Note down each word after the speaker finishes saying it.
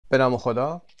به نام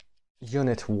خدا.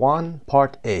 Unit 1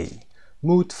 Part A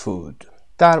Mood Food.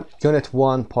 در Unit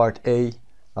 1 Part A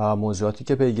موضوعاتی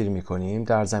که پیگیری میکنیم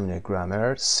در زمینه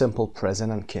گرامر Simple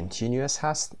Present and Continuous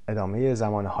هست، ادامه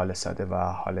زمان حال ساده و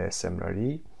حال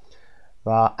استمراری،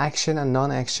 و Action and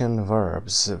Non-Action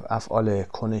Verbs، افعال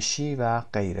کنشی و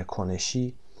غیر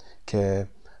کنشی که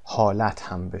حالت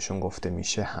هم بهشون گفته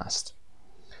میشه هست.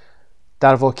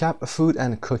 در vocab food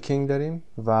and cooking داریم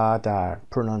و در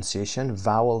pronunciation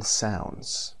vowel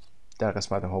sounds. در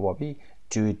قسمت حبابی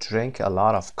do you drink a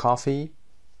lot of coffee؟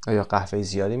 آیا قهوه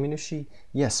زیادی می نوشی؟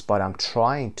 Yes, but I'm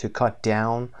trying to cut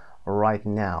down right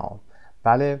now.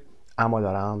 بله، اما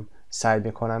دارم سعی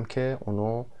میکنم که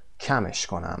اونو کمش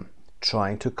کنم.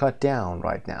 Trying to cut down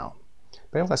right now.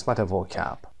 بریم قسمت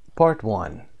vocab. Part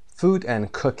 1 Food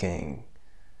and cooking.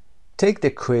 Take the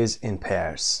quiz in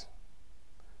pairs.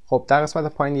 خب در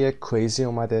قسمت پایین یک کویزی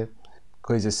اومده.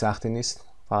 کویز سختی نیست،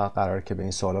 فقط قراره که به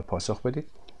این سوالات پاسخ بدید.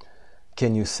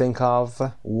 Can you think of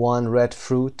one red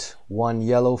fruit, one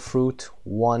yellow fruit,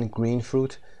 one green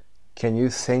fruit? Can you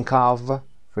think of,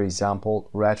 for example,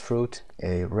 red fruit,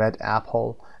 a red apple,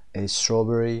 a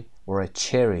strawberry, or a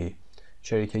cherry?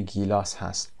 Cherry که گیلاس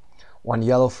هست. One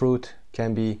yellow fruit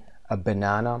can be a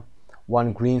banana.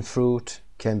 One green fruit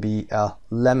can be a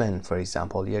lemon, for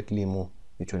example. یک لیمو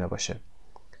میتونه باشه.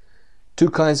 Two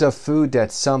kinds of food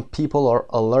that some people are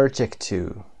allergic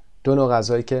to. دو نوع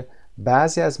غذایی که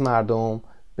بعضی از مردم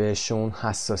بهشون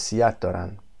حساسیت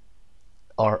دارن.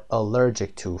 Are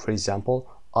allergic to. For example,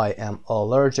 I am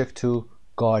allergic to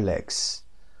garlics.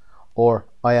 Or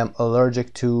I am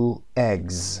allergic to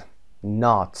eggs,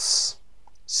 nuts,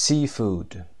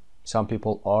 seafood. Some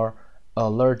people are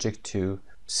allergic to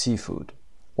seafood.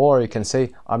 Or you can say,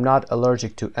 I'm not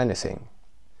allergic to anything.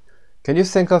 Can you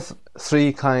think of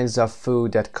three kinds of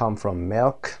food that come from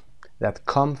milk? That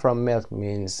come from milk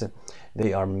means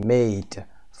they are made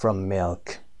from milk.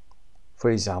 For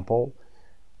example,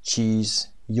 cheese,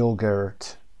 yogurt,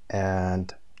 and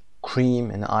cream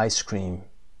and ice cream.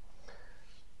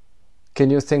 Can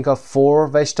you think of four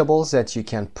vegetables that you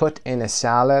can put in a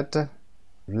salad?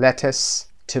 Lettuce,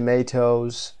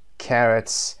 tomatoes,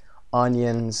 carrots,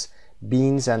 onions,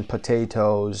 beans and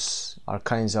potatoes are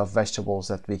kinds of vegetables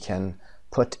that we can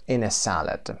put in a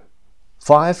salad.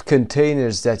 5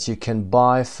 containers that you can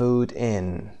buy food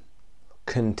in.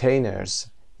 Containers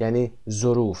یعنی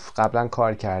ظروف. قبلا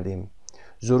کار کردیم.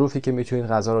 ظروفی که میتونید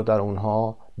غذا رو در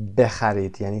اونها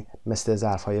بخرید، یعنی مثل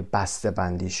ظرف‌های بسته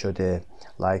بندی شده.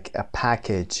 Like a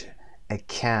package, a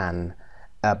can,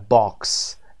 a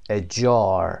box, a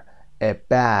jar, a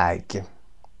bag.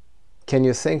 Can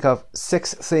you think of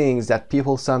 6 things that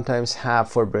people sometimes have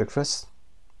for breakfast?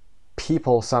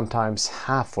 People sometimes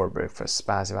have for breakfast.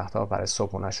 بعضی وقتا برای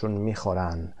صبحونه‌شون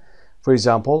میخورن. For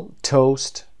example,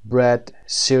 toast, bread,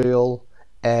 cereal,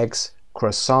 eggs,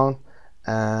 croissant,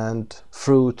 and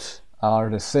fruit are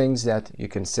the things that you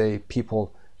can say people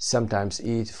sometimes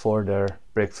eat for their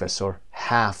breakfast or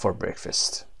have for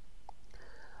breakfast.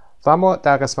 و اما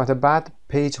در قسمت بعد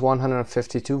page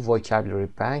 152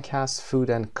 vocabulary bank هست food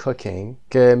and cooking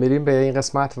که میریم به این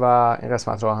قسمت و این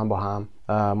قسمت رو هم با هم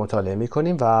مطالعه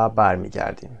میکنیم و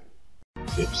برمیگردیم.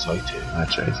 وبسایت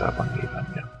مجموعه زبان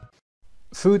ایرانی.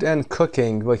 food and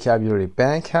cooking vocabulary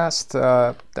bank هست.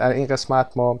 در این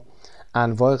قسمت ما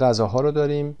انواع غذاها رو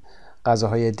داریم.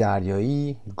 غذاهای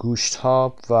دریایی،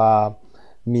 گوشت‌ها و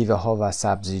میوه‌ها و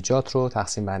سبزیجات رو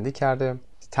تقسیم بندی کرده.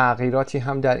 تغییراتی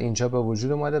هم در اینجا به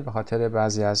وجود اومده به خاطر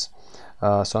بعضی از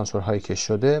سانسورهایی که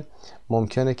شده.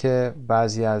 ممکنه که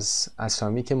بعضی از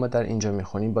اسامی که ما در اینجا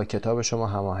میخونیم با کتاب شما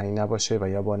هماهنگ نباشه و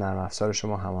یا با نرم افزار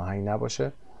شما هماهنگ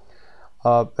نباشه.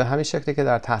 به همین شکلی که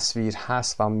در تصویر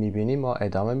هست و میبینیم ما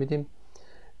ادامه میدیم.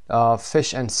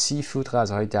 fish and seafood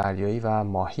غذاهای دریایی و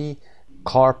ماهی.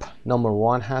 carp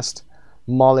number 1 هست.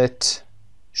 mullet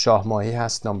شاه ماهی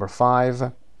هست number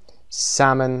 5.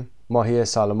 salmon ماهی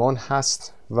سالمون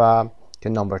هست و که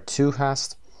number 2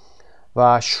 هست.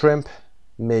 و shrimp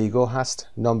میگو هست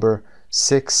number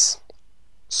 6.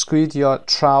 squid یا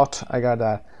trout اگر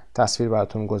در تصویر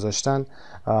براتون گذاشتن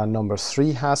number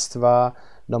 3 هست و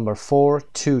number 4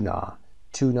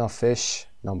 tuna fish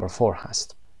number 4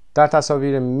 هست. در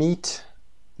تصاویر meat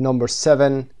number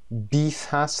 7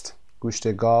 beef هست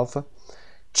گوشت گاو.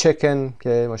 chicken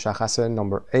که مشخصه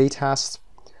number 8 هست.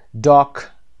 duck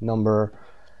number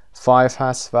 5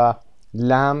 هست و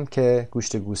لم که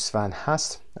گوشت گوسفند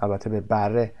هست. البته به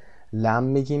بره لم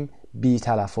میگیم، بی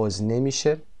تلفظ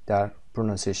نمیشه. در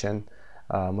pronunciation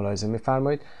ملاحظه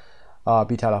میفرمایید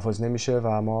بی تلفظ نمیشه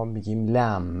و ما میگیم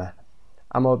لم.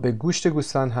 اما به گوشت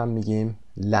گوسفند هم میگیم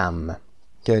لم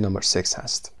که نمبر 6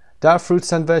 هست. در fruits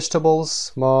and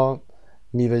vegetables ما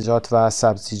میوه‌جات و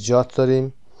سبزیجات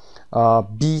داریم.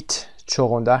 بیت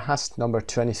چغندر هست نمبر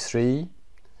 23.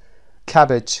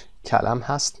 کبج کلم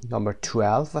هست نمبر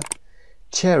 12.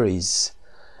 چریز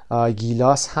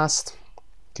گیلاس هست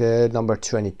که نمبر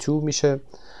 22 میشه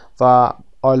و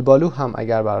آلبالو هم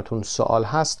اگر براتون سوال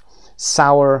هست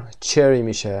sour cherry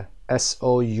میشه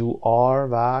S-O-U-R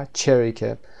و cherry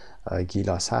که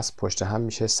گیلاس هست پشت هم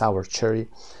میشه sour cherry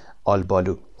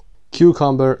آلبالو.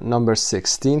 cucumber نمبر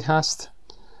 16 هست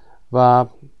و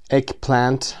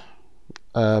eggplant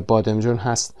بادمجون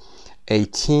هست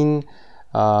 18.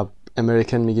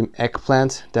 امریکن میگیم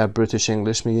eggplant، در بریتیش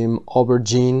انگلیش میگیم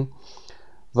aubergine.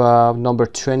 و نمبر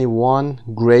 21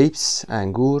 grapes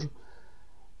انگور.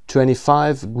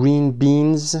 25 green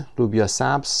beans لوبیا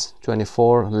سبز.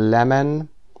 24 lemon.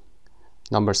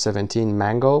 نمبر 17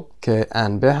 mango که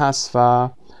انبه هست و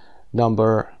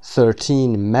نمبر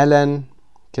 13 melon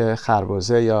که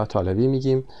خربزه یا طالبی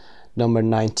میگیم. نمبر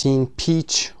 19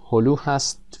 peach هلو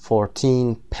هست.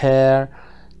 14 pear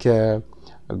که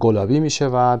گلابی میشه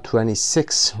و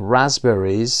 26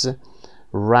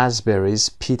 raspberries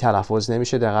پی تلفظ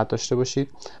نمیشه، دقت داشته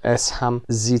باشید. اس هم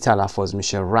زی تلفظ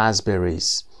میشه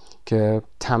raspberries که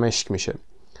تمشک میشه.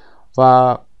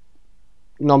 و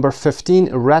نمبر 15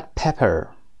 red pepper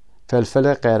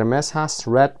فلفل قرمز هست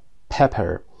red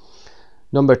pepper.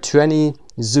 نمبر 20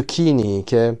 زوکینی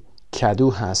که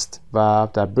کدو هست و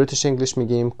در بریتیش انگلیش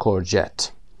میگیم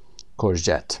کورجت.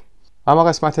 اما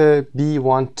قسمت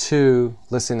B12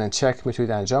 listen and check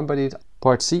میتونید انجام بدید.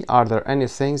 Part C are there any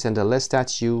things in the list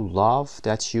that you love,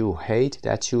 that you hate,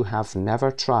 that you have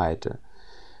never tried.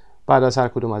 بعد از هر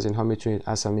کدوم از اینها میتونید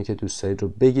اسامی که دوست دارید رو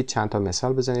بگید، چند تا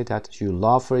مثال بزنید. That you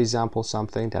love for example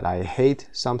something, that I hate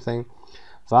something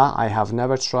و I have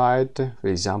never tried for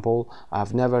example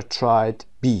I've never tried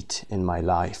beet in my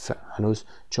life. هنوز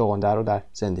چغنده رو در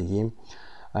زندگیم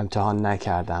امتحان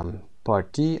نکردم. Part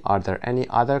D are there any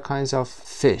other kinds of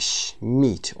fish,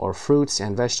 meat or fruits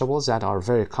and vegetables that are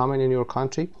very common in your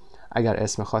country. اگر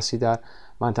اسم خاصی در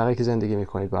منطقه که زندگی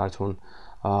میکنید براتون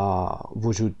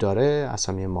وجود داره،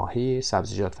 اسامی ماهی،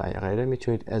 سبزیجات و غیره،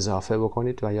 میتونید اضافه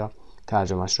بکنید و یا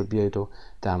ترجمهش رو بیایید و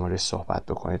در موردش صحبت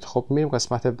بکنید. خب میریم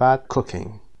قسمت بعد cooking.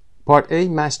 Part A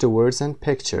match the words and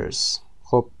pictures.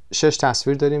 خب 6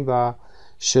 تصویر داریم و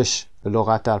 6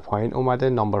 لغت در پایین اومده.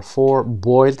 نمبر 4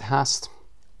 boiled هست.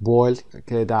 boiled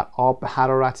که در آب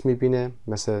حرارت میبینه،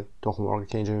 مثل تخم مرغ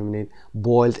که اینجا میبینید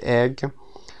boiled egg.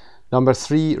 نمبر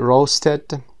 3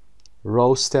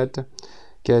 roasted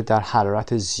که در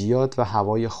حرارت زیاد و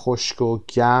هوای خشک و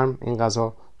گرم این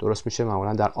غذا درست میشه،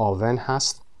 معمولا در آون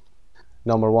هست.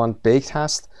 نمبر 1 baked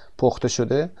هست، پخته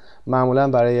شده،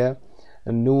 معمولا برای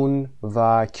نون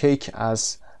و کیک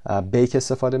از بیک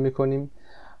استفاده میکنیم.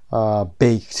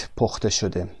 baked پخته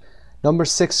شده. نمبر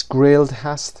 6 grilled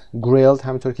هست. grilled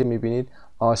همینطور که میبینید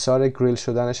آثار گریل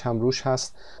شدنش هم روش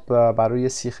هست و بر روی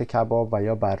سیخ کباب و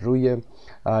یا بر روی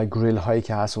گریل هایی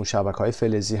که هست، اون شبکه های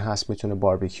فلزی هست، میتونه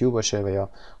باربیکیو باشه و یا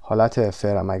حالت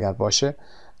فرم اگر باشه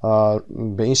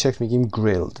به این شکل میگیم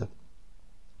grilled.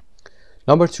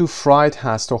 نمبر 2 fried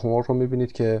هست. تخم مرغ رو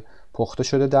میبینید که پخته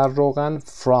شده در روغن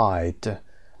fried.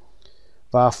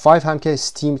 و 5 هم که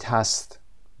steamed هست،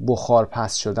 بخار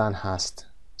پس شدن هست.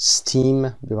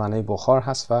 steam به معنی بخار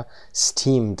هست و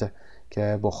steamed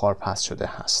که بخار پس شده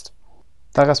هست.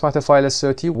 در قسمت فایل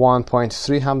صوتی 1.3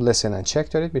 هم listen and check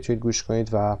دارید، میتونید گوش کنید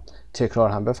و تکرار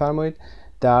هم بفرمایید.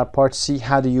 در part C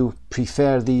how do you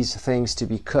prefer these things to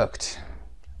be cooked?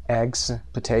 Eggs,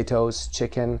 potatoes,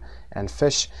 chicken and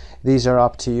fish. These are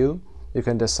up to you. You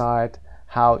can decide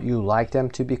how you like them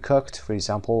to be cooked. For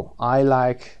example, I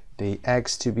like the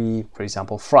eggs to be, for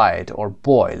example, fried or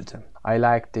boiled. I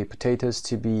like the potatoes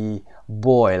to be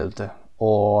boiled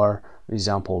or, for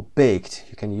example, baked.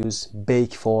 You can use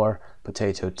bake for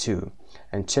potato too.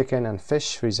 And chicken and fish,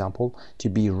 for example, to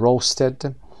be roasted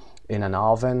in an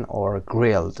oven or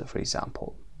grilled, for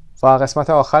example. و قسمت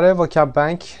آخر vocab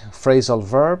bank phrasal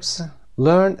verbs.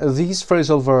 Learn these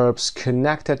phrasal verbs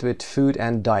connected with food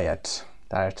and diet.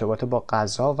 در ارتباط با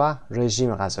غذا و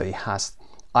رژیم غذایی هست.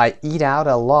 I eat out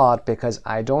a lot because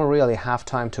I don't really have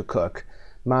time to cook.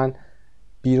 من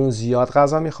بیرون زیاد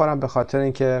غذا میخورم به خاطر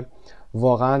اینکه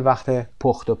واقعا وقت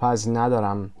پخت و پز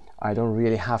ندارم. I don't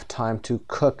really have time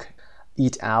to cook.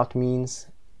 Eat out means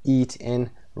eat in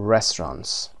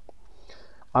restaurants.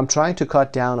 I'm trying to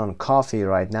cut down on coffee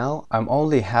right now. I'm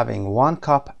only having 1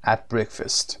 cup at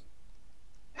breakfast.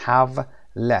 Have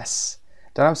less.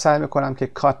 دارم سعی میکنم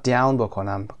که cut down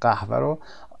بکنم قهوه رو.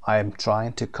 I'm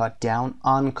trying to cut down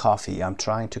on coffee. I'm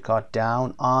trying to cut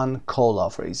down on cola,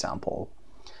 for example.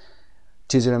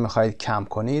 چیزی رو میخواید کم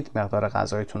کنید، مقدار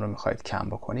غذایتون رو میخواید کم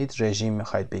بکنید، رژیم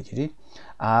میخواید بگیرید،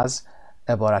 از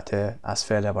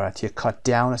فعل عبارتی cut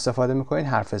down استفاده میکنید،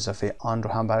 حرف اضافه آن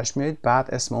رو هم براش میارید،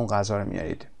 بعد اسم اون غذا رو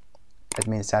میارید. It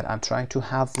means that I'm trying to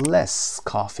have less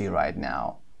coffee right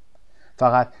now.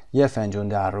 فقط یه فنجون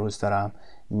در روز دارم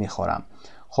میخورم.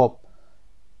 خب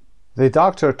The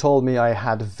doctor told me I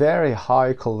had very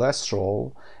high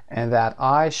cholesterol and that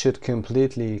I should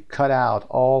completely cut out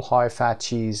all high-fat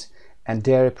cheese and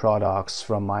dairy products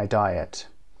from my diet.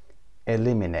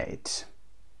 Eliminate.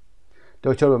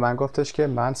 دکتر به من گفتش که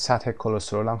من سطح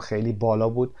کلسترولم خیلی بالا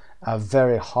بود. A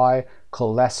very high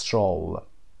cholesterol.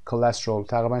 cholesterol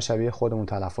تقریبا شبیه خودمون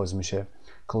تلفظ میشه.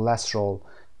 cholesterol.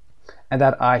 And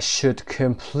that I should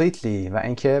completely و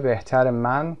اینکه بهتر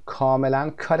من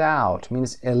کاملا cut out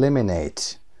means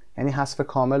eliminate یعنی حذف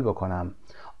کامل بکنم.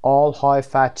 All high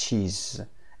fat cheese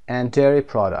and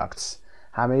dairy products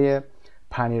همه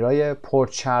پنیرای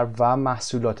پرچرب و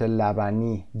محصولات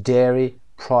لبنی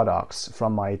dairy products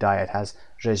from my diet از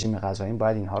رژیم غذاییم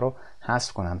باید اینها رو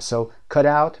حذف کنم. So cut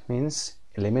out means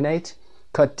eliminate.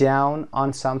 Cut down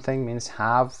on something means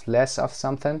have less of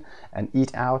something, and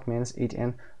eat out means eat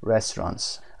in restaurants,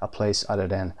 a place other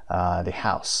than the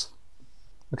house.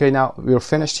 Okay, now we're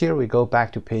finished here. We go back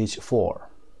to page 4.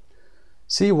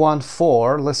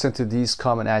 C14, listen to these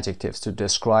common adjectives to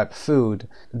describe food.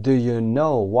 Do you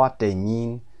know what they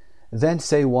mean? Then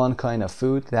say one kind of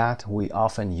food that we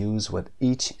often use with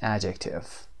each adjective.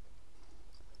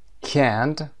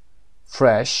 Canned,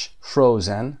 fresh,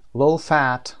 frozen, low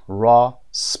fat, raw,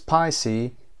 spicy,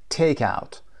 take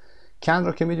out. کن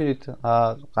رو که میدونید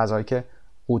غذایی که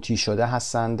قوطی شده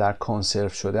هستن، در کنسرو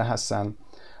شده هستن،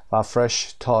 و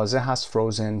فرش تازه هست.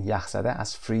 فروزن یخ زده،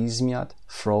 از فریز میاد.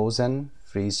 فروزن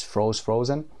فریز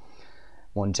فروزن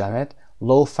منجمد.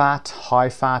 low fat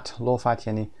high fat. low fat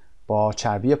یعنی با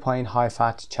چربی پایین. high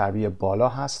fat چربی بالا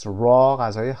هست. raw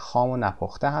غذای خام و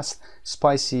نپخته هست.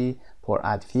 spicy پر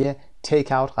ادویه. take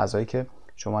out غذایی که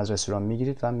شما از رستوران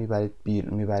میگیرید و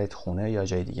میبرید خونه یا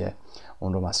جای دیگه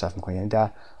اون رو مصرف میکنید، یعنی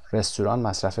در رستوران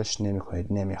مصرفش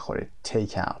نمیکنید، نمیخورید.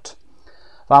 take out.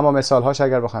 و اما مثال هاش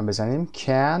اگر بخوایم بزنیم: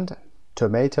 canned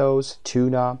tomatoes,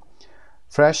 tuna,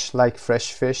 fresh like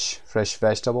fresh fish, fresh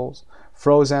vegetables,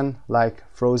 frozen like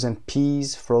frozen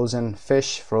peas, frozen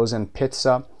fish, frozen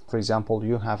pizza. For example,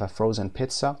 you have a frozen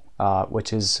pizza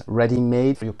which is ready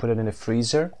made. You put it in the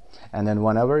freezer, and then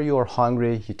whenever you're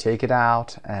hungry you take it out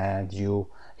and you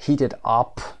heat it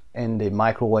up in the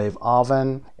microwave oven.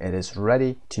 It is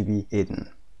ready to be eaten.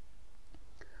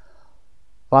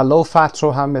 و low fat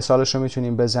رو هم مثالش رو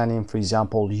میتونیم بزنیم. For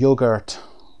example, yogurt,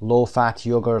 low fat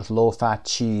yogurt, low fat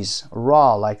cheese.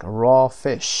 Raw like raw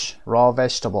fish, raw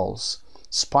vegetables.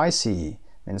 Spicy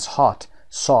means hot.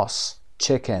 Sauce,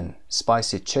 chicken,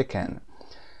 spicy chicken.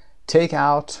 Take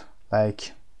out like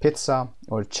pizza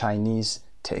or Chinese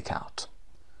takeout.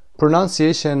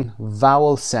 Pronunciation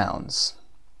vowel sounds.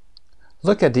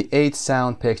 Look at the 8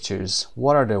 sound pictures.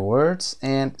 What are the words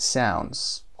and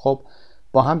sounds? خب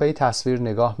با هم به این تصویر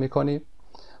نگاه میکنیم.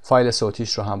 فایل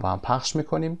صوتیش رو هم با هم پخش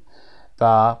میکنیم و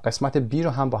قسمت B رو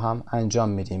هم با هم انجام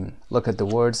میدیم. Look at the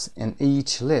words in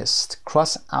each list.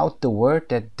 Cross out the word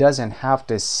that doesn't have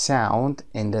the sound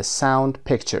in the sound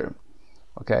picture.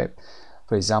 Okay?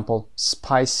 For example,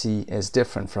 spicy is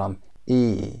different from E.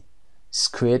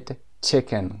 Squid,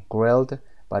 chicken, grilled,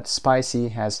 but spicy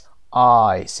has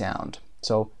I sound.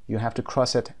 So you have to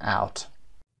cross it out.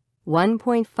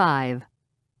 1.5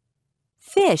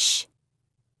 Fish.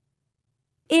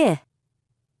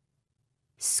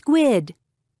 Squid.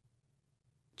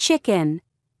 Chicken.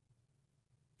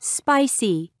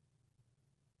 Spicy.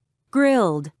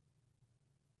 Grilled.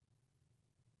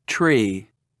 Tree.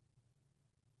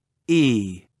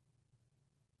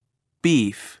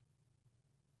 Beef.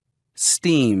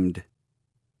 Steamed.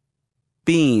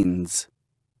 Beans.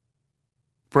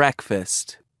 Breakfast.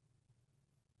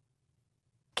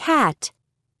 Cat.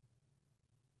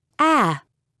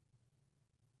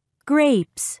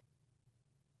 Grapes.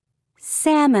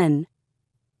 Salmon.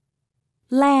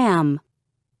 Lamb.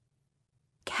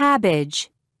 Cabbage.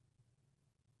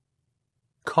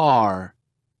 Car.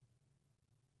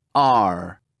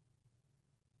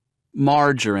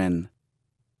 Margarine.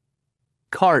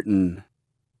 Carton.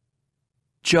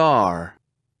 Jar.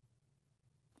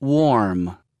 Warm.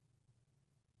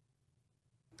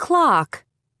 Clock.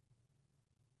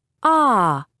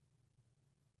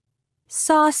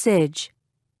 Sausage.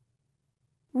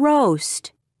 Roast.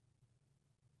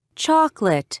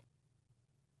 Chocolate.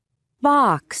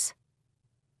 Box.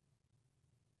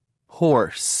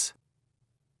 Horse.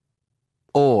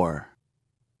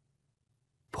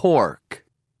 Pork.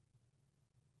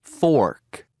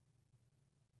 fork,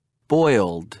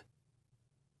 boiled,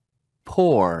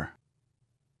 pour,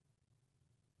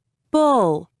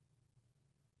 bull,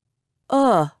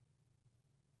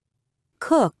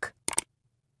 cook,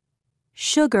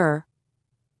 sugar,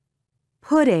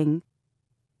 pudding,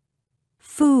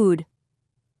 food,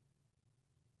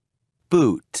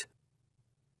 boot,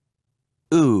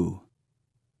 ooh,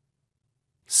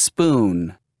 spoon,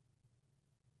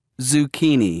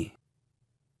 zucchini,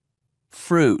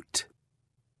 fruit,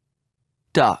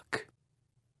 duck.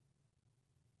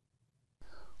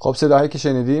 خب صداهایی که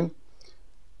شنیدیم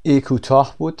ای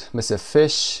کوتاه بود مثل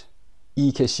fish،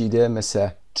 ای کشیده مثل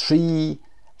tree،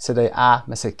 صدای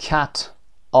مثل cat،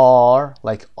 r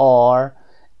like r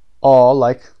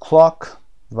like clock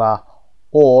و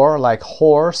or like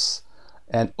horse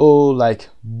and o like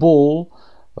bull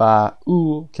و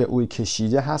او که اوی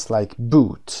کشیده هست like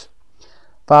boot.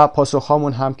 و پاسخ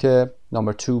هامون هم که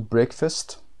number 2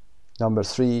 breakfast, number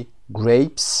 3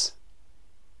 grapes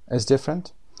is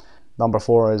different, number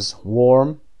 4 is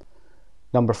warm,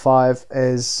 number 5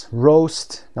 is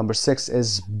roast, number 6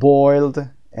 is boiled,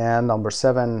 and number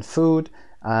 7 food,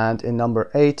 and in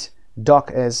number 8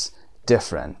 duck is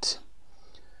different.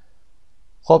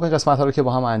 خب این قسمت ها رو که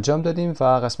با هم انجام دادیم و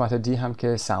قسمت دی هم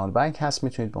که ساوند بانک هست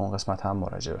میتونید به اون قسمت هم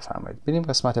مراجعه بفرمایید. بریم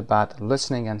قسمت بعد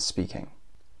listening and speaking.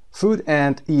 Food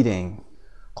and eating.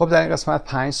 خب در این قسمت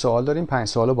 5 سوال داریم. 5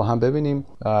 سوال رو با هم ببینیم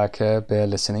که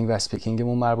به listening و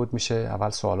speakingمون مربوط میشه. اول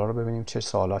سوالا رو ببینیم چه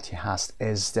سوالاتی هست.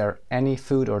 Is there any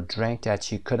food or drink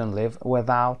that you couldn't live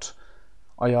without?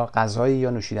 آیا غذایی یا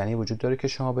نوشیدنی وجود داره که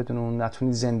شما بدون اون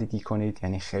نتونید زندگی کنید؟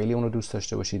 یعنی خیلی اون رو دوست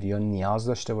داشته باشید یا نیاز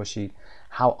داشته باشید.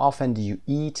 How often do you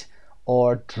eat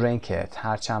or drink it?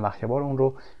 هر چند وقت بار اون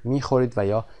رو میخورید و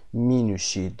یا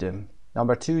مینوشید.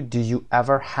 Number 2, do you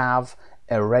ever have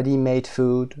a ready-made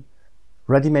food?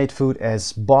 Ready-made food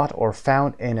is bought or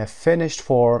found in a finished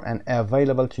form and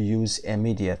available to use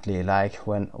immediately, like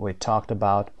when we talked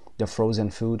about the frozen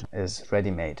food is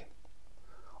ready-made.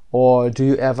 Or do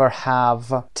you ever have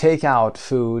take-out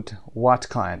food? What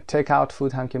kind? Take-out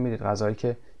food هم که میدید غذایی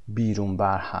که بیرون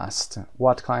بر هست.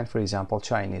 What kind, for example,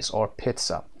 Chinese or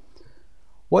pizza.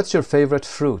 What's your favorite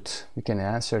fruit? You can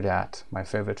answer that. My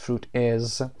favorite fruit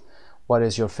is. What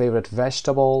is your favorite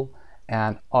vegetable?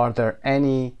 And are there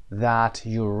any that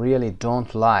you really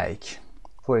don't like?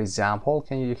 For example,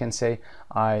 you can say,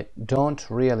 I don't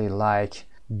really like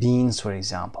beans, for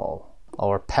example,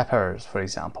 or peppers, for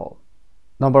example.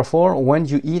 Number 4, when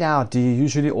you eat out, do you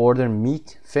usually order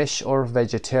meat, fish, or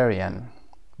vegetarian?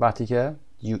 وقتی که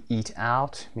you eat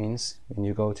out means when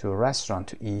you go to a restaurant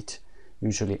to eat,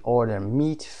 usually order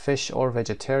meat, fish, or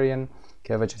vegetarian.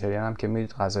 که vegetarian هم که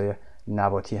میدید غذای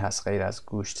نباتی هست، غیر از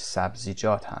گوشت،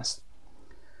 سبزیجات هست.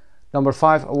 Number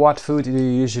 5, what food do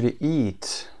you usually eat?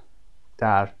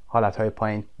 در حالتهای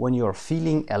پایین when you are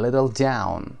feeling a little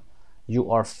down.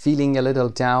 You are feeling a little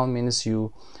down means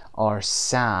you are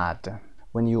sad.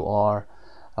 When you are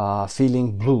feeling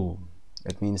blue,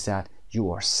 it means that you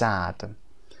are sad.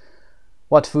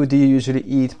 What food do you usually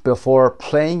eat before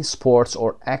playing sports or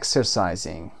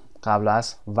exercising? قبل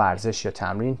از ورزش یا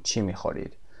تمرین چی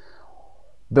میخورید؟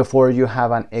 Before you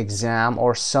have an exam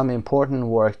or some important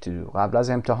work to do. قبل از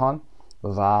امتحان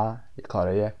و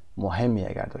کارهای مهمی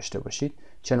اگر داشته باشید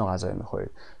چه نوع غذایی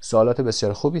میخورید؟ سوالات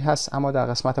بسیار خوبی هست، اما در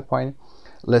قسمت پایین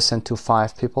listen to 5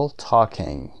 people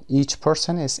talking. Each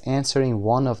person is answering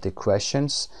one of the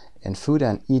questions in food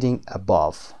and eating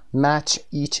above. Match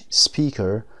each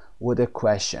speaker with a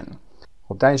question.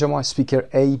 خب در اینجا ما speaker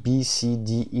A, B, C,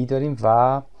 D, E داریم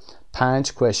و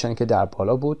 5 question که در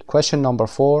بالا بود. Question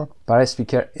number 4 برای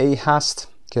speaker A هست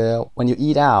که when you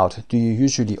eat out, do you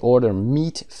usually order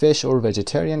meat, fish or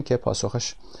vegetarian؟ که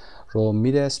پاسخش رو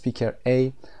میده speaker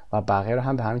A و بقیه رو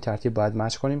هم به همین ترتیب باید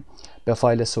مچ کنیم. به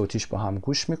فایل صوتیش با هم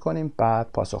گوش میکنیم،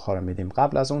 بعد پاسخ‌ها رو میدیم.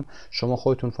 قبل از اون شما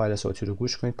خودتون فایل صوتی رو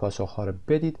گوش کنید، پاسخ‌ها رو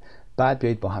بدید، بعد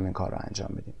بیایید با همین کار رو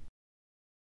انجام بدیم.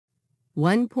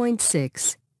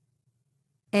 1.6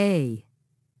 A.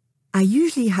 I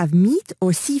usually have meat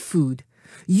or seafood,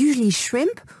 usually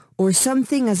shrimp or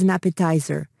something as an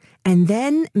appetizer, and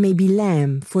then maybe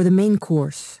lamb for the main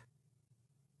course.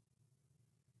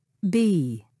 B.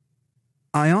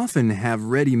 I often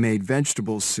have ready-made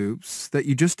vegetable soups that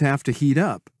you just have to heat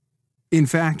up. In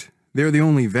fact, they're the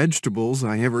only vegetables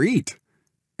I ever eat.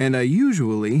 And I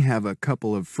usually have a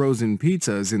couple of frozen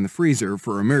pizzas in the freezer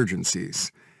for emergencies.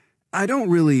 I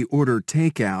don't really order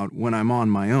takeout when I'm on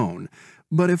my own,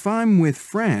 but if I'm with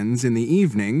friends in the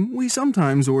evening, we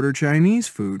sometimes order Chinese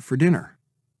food for dinner.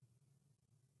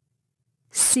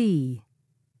 C.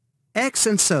 Eggs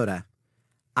and soda.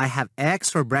 I have eggs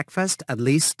for breakfast at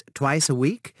least twice a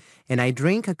week, and I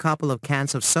drink a couple of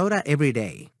cans of soda every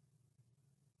day.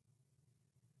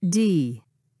 D.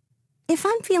 If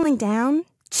I'm feeling down,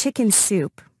 chicken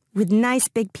soup with nice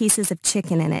big pieces of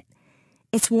chicken in it.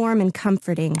 It's warm and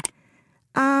comforting.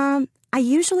 I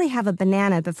usually have a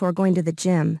banana before going to the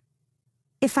gym.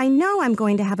 If I know I'm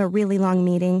going to have a really long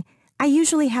meeting, I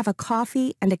usually have a coffee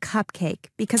and a cupcake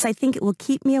because I think it will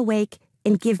keep me awake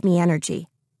and give me energy.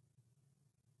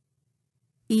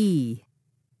 E.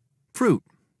 Fruit.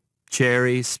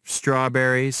 Cherries,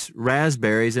 strawberries,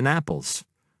 raspberries, and apples.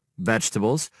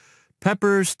 Vegetables.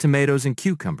 Peppers, tomatoes, and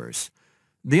cucumbers.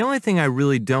 The only thing I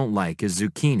really don't like is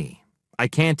zucchini. I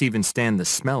can't even stand the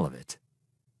smell of it.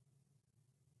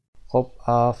 خب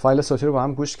فایل صوتی رو با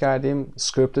هم گوش کردیم.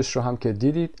 اسکریپتش رو هم که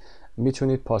دیدید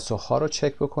میتونید پاسخ‌ها رو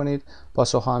چک بکنید.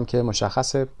 پاسخ‌ها هم که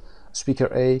مشخصه. Speaker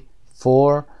A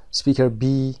 4, Speaker B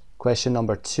question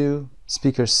number 2,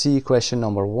 Speaker C question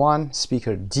number 1,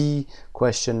 Speaker D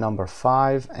question number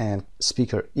 5 and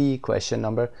Speaker E question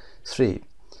number 3.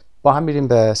 با هم میریم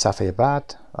به صفحه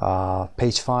بعد.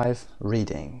 Page 5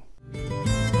 reading.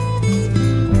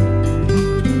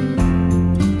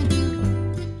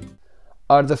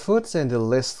 Are the foods in the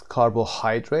list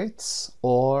carbohydrates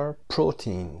or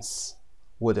proteins?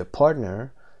 Would a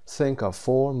partner think of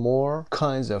 4 more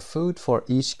kinds of food for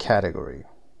each category?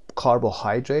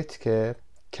 Carbohydrate که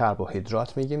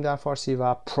کربوهیدرات میگیم در فارسی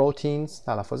و proteins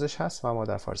تلفظش هست و ما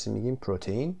در فارسی میگیم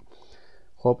پروتئین.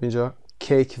 خب اینجا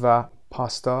کیک و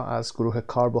پاستا از گروه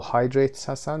carbohydrates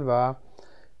هستن و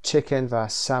chicken و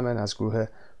salmon از گروه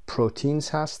proteins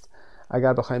هست.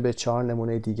 اگر بخوایم به 4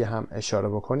 نمونه دیگه هم اشاره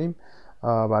بکنیم،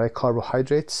 برای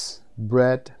carbohydrates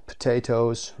bread,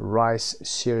 potatoes, rice,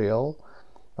 cereal.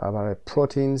 و برای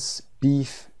proteins beef,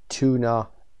 tuna,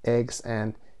 eggs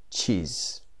and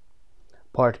cheese.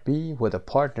 Part B, would a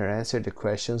partner answer the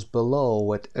questions below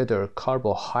with either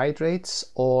carbohydrates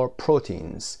or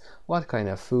proteins? What kind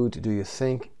of food do you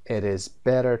think it is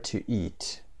better to eat?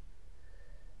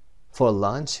 For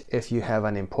lunch, if you have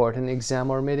an important exam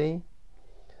or meeting.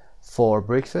 For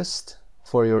breakfast,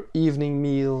 for your evening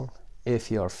meal, if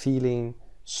you are feeling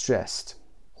stressed.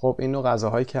 خب این نوع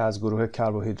غذاهایی که از گروه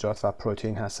کربوهیدرات و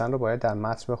پروتئین هستن رو باید در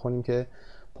متن بخونیم که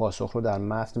پاسخ رو در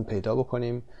متن پیدا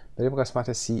بکنیم. بریم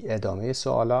قسمت C ادامه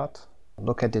سوالات.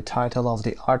 Look at the title of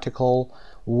the article.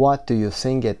 What do you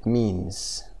think it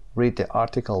means? Read the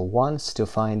article once to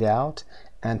find out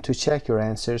and to check your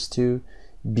answers to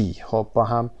B. خب با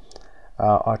هم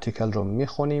آرتیکل رو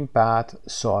میخونیم، بعد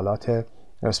سوالات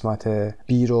قسمت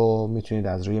B رو میتونید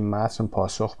از روی متن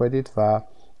پاسخ بدید و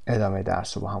ادامه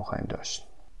درس رو با هم خواهیم داشت.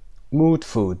 Mood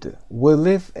food. We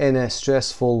live in a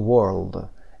stressful world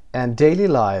and daily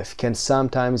life can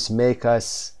sometimes make us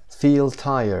feel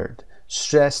tired,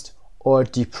 stressed or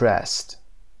depressed.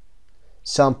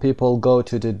 Some people go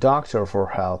to the doctor for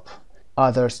help.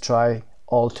 Others try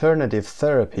alternative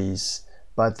therapies,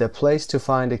 but the place to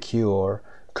find a cure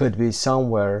could be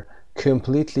somewhere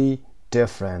completely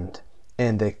different.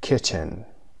 In the kitchen.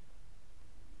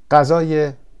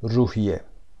 غذای روحیه.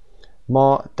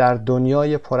 ما در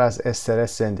دنیای پر از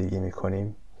استرس زندگی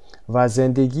میکنیم و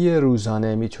زندگی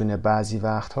روزانه میتونه بعضی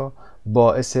وقتها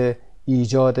باعث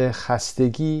ایجاد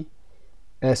خستگی،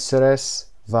 استرس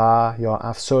و یا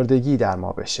افسردگی در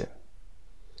ما بشه.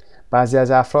 بعضی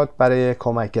از افراد برای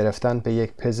کمک گرفتن به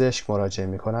یک پزشک مراجعه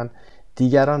میکنن،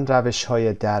 دیگران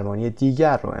روش‌های درمانی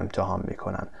دیگر رو امتحان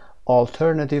میکنن.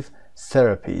 Alternative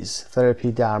therapies.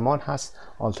 تراپی درمان هست.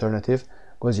 Alternative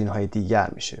گزینه‌های دیگر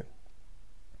میشه.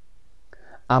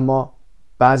 اما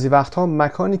بعضی وقتها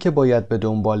مکانی که باید به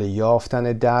دنبال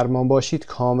یافتن درمان باشید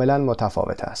کاملا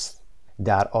متفاوت است.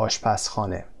 در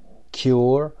آشپزخانه.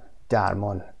 Cure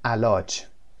درمان، علاج.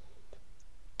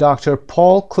 Dr.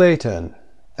 Paul Clayton,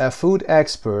 a food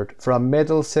expert from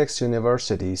Middlesex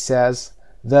University, says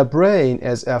the brain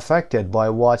is affected by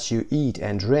what you eat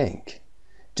and drink.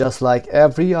 Just like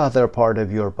every other part of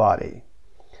your body.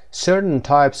 Certain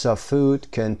types of food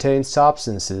contain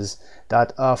substances that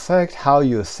affect how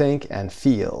you think and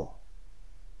feel.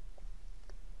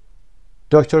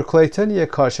 دکتر کلیتن، یک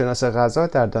کارشناس غذا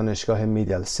در دانشگاه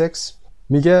میدلسکس،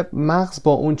 میگه مغز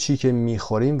با اون چی که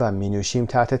میخوریم و مینوشیم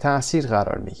تحت تاثیر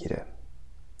قرار میگیره.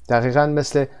 دقیقاً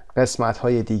مثل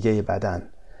قسمت‌های دیگه بدن.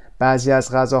 بعضی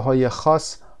از غذاهای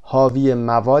خاص حاوی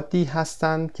موادی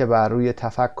هستند که بر روی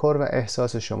تفکر و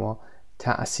احساس شما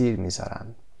تأثیر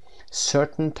میذارن.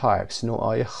 Certain types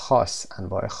نوعای خاص،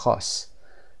 انواع خاص.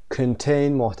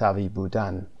 Contain محتوی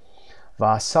بودن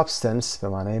و substance به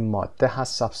معنای ماده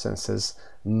هست. Substances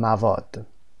مواد.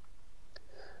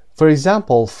 For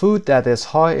example, food that is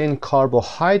high in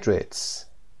carbohydrates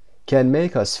can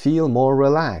make us feel more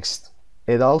relaxed.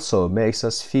 It also makes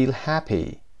us feel happy.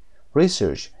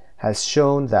 Research has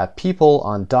shown that people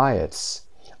on diets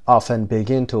often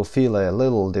begin to feel a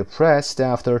little depressed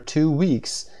after 2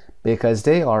 weeks because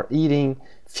they are eating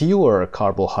fewer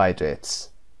carbohydrates.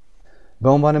 به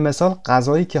عنوان مثال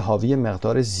غذایی که حاوی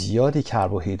مقدار زیادی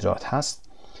کربوهیدرات هست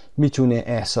میتونه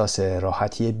احساس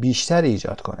راحتی بیشتری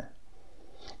ایجاد کنه.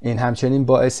 این همچنین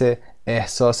باعث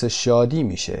احساس شادی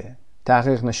میشه.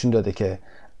 تحقیق نشون داده که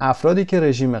افرادی که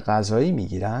رژیم غذایی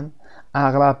میگیرن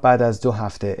اغلب بعد از 2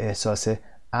 هفته احساس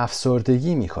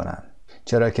افسردگی میکنن،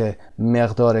 چرا که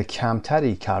مقدار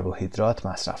کمتری کربوهیدرات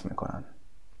مصرف میکنن.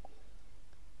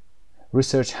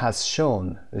 Research has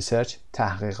shown. Research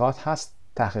تحقیقات هست.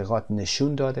 تحقیقات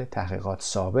نشون داده، تحقیقات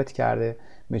ثابت کرده.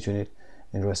 میتونید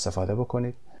این رو استفاده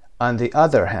بکنید. On the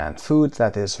other hand, food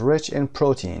that is rich in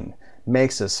protein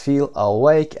makes us feel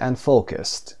awake and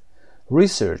focused.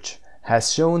 Research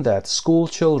has shown that school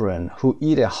children who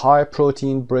eat a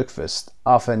high-protein breakfast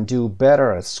often do better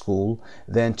at school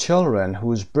than children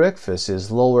whose breakfast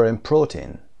is lower in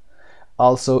protein.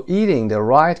 Also, eating the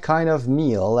right kind of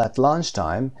meal at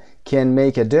lunchtime can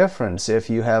make a difference if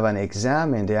you have an exam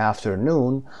in the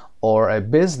afternoon or a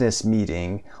business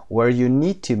meeting where you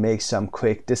need to make some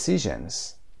quick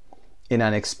decisions. In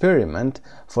an experiment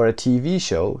for a TV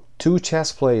show, 2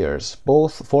 chess players,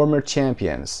 both former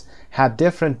champions, had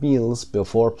different meals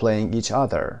before playing each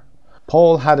other.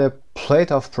 Paul had a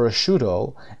plate of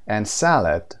prosciutto and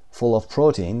salad full of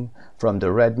protein from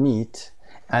the red meat,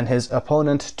 and his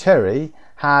opponent Terry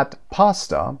had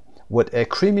pasta with a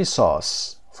creamy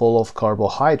sauce full of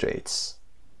carbohydrates.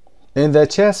 In the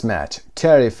chess match,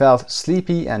 Terry felt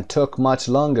sleepy and took much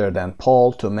longer than Paul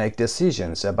to make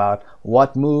decisions about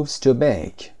what moves to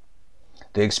make.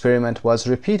 The experiment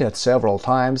was repeated several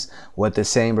times with the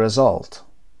same result.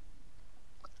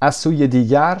 از سوی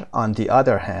دیگر on the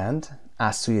other hand،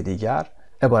 از سوی دیگر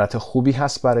عبارت خوبی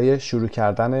هست برای شروع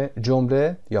کردن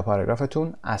جمله یا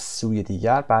پاراگرافتون. از سوی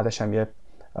دیگر بعدش هم یه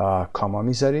کاما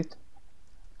میذارید.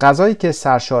 غذایی که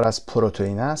سرشار از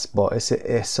پروتئین است باعث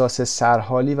احساس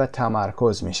سرحالی و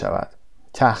تمرکز می شود.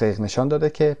 تحقیق نشان داده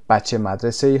که بچه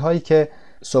مدرسه‌ای هایی که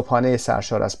صبحانه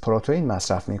سرشار از پروتئین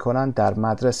مصرف می کنند در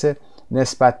مدرسه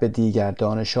نسبت به دیگر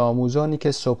دانش آموزانی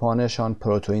که صبحانهشان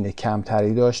پروتئین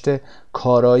کمتری داشته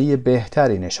کارایی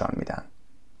بهتری نشان میدن.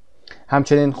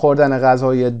 همچنین خوردن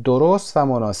غذای درست و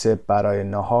مناسب برای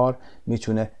نهار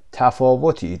میتونه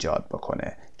تفاوتی ایجاد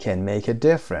بکنه. Can make a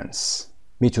difference.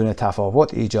 میتونه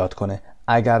تفاوت ایجاد کنه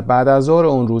اگر بعد از ظهر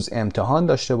اون روز امتحان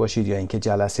داشته باشید یا اینکه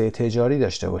جلسه تجاری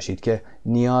داشته باشید که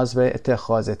نیاز به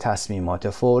اتخاذ تصمیمات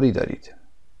فوری دارید.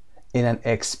 In an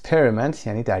experiment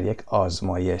یعنی در یک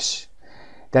آزمایش.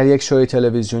 در یک شوی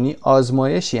تلویزیونی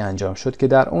آزمایشی انجام شد که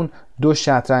در اون 2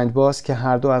 شطرنج باز که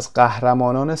هر دو از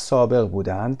قهرمانان سابق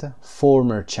بودند،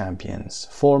 former champions.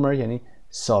 former یعنی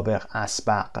سابق،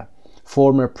 اسبق.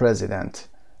 former president،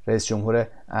 رئیس جمهور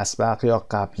اسبق یا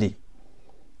قبلی.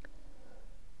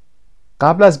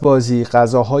 قبل از بازی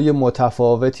غذاهای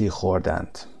متفاوتی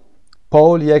خوردند.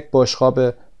 پاول یک بشقاب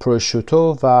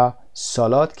پروشوتو و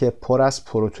سالاد که پر از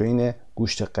پروتئین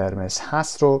گوشت قرمز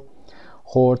هست رو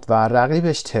خورد و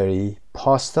رقیبش تری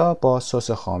پاستا با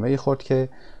سس خامه‌ای خورد که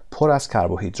پر از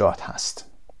کربوهیدرات هست.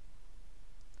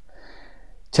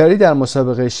 تری در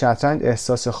مسابقه شطرنج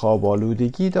احساس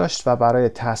خواب‌آلودگی داشت و برای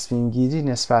تصمیم گیری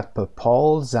نسبت به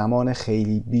پاول زمان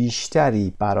خیلی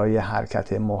بیشتری برای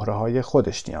حرکت مهره‌های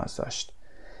خودش نیاز داشت.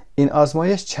 این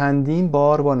آزمایش چندین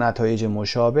بار با نتایج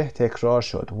مشابه تکرار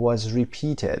شد. Was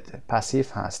repeated.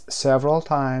 پسیف هست. Several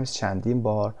times. چندین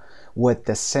بار.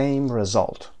 With the same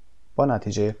result. با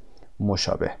نتیجه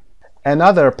مشابه.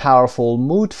 Another powerful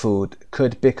mood food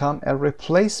could become a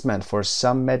replacement for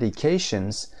some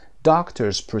medications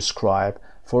doctors prescribe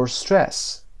for stress.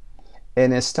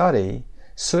 In a study,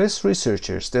 Swiss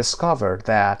researchers discovered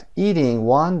that eating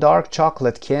 1 dark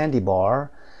chocolate candy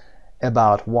bar,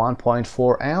 about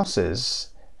 1.4 ounces,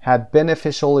 had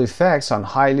beneficial effects on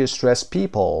highly stressed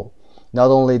people. Not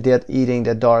only did eating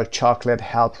the dark chocolate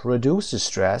help reduce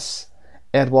stress,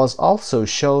 it was also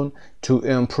shown to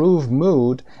improve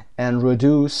mood and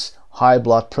reduce high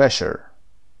blood pressure.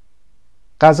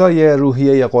 غذای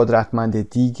روحیه قدرتمند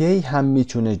دیگه‌ای هم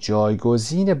میتونه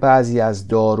جایگزین بعضی از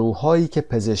داروهایی که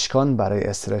پزشکان برای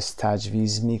استرس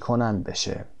تجویز میکنن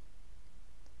بشه.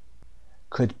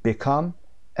 Could become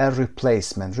a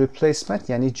replacement. Replacement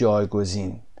یعنی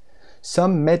جایگزین.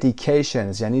 Some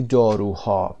medications یعنی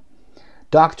داروها.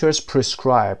 Doctors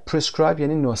prescribe. Prescribe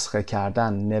یعنی نسخه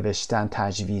کردن، نوشتن،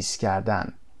 تجویز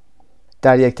کردن.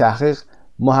 در یک تحقیق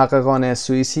محققان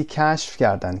سوئیسی کشف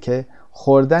کردند که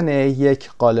خوردن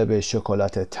یک قالب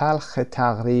شکلات تلخ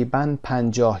تقریباً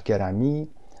 50 گرمی،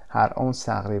 هر اونس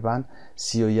تقریباً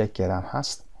 31 گرم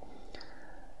هست،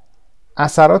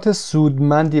 اثرات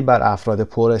سودمندی بر افراد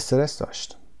پر استرس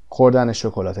داشت. خوردن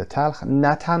شکلات تلخ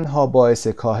نه تنها باعث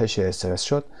کاهش استرس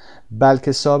شد،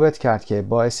 بلکه ثابت کرد که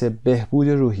باعث بهبود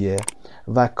روحیه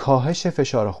و کاهش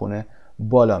فشار خون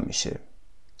بالا میشه.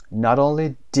 Not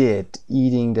only did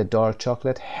eating the dark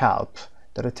chocolate help،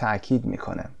 داره تأکید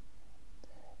میکنه.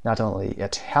 Not only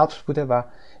it helped بوده و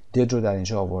did رو در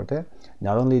اینجا آورده.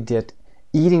 Not only did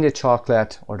eating the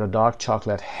chocolate or the dark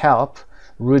chocolate help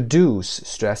reduce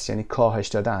stress، یعنی کاهش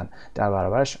دادن، در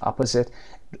برابرش opposite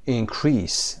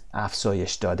increase،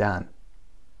 افزایش دادن.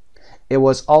 It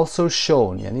was also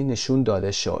shown، یعنی نشون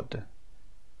داده شد،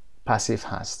 پسیو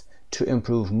هست، to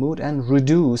improve mood and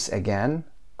reduce again،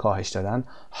 کاهش دادن،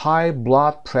 high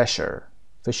blood pressure،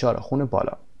 فشار خون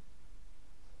بالا.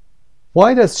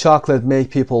 Why does chocolate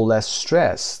make people less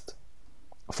stressed?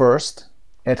 First,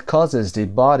 it causes the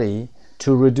body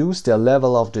to reduce the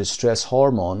level of the stress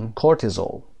hormone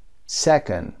cortisol.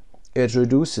 Second, it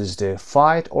reduces the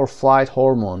fight or flight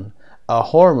hormone, a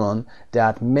hormone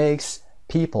that makes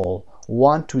people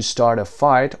want to start a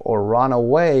fight or run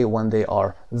away when they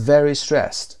are very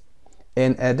stressed.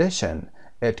 In addition,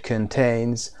 it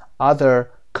contains other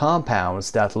compounds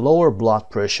that lower blood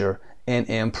pressure and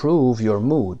improve your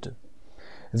mood.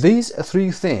 These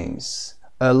three things,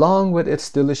 along with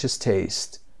its delicious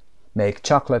taste, make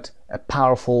chocolate a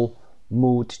powerful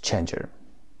mood changer.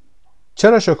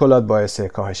 چرا شکلات باعث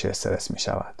کاهش استرس می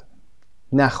شود؟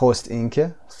 نخست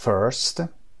اینکه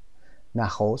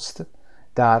نخست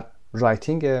در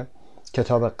رایتینگ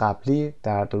کتاب قبلی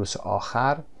در دروس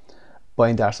آخر با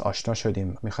این درس آشنا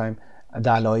شدیم. میخوایم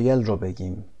دلایل رو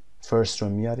بگیم. first رو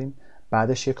میاریم،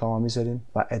 بعدش یک کاما میذاریم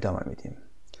و ادامه میدیم.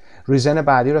 ریزن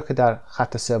بعدی رو که در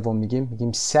خط سوم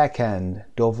میگیم second،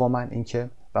 دوما اینکه،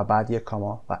 و بعد یک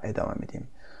کاما و ادامه میدیم.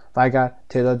 و اگر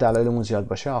تعداد دلایلمون زیاد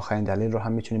باشه آخرین دلیل رو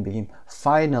هم میتونیم بگیم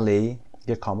finally،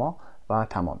 یک کاما و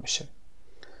تمام میشه.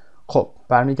 خب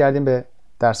برمیگردیم به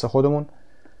درس خودمون.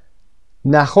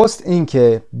 نخست این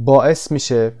که باعث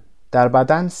میشه در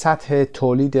بدن سطح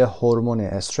تولید هورمون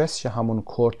استرس یا همون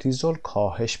کورتیزول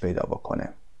کاهش پیدا بکنه.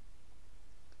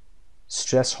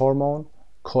 استرس هورمون،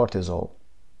 کورتیزول.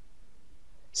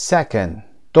 second،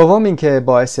 دوم این که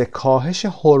باعث کاهش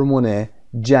هورمون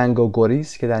جنگ و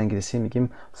گریز که در انگلیسی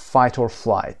میگیم fight or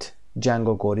flight، جنگ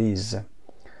و گریز،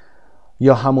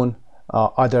 یا همون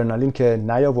آدرنالین که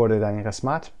نیاورده در این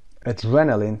قسمت،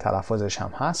 ادرنالین تلفظش هم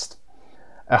هست.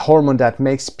 A hormone that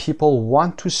makes people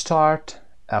want to start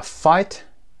a fight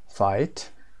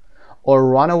or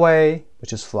run away,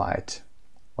 which is flight,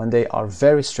 when they are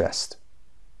very stressed.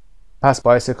 پس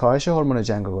باعث کاهش هورمون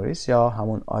جنگ و گریز یا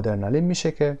همون آدرنالین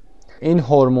میشه که این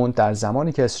هورمون در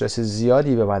زمانی که استرس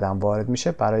زیادی به بدن وارد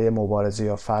میشه برای مبارزه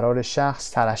یا فرار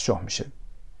شخص ترشح میشه.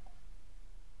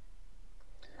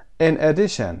 In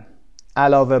addition،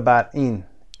 علاوه بر این،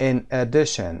 in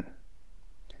addition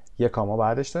یک کاما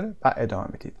بعدش داره و ادامه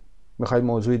میدید. میخواید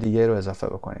موضوع دیگه رو اضافه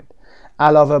بکنید.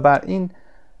 علاوه بر این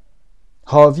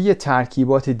حاوی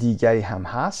ترکیبات دیگری هم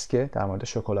هست که در مورد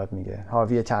شکلات میگه.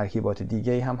 حاوی ترکیبات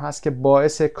دیگری هم هست که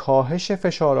باعث کاهش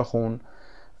فشار خون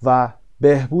و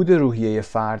بهبود روحیه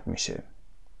فرد میشه.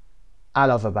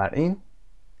 علاوه بر این،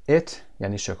 it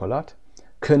یعنی شکلات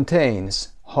contains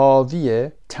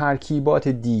حاوی ترکیبات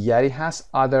دیگری هست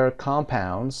other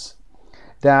compounds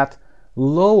that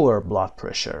lower blood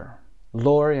pressure.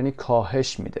 lower یعنی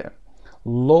کاهش میده.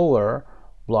 lower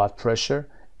blood pressure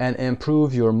and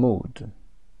improve your mood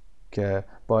که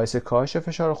باعث کاهش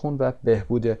فشار خون و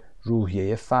بهبود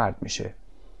روحیه فرد میشه.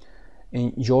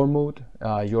 این your mood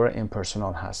your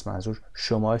impersonal هست، منظور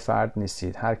شما فرد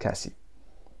نیستید، هر کسی.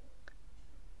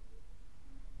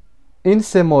 این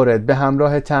سه مورد به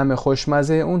همراه طعم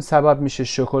خوشمزه اون سبب میشه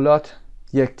شکلات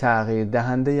یک تغییر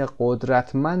دهنده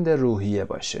قدرتمند روحیه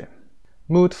باشه.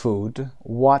 Mood food,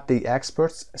 what the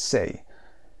experts say.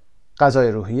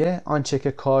 غذای روحیه آنچه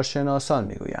که کارشناسان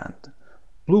میگویند.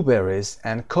 Blueberries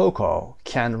and cocoa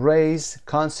can raise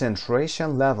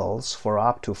concentration levels for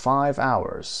up to 5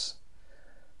 hours.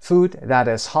 Food that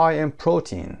is high in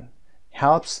protein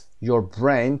helps your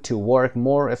brain to work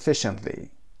more efficiently.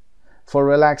 For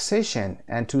relaxation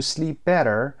and to sleep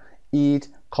better, eat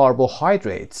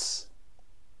carbohydrates.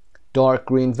 Dark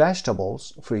green vegetables,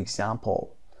 for example,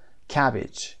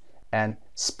 cabbage and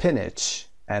spinach,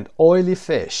 and oily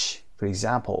fish, for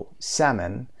example,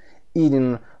 salmon, eaten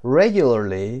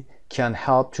regularly can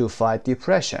help to fight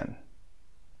depression.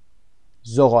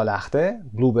 زغالخته،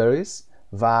 blueberries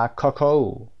و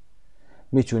کاکائو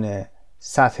میتونه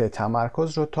سطح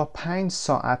تمرکز رو تا 5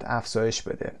 ساعت افزایش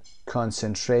بده.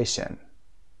 concentration.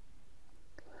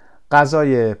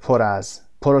 غذای پر از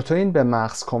پروتئین به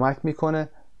مغز کمک میکنه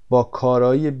با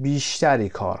کارایی بیشتری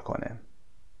کار کنه.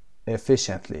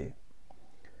 efficiently.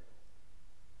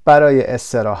 برای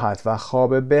استراحت و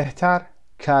خواب بهتر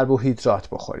کربوهیدرات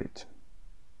بخورید.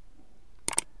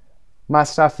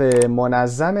 مصرف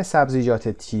منظم سبزیجات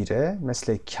تیره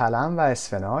مثل کلم و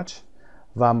اسفناج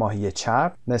و ماهی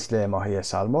چرب مثل ماهی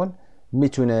سالمون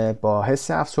میتونه با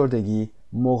حس افسردگی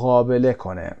مقابله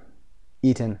کنه.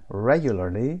 Eaten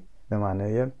regularly به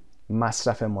معنای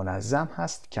مصرف منظم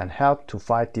هست. can help to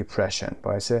fight depression.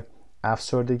 باعث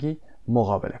افسردگی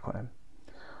مقابله کنه.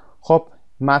 خب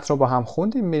متن رو با هم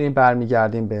خوندیم. میریم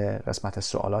برمیگردیم به قسمت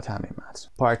سوالات همین متن.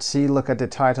 Part C. Look at the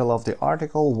title of the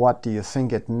article. What do you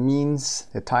think it means?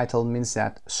 The title means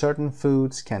that certain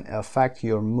foods can affect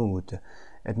your mood.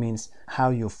 It means how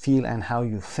you feel and how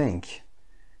you think.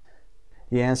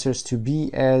 The answers to B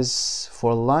is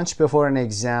for lunch before an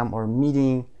exam or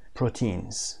meeting,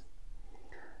 proteins.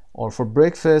 Or for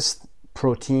breakfast,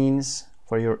 proteins.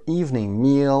 For your evening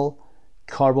meal,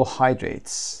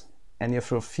 carbohydrates. And if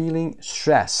you're feeling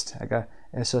stressed, اگر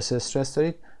احساس استرس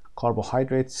دارید,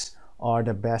 carbohydrates are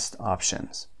the best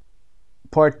options.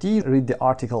 Part D, read the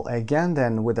article again,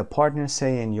 then with a partner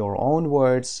say in your own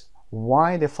words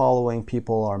why the following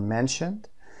people are mentioned.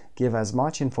 Give as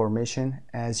much information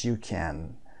as you can.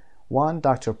 1.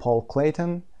 Dr. Paul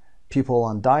Clayton, people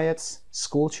on diets,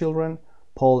 school children,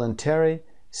 Paul and Terry,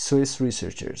 Swiss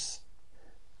researchers.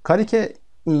 کاری که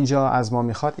اینجا از ما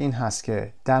میخواد این هست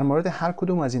که در مورد هر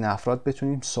کدوم از این افراد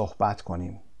بتونیم صحبت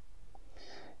کنیم.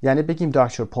 یعنی بگیم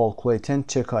دکتر پال کلیتن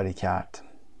چه کاری کرد.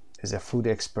 Is a food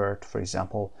expert, for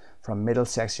example, from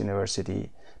Middlesex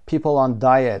University. People on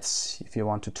diets, if you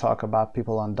want to talk about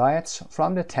people on diets,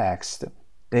 from the text.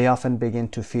 They often begin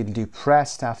to feel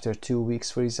depressed after 2 weeks,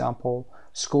 for example.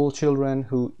 School children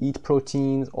who eat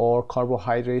proteins or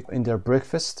carbohydrate in their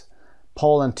breakfast.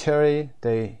 Paul and Terry,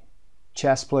 they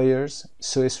chess players,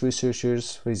 Swiss researchers,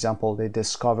 for example, they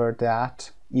discovered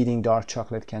that eating dark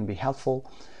chocolate can be helpful.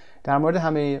 در مورد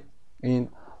همه این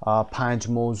 5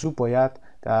 موضوع باید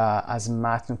از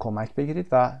متن کمک بگیرید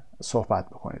و صحبت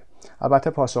بکنید. البته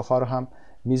پاسخ‌ها رو هم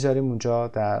میذاریم اونجا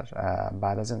در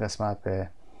بعد از این قسمت به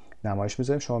نمایش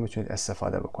میذاریم، شما میتونید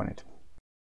استفاده بکنید.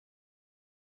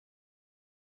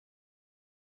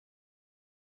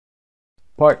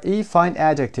 Part E, find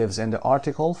adjectives in the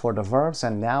article for the verbs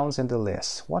and nouns in the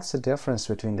list. What's the difference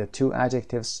between the two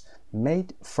adjectives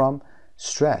made from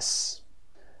stress?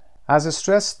 از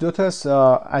stress دو تا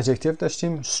adjective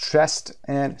داشتیم، stressed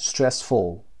and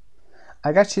stressful.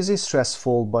 اگر چیزی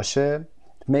stressful باشه,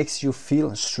 it makes you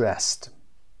feel stressed.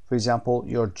 For example,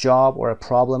 your job or a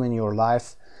problem in your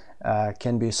life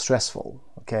can be stressful,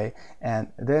 okay? And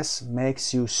this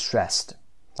makes you stressed.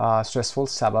 stressful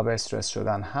سبب استرس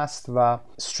شدن هست و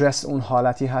stress اون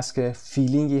حالتی هست که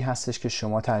فیلینگی هستش که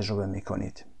شما تجربه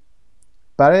میکنید.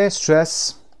 برای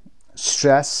stress,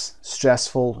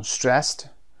 stressful, stressed,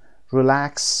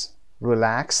 relax,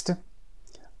 relaxed,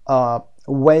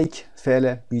 wake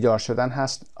فعل بیدار شدن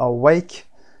هست, awake,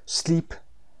 sleep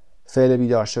فعل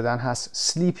بیدار شدن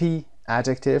هست, sleepy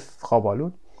adjective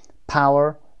خوابالود,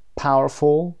 power,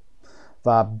 powerful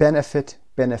و benefit,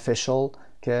 beneficial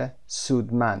که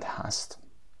سودمند هست.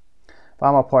 و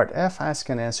اما part F, ask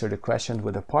and answer the question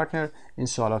with a partner. این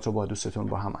سوالات رو با دوستتون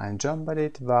با هم انجام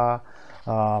بدید و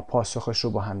پاسخش رو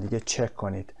با هم دیگه چک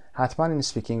کنید. حتما این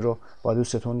سپیکینگ رو با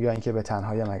دوستتون یا اینکه به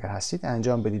تنهایی اگر هستید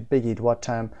انجام بدید. بگید what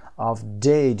time of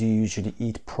day do you usually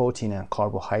eat protein and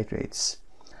carbohydrates?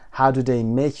 How do they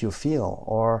make you feel?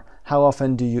 Or how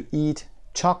often do you eat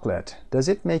chocolate? Does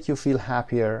it make you feel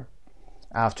happier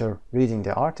after reading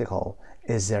the article?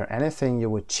 Is there anything you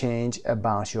would change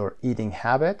about your eating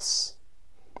habits?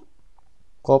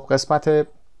 خب قسمت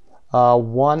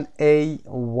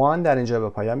 1A1 در اینجا به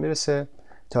پایان میرسه.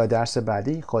 تا درس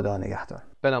بعدی خدا نگهدار.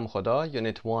 به نام خدا.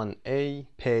 Unit 1A,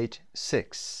 page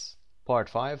 6, Part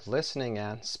 5, listening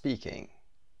and speaking.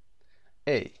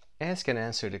 A. Ask and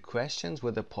answer the questions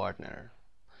with a partner.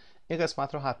 این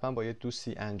قسمت رو حتما با یه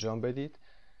دوستی انجام بدید.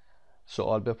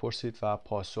 سوال بپرسید و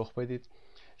پاسخ بدید.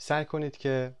 سعی کنید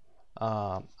که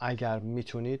اگر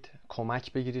میتونید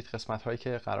کمک بگیرید قسمت هایی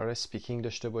که قرار سپیکینگ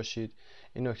داشته باشید.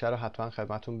 این نکته رو حتما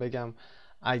خدمتون بگم.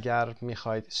 اگر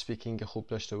میخواید سپیکینگ خوب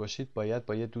داشته باشید باید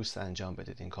با یه دوست انجام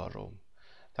بدید این کار رو.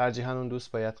 ترجیحاً اون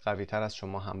دوست باید قوی تر از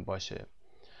شما هم باشه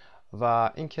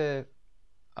و اینکه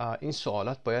این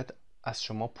سوالات باید از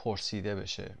شما پرسیده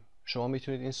بشه. شما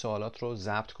میتونید این سوالات رو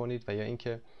ضبط کنید و یا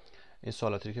اینکه این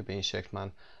سوالاتی که به این شکل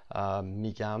من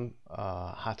میگم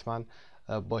حتما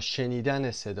با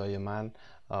شنیدن صدای من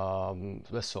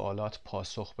به سوالات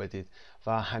پاسخ بدید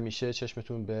و همیشه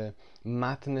چشمتون به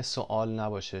متن سوال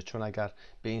نباشه، چون اگر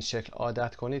به این شکل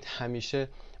عادت کنید همیشه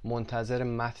منتظر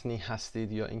متنی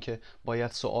هستید یا اینکه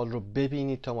باید سوال رو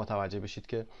ببینید تا متوجه بشید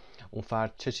که اون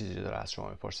فرد چه چیزی داره از شما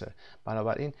میپرسه.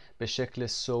 بنابراین به شکل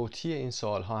صوتی این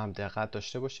سوال ها هم دقت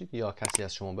داشته باشید، یا کسی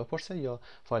از شما بپرسه یا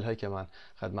فایل هایی که من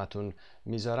خدمتون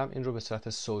میذارم این رو به صورت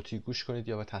صوتی گوش کنید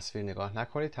یا به تصویر نگاه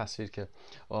نکنید. تصویر که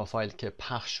فایل که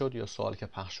پخش شد یا سوال که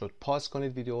پخش شد پاس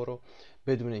کنید ویدیو رو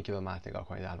بدون اینکه به متن نگاه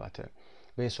کنید. البته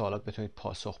به این سوالات بتونید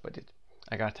پاسخ بدید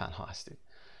اگر تنها هستید.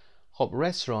 خب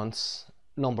restaurants.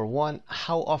 Number one,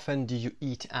 how often do you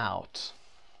eat out?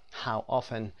 How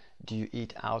often do you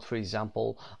eat out? For example,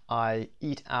 I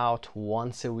eat out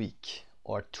once a week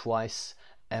or twice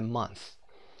a month.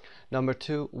 Number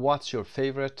two, what's your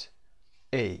favorite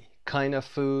A kind of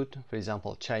food? For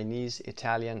example, Chinese,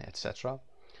 Italian, etc.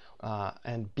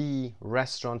 And B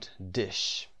restaurant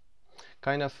dish.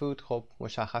 Kind of food خب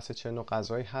مشخصه چه نوع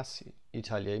غذایی هست.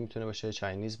 ایتالیایی میتونه باشه،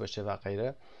 چاینیز باشه و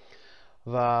غیره.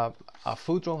 و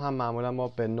فود رو هم معمولا ما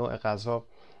به نوع غذا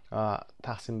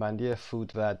تقسیم بندی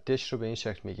فود و دش رو به این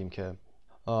شکل میگیم که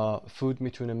فود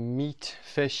میتونه میت،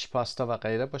 فش، پاستا و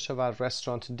غیره باشه و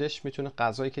رستورانت دش میتونه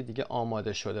غذایی که دیگه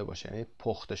آماده شده باشه، یعنی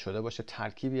پخته شده باشه،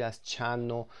 ترکیبی از چند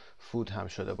نوع فود هم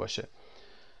شده باشه.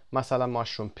 مثلا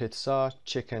ماشروم پیتزا،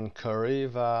 چیکن کری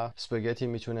و اسپاگتی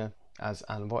میتونه از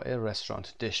انواع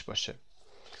رستورانت دش باشه.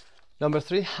 Number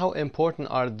three, how important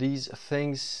are these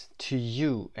things to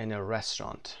you in a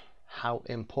restaurant? How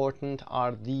important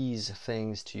are these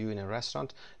things to you in a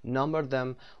restaurant? Number them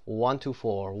 1 to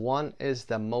 4. 1 is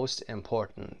the most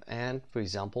important, and for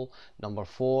example, number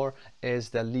 4 is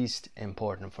the least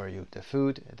important for you. The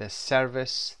food, the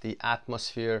service, the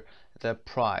atmosphere, the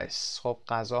price. خب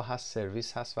غذا هست،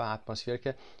 سرویس هست و اتمسفر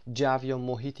که جو یا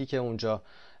محیطی که اونجا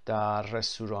در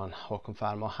رستوران حکم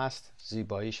فرما هست،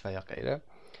 زیباییش و یا غیره.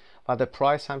 و the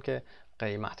price هم که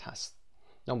قیمت هست.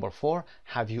 Number 4,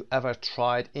 have you ever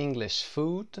tried English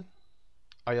food?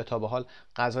 آیا تا به حال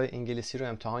غذای انگلیسی رو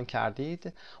امتحان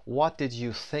کردید؟ What did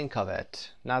you think of it?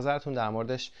 نظرتون در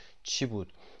موردش چی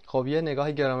بود؟ خب یه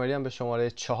نگاه گرامری هم به شماره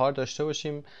 4 داشته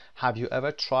باشیم. Have you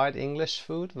ever tried English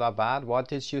food? و بعد what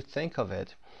did you think of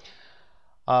it?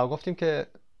 گفتیم که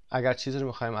اگر چیزی رو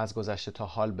میخوایم از گذشته تا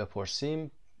حال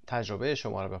بپرسیم، تجربه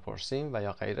شما رو بپرسیم و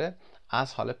یا غیره،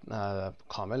 از حال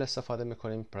کامل استفاده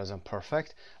میکنیم present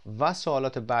perfect و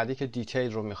سوالات بعدی که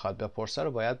دیتیل رو میخواد بپرسه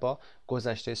رو باید با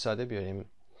گذشته ساده بیاریم.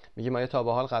 میگیم آیا تا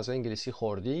به حال غذای انگلیسی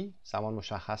خوردی؟ زمان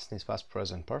مشخص نیست، پس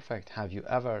present perfect. Have you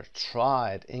ever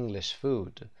tried English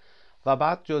food? و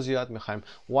بعد جزئیات میخوایم.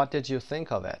 What did you think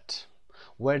of it?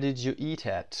 Where did you eat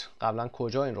it? قبلا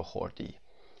کجا این رو خوردی؟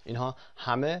 اینها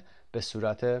همه به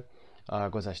صورت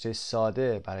گذشته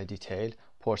ساده برای دیتیل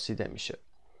پرسیده میشه.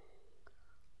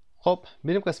 خب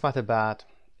میریم قسمت بعد.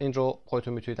 این رو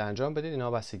خودتون میتونید انجام بدید،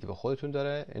 اینا بستگی به خودتون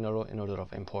داره. اینا رو in order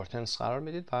of importance قرار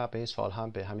میدید و به این سوال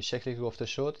هم به همین شکلی که گفته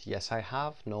شد yes I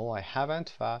have, no I haven't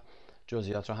و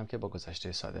جزئیات رو هم که با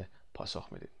گذشته ساده پاسخ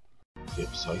میدید.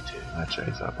 وبسایت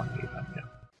مجموعه زبان ایرانی.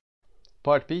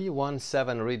 Part B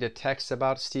 1.7 Read the text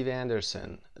about Steve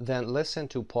Anderson. Then listen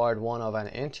to part 1 of an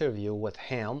interview with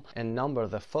him and number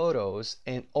the photos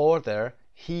in order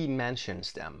he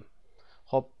mentions them.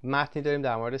 خب متنی داریم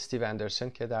در مورد استیو اندرسون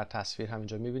که در تصویر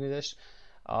همینجا میبینیدش.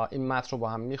 این متن رو با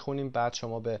هم میخونیم، بعد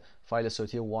شما به فایل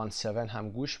صوتی 1.7 هم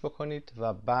گوش بکنید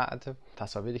و بعد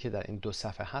تصاویری که در این 2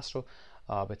 صفحه هست رو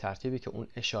به ترتیبی که اون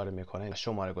اشاره میکنه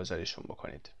شماره گذاریشون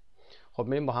بکنید. خب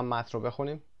میریم با هم متن رو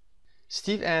بخونیم.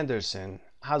 Steve Anderson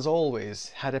has always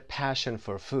had a passion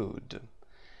for food.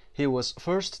 He was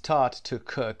first taught to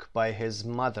cook by his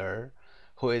mother,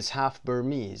 who is half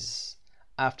Burmese.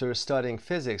 After studying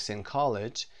physics in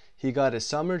college, he got a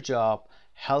summer job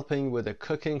helping with a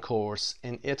cooking course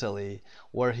in Italy,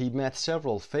 where he met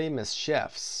several famous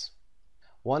chefs.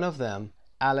 One of them,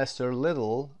 Alistair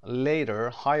Little, later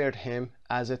hired him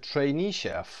as a trainee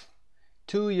chef.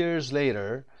 2 years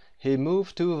later, he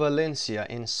moved to Valencia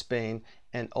in Spain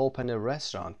and opened a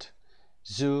restaurant,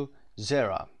 Zu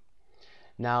Zera,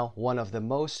 now one of the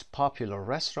most popular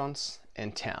restaurants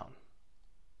in town.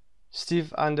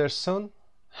 Steve Anderson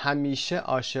همیشه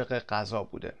عاشق غذا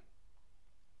بوده.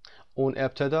 اون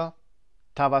ابتدا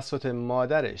توسط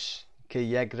مادرش که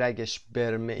یک رگش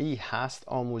برمه‌ای هست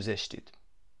آموزش دید.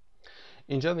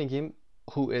 اینجا میگیم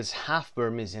who is half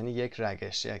Burmese، یعنی یک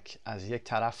رگش از یک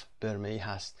طرف برمه‌ای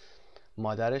هست.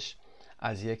 مادرش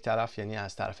از یک طرف یعنی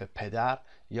از طرف پدر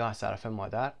یا از طرف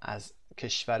مادر از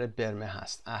کشور برمه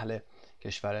هست، اهل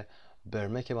کشور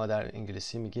برمه که ما در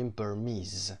انگلیسی میگیم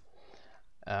برمیز،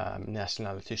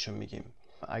 نشنالیتیشون میگیم.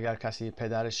 اگر کسی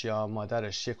پدرش یا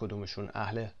مادرش یک کدومشون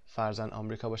اهل فرزن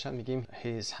آمریکا باشن میگیم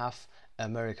he is half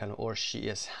American or she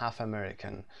is half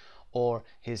American or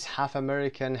he's half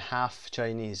American half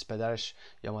Chinese. پدرش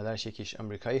یا مادرش یکیش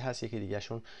امریکایی هست، یکی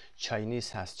دیگهشون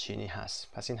چاینیز هست، چینی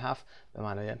هست. پس این half به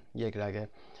معنای یک رگ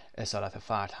اصالت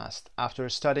فرد هست. After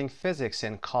studying physics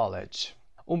in college،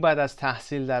 اون بعد از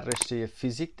تحصیل در رشته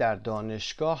فیزیک در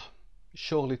دانشگاه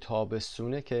شغلی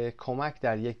تابستونه که کمک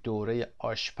در یک دوره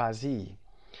آشپزی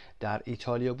در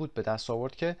ایتالیا بود به دست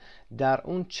آورد که در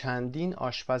اون چندین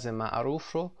آشپز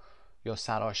معروف رو یا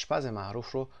سرآشپز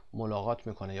معروف رو ملاقات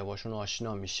میکنه یا باشون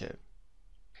آشنا میشه.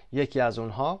 یکی از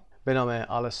اونها به نام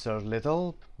آلستر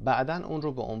لیتل بعداً اون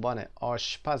رو به عنوان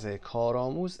آشپز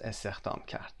کارآموز استخدام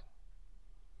کرد.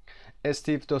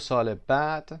 استیو 2 سال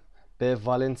بعد به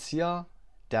والنسیا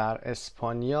در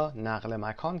اسپانیا نقل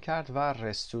مکان کرد و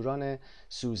رستوران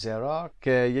سوزرا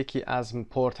که یکی از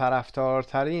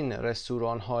پرطرفدارترین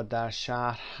رستوران ها در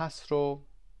شهر هست رو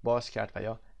باز کرد و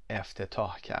یا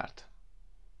افتتاح کرد.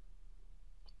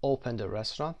 Open the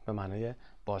restaurant به معنای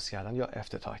باز کردن یا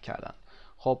افتتاح کردن.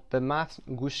 خب به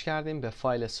متن گوش کردیم، به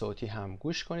فایل صوتی هم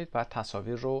گوش کنید و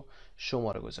تصاویر رو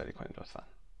شماره گذاری کنید لطفاً.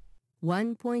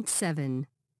 1.7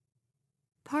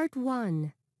 Part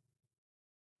 1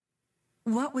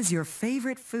 What was your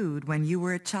favorite food when you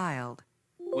were a child?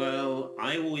 Well,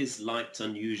 I always liked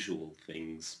unusual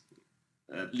things.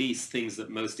 At least things that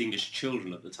most English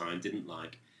children at the time didn't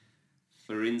like.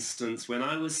 For instance, when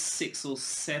I was 6 or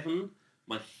 7,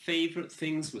 my favorite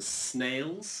things were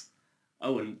snails.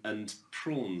 Oh, and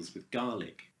prawns with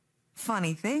garlic.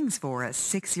 Funny things for a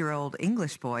 6-year-old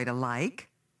English boy to like.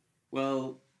 Well,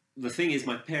 the thing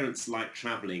is, my parents liked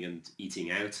travelling and eating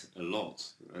out a lot,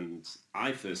 and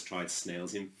I first tried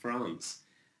snails in France.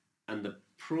 And the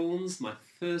prawns, my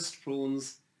first prawns,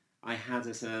 I had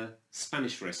at a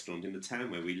Spanish restaurant in the town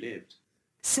where we lived.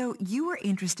 So you were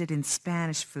interested in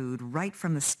Spanish food right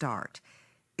from the start.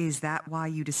 Is that why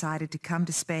you decided to come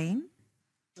to Spain?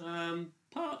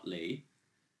 Partly.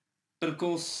 But of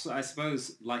course, I suppose,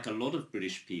 like a lot of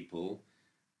British people,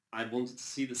 I wanted to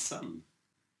see the sun.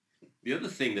 The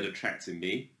other thing that attracted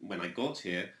me when I got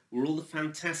here were all the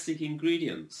fantastic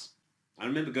ingredients. I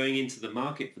remember going into the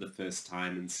market for the first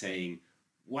time and saying,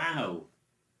 wow.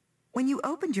 When you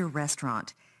opened your restaurant,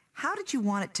 how did you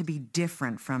want it to be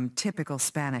different from typical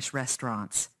Spanish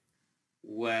restaurants?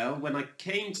 Well, when I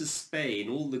came to Spain,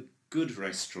 all the good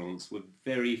restaurants were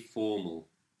very formal,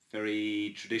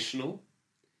 very traditional.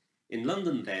 In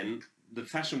London then, the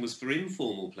fashion was for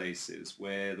informal places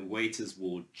where the waiters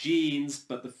wore jeans,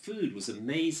 but the food was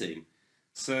amazing.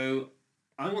 So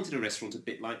I wanted a restaurant a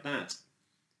bit like that.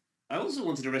 I also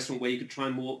wanted a restaurant where you could try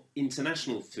more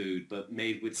international food, but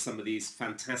made with some of these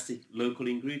fantastic local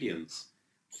ingredients.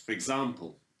 For example,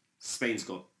 Spain's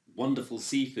got wonderful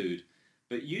seafood,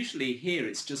 but usually here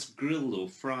it's just grilled or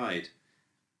fried.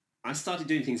 I started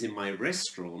doing things in my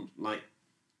restaurant like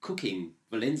cooking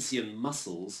Valencian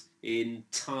mussels in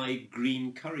Thai green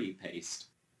curry paste.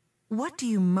 What do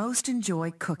you most enjoy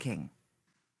cooking?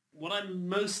 What I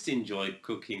most enjoy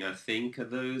cooking, I think,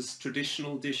 are those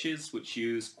traditional dishes which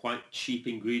use quite cheap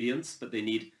ingredients, but they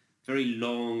need very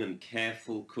long and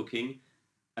careful cooking,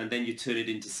 and then you turn it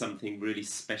into something really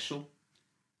special,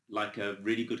 like a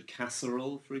really good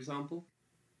casserole, for example.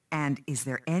 And is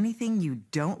there anything you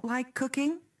don't like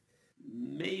cooking?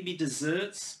 Maybe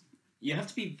desserts. You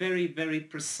have to be very, very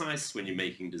precise when you're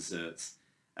making desserts,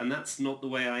 and that's not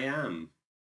the way I am.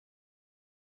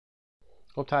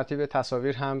 خب ترتیب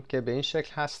تصاویر هم که به این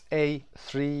شکل هست: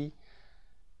 A3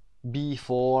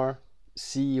 B4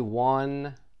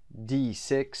 C1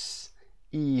 D6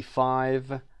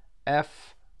 E5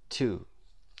 F2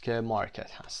 که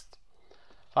مارکت هست.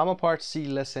 اما part C,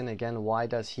 listen again. Why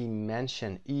does he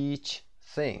mention each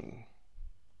thing?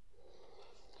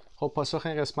 خب پاسخ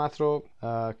این قسمت رو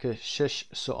که 6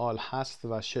 سوال هست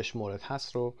و 6 مورد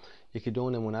هست رو یکی دو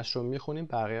نمونهش رو میخونیم،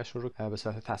 بقیه‌شون رو به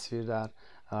صورت تصویر در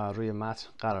روی متن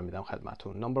قرار میدم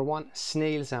خدمتتون. Number 1,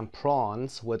 snails and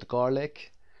prawns with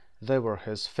garlic. They were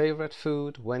his favorite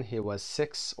food when he was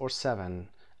 6 or 7.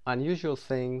 Unusual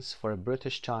things for a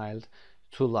British child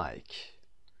to like.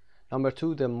 Number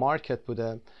 2, the market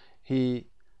بوده. He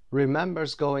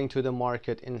remembers going to the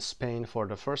market in Spain for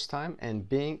the first time and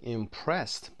being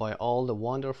impressed by all the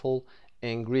wonderful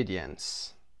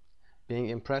ingredients. Being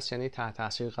impressed یعنی تحت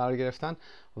تاثیر قرار گرفتن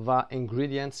و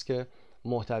ingredients که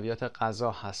محتویات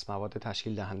غذا هست، مواد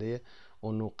تشکیل دهنده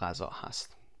اون نوع غذا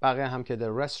هست. بقیه هم که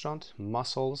the restaurant,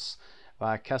 mussels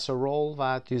و casserole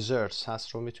و desserts هست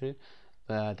رو میتونید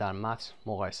در متن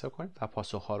مقایسه کنید و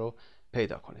پاسخ ها رو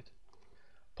پیدا کنید.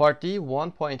 Part D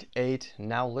 1.8.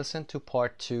 Now listen to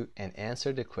part 2 and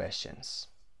answer the questions.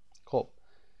 خب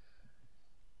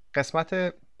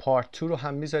قسمت part 2 رو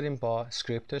هم میذاریم با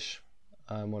اسکریپتش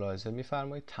ملاحظه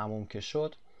میفرمایید. تموم که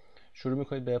شد شروع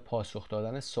میکنید به پاسخ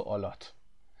دادن سوالات.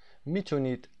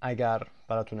 میتونید اگر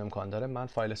براتون امکان داره من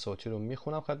فایل صوتی رو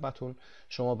میخونم خدمتون،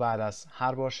 شما بعد از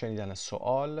هر بار شنیدن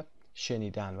سوال،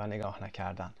 شنیدن و نگاه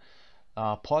نکردن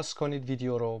پاس کنید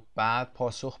ویدیو رو، بعد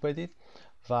پاسخ بدید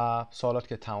و سوالات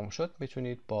که تموم شد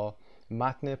میتونید با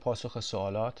متن پاسخ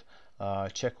سوالات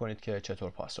چک کنید که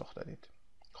چطور پاسخ دادید.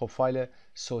 خب فایل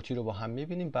صوتی رو با هم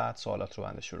میبینیم، بعد سوالات رو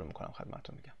بنده شروع میکنم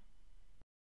خدمتون میگم.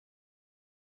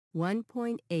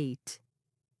 1.8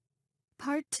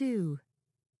 Part 2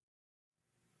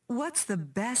 What's the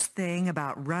best thing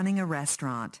about running a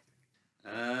restaurant?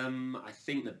 I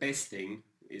think the best thing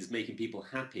is making people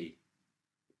happy.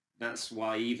 That's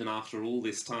why even after all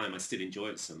this time I still enjoy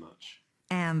it so much.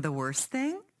 And the worst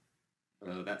thing?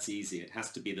 That's easy. It has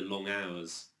to be the long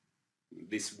hours.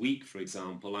 This week, for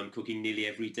example, I'm cooking nearly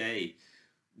every day.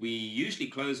 We usually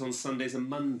close on Sundays and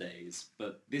Mondays,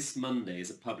 but this Monday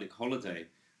is a public holiday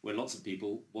where lots of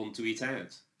people want to eat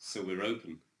out, so we're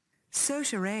open.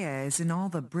 Sociarea is in all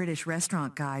the British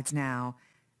restaurant guides now.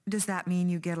 Does that mean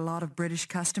you get a lot of British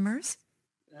customers?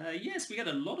 Yes, we get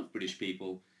a lot of British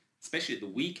people, especially at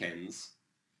the weekends.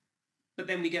 But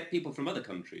then we get people from other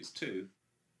countries too.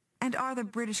 And are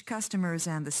the British customers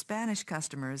and the Spanish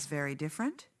customers very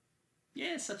different?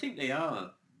 Yes, I think they are.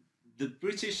 The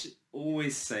British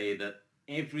always say that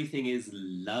everything is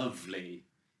lovely,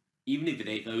 even if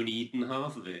they've only eaten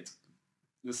half of it.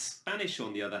 The Spanish,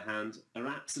 on the other hand, are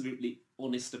absolutely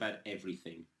honest about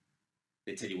everything.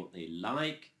 They tell you what they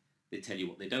like, they tell you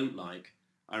what they don't like.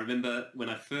 I remember when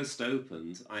I first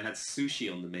opened, I had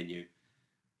sushi on the menu,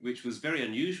 which was very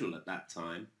unusual at that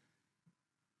time.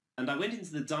 And I went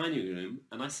into the dining room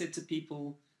and I said to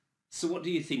people, so what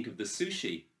do you think of the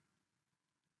sushi?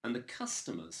 And the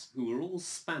customers, who were all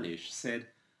Spanish, said,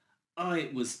 oh,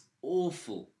 it was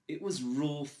awful. It was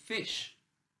raw fish.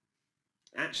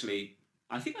 Actually,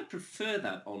 I think I prefer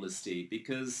that honesty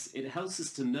because it helps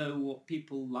us to know what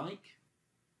people like.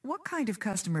 What kind of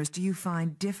customers do you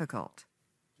find difficult?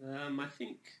 I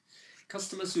think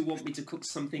customers who want me to cook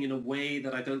something in a way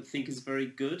that I don't think is very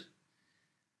good.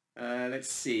 Let's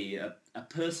see, a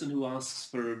person who asks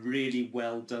for a really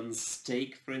well-done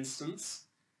steak, for instance.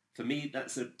 For me,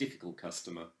 that's a difficult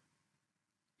customer.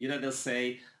 You know, they'll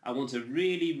say, I want a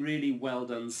really, really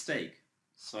well-done steak.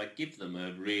 So I give them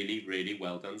a really, really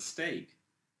well-done steak.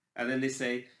 And then they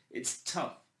say, it's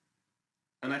tough.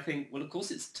 And I think, well, of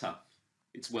course it's tough.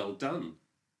 It's well done.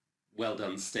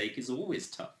 Well-done steak is always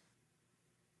tough.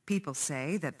 People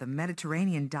say that the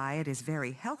Mediterranean diet is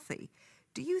very healthy.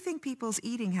 Do you think people's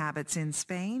eating habits in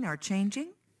Spain are changing?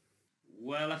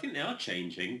 Well, I think they are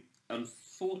changing.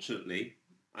 Unfortunately,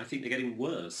 I think they're getting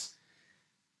worse.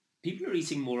 People are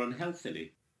eating more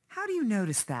unhealthily. How do you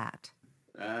notice that?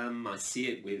 I see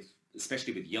it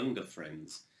especially with younger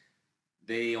friends.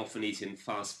 They often eat in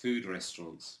fast food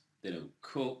restaurants. They don't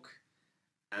cook.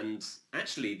 And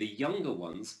actually, the younger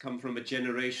ones come from a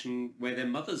generation where their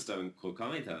mothers don't cook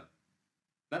either.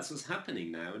 That's what's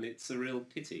happening now, and it's a real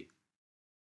pity.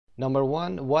 Number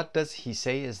 1, what does he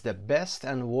say is the best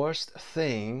and worst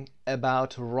thing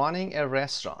about running a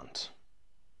restaurant?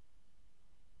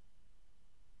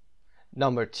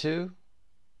 Number 2,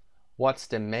 what's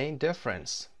the main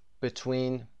difference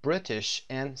between British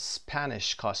and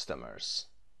Spanish customers?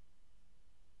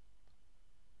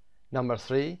 Number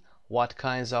 3, what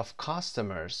kinds of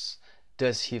customers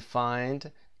does he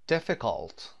find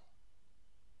difficult?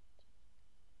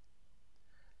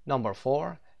 Number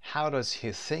 4, how does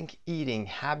he think eating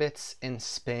habits in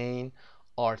Spain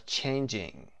are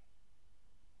changing?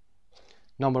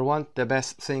 Number 1, the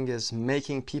best thing is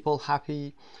making people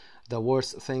happy. The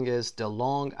worst thing is the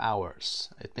long hours.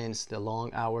 It means the long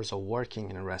hours of working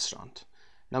in a restaurant.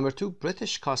 Number 2,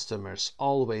 British customers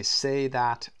always say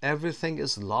that everything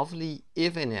is lovely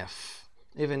even if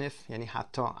یعنی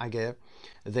حتی اگه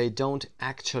they don't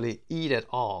actually eat at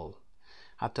all.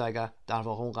 حتی اگر در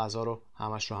واقع اون غذا رو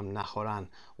همش رو هم نخورن.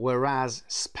 Whereas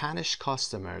Spanish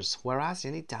customers, whereas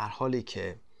یعنی در حالی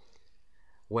که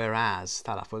whereas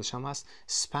تلفظش هم هست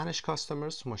Spanish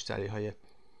customers مشتری های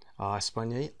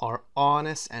اسپانیایی are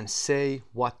honest and say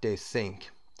what they think.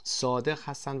 صادق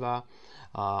هستن و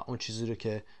اون چیزی رو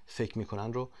که فکر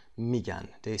میکنن رو میگن.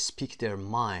 They speak their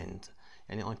mind.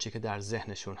 یعنی آنچه که در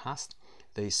ذهنشون هست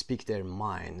they speak their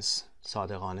minds.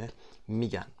 صادقانه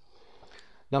میگن.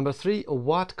 Number 3,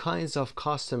 what kinds of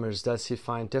customers does he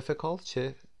find difficult?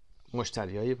 چه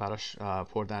مشتریایی براش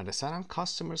پردردسرن.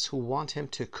 Customers who want him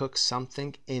to cook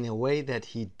something in a way that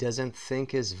he doesn't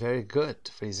think is very good.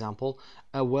 For example,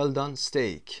 a well done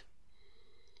steak.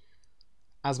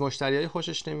 از مشتریایی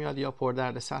خوشش نمیاد یا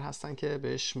پردردسر هستن که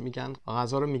بهش میگن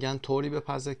غذا رو میگن طوری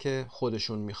بپزه که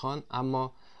خودشون میخوان،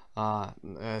 اما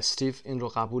استیو این رو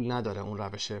قبول نداره، اون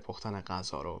روش پختن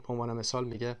غذا رو. به عنوان مثال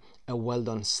میگه a well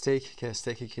done steak که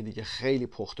استیکی که دیگه خیلی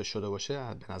پخته شده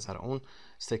باشه به نظر اون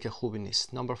استیک خوبی نیست.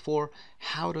 Number 4.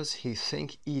 How does he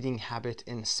think eating habits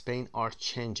in Spain are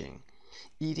changing?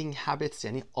 Eating habits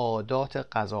یعنی عادات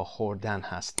غذا خوردن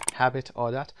هست. habit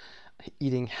عادت،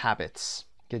 eating habits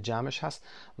که جمعش هست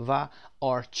و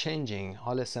are changing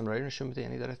حال استمراری نشون میده،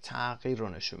 یعنی داره تغییر رو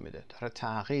نشون میده، داره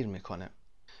تغییر میکنه.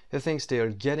 He thinks they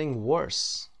are getting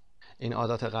worse. این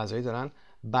عادات غذایی دارن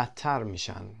بدتر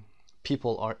میشن.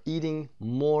 People are eating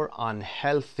more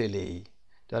unhealthily.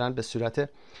 دارن به صورت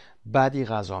بدی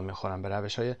غذا میخورن، به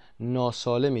روش‌های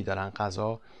ناسالمی دارن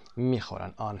غذا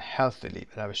میخورن. unhealthily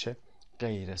به روش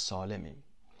غیر سالمی.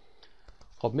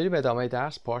 خب میریم ادامه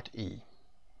درس پارت E.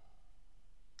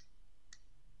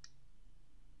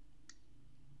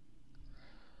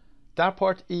 در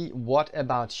پارت E What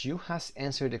about you has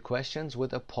answered the questions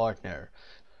with a partner.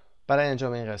 برای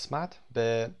انجام این قسمت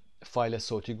به فایل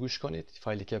صوتی گوش کنید،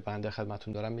 فایلی که بنده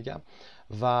خدمتون دارم میگم،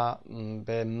 و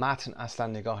به متن اصلا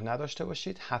نگاه نداشته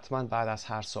باشید. حتما بعد از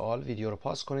هر سوال ویدیو رو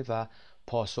پاس کنید و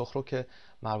پاسخ رو که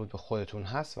مربوط به خودتون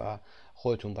هست و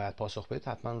خودتون باید پاسخ بدید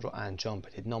حتما رو انجام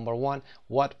بدید. Number 1.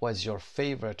 What was your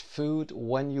favorite food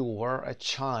when you were a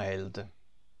child?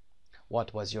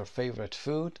 What was your favorite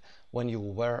food when you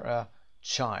were a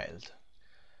child?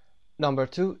 Number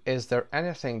 2, is there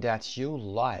anything that you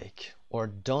like or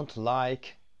don't like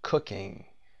cooking?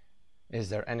 Is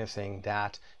there anything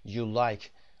that you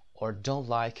like or don't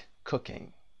like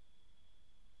cooking?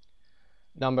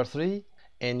 Number 3,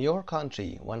 in your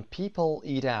country, when people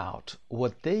eat out,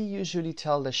 would they usually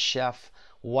tell the chef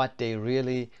what they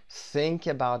really think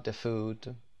about the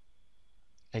food?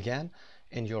 Again,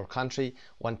 in your country,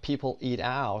 when people eat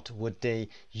out, would they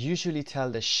usually tell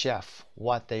the chef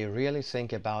what they really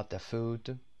think about the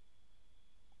food?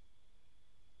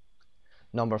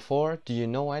 Number 4, do you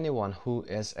know anyone who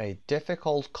is a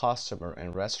difficult customer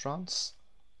in restaurants?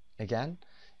 Again,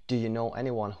 do you know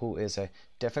anyone who is a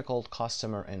difficult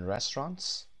customer in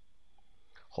restaurants?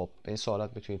 خب به این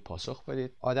سوالات میتونید پاسخ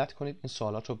بدید. عادت کنید این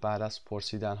سوالات رو بعد از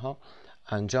پرسیدن ها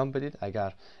انجام بدید.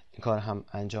 اگر این کار هم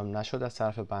انجام نشد از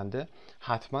طرف بنده،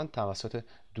 حتما توسط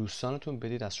دوستانتون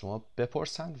بدید از شما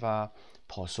بپرسند و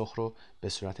پاسخ رو به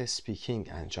صورت سپیکینگ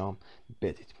انجام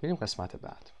بدید. میریم قسمت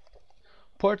بعد.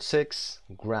 Part 6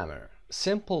 Grammar.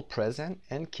 Simple present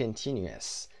and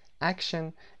continuous.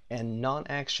 Action and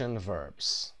non-action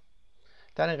verbs.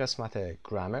 در این قسمت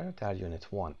Grammar در یونیت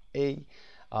 1A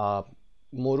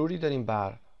مروری داریم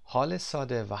بر حال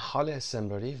ساده و حال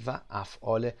استمراری و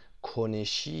افعال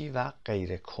کنشی و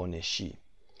غیر کنشی.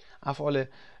 افعال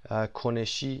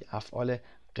کنشی افعال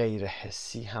غیر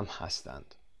حسی هم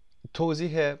هستند.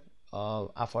 توضیح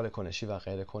افعال کنشی و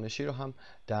غیر کنشی رو هم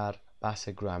در بحث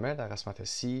گرامر در قسمت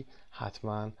C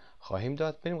حتما خواهیم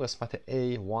داد. بریم قسمت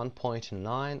A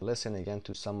 1.9. Listen again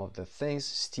to some of the things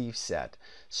Steve said.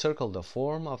 Circle the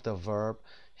form of the verb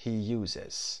he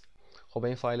uses. خب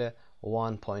این فایل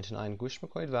 1.9 گوش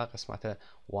میکنید و قسمت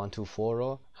 1 to 4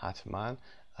 رو حتما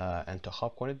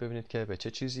انتخاب کنید، ببینید که به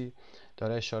چه چیزی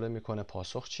داره اشاره میکنه،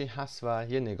 پاسخ چی هست و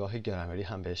یه نگاه گرامری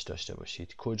هم بهش داشته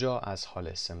باشید. کجا از حال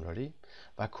استمراری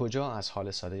و کجا از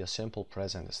حال ساده یا simple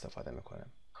present استفاده میکنه.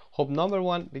 خب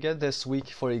number 1 میگه this week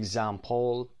for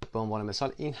example. به عنوان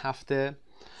مثال این هفته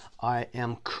I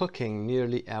am cooking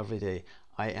nearly every day.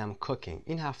 I am cooking.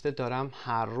 این هفته دارم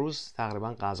هر روز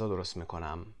تقریبا غذا درست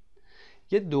میکنم.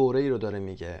 یه دوره ای رو داره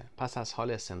میگه، پس از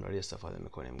حال استمراری استفاده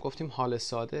میکنیم. گفتیم حال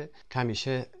ساده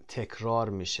همیشه تکرار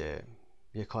میشه،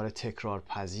 یه کار تکرار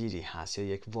پذیری هست یا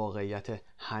یک واقعیت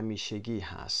همیشگی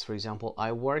هست. For example,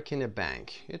 I work in a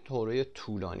bank. یه دوره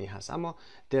طولانی هست، اما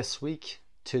this week,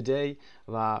 today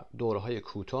و دوره های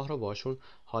کوتاه رو باشون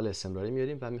حال استمراری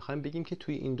میاریم و میخوایم بگیم که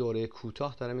توی این دوره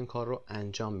کوتاه دارم این کار رو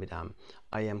انجام میدم.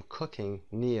 I am cooking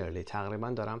nearly. تقریبا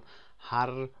دارم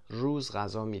هر روز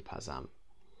غذا میپزم.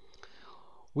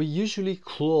 We usually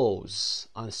close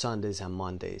on Sundays and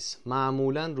Mondays.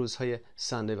 معمولا روزهای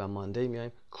Sunday و Monday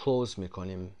میایم close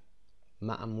میکنیم.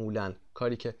 معمولا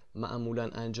کاری که معمولا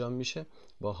انجام میشه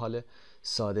با حال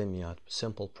ساده میاد.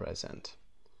 Simple present.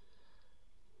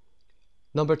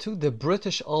 Number 2, the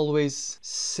British always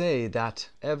say that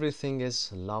everything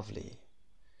is lovely.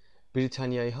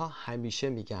 بریتانیایی ها همیشه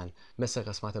میگن، مثل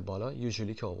قسمت بالا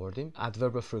usually که آوردیم،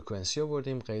 adverb frequency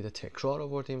آوردیم، قید تکرار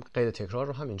آوردیم. قید تکرار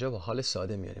رو هم اینجا با حال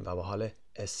ساده میاریم و با حال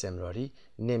استمراری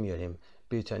نمیاریم.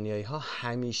 بریتانیایی ها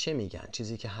همیشه میگن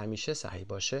چیزی که همیشه صحیح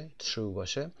باشه، true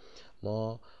باشه،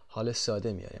 ما حال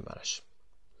ساده میاریم براش.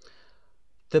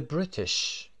 The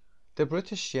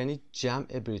British یعنی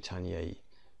جمع بریتانیایی،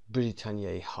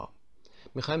 بریتانیایی ها.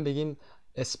 میخوایم بگیم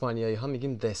اسپانیایی ها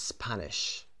میگیم the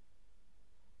Spanish.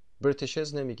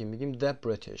 Britishers نمیگیم، میگیم the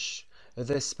British،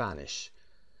 the Spanish.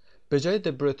 به جای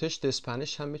the British the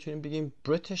Spanish هم میتونیم بگیم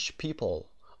British people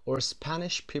or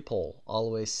Spanish people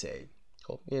always say.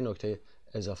 خب یه نکته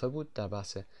اضافه بود در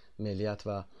بحث ملیت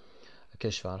و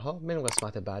کشورها. میریم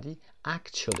قسمت بعدی.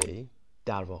 Actually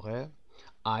در واقع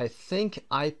I think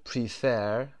I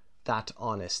prefer that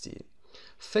honesty.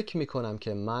 فکر میکنم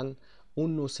که من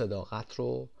اون نوع صداقت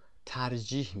رو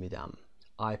ترجیح میدم.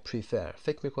 I prefer.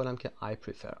 فکر میکنم که I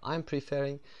prefer. I'm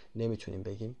preferring نمیتونیم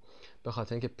بگیم به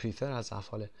خاطر اینکه prefer از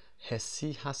افعال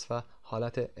حسی هست و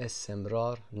حالت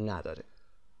استمرار نداره.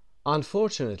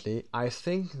 Unfortunately, I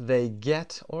think they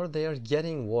get or they are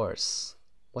getting worse.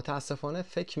 متاسفانه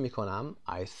فکر میکنم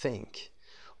I think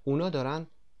اونا دارن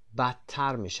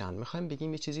بدتر میشن. میخوایم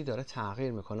بگیم یه چیزی داره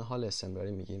تغییر میکنه، حال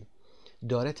استمراری میگیم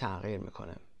داره تغییر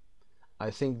میکنه.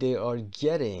 I think they are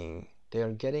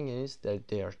getting is that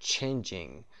they are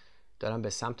changing. دارن به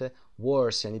سمت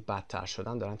worse یعنی بدتر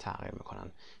شدن دارن تغییر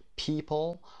میکنن.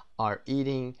 People are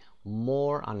eating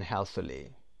more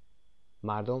unhealthily.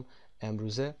 مردم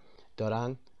امروزه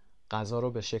دارن غذا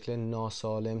رو به شکل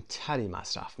ناسالم تری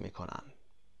مصرف میکنن.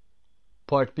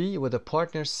 Part B, with the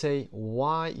partner say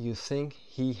why you think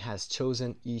he has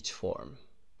chosen each form.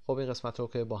 خب این قسمت رو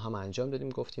که با هم انجام دادیم،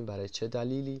 گفتیم برای چه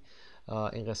دلیلی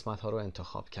این قسمت ها رو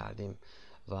انتخاب کردیم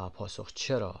و پاسخ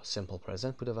چرا simple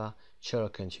present بوده و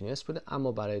چرا continuous بوده.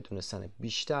 اما برای دونستن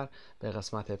بیشتر به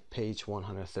قسمت page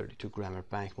 132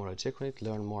 grammar bank مراجعه کنید.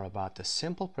 Learn more about the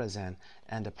simple present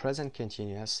and the present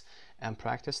continuous and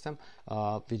practice them.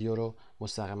 ویدیو رو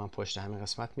مستقیما پشت همین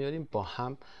قسمت میاریم، با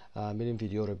هم میریم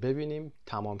ویدیو رو ببینیم.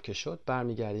 تمام که شد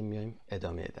برمیگردیم میایم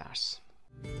ادامه درس.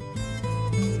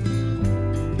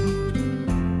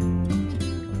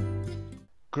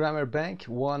 Grammar Bank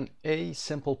 1A,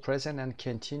 simple present and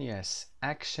continuous,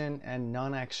 action and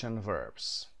non-action verbs.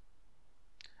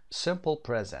 Simple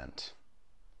present.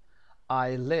 I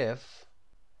live,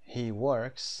 he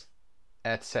works,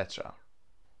 etc.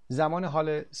 زمان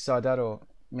حال ساده رو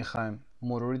میخوایم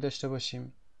مروری داشته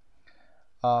باشیم.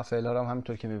 فعلا رو هم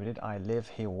همینطور که میبینید I live,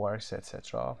 he works,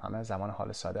 etc. همه زمان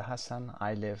حال ساده هستن.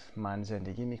 I live من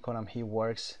زندگی میکنم، he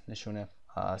works نشونه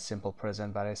simple present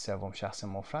برای سوم شخص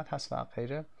مفرد هست و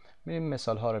غیره. میریم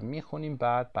مثال ها رو میخونیم،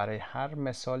 بعد برای هر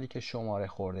مثالی که شماره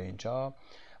خورده اینجا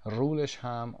رولش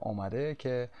هم اومده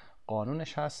که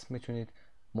قانونش هست، میتونید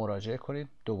مراجعه کنید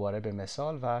دوباره به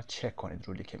مثال و چک کنید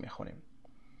رولی که میخونیم.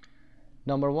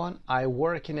 Number 1, I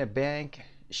work in a bank.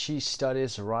 She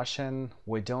studies Russian.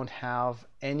 We don't have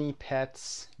any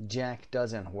pets. Jack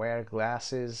doesn't wear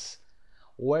glasses.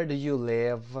 Where do you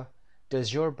live? Does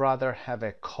your brother have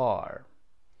a car?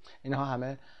 اینها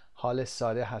همه حال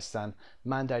ساده هستن.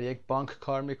 من در یک بانک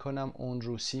کار میکنم، اون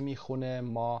روسی میخونه،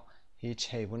 ما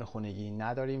هیچ حیوان خونگی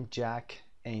نداریم، جک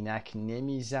عینک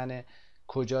نمیزنه،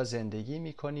 کجا زندگی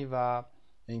میکنی و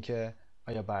اینکه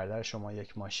آیا برادر شما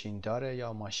یک ماشین داره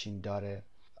یا ماشین داره.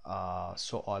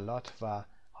 سوالات و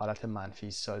حالت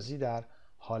منفی سازی در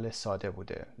حال ساده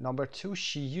بوده. Number 2,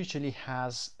 she usually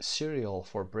has cereal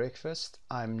for breakfast.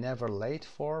 I'm never late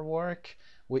for work.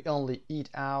 We only eat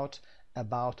out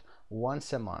about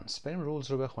once a month. بریم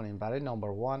رولز رو بخونیم. برای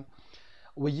number 1,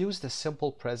 we use the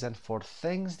simple present for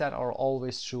things that are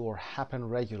always true or happen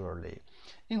regularly.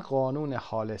 این قانون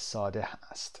حال ساده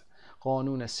هست.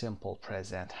 قانون simple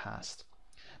present هست.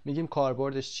 میگیم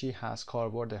کاربردش چی هست؟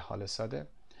 کاربرد حال ساده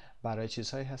برای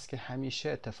چیزهایی هست که همیشه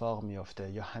اتفاق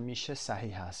میفته یا همیشه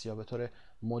صحیح هست یا به طور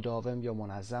مداوم یا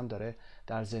منظم داره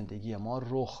در زندگی ما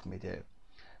رخ میده.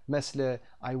 مثل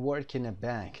I work in a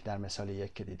bank در مثال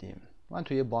 1 که دیدیم. من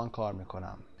توی بانک کار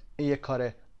میکنم. این یک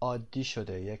کار عادی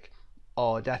شده، یک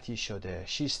عادتی شده.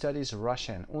 She studies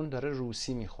Russian. اون داره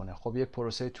روسی میخونه. خب یک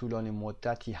پروسه طولانی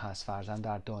مدتی هست، فرضاً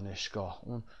در دانشگاه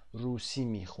اون روسی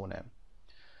میخونه.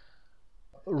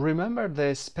 Remember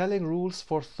the spelling rules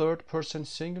for third person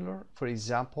singular. For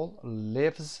example,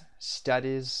 lives,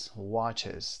 studies,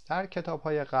 watches. در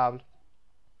کتاب‌های قبل،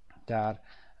 در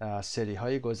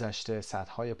سری‌های گذشته،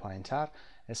 سطح‌های پایین‌تر،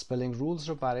 spelling rules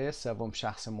رو برای سوم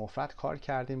شخص مفرد کار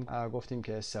کردیم. گفتیم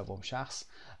که سوم شخص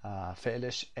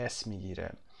فعلش اس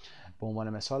میگیره. به عنوان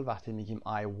مثال وقتی میگیم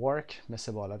I work،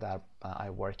 مثل بالا در I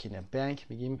work in a bank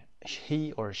میگیم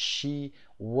he or she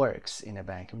works in a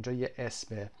bank. اونجا یه اس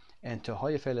به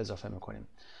انتهای فعل اضافه میکنیم.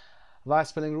 و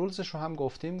اسپلینگ رولزش رو هم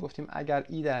گفتیم اگر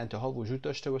ای در انتها وجود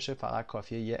داشته باشه فقط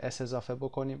کافیه یه اس اضافه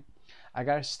بکنیم.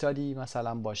 اگر study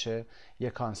مثلا باشه یه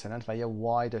کانسوننت و یه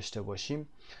y داشته باشیم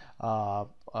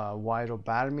y رو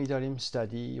بر میداریم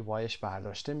study yش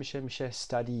برداشته میشه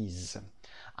studies.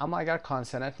 اما اگر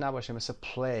کانسوننت نباشه مثل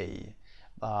play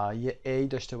یه a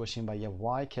داشته باشیم و یه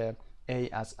y که a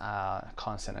از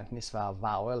کانسوننت نیست و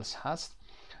vowels هست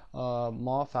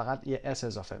ما فقط یه s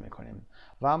اضافه میکنیم.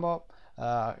 و اما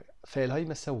فعل هایی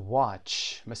مثل watch،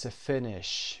 مثل finish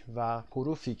و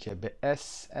حروفی که به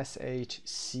s، sh،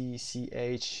 c،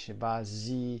 ch و z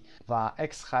و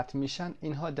x ختم میشن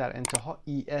اینها در انتها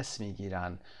es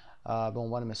میگیرن. به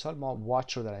عنوان مثال ما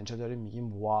watch رو در اینجا داریم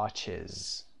میگیم watches.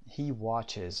 He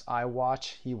watches. I watch.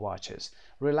 He watches.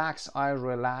 Relax. I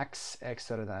relax. X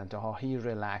داره در انتها. He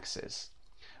relaxes.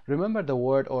 Remember the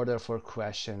word order for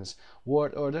questions.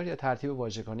 Word order یا ترتیب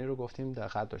واژگانی رو گفتیم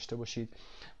دقت داشته باشید.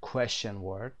 Question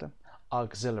word,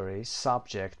 auxiliary,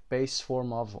 subject, base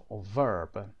form of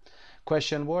verb.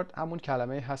 Question word همون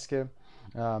کلمه هست که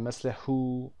مثل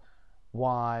who,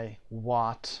 why,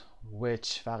 what,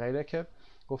 which و غیره که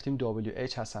گفتیم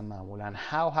WH هستن معمولا.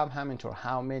 how هم همینطور.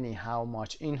 how many, how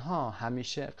much اینها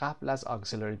همیشه قبل از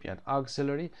auxiliary بیاد.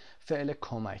 auxiliary فعل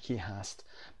کمکی هست.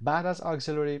 بعد از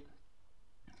auxiliary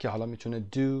که حالا میتونه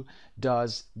do,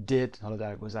 does, did حالا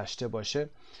در گذشته باشه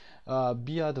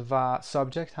بیاد و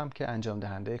subject هم که انجام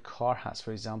دهنده کار هست.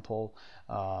 For example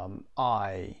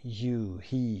I, you,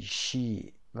 he,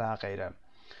 she و غیره.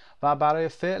 و برای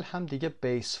فعل هم دیگه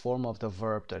base form of the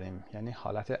verb داریم، یعنی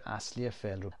حالت اصلی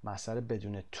فعل رو مصدر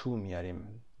بدون to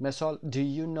میاریم. مثال do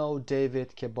you know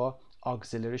David که با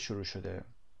auxiliary شروع شده.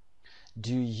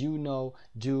 Do you know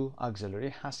do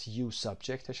auxiliary هست، you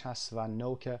subjectش هست و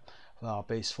know که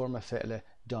بیس فرم فعل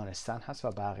دانستن هست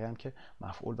و بقیه هم که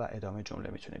مفعول و ادامه جمله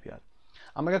میتونه بیاد.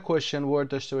 اما اگر question word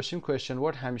داشته باشیم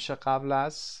question word همیشه قبل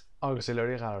از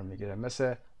auxiliary قرار میگیره.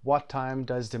 مثل what time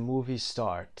does the movie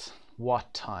start.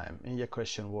 what time این یک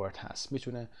question word هست.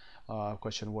 میتونه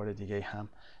question word دیگه هم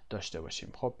داشته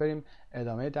باشیم. خب بریم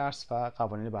ادامه درس و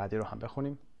قوانین بعدی رو هم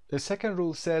بخونیم. The second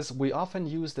rule says we often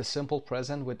use the simple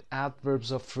present with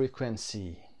adverbs of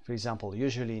frequency. For example,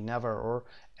 usually, never, or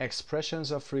expressions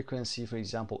of frequency. For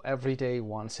example, every day,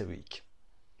 once a week.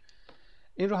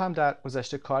 این رو هم در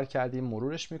گذشته کار کردیم،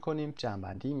 مرورش میکنیم.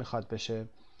 جمع‌بندی میخواد بشه.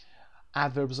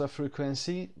 Adverbs of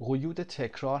frequency قیود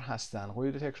تکرار هستن.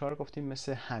 قیود تکرار گفتیم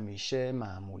مثل همیشه،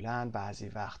 معمولاً، بعضی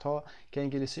وقتها که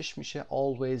انگلیسیش میشه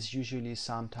always, usually,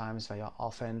 sometimes و یا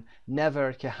often.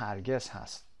 never که هرگز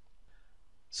هست.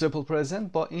 Simple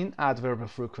present با این adverb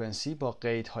of frequency با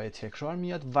قیدهای تکرار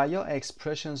میاد و یا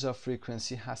expressions of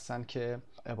frequency هستن که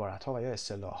عبارتها و یا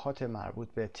اصطلاحات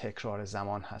مربوط به تکرار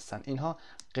زمان هستن. اینها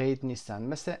قید نیستن،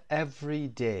 مثل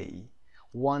every day,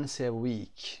 once a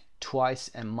week, twice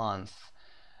a month.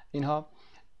 اینها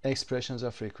expressions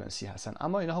of frequency هستن.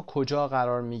 اما اینها کجا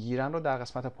قرار میگیرن رو در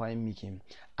قسمت پایین میگیم.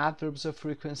 Adverbs of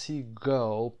frequency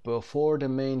go before the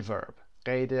main verb.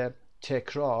 قید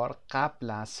تکرار قبل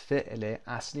از فعل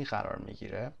اصلی قرار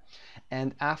میگیره.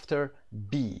 And after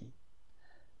be.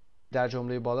 در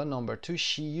جمله بالا number 2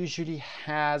 she usually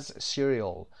has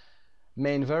cereal.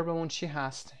 main verbمون چی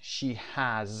هست؟ she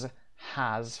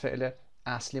has فعل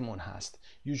اصلیمون هست.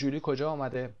 usually کجا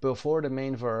آمده؟ before the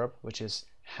main verb which is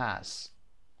has.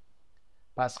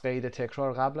 پس قید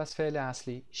تکرار قبل از فعل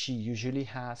اصلی she usually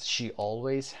has, she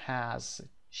always has,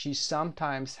 she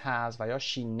sometimes has و یا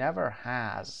she never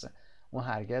has. اون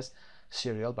هرگز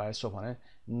سیریال برای صبحانه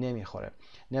نمیخوره.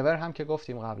 never هم که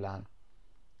گفتیم قبلا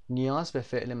نیاز به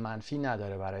فعل منفی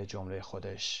نداره برای جمله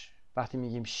خودش. وقتی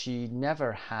میگیم she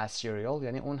never has cereal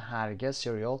یعنی اون هرگز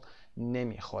سیریال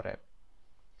نمیخوره.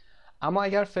 اما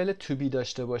اگر فعل to be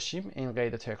داشته باشیم این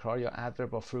قید تکرار یا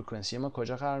adverb of frequency ما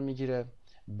کجا قرار میگیره؟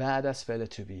 بعد از فعل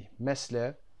to be.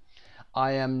 مثل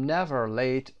I am never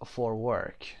late for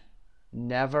work.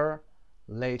 never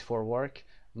late for work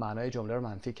معنای جمله رو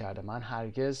منفی کرده. من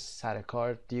هرگز سر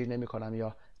کار دیر نمی کنم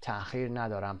یا تأخیر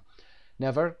ندارم.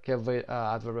 never که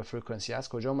adverb frequency است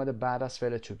کجا اومده؟ بعد از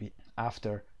فعل to be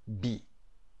after be.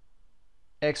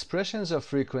 Expressions of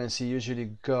frequency usually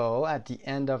go at the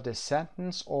end of the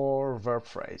sentence or verb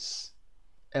phrase.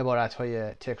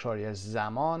 عبارت‌های تکراری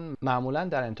زمان معمولاً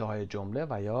در انتهای جمله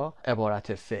و یا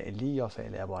عبارت فعلی یا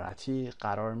فعل عبارتی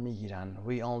قرار می‌گیرن.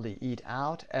 We only eat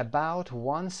out about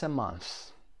once a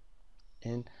month.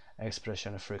 این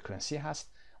expression frequency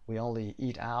هست. We only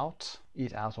eat out.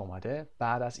 eat out اومده.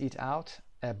 بعد از eat out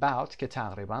about که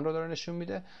تقریبا رو داره نشون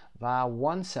میده و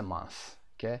once a month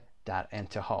که در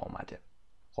انتها اومده.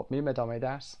 خب میریم ادامه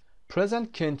درس.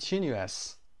 Present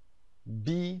continuous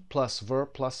be plus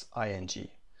verb plus ing.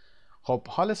 خب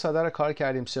حال ساده رو کار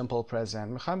کردیم simple present.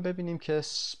 میخوام ببینیم که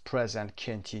present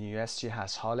continuous چی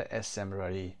هست. حال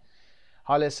استمراری.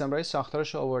 حال استمراری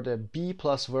ساختارش رو آورده be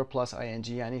plus verb plus ing،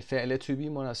 یعنی فعل to be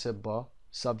مناسب با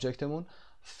subjectمون،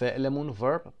 فعلمون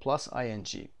verb plus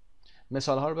ing.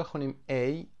 مثال ها رو بخونیم.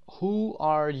 A. Who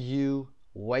are you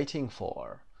waiting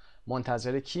for؟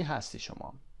 منتظر کی هستی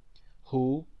شما؟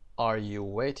 Who are you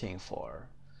waiting for؟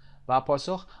 و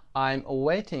پاسخ I'm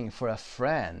waiting for a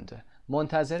friend.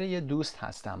 منتظر یه دوست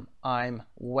هستم. I'm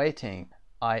waiting.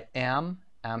 I am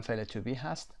فعل to be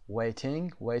هست.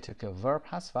 wait که verb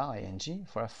هست و ing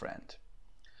for a friend.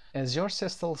 Is your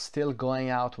sister still going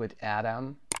out with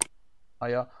Adam؟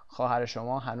 آیا خواهر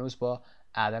شما هنوز با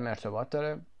آدم ارتباط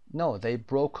داره؟ No, they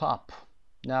broke up.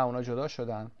 نه اونا جدا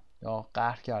شدن یا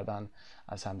قهر کردن،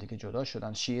 از همدیگه جدا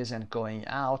شدن. She isn't going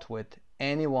out with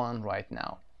anyone right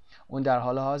now. اون در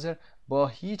حال حاضر با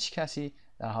هیچ کسی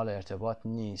در حال ارتباط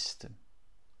نیست.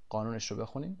 قانونش رو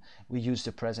بخونیم. We use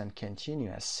the present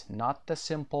continuous, not the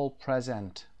simple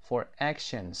present, for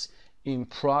actions in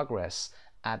progress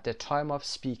at the time of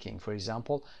speaking. For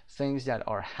example, things that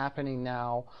are happening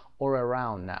now or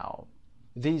around now.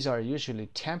 These are usually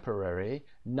temporary,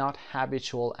 not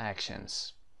habitual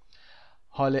actions.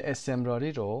 حال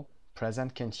استمراری رو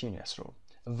present continuous رو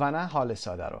و نه حال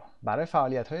ساده رو برای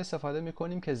فعالیت‌های استفاده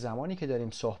می‌کنیم که زمانی که داریم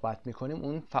صحبت می‌کنیم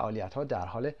اون فعالیت‌ها در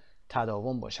حال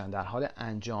تداوم باشن، در حال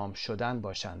انجام شدن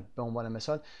باشن. به عنوان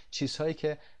مثال چیزهایی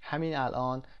که همین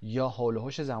الان یا حول و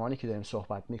حوش زمانی که داریم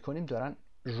صحبت می‌کنیم دارن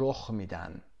رخ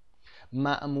میدن.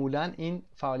 معمولا این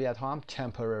فعالیت ها هم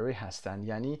temporary هستن،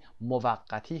 یعنی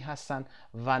موقتی هستن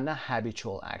و نه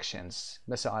habitual actions.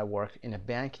 مثل I work in a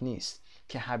bank نیست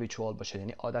که habitual باشه،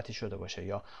 یعنی عادتی شده باشه،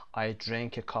 یا I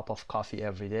drink a cup of coffee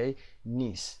every day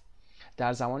نیست.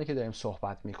 در زمانی که داریم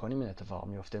صحبت میکنیم این اتفاق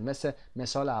میفته. مثل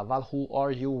مثال اول Who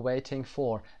are you waiting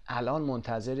for؟ الان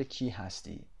منتظر کی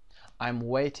هستی؟ I'm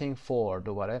waiting for.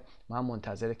 دوباره من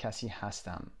منتظر کسی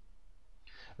هستم.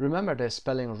 Remember the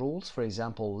spelling rules, for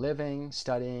example, living,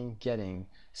 studying, getting.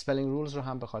 Spelling rules رو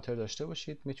هم به خاطر داشته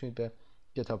باشید. میتونید به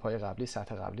کتاب‌های قبلی،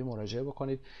 سطح قبلی مراجعه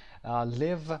بکنید.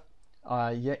 live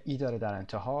یه ای داره در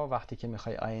انتها. وقتی که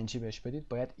میخوای ing بهش بدید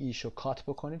باید ایشو کات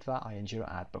بکنید و ing رو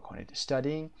اد بکنید.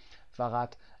 Studying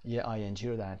فقط یه ing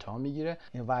رو در انتها میگیره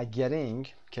و getting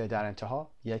که در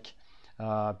انتها یک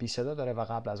بی صدا داره و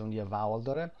قبل از اون یه vowel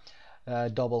داره،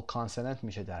 double consonant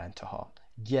میشه در انتها.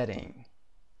 Getting.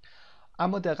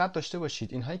 اما دقت داشته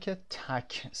باشید اینهایی که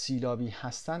تک سیلابی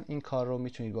هستن این کار رو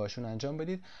میتونید باشون انجام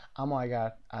بدید، اما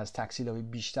اگر از تک سیلابی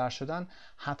بیشتر شدن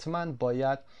حتما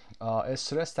باید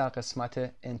استرس در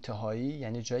قسمت انتهایی،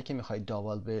 یعنی جایی که میخواید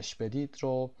دابل بهش بدید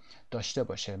رو داشته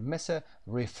باشه. مثل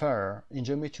refer،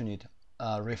 اینجا میتونید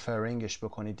referringش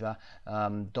بکنید و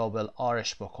دابل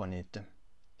آرش بکنید،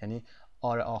 یعنی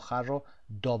آر آخر رو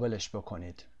دابلش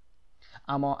بکنید.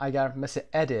 اما اگر مثل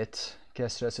edit که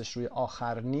استرسش روی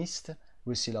آخر نیست،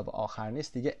 روی سیلاب آخر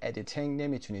نیست، دیگه editing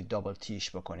نمیتونید دابل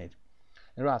تیش بکنید.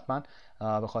 این رو حتما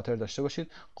به خاطر داشته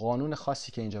باشید. قانون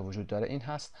خاصی که اینجا وجود داره این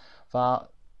هست. و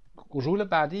رول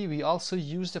بعدی we also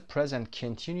use the present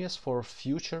continuous for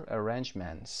future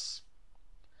arrangements.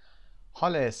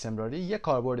 حال استمراری یک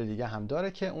کاربرد دیگه هم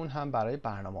داره که اون هم برای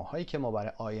برنامه هایی که ما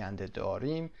برای آینده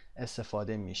داریم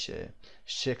استفاده میشه.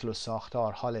 شکل و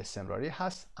ساختار حال استمراری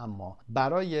هست، اما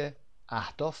برای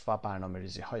اهداف و برنامه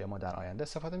ریزی های ما در آینده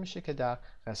استفاده میشه که در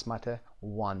قسمت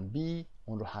 1B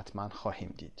اون رو حتما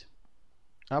خواهیم دید.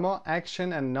 اما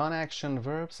action and non-action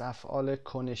verbs، افعال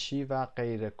کنشی و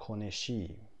غیر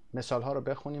کنشی. مثال ها رو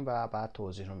بخونیم و بعد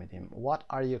توضیح رو میدیم. What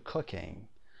are you cooking?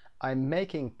 I'm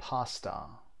making pasta.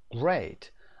 Great.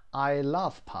 I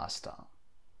love pasta.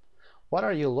 What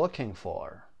are you looking for?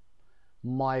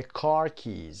 My car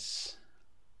keys.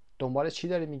 دنبال چی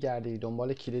داری میگردی؟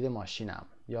 دنبال کلید ماشینم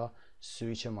یا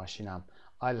سویچ ماشینم.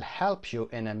 I'll help you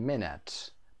in a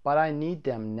minute, but I need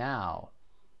them now.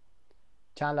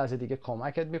 چند لحظه دیگه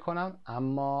کمکت میکنم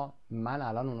اما من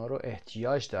الان اونا رو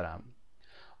احتیاج دارم.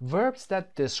 Verbs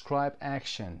that describe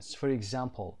actions, for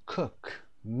example, cook,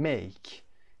 make,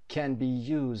 can be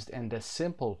used in the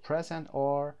simple present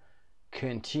or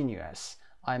continuous.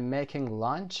 I'm making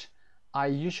lunch. I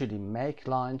usually make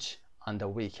lunch on the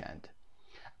weekend.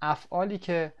 افعالی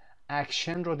که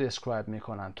اکشن رو describe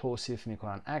میکنن، توصیف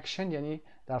میکنن. اکشن یعنی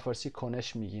در فارسی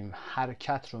کنش میگیم،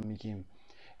 حرکت رو میگیم.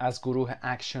 از گروه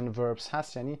اکشن verbs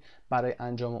هست، یعنی برای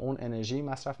انجام اون انرژی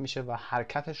مصرف میشه و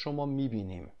حرکتش رو ما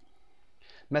میبینیم.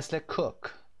 مثل cook،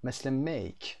 مثل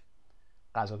make.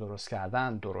 غذا درست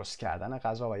کردن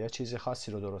غذا و یا چیز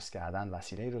خاصی رو درست کردن،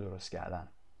 وسیله‌ای رو درست کردن.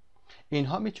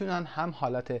 اینها میتونن هم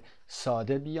حالت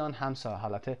ساده بیان هم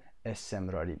حالت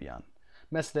استمراری بیان.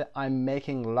 مثل I'm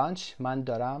making lunch، من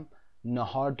دارم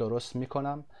نهار درست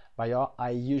میکنم، و یا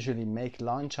I usually make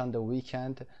lunch on the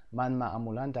weekend، من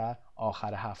معمولا در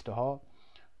آخر هفته ها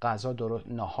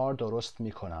نهار درست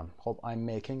میکنم. خب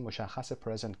I'm making مشخص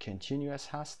present continuous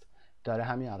هست، داره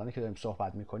همین الان که داریم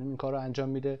صحبت میکنیم این کار رو انجام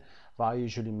میده، و I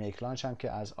usually make lunch هم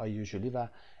که از I usually و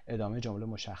ادامه جمله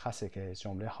مشخصه که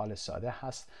جمله حال ساده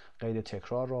هست، قید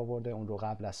تکرار رو آورده، اون رو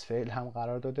قبل از فعل هم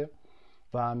قرار داده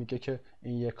و میگه که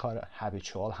این یک کار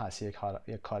habitual هست،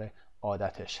 یک کار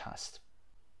عادتش هست،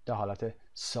 در حالت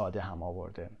ساده هم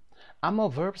آورده.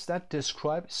 اما verbs that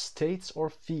describe states or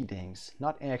feelings,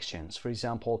 not actions, for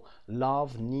example,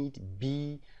 love, need,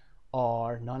 be,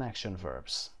 are non-action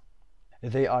verbs.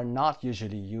 They are not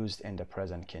usually used in the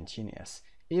present continuous,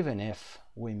 even if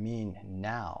we mean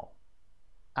now.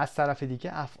 از طرف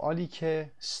دیگه افعالی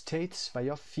که states و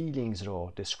یا feelings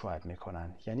رو describe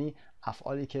میکنن، یعنی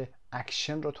افعالی که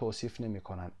اکشن رو توصیف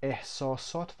نمیکنن،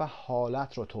 احساسات و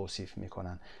حالت رو توصیف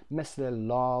میکنن، مثل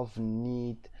love,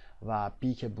 need و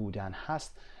be که بودن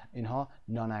هست، اینها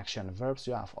non-action verbs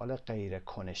یا افعال غیر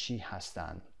کنشی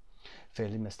هستند.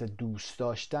 فعلی مثل دوست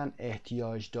داشتن،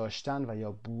 احتیاج داشتن و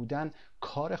یا بودن،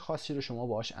 کار خاصی رو شما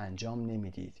باهاش انجام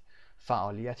نمیدید،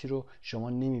 فعالیتی رو شما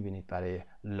نمیبینید. برای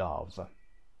love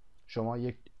شما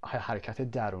یک حرکت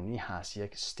درونی هست،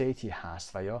 یک استیتی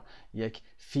هست و یا یک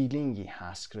فیلینگی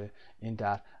هست که این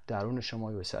در درون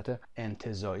شما به صورت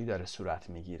انتزاعی داره صورت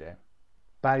میگیره.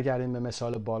 برگردیم به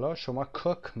مثال بالا، شما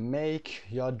cook، make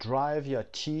یا drive یا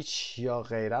teach یا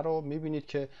غیره رو میبینید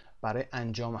که برای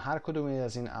انجام هر کدومی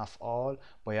از این افعال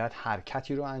باید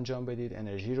حرکتی رو انجام بدید،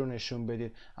 انرژی رو نشون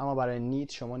بدید، اما برای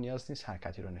need شما نیاز نیست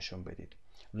حرکتی رو نشون بدید.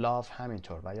 love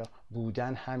همینطور و یا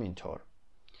بودن همینطور.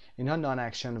 اینها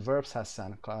non-action verbs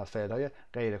هستن، فعلهای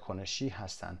غیر کنشی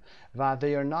هستن و they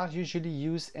are not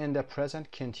usually used in the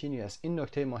present continuous. این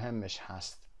نکته مهمش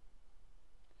هست.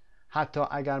 حتی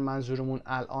اگر منظورمون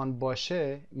الان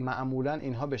باشه، معمولا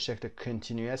اینها به شکل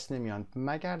continuous نمیان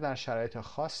مگر در شرایط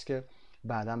خاص که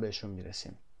بعداً بهشون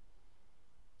میرسیم.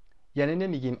 یعنی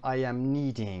نمیگیم I am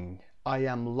needing، I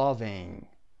am loving،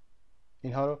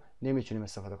 اینها رو نمیتونیم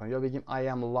استفاده کنیم. یا بگیم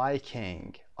I am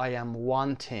liking، I am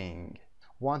wanting.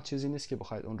 want چیزی نیست که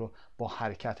بخواید اون رو با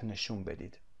حرکت نشون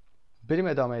بدید. بریم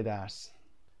ادامه درس.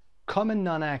 Common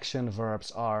non-action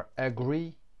verbs are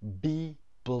agree, be,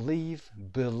 believe,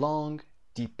 belong,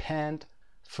 depend,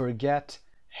 forget,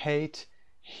 hate,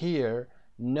 hear,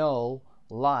 know,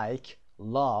 like,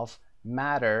 love,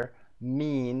 matter,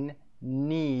 mean,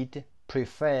 need,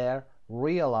 prefer,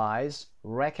 realize,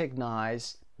 recognize,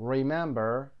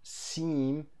 remember,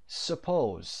 seem,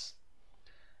 suppose.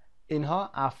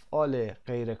 اینها افعال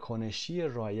غیر کنشی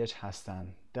رایج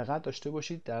هستند. دقت داشته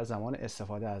باشید در زمان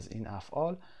استفاده از این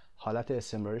افعال حالت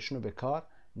استمراریشون رو به کار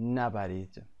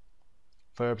نبرید.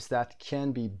 Verbs that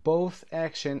can be both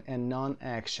action and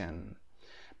non-action.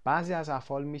 بعضی از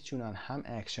افعال میتونن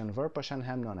هم action verb باشن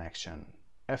هم non-action.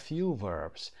 A few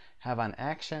verbs have an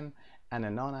action and a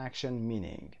non-action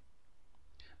meaning.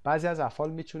 بعضی از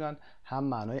افعال میتونن هم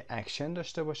معنای اکشن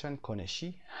داشته باشن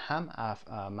کنشی، هم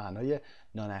معنای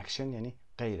نان اکشن یعنی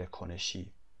غیر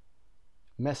کنشی،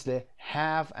 مثل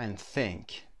have and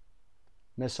think.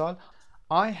 مثال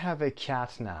I have a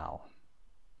cat now.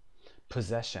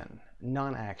 Possession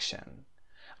non-action.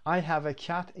 I have a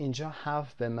cat، اینجا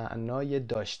have به معنای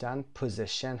داشتن،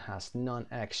 possession هست،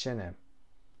 non-actionه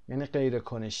یعنی غیر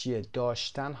کنشیه.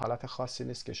 داشتن حالت خاصی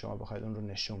نیست که شما بخواید اون رو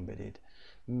نشون بدید،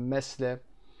 مثل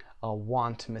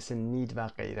want، مثل need و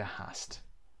غیره هست.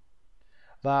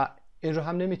 و این رو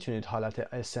هم نمیتونید حالت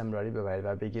استمراری ببرید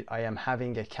و بگید I am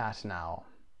having a cat now.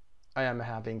 I am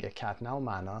having a cat now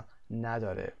معنا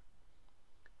نداره.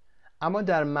 اما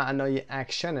در معنای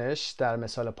اکشنش در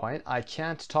مثال پایین I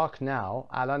can't talk now،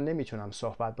 الان نمیتونم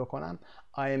صحبت بکنم.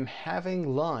 I am having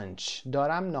lunch،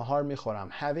 دارم نهار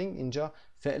میخورم. having اینجا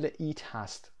فعل eat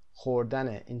هست،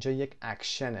 خوردنه، اینجا یک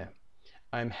اکشنه.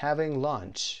 I am having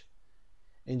lunch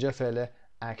اینجا فعل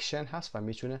اکشن هست و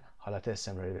میتونه حالت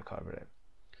استمراری به کار بره.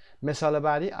 مثال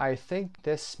بعدی I think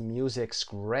this music's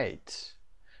great.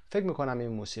 فکر میکنم این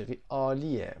موسیقی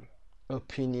عالیه.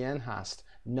 opinion هست،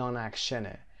 non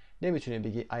actionه. نمیتونی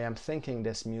بگی I am thinking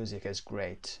this music is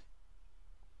great.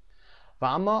 و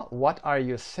اما what are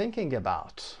you thinking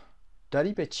about؟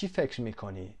 داری به چی فکر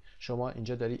میکنی؟ شما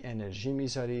اینجا داری انرژی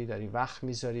میذاری، داری وقت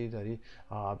میذاری، داری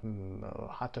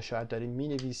حتی شاید داری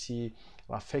مینویسی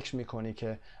و فکر میکنی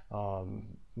که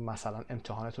مثلا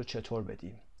امتحانت رو چطور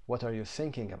بدی. What are you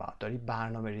thinking about؟ داری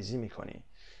برنامه ریزی میکنی.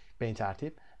 به این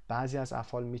ترتیب بعضی از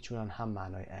افعال میتونن هم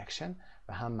معنای اکشن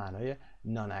و هم معنای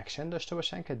نان اکشن داشته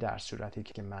باشن که در صورتی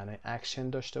که معنای اکشن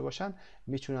داشته باشن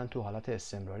میتونن تو حالت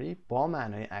استمراری با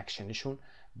معنای اکشنیشون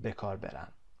به کار برن.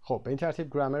 خب به این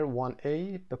ترتیب گرامر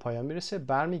 1A به پایان میرسه.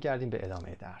 برمیگردیم به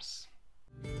ادامه درس.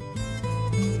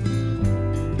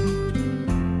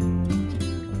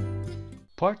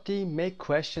 Part D. Make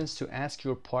questions to ask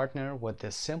your partner with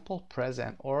the simple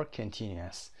present or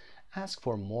continuous. Ask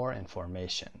for more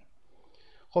information.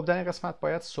 خب در این قسمت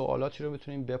باید سوالاتی رو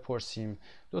بتونیم بپرسیم.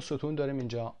 دو ستون داریم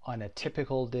اینجا. On a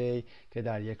typical day که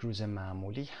در یک روز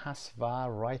معمولی هست و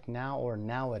right now or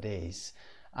nowadays.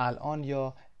 الان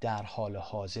یا در حال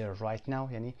حاضر. Right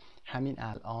now یعنی همین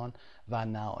الان و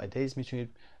nowadays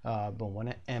میتونید به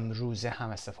عنوان امروزه هم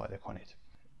استفاده کنید.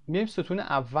 میریم ستون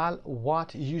اول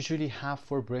what usually have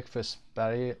for breakfast.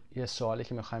 برای یه سوالی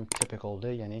که میخوایم typical day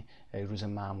یعنی یک روز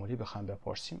معمولی بخوایم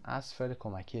بپرسیم از فعل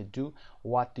کمکی do.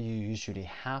 What do you usually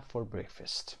have for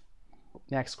breakfast?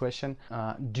 Next question.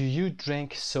 Do you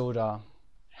drink soda?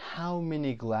 How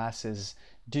many glasses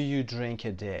do you drink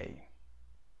a day?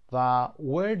 و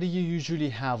where do you usually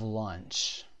have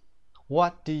lunch?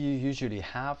 What do you usually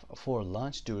have for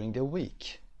lunch during the week?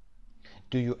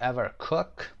 Do you ever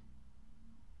cook?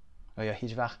 آیا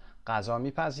هیچ وقت غذا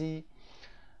میپزی؟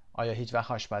 آیا هیچ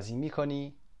وقت آشپزی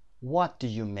میکنی؟ What do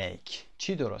you make?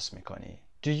 چی درست میکنی؟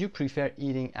 Do you prefer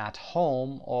eating at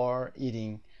home or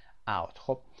eating out?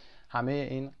 خب همه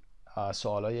این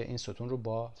سوالای این ستون رو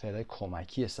با فعلای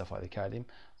کمکی استفاده کردیم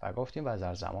و گفتیم و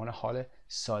در زمان حال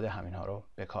ساده همینها رو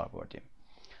به کار بردیم.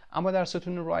 اما در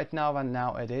ستون right now و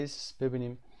nowadays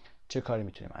ببینیم چه کاری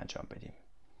میتونیم انجام بدیم.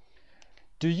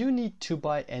 Do you need to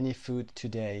buy any food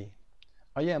today?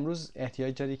 آیا امروز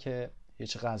احتیاج داری که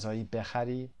هیچ غذایی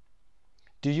بخری؟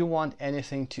 Do you want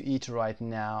anything to eat right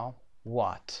now?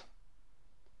 What?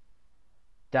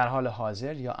 در حال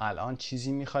حاضر یا الان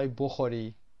چیزی میخوای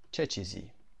بخوری؟ چه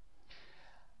چیزی؟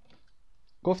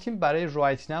 گفتیم برای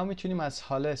right now میتونیم از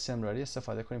حال استمراری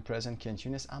استفاده کنیم present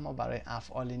continuous، اما برای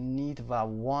افعال need و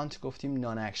want گفتیم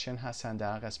non action هستن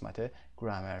در قسمت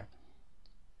grammar.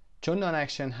 چون non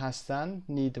action هستن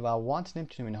need و want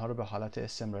نمیتونیم اینها رو به حالت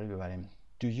استمراری ببریم.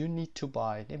 Do you need to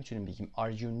buy؟ نمیتونیم بگیم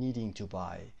are you needing to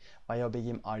buy و یا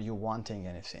بگیم are you wanting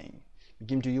anything.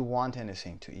 بگیم do you want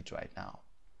anything to eat right now.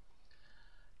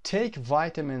 Take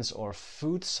vitamins or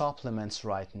food supplements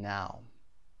right now.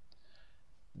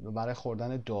 برای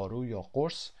خوردن دارو یا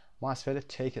قرص ما از فعل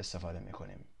take استفاده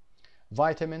میکنیم.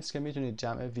 Vitamins که میدونید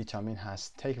جمع ویتامین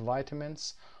هست. Take vitamins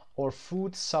or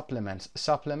food supplements.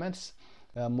 Supplements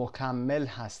مکمل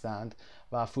هستند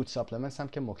و food supplements هم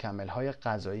که مکمل های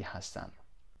غذایی هستند.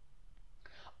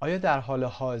 آیا در حال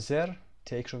حاضر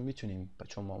take رو میتونیم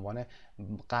چون به عنوان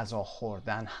غذا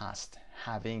خوردن هست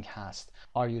having هست.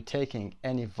 Are you taking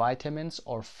any vitamins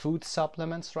or food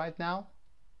supplements right now?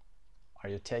 Are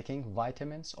you taking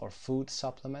vitamins or food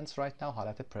supplements right now?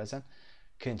 حالت present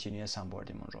continuous هم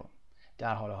بردیم اون رو.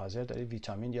 در حال حاضر داری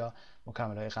ویتامین یا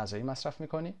مکمل‌های غذایی مصرف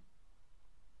میکنی؟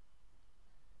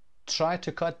 Try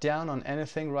to cut down on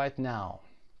anything right now.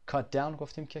 Cut down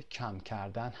گفتیم که کم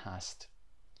کردن هست.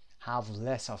 Have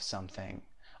less of something.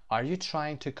 Are you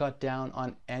trying to cut down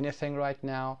on anything right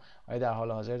now? آیا در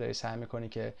حال حاضر داری سعی میکنی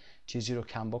که چیزی رو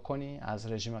کم بکنی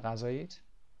از رژیم غذاییت؟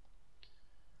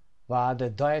 و the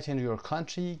diet in your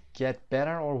country get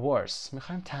better or worse.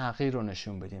 میخوایم تغییر رو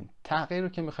نشون بدیم. تغییر رو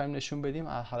که میخوایم نشون بدیم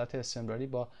از حالت استمراری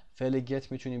با فعل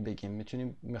get میتونیم بگیم.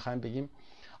 میخوایم بگیم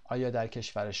آیا در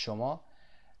کشور شما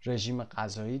رژیم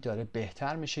غذایی داره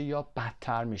بهتر میشه یا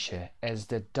بدتر میشه. Is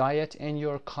the diet in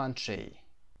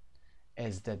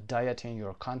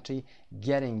your country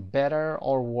getting better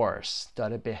or worse?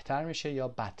 داره بهتر میشه یا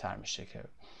بدتر میشه که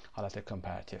حالت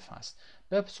کمپاراتیو هست.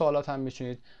 به سوالات هم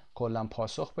میتونید کلا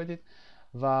پاسخ بدید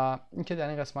و اینکه در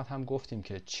این قسمت هم گفتیم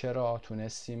که چرا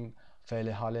تونستیم فعل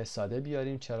حال ساده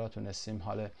بیاریم، چرا تونستیم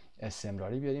حال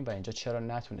استمراری بیاریم و اینجا چرا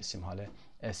نتونستیم حال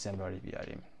استمراری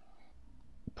بیاریم.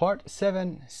 Part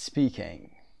 7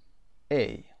 Speaking.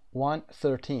 A.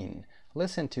 113.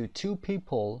 Listen to two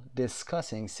people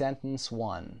discussing sentence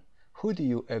 1. Who do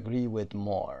you agree with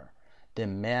more? The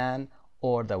man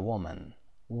or the woman?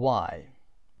 Why?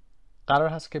 قرار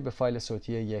هست که به فایل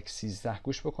صوتی 1.13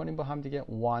 گوش بکنیم با هم دیگه.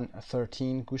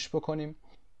 113 گوش بکنیم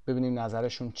ببینیم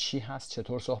نظرشون چی هست،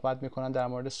 چطور صحبت میکنن در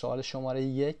مورد سوال شماره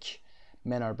 1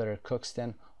 Men are better cooks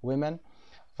than women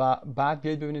و بعد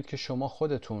بیایید ببینید که شما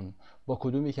خودتون با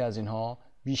کدومی که از اینها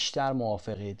بیشتر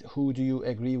موافقید. Who do you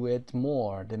agree with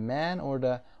more? The man or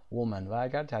the woman? و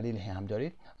اگر دلیلی هم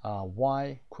دارید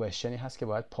why questionی هست که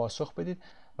باید پاسخ بدید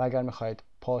و اگر میخواید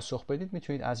پاسخ بدید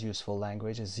میتونید از useful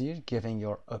language زیر giving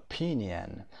your opinion.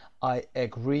 I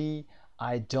agree,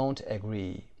 I don't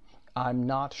agree. I'm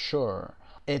not sure.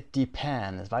 It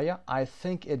depends. و یا I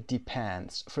think it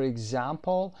depends. For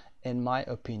example, in my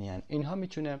opinion. اینها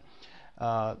میتونه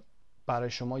برای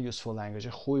شما useful language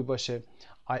خوبی باشه.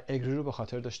 I agree رو به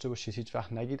خاطر داشته باشید. هیچ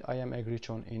وقت نگید I am agree،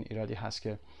 چون این ایرادی هست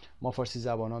که ما فارسی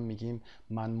زبانان میگیم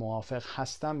من موافق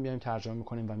هستم، میایم ترجمه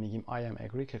میکنیم و میگیم I am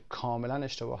agree که کاملا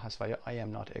اشتباه هست، و یا I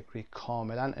am not agree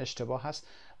کاملا اشتباه هست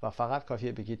و فقط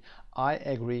کافیه بگید I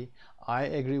agree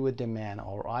with the man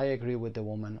or I agree with the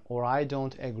woman or I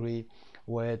don't agree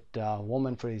with the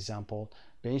woman for example.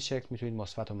 به این شکل میتونید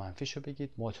مثبت و منفیشو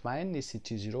بگید. مطمئن نیستید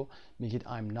چیزی رو میگید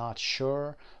I'm not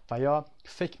sure، و یا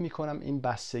فکر میکنم این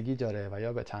بستگی داره، و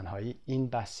یا به تنهایی این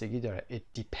بستگی داره.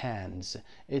 It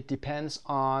depends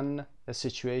on the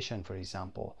situation for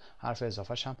example. حرف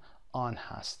اضافهش هم on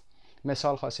هست.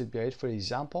 مثال خواستید بیایید for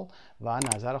example و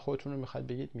نظر خودتون رو میخواید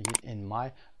بگید، میگید in my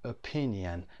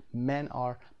opinion men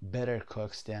are better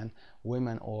cooks than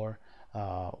women or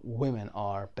women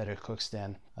are better cooks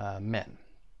than men.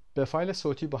 به فایل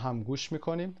صوتی با هم گوش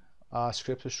میکنیم،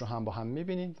 اسکریپتش رو هم با هم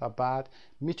میبینیم و بعد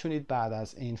میتونید بعد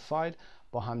از این فایل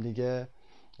با هم دیگه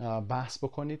بحث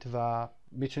بکنید و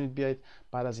میتونید بیایید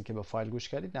بعد از اینکه به فایل گوش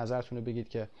کردید نظرتون رو بگید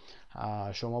که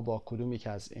شما با کدومی که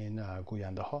از این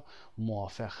گوینده ها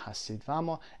موافق هستید. و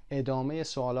اما ادامه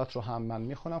سوالات رو هم من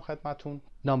میخونم خدمتون.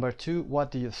 Number 2.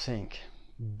 What do you think?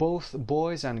 Both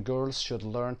boys and girls should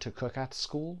learn to cook at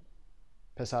school.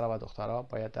 پسرها و دخترها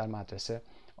باید در مدرسه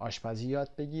آشپزی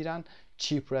یاد بگیرن.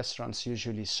 Cheap restaurants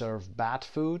usually serve bad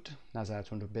food.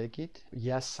 نظرتون رو بگید.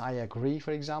 Yes, I agree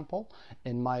for example.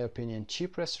 In my opinion,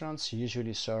 cheap restaurants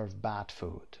usually serve bad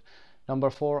food. Number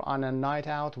 4. On a night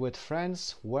out with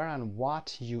friends, where and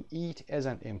what you eat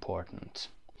isn't important.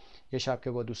 یه شب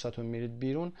که با دوستاتون میرید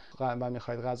بیرون و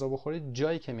میخواید غذا بخورید،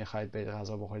 جایی که میخواید برید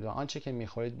غذا بخورید و آنچه که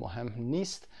میخورید مهم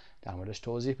نیست، در موردش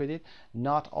توضیح بدید.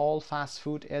 Not all fast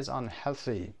food is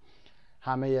unhealthy.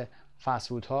 همه فست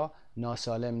فود ها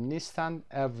ناسالم نیستند.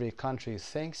 Every country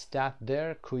thinks that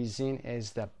their cuisine is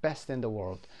the best in the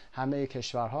world. همه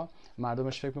کشورها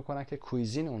مردمش فکر میکنن که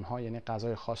کویزین اونها یعنی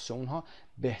غذای خاص اونها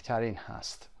بهترین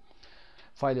هست.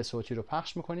 فایل صوتی رو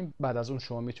پخش میکنیم، بعد از اون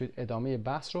شما میتونید ادامه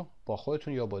بحث رو با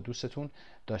خودتون یا با دوستتون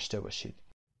داشته باشید.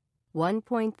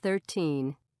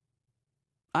 1.13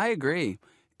 I agree.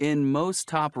 In most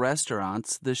top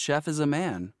restaurants, the chef is a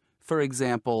man. For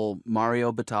example, Mario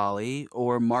Batali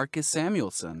or Marcus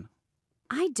Samuelson.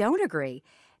 I don't agree.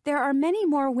 There are many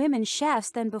more women chefs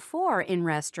than before in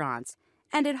restaurants.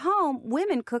 And at home,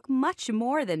 women cook much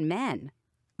more than men.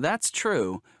 That's true,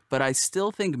 but I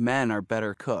still think men are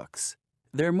better cooks.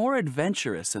 They're more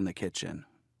adventurous in the kitchen.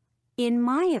 In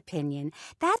my opinion,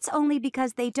 that's only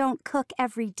because they don't cook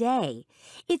every day.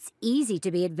 It's easy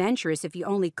to be adventurous if you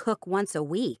only cook once a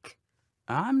week.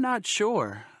 I'm not sure.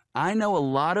 I know a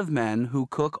lot of men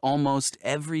who cook almost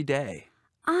every day.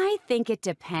 I think it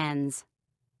depends.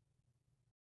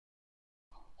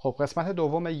 خب قسمت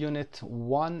دوم یونت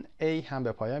 1A هم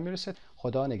به پایان میرسه.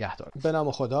 خدا نگهدار. به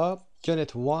نام خدا.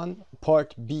 یونت 1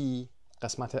 پارت B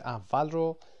قسمت اول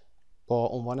رو با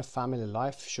عنوان Family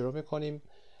Life شروع میکنیم.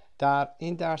 در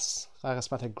این درس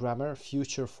قسمت grammar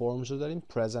future forms رو داریم.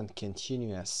 present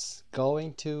continuous,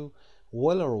 going to,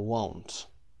 will or won't.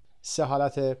 سه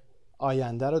حالت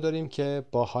آینده رو داریم که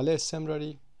با حال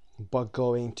استمراری، با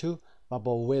going to و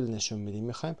با will نشون میدیم.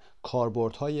 میخوایم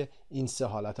کاربردهای این سه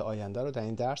حالت آینده رو در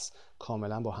این درس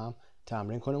کاملا با هم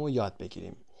تمرین کنیم و یاد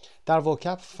بگیریم. در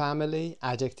وکب family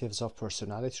adjectives of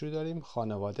personality رو داریم،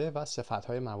 خانواده و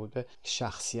صفتهای مربوط به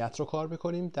شخصیت رو کار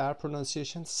بکنیم. در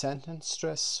pronunciation sentence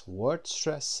stress, word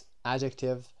stress,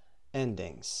 adjective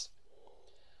endings.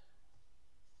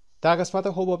 در قسمت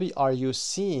حبابی are you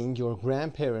seeing your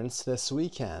grandparents this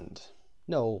weekend?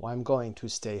 No, I'm going to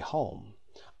stay home.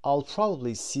 I'll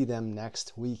probably see them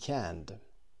next weekend.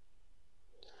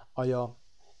 آیا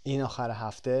این آخر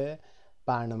هفته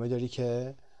برنامه داری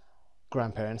که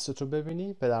grandparents رو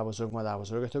ببینی؟ پدر بزرگ مادر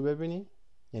بزرگت رو ببینی؟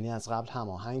 یعنی از قبل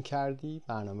هماهنگ کردی،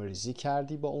 برنامه ریزی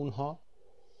کردی با اونها؟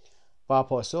 و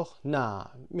پاسخ نه،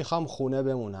 میخوام خونه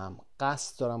بمونم،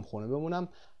 قصد دارم خونه بمونم،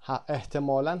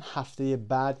 احتمالاً هفته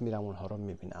بعد میرم اونها رو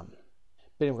میبینم.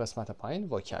 بریم قسمت پایین.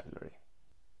 vocabulary.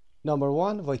 Number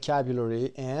 1.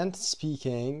 vocabulary and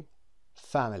speaking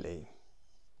family.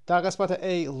 در قسمت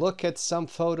A look at some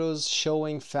photos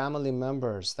showing family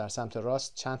members. در سمت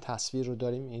راست چند تصویر رو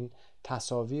داریم. این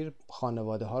تصاویر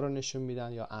خانواده ها رو نشون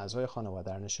میدن یا اعضای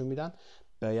خانواده رو نشون میدن.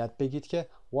 باید بگید که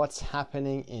what's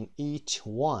happening in each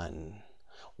one.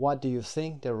 What do you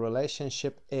think the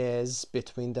relationship is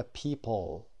between the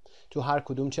people? تو هر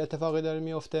کدوم چه اتفاقی داره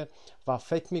میفته و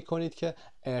فکر میکنید که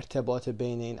ارتباط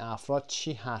بین این افراد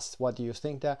چی هست. What do you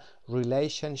think the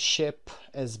relationship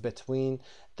is between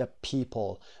the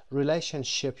people.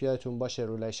 relationship یادتون باشه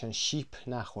relationship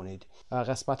نخونید.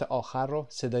 قسمت آخر رو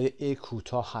صدای ای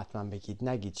کوتاه حتما بگید،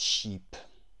 نگید sheep.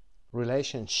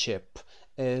 relationship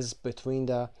is between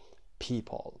the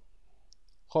people.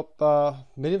 خب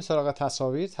بریم سراغ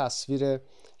تصاویر. تصویر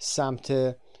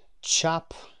سمت چپ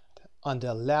on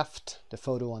the left, the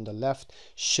photo on the left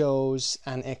shows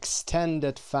an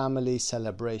extended family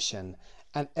celebration.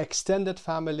 An extended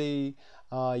family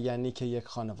یعنی که یک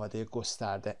خانواده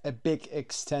گسترده. A big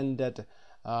extended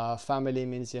family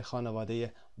means یک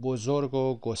خانواده بزرگ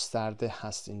و گسترده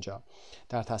هست. اینجا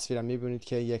در تصویرم میبینید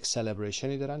که یک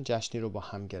سلبریشنی دارن، جشنی رو با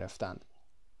هم گرفتن.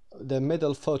 The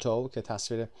middle photo که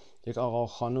تصویر یک آقا و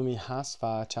خانومی هست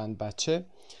و چند بچه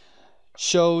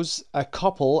shows a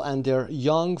couple and their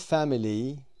young family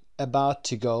about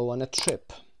to go on a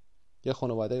trip. یک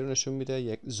خانواده رو نشون میده،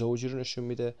 یک زوجی رو نشون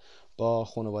میده با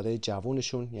خانواده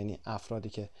جوونشون، یعنی افرادی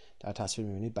که در تصویر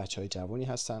میبینید بچهای جوونی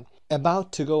هستن. About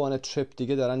to go on a trip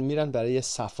دیگه دارن میرن برای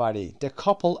سفری. The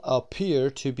couple appear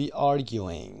to be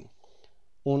arguing.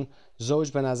 اون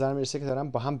زوج به نظر میرسه که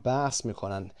دارن با هم بحث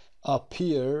میکنن.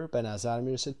 Appear به نظر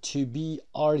میرسه to be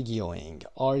arguing.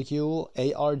 Argue,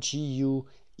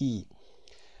 A-R-G-U-E.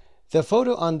 The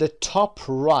photo on the top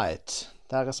right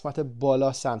در قسمت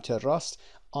بالا سمت راست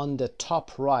on the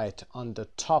top right, on the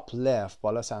top left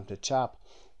بالا سمت چپ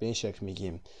به این شکل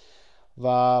میگیم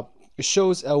و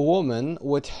shows a woman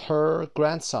with her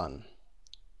grandson.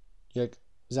 یک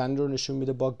زن رو نشون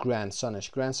میده با grandsonش.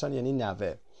 grandson یعنی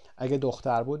نوه. اگه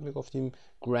دختر بود میگفتیم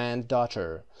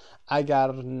granddaughter.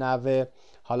 اگر نوه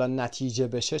حالا نتیجه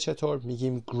بشه چطور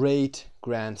میگیم great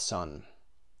grandson,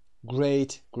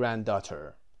 great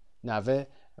granddaughter. نوه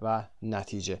و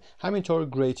نتیجه. همینطور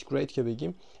great که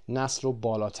بگیم نسل رو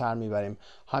بالاتر میبریم.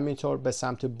 همینطور به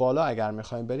سمت بالا اگر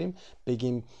میخوایم بریم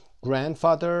بگیم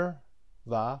grandfather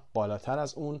و بالاتر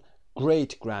از اون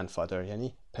great grandfather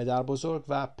یعنی پدر بزرگ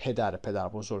و پدر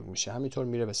بزرگ میشه. همینطور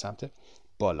میره به سمت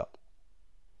بالا.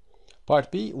 Part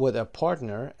B. With a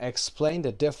partner, explain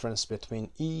the difference between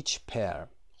each pair.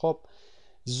 خب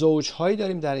زوجهایی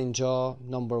داریم در اینجا.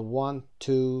 Number 1,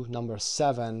 2, number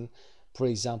 7. For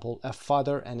example, a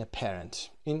father and a parent.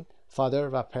 این father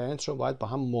و parent رو باید با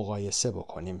هم مقایسه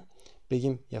بکنیم.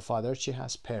 بگیم یه father چی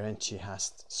هست، parent چی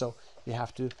هست. So we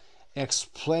have to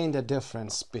explain the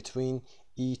difference between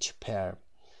each pair.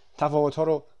 تفاوت ها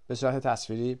رو به صورت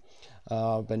تصویری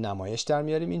به نمایش در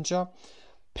میاریم اینجا.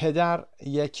 پدر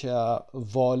یک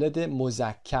والد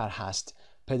مذکر هست.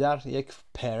 پدر یک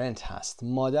parent هست.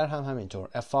 مادر هم همینطور.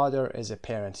 A father is a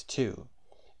parent too.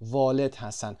 والد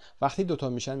هستن. وقتی دوتا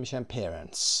میشن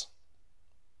parents.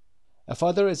 A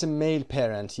father is a male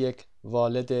parent. یک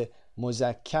والد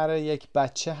مذکر یک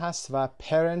بچه هست و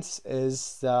parents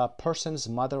is the person's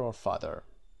mother or father.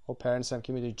 خب parents هم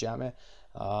که میدونید جمع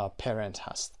parent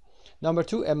هست. Number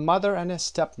 2, a mother and a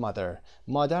stepmother.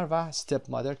 مادر و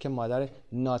stepmother که مادر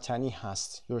ناتنی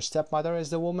هست. Your stepmother is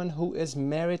the woman who is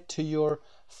married to your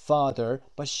father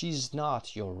but she's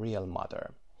not your real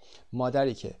mother.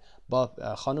 مادری که با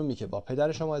خانومی که با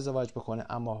پدر شما ازدواج بکنه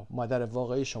اما مادر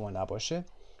واقعی شما نباشه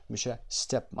میشه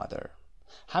stepmother.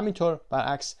 همینطور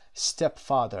برعکس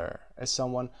stepfather is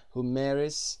someone who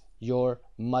marries your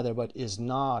mother but is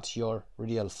not your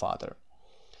real father.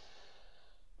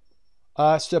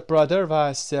 step brother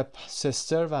و step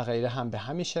sister و غیره هم به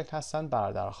همین شکل هستن.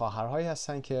 برادر خواهرهایی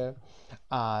هستن که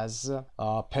از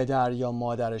پدر یا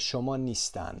مادر شما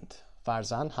نیستند.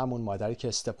 فرضاً همون مادری که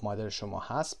استپ مادر شما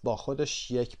هست با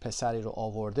خودش یک پسری رو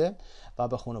آورده و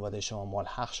به خانواده شما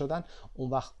ملحق شدن. اون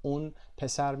وقت اون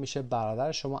پسر میشه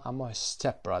برادر شما اما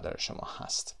استپ برادر شما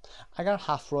هست. اگر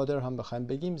هاف برادر هم بخوایم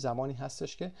بگیم زمانی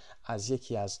هستش که از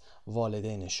یکی از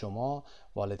والدین شما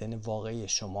والدین واقعی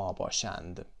شما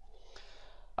باشند.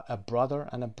 A brother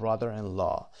and a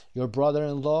brother-in-law. Your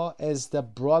brother-in-law is the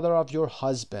brother of your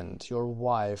husband, your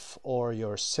wife, or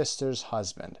your sister's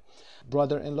husband.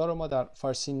 brother-in-law رو ما در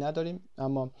فارسی نداریم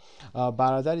اما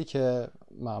برادری که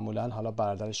معمولا حالا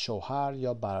برادر شوهر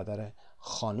یا برادر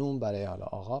خانوم برای حالا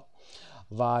آقا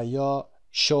و یا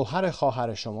شوهر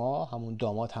خواهر شما همون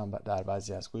داماد هم در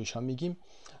بعضی از گویش ها میگیم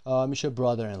میشه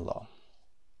brother-in-law.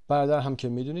 برادر هم که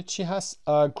میدونید چی هست.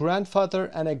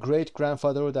 grandfather and a great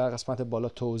grandfather رو در قسمت بالا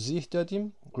توضیح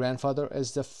دادیم. grandfather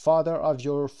is the father of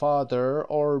your father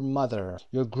or mother.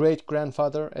 Your great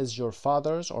grandfather is your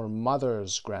father's or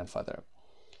mother's grandfather.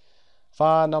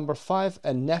 و number 5,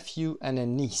 a nephew and a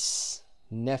niece.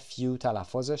 nephew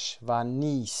تلفظش و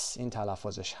niece این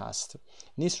تلفظش هست.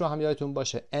 niece رو هم یادتون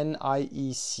باشه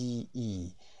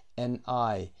N-I-E-C-E.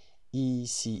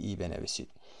 N-I-E-C-E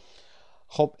بنویسید.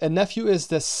 خب a nephew is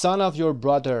the son of your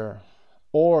brother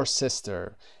or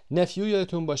sister. nephew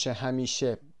یادتون باشه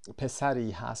همیشه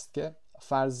پسری هست که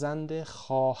فرزند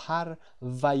خواهر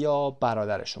و یا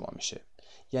برادر شما میشه.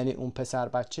 یعنی اون پسر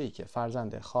بچه‌ای که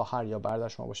فرزند خواهر یا برادر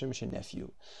شما باشه میشه nephew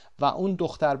و اون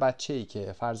دختر بچه‌ای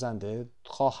که فرزند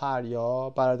خواهر یا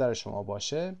برادر شما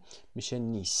باشه میشه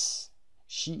niece.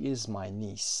 She is my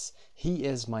niece. He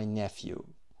is my nephew.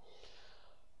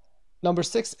 Number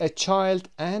 6, a child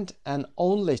and an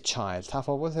only child.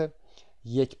 تفاوت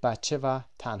یک بچه و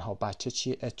تنها بچه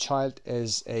چیه؟ A child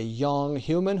is a young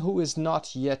human who is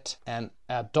not yet an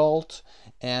adult,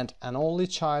 and an only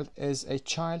child is a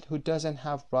child who doesn't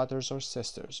have brothers or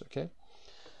sisters. Okay?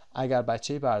 اگر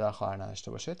بچه‌ای برادر خواهر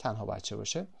نداشته باشه، تنها بچه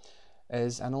باشه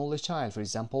is an only child. For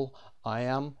example, I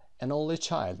am an only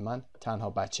child. من تنها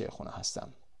بچه خونه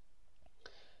هستم.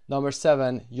 Number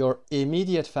 7, your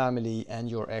immediate family and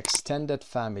your extended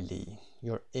family.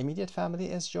 Your immediate family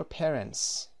is your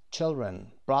parents, children,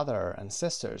 brother and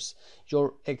sisters. Your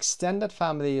extended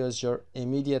family is your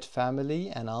immediate family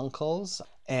and uncles,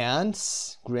 aunts,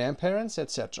 grandparents,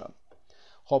 etc.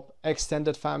 خب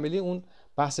extended family اون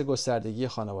بحث گستردگی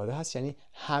خانواده هست، یعنی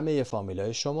همه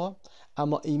فامیلای شما،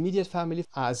 اما immediate family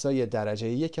اعضای درجه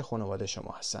یک خانواده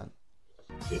شما هستن.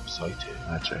 وبسایت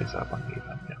مجموعه زبان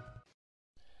ایرانی.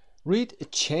 Read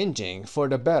changing for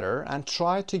the better and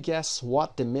try to guess what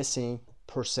the missing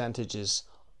percentages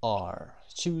are.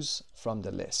 Choose from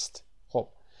the list. خب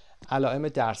علائم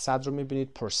درصد رو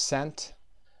میبینید percent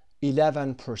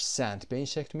 11% به این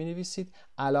شکل می نویسید.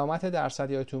 علامت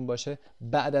درصد یادتون باشه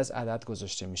بعد از عدد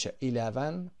گذاشته میشه.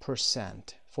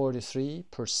 11%,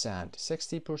 43%,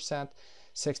 60%,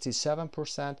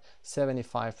 67%,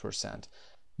 75%.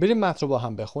 بریم متن رو با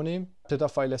هم بخونیم. ابتدا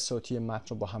فایل صوتی متن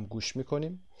رو با هم گوش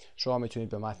میکنیم. شما میتونید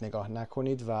به متن نگاه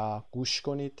نکنید و گوش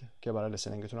کنید که برای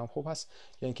لسنینگتون هم خوب هست،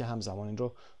 یا اینکه همزمان این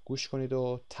رو گوش کنید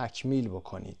و تکمیل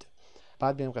بکنید.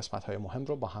 بعد بریم قسمت های مهم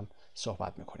رو با هم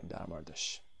صحبت میکنیم در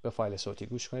موردش. به فایل صوتی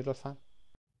گوش کنید لطفاً.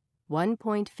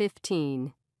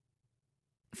 1.15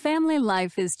 Family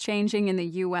life is changing in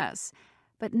the U.S.,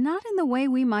 but not in the way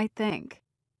we might think.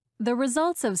 The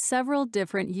results of several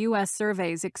different U.S.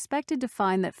 surveys expected to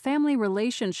find that family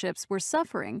relationships were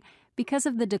suffering because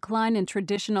of the decline in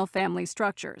traditional family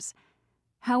structures.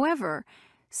 However,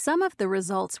 some of the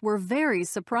results were very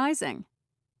surprising.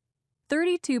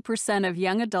 32% of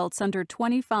young adults under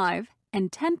 25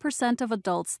 and 10% of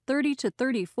adults 30 to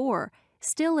 34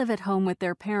 still live at home with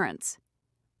their parents.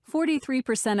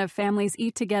 43% of families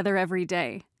eat together every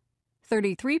day.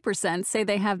 33% say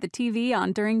they have the TV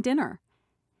on during dinner.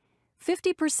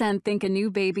 50% think a new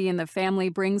baby in the family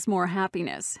brings more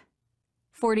happiness.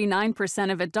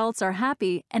 49% of adults are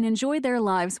happy and enjoy their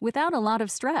lives without a lot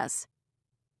of stress.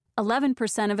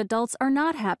 11% of adults are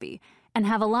not happy and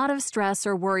have a lot of stress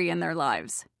or worry in their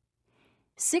lives.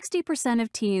 60%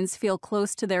 of teens feel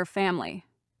close to their family.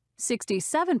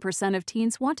 67% of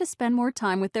teens want to spend more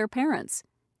time with their parents.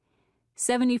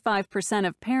 75%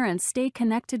 of parents stay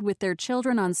connected with their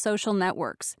children on social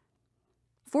networks.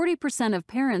 40%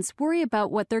 of parents worry about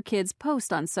what their kids post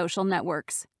on social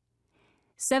networks.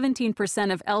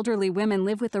 17% of elderly women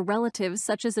live with a relative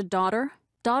such as a daughter,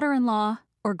 daughter-in-law,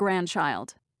 or grandchild.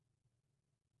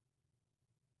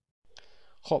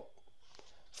 خب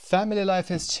Family life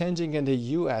is changing in the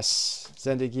US.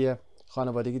 زندگی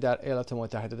خانوادگی در ایالات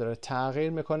متحده داره تغییر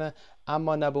میکنه،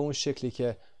 اما نه به اون شکلی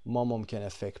که ما ممکنه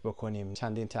فکر بکنیم.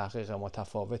 چندین تحقیق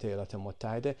متفاوت ایالات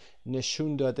متحده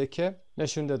نشون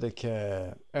داده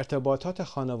که ارتباطات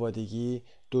خانوادگی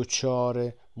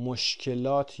دچار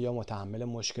مشکلات یا متحمل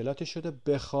مشکلاتی شده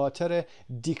به خاطر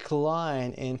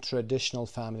decline in traditional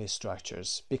family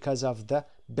structures. Because of the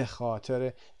به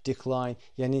خاطر decline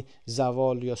یعنی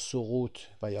زوال یا سقوط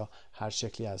و یا هر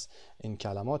شکلی از این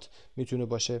کلمات میتونه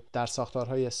باشه. در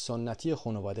ساختارهای سنتی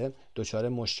خانواده دچار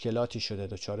مشکلاتی شده،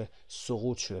 دچار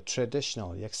سقوط شده.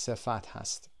 traditional یک صفت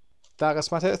هست. در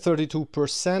قسمت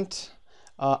 32%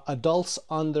 adults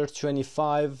under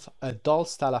 25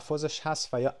 adults تلفظش هست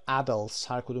و یا adults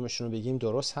هر کدومشون رو بگیم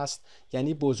درست هست،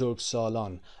 یعنی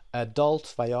بزرگسالان. adult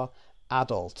و یا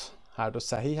adult هر دو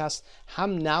صحیح هست.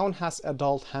 هم noun هست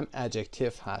adult، هم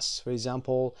adjective هست. For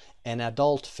example an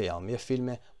adult film یه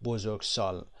فیلم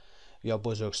بزرگسال یا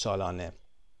بزرگسالانه.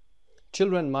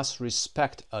 Children must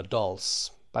respect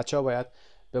adults بچه ها باید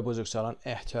به بزرگسالان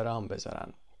احترام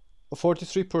بذارن.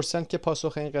 43% که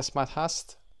پاسخ این قسمت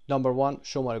هست number 1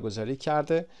 شماره گذاری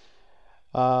کرده.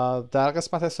 در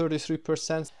قسمت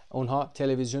 33% اونها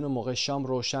تلویزیون موقع شام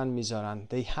روشن میذارن.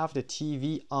 They have the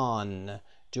TV on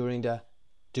during the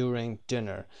during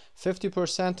dinner.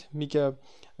 50% میگه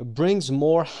brings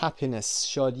more happiness.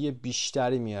 شادی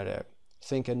بیشتری میاره.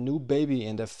 Think a new baby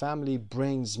in the family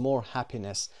brings more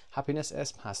happiness. happiness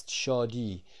اسم هست.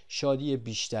 شادی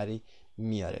بیشتری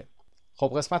میاره.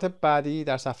 خب قسمت بعدی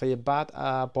در صفحه بعد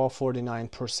با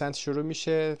 49% شروع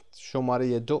میشه.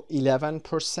 شماره 2 11%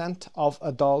 of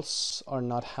adults are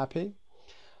not happy.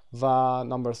 و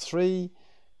number 3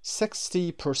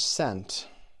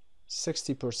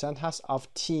 60% هست of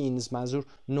teens. منظور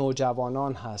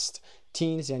نوجوانان هست.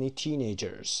 teens یعنی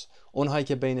teenagers. اونهایی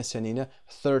که بین سنین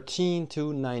 13 to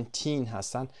 19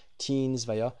 هستن teens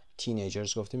و یا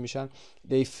teenagers گفته میشن.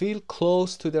 They feel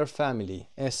close to their family.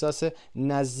 احساس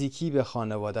نزدیکی به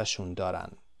خانوادهشون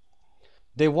دارن.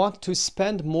 They want to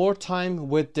spend more time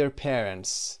with their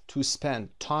parents. To spend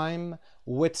time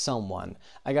with someone.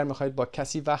 اگر میخواید با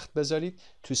کسی وقت بذارید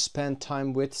to spend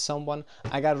time with someone.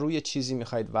 اگر روی چیزی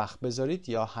میخواید وقت بذارید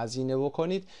یا هزینه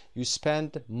بکنید you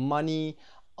spend money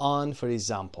on for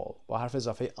example. با حرف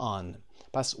اضافه on.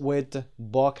 پس with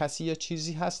با کسی یا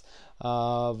چیزی هست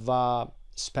و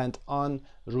spend on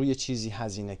روی چیزی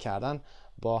هزینه کردن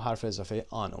با حرف اضافه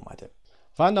on اومده.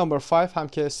 و نمبر 5 هم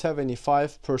که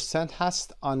 75%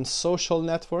 هست on social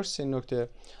networks. این نکته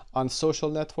on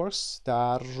social networks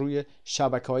در روی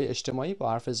شبکه‌های اجتماعی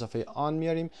با حرف اضافه on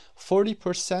میاریم.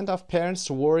 40% of parents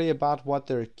worry about what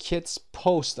their kids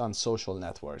post on social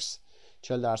networks.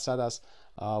 40% از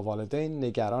والدین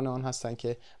نگران آن هستن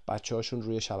که بچه‌هاشون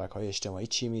روی شبکه‌های اجتماعی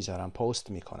چی میذارن، پست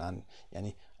میکنن،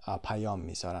 یعنی پیام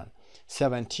میذارن.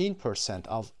 17%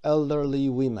 of elderly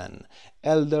women.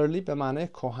 elderly به معنی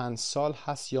کهنسال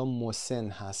هست یا مسن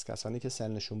هست. کسانی که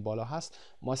سنشون بالا هست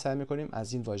ما سعی میکنیم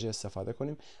از این واژه استفاده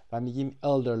کنیم و میگیم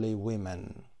elderly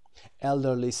women.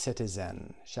 elderly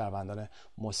citizen. شهروندان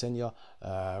مسن یا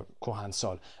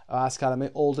کهنسال. از کلمه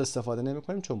old استفاده نمی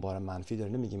کنیم چون بار منفی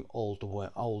داره. نمیگیم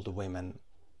old women.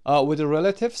 With a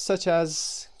relative such as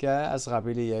که از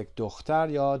قبیل یک دختر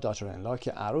یا daughter-in-law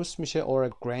که عروس میشه or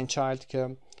a grandchild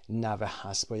که نوه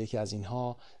هست با یکی از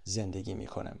اینها زندگی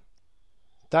میکنه.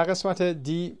 در قسمت D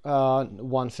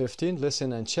 115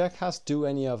 listen and check هست. Do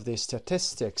any of the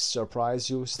statistics surprise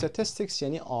you? Statistics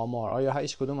یعنی آمار. آیا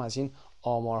هیچ کدوم از این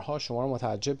آمارها شما رو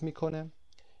متعجب میکنه؟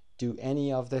 Do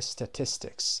any of the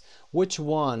statistics. Which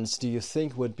ones do you think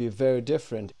would be very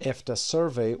different if the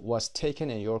survey was taken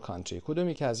in your country?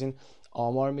 کدومی که از این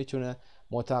آمار میتونه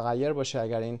متغیر باشه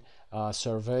اگر این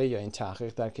سروی یا این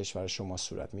تحقیق در کشور شما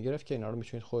صورت میگرفت که اینا رو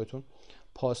میتونید خودتون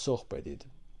پاسخ بدید.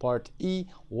 Part E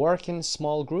work in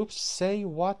small groups. Say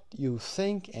what you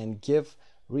think and give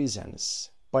reasons.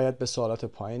 باید به سوالات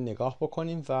پایین نگاه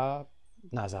بکنیم و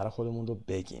نظر خودمون رو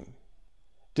بگیم.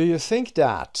 Do you think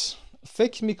that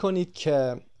فکر میکنید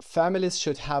که families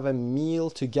should have a meal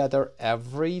together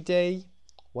every day?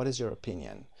 What is your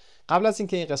opinion? قبل از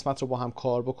اینکه این قسمت رو با هم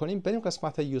کار بکنیم بریم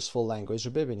قسمت useful language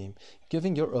رو ببینیم.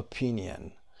 Giving your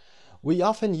opinion. We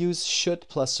often use should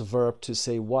plus verb to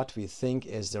say what we think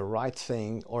is the right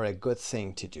thing or a good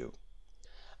thing to do.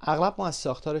 اغلب ما از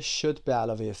ساختار should به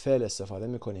علاوه فعل استفاده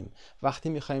میکنیم وقتی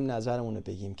میخوایم نظرمون رو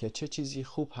بگیم که چه چیزی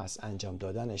خوب هست انجام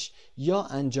دادنش یا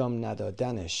انجام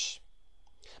ندادنش.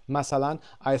 مثلا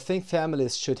I think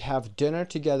families should have dinner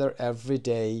together every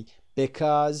day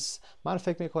because من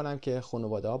فکر میکنم که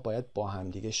خانواده ها باید با هم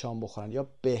دیگه شام بخورن یا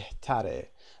بهتره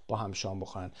با هم شام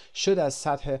بخورن. should از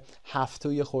سطح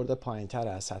هفتوی خورده پایین تره،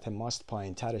 از سطح ماست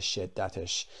پایین تره.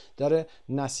 شدتش داره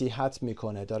نصیحت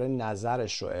میکنه، داره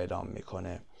نظرش رو اعلام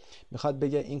میکنه، میخواد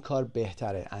بگه این کار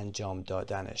بهتره انجام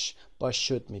دادنش. با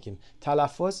should میگیم.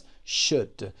 تلفظ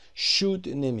should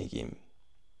نمیگیم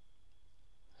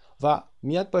و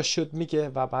میاد با should میگه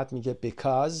و بعد میگه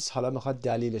because. حالا میخواد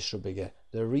دلیلش رو بگه.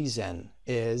 The reason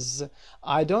is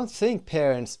I don't think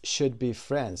parents should be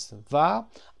friends و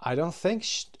I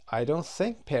don't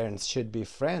think parents should be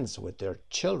friends with their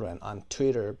children on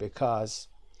Twitter because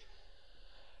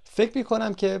فکر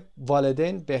میکنم که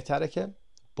والدین بهتره که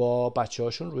با بچه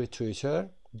هاشون روی توییتر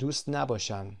دوست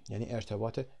نباشن، یعنی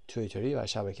ارتباط توییتری و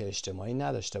شبکه اجتماعی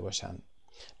نداشته باشن.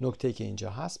 نکته که اینجا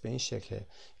هست به این شکله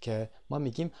که ما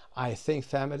میگیم I think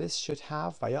families should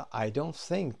have و یا I don't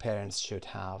think parents should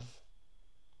have.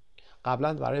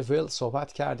 قبلا برای will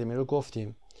صحبت کردیم، این رو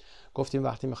گفتیم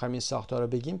وقتی میخوایم این ساختار رو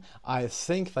بگیم I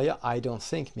think و یا I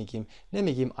don't think میگیم،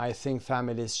 نمیگیم I think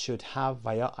families should have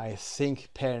و یا I think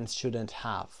parents shouldn't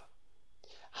have.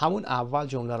 همون اول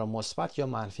جمله رو مثبت یا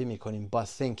منفی میکنیم با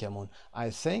thinkمون.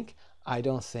 I think I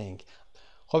don't think.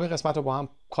 خب این قسمت رو با هم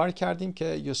کار کردیم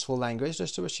که useful language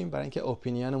داشته باشیم برای اینکه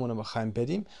اپینیونمون رو بخوایم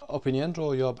بدیم. اپینیون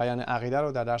رو یا بیان عقیده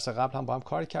رو در درس قبل هم با هم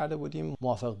کار کرده بودیم.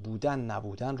 موافق بودن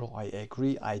نبودن رو I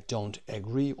agree, I don't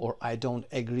agree or I don't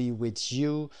agree with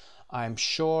you. I'm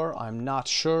sure, I'm not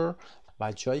sure.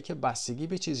 و جایی که بستگی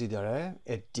به چیزی داره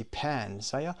it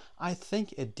depends یا I think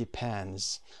it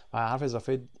depends و حرف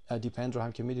اضافه depend رو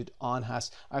هم که میدید on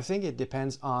هست. I think it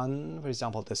depends on for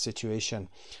example the situation.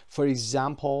 For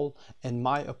example, in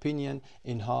my opinion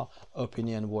اینها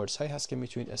opinion words هایی هست که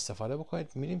میتونید استفاده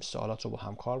بکنید. میریم سوالات رو با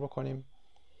هم کار بکنیم.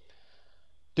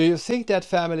 Do you think that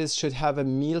families should have a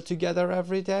meal together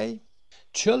every day?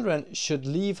 Children should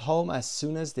leave home as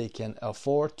soon as they can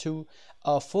afford to.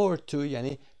 Afford to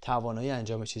یعنی توانایی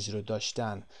انجام چیزی رو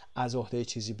داشتن، از عهده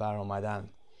چیزی برآمدن.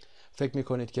 فکر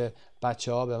میکنید که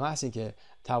بچه ها به محض اینکه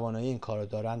توانایی این کار رو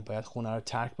دارن باید خونه رو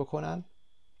ترک بکنن؟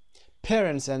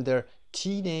 Parents and their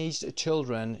teenage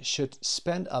children should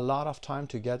spend a lot of time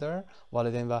together.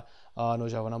 والدین و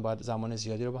نوجوانان باید زمان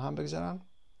زیادی رو با هم بگذارن.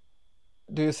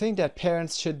 Do you think that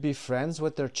parents should be friends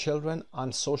with their children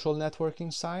on social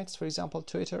networking sites, for example,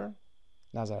 Twitter?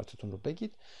 نظراتتون رو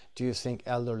بگید. Do you think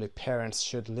elderly parents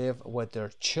should live with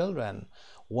their children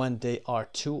when they are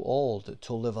too old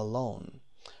to live alone?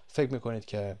 فکر میکنید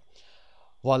که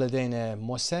والدین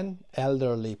مسن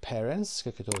elderly parents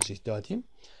که توضیح دادیم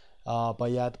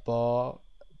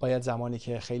باید زمانی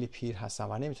که خیلی پیر هستن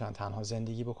و نمیتونن تنها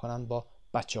زندگی بکنن با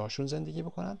بچه هاشون زندگی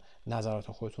بکنن.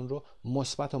 نظرات خودتون رو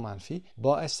مثبت و منفی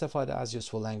با استفاده از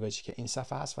useful language که این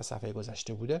صفحه هست و صفحه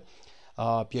گذشته بوده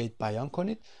بیایید بیان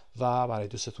کنید و برای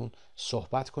دوستتون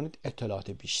صحبت کنید،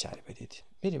 اطلاعات بیشتری بدید.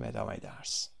 میریم ادامه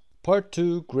درس. Part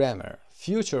 2 Grammar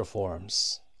Future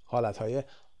Forms. حالتهای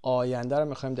آینده رو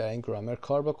میخوایم در این گرامر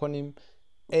کار بکنیم.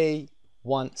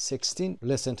 A116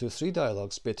 Listen to 3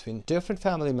 dialogues between different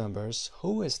family members.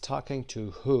 Who is talking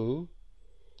to who?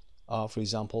 For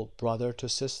example, brother to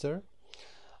sister.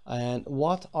 And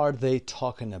what are they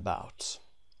talking about?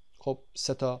 خب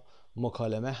 3 تا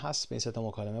مکالمه هست. به این 3 تا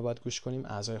مکالمه باید گوش کنیم.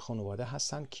 اعضای خانواده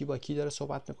هستن. کی با کی داره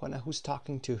صحبت میکنه؟ Who's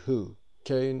talking to who؟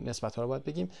 که این نسبت ها رو باید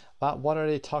بگیم. و what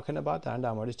are they talking about؟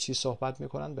 در مورد چی صحبت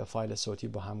میکنن؟ به فایل صوتی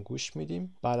با هم گوش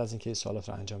میدیم. بعد از اینکه سوالات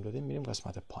رو انجام دادیم میریم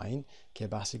قسمت پایین که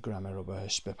بحث گرامر رو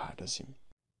بهش بپردازیم.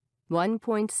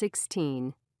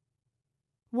 1.16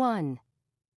 1.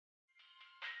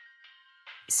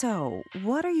 So,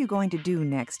 what are you going to do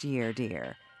next year,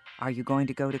 dear? Are you going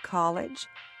to go to college?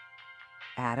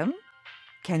 Adam,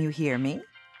 can you hear me?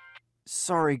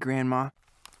 Sorry, Grandma.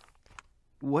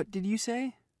 What did you say?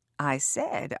 I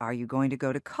said, are you going to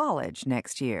go to college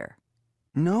next year?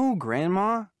 No,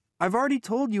 Grandma. I've already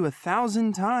told you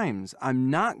 1,000 times. I'm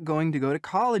not going to go to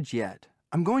college yet.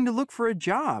 I'm going to look for a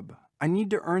job. I need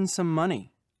to earn some money.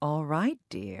 All right,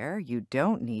 dear. You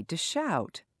don't need to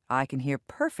shout. I can hear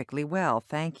perfectly well,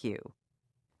 thank you.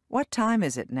 What time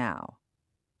is it now?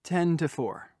 10 to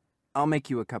 4. I'll make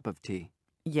you a cup of tea.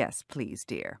 Yes, please,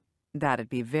 dear. That'd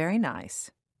be very nice.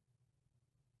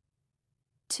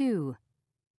 2.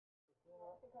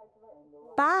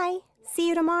 Bye. See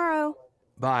you tomorrow.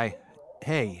 Bye.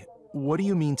 Hey, what do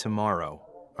you mean tomorrow?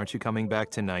 Aren't you coming back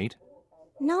tonight?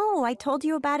 No, I told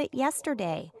you about it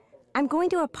yesterday. I'm going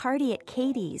to a party at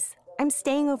Katie's. I'm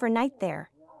staying overnight there.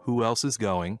 Who else is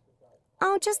going?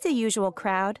 Oh, just the usual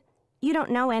crowd. You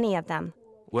don't know any of them.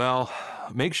 Well,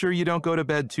 make sure you don't go to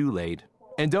bed too late.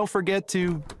 And don't forget to...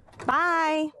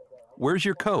 Bye. Where's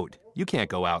your coat? You can't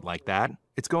go out like that.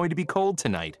 It's going to be cold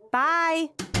tonight. Bye.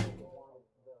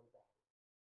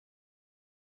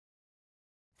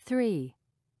 3.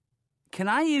 Can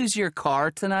I use your car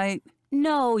tonight?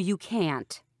 No, you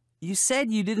can't. You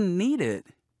said you didn't need it.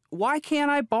 Why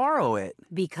can't I borrow it?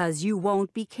 Because you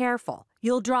won't be careful.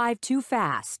 You'll drive too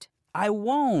fast. I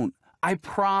won't. I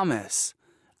promise.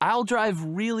 I'll drive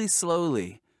really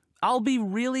slowly. I'll be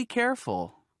really careful.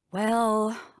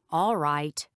 Well, all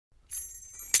right.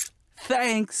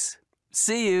 Thanks.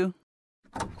 See you.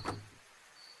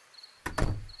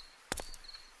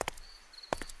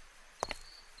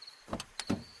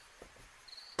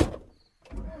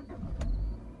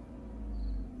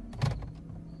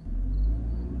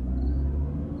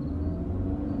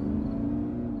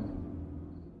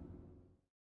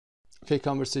 Okay,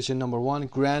 conversation number 1.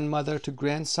 Grandmother to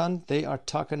grandson. They are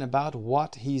talking about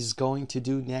what he's going to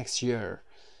do next year.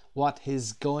 What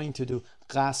he's going to do.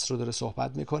 قصد رو داره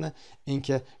صحبت میکنه.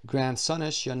 اینکه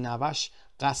grandsonش یا نوش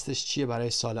قصدش چیه برای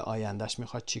سال آیندهش،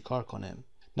 میخواد چی کار کنه.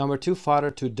 Number 2.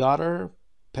 Father to daughter.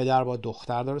 پدر با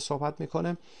دختر داره صحبت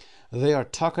میکنه. They are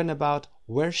talking about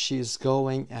where she's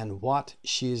going and what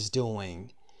she's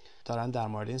doing. دارن در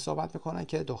مورد این صحبت میکنن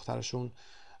که دخترشون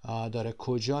داره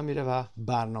کجا میره و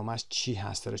برنامهش چی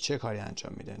هست، داره چه کاری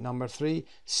انجام میده. Number 3.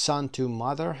 Son to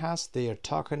mother هست. They are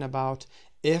talking about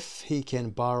if he can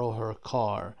borrow her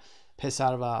car.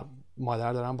 پسر و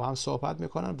مادر دارن با هم صحبت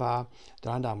میکنن و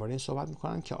دارن در مورد این صحبت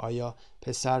میکنن که آیا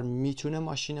پسر میتونه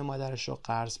ماشین مادرش رو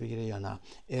قرض بگیره یا نه.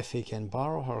 If he can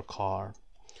borrow her car.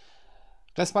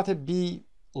 قسمت B.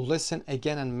 Listen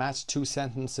again and match two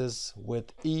sentences with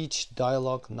each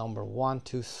dialogue number 1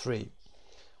 to 3.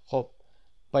 خب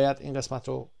باید این قسمت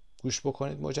رو گوش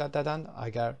بکنید مجددا.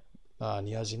 اگر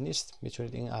نیازی نیست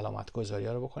میتونید این علامت گذاری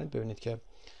ها رو بکنید، ببینید که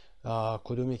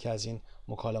کدوم یکی از این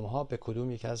مکالمه ها به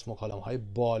کدوم یکی از مکالمه های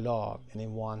بالا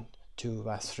یعنی 1, 2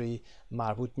 و 3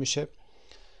 مربوط میشه.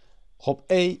 خب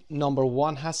A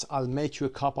number 1 هست I'll make you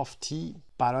a cup of tea.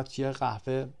 برات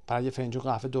یه فنجون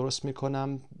قهوه درست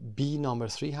میکنم. B number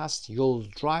 3 هست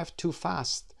You'll drive too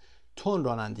fast. تون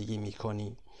رانندگی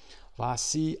میکنی. و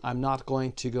C I'm not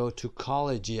going to go to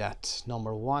college yet.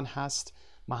 number 1 هست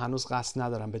من هنوز قصد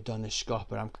ندارم به دانشگاه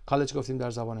برم. کالج گفتیم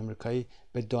در زبان آمریکایی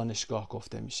به دانشگاه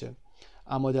گفته میشه،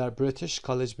 اما در بریتیش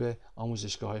کالج به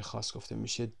آموزشگاه های خاص گفته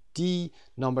میشه. D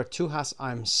number 2 هست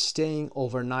I'm staying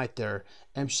overnight there.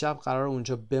 امشب قرار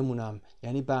اونجا بمونم،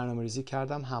 یعنی برنامه ریزی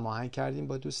کردم، هماهنگ کردیم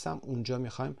با دوستم، اونجا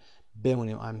میخوایم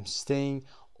بمونیم. I'm staying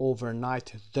overnight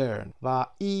there. و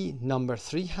E number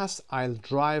 3 هست I'll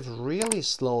drive really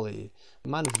slowly.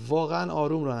 من واقعا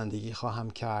آروم رانندگی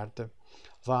خواهم کرد.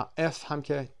 و F هم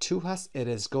که 2 هست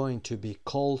It is going to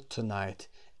be cold tonight.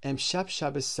 امشب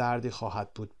شب سردی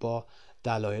خواهد بود. با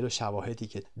دلایل و شواهدی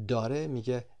که داره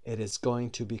میگه It is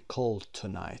going to be cold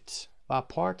tonight. و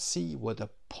part C with a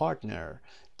partner.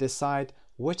 Decide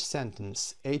which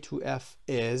sentence A to F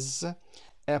is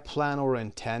a plan or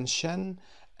intention,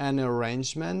 an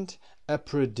arrangement, a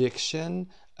prediction,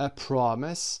 a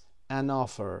promise, an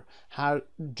offer. هر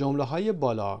جمله های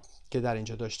بالا که در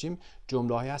اینجا داشتیم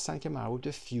جمله هایی هستن که مربوط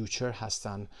به فیوچر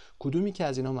هستن. کدومی که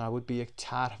از اینا مربوط به یک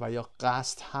طرح و یا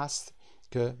قصد هست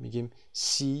که میگیم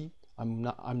C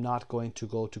I'm not going to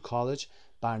go to college.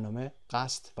 برنامه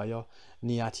قصد و یا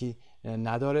نیتی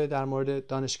نداره در مورد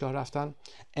دانشگاه رفتن.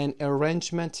 An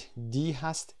arrangement D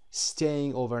هست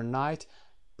staying overnight.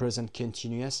 present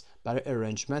continuous برای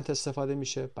arrangement استفاده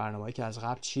میشه، برنامه‌ای که از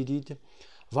قبل چیدید.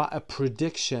 و a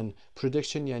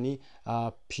prediction یعنی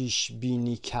پیش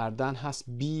بینی کردن هست.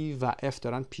 B و F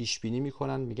دارن پیش بینی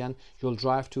میکنن، میگن you'll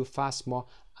drive too fast. ما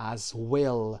as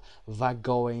will و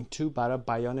going to برای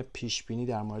بیان پیش بینی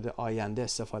در مورد آینده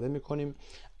استفاده میکنیم.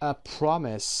 a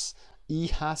promise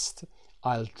E هست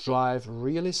I'll drive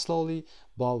really slowly.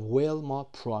 با will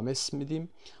ما promise میدیم،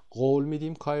 قول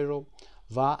میدیم کاری رو.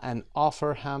 و an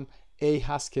offer هم A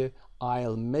هست که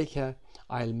I'll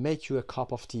make you a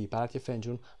cup of tea. برات یه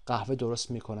فنجون قهوه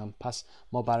درست میکنم. پس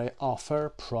ما برای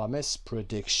offer, promise,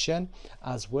 prediction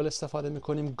از will استفاده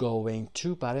میکنیم. going to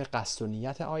برای قصد و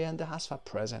نیت آینده هست و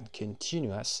present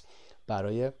continuous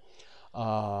برای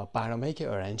برنامه‌ای که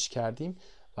arrange کردیم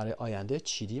برای آینده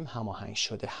چیدیم هماهنگ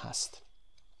شده هست.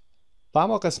 و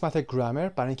اما قسمت گرامر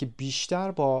برای اینکه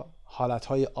بیشتر با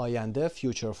حالتهای آینده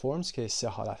future forms که 3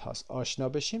 حالت هست آشنا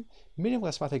بشیم، میریم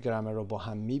قسمت گرامر رو با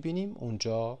هم میبینیم.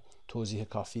 اونجا توضیح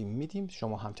کافی میدیم،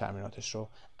 شما هم تمریناتش رو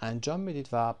انجام میدید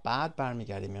و بعد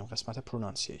برمیگردیم میریم قسمت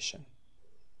pronunciation.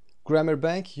 Grammar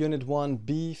Bank Unit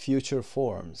 1B Future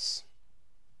Forms.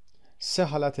 3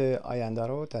 حالت آینده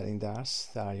رو در این درس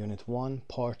در Unit 1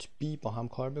 Part B با هم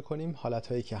کار بکنیم.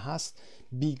 حالتهایی که هست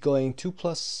be going to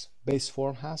plus base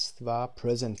form هست و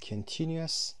present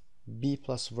continuous be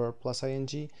plus verb plus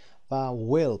ing و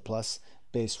will plus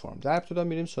base form. در ابتدا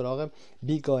میریم سراغ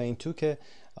be going to که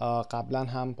قبلا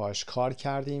هم باش کار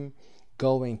کردیم.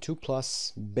 going to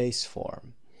plus base form.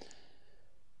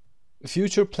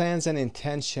 future plans and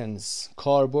intentions.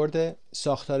 کاربرد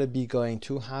ساختار be going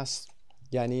to هست،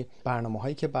 یعنی برنامه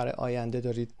هایی که برای آینده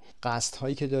دارید، قصد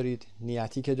هایی که دارید،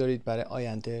 نیتی که دارید برای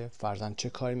آینده، فرضاً چه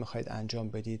کاری میخواید انجام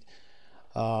بدید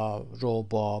رو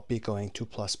با be going to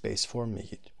plus base form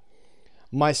میگید.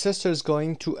 My sister is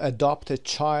going to adopt a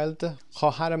child.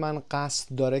 خواهر من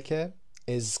قصد داره که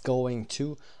is going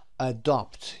to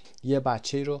adopt یه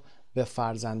بچه رو به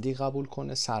فرزندی قبول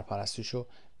کنه، سرپرستیشو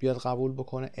بیاد قبول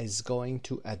بکنه. is going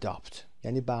to adopt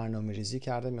یعنی برنامه ریزی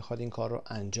کرده، میخواد این کار رو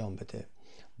انجام بده،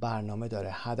 برنامه داره،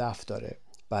 هدف داره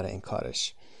برای این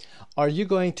کارش. Are you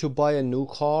going to buy a new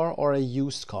car or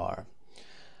a used car?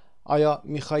 آیا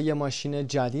میخوای یه ماشین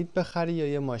جدید بخری یا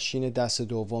یه ماشین دست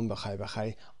دوم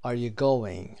بخری؟ Are you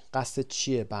going قصد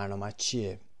چیه؟ برنامه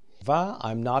چیه؟ و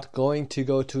I'm not going to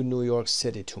go to New York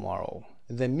City tomorrow.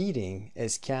 The meeting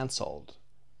is cancelled.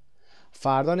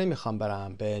 فردا نمیخوام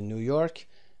برم به نیویورک،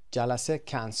 جلسه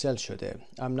کنسل شده.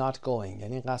 I'm not going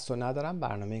یعنی قصد رو ندارم،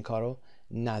 برنامه این کارو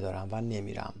ندارم و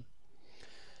نمیرم.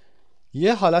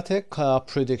 یه حالت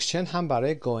prediction هم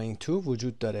برای going to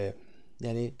وجود داره.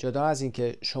 یعنی جدا از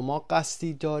اینکه شما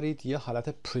قصدی دارید یه حالت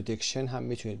پردیکشن هم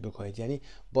میتونید بکنید، یعنی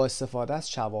با استفاده از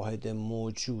شواهد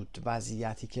موجود،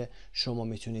 وضعیتی که شما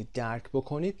میتونید درک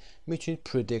بکنید، میتونید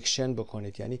پردیکشن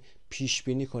بکنید، یعنی پیش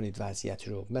بینی کنید وضعیتی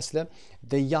رو. مثل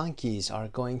The Yankees are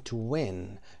going to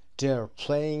win. They're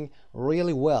playing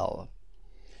really well.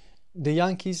 The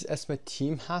Yankees اسم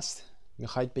تیم هست،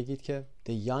 میخواید بگید که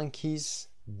The Yankees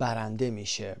برنده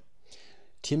میشه.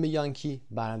 تیم یانکی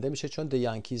برنده میشه چون The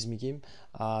Yankees میگیم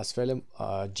از فعل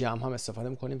جمع هم استفاده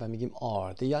میکنیم و میگیم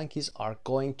are. The Yankees are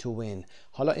going to win.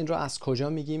 حالا این رو از کجا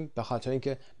میگیم؟ به خاطر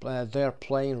اینکه they're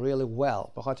playing really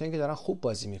well. به خاطر اینکه دارن خوب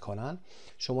بازی میکنن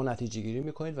شما نتیجه گیری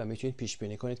میکنید و میتونید پیش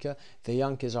بینی کنید که The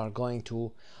Yankees are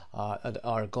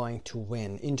going to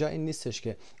win. اینجا این نیستش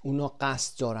که اونا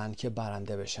قصد دارن که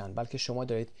برنده بشن، بلکه شما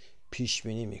دارید پیش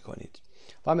بینی میکنید.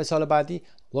 و مثال بعدی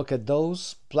Look at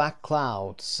those black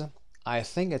clouds. I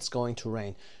think it's going to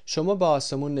rain. شما به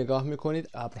آسمون نگاه میکنید،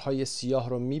 ابرهای سیاه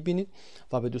رو میبینید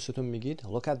و به دوستتون میگید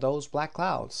Look at those black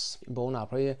clouds. به اون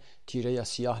ابرهای تیره یا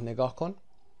سیاه نگاه کن.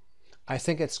 I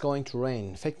think it's going to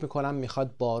rain. فکر میکنم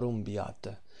میخواد بارون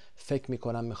بیاد. فکر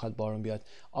میکنم میخواد بارون بیاد.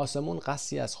 آسمون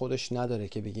قصدی از خودش نداره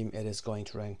که بگیم it is going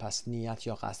to rain، پس نیت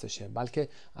یا قصدشه، بلکه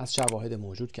از شواهد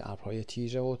موجود که ابرهای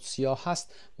تیره و سیاه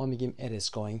هست ما میگیم it is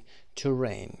going to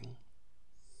rain.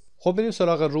 خب بریم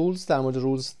سراغ رولز. در مورد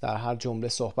رولز در هر جمله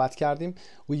صحبت کردیم.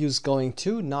 We use going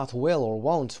to, not will or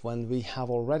won't when we have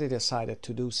already decided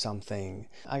to do something.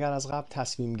 اگر از قبل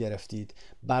تصمیم گرفتید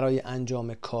برای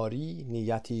انجام کاری،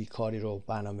 نیتی کاری رو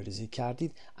برنامه ریزی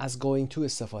کردید، از going to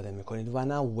استفاده میکنید و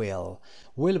نه will.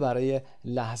 will برای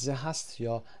لحظه هست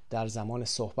یا در زمان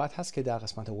صحبت هست که در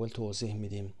قسمت will توضیح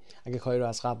میدیم. اگه کاری رو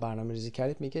از قبل برنامه ریزی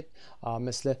کردید میگید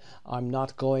مثل I'm not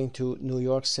going to New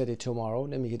York City tomorrow،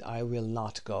 نمیگید I will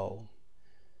not go.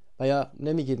 و یا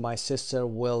نمیگید my sister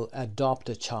will adopt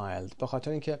a child، به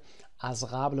خاطر اینکه از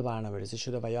قبل برنامه ریزی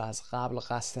شده و یا از قبل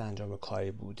قصد انجام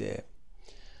کاری بوده.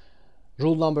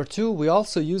 Rule number 2, we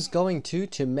also use going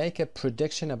to make a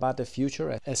prediction about the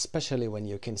future, especially when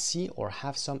you can see or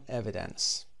have some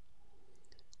evidence.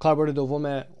 کاربرد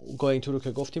دوم going to رو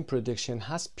که گفتیم prediction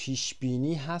هست، پیش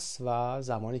بینی هست و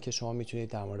زمانی که شما میتونید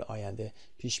در مورد آینده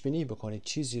پیش بینی بکنید،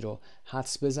 چیزی رو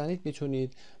حدس بزنید،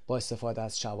 میتونید با استفاده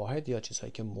از شواهد یا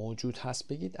چیزهایی که موجود هست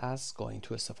بگید از going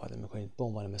to استفاده میکنید. به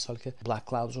عنوان مثال که black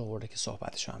clouds رو آورده که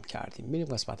صحبتش هم کردیم. میریم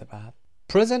قسمت بعد.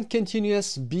 Present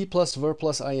continuous be plus verb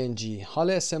plus ing، حال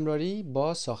استمراری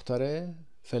با ساختار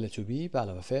فعل to be به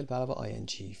علاوه فعل به علاوه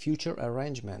ing. Future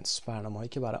arrangements، برنامه‌هایی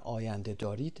که برای آینده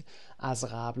دارید، از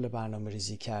قبل برنامه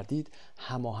ریزی کردید،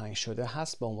 هماهنگ شده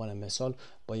هست. به عنوان مثال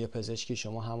با یه پزشکی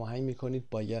شما هماهنگ میکنید،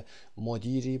 با یه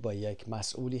مدیری، با یک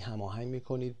مسئولی هماهنگ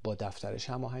میکنید، با دفترش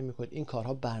هماهنگ میکنید. این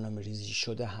کارها برنامه ریزی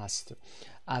شده هست،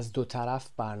 از دو طرف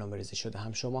برنامه ریزی شده،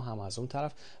 هم شما هم از اون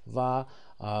طرف، و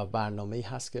برنامه‌ای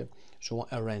هست که شما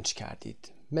arrange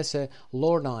کردید. مثل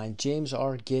Lorna and James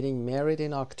are getting married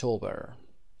in October.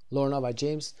 لورنا و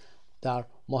جیمز در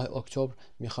ماه اکتبر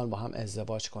میخوان با هم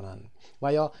ازدواج کنن.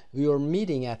 و یا We are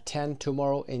meeting at 10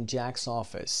 tomorrow in Jack's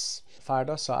office.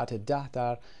 فردا ساعت 10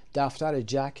 در دفتر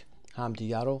جک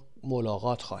همدیگر رو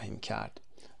ملاقات خواهیم کرد.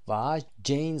 و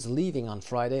Jane's leaving on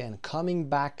Friday and coming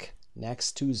back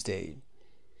next Tuesday.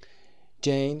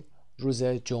 جین روز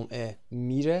جمعه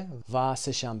میره و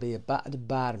سه‌شنبه بعد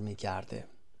برمیگرده.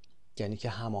 یعنی که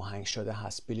هماهنگ شده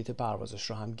هست، بلیت پروازش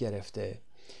رو هم گرفته.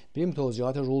 بریم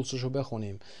توضیحات رولز رو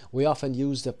بخونیم. We often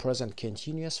use the present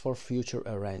continuous for future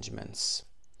arrangements.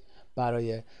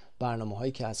 برای برنامه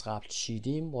هایی که از قبل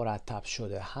چیدیم، مرتب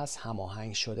شده هست،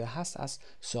 هماهنگ شده هست، از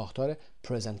ساختار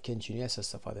present continuous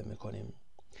استفاده میکنیم.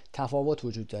 تفاوت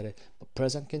وجود داره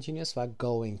present continuous و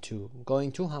going to.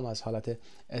 going to هم از حالت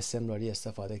استمراری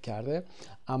استفاده کرده،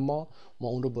 اما ما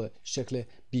اون رو به شکل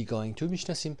be going to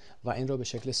میشناسیم و این رو به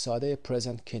شکل ساده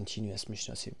present continuous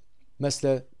میشناسیم.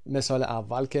 مثال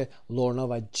اول که لورنا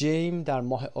و جیم در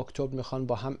ماه اکتبر میخوان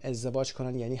با هم ازدواج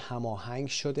کنن، یعنی هماهنگ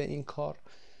شده این کار،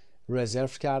 رزرو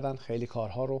کردن خیلی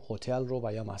کارها رو، هتل رو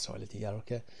و یا مسائل دیگر رو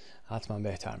که حتما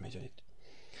بهتر میدونید.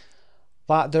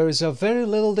 و there is a very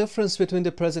little difference between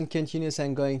the present continuous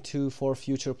and going to for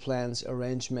future plans,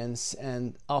 arrangements,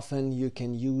 and often you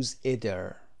can use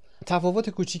either. تفاوت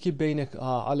کوچیکی بین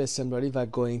حال استمراری و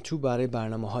going to برای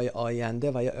برنامه‌های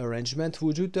آینده و یا arrangement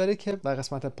وجود داره که در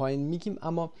قسمت پایین میگیم،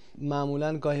 اما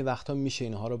معمولاً گاهی وقتا میشه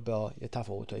اینها رو با یه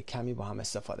تفاوت‌های کمی با هم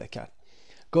استفاده کرد.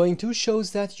 Going to shows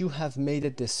that you have made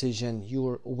a decision.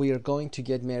 We are going to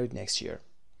get married next year.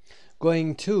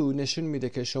 Going to نشون میده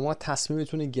که شما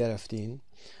تصمیمتون رو گرفتین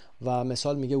و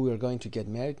مثال میگه we are going to get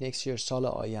married next year، سال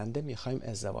آینده میخوایم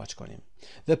ازدواج کنیم.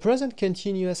 The present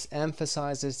continuous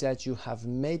emphasizes that you have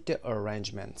made the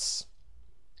arrangements.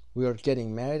 We are getting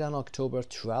married on October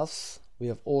 12th. We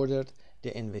have ordered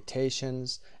the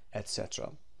invitations, etc.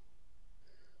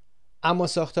 اما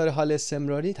ساختار حال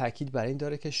استمراری تاکید بر این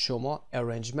داره که شما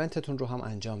arrangementتون رو هم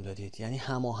انجام دادید، یعنی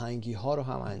هماهنگی ها رو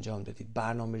هم انجام دادید،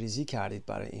 برنامه ریزی کردید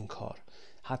برای این کار،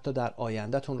 حتی در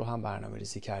آیندهتون رو هم برنامه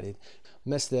ریزی کردید.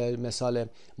 مثال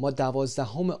ما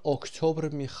 12 اکتبر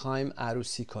میخوایم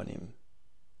عروسی کنیم،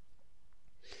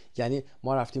 یعنی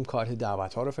ما رفتیم کارت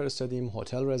دعوت ها رو فرستادیم،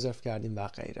 هتل رزرو کردیم و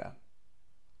غیره.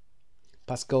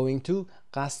 پس going to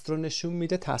قصد رو نشون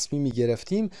میده، تصمیمی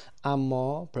گرفتیم،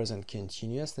 اما present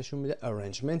continuous نشون میده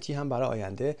arrangemenتی هم برای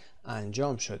آینده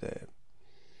انجام شده.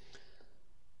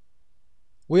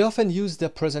 We often use the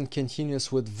present continuous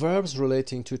with verbs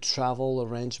relating to travel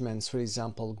arrangements, for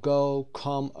example go,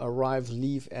 come, arrive,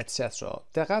 leave, etc.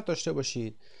 دقت داشته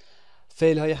باشید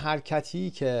فعل های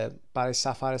حرکتی که برای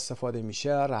سفر استفاده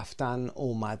میشه، رفتن،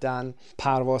 اومدن،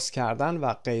 پرواز کردن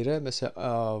و غیره، مثل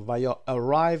و یا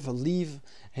arrive, leave،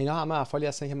 اینا همه افعالی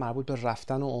هستن که مربوط به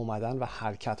رفتن و اومدن و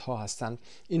حرکت ها هستن.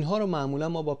 اینها رو معمولا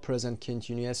ما با present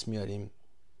continuous میاریم،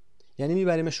 یعنی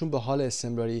میبریمشون به حال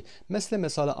استمراری.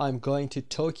 مثال I'm going to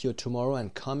Tokyo tomorrow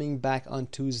and coming back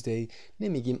on Tuesday.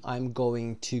 نمیگیم I'm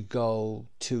going to go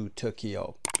to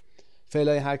Tokyo. فعل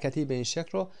های حرکتی به این شکل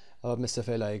رو مثل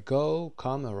فعلای go,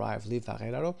 come, arrive, leave و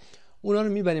غیره رو اونا رو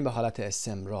میبریم به حالت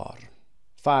استمرار.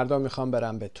 فردا میخوام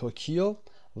برم به توکیو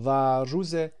و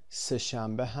روز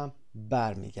سه‌شنبه هم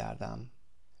برمیگردم.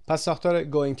 پس ساختار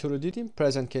going to رو دیدیم،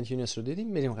 present continuous رو دیدیم.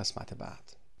 میریم قسمت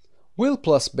بعد. Will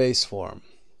plus base form,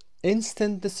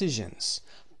 instant decisions,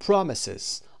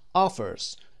 promises,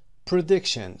 offers,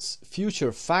 predictions,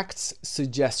 future facts,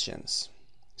 suggestions.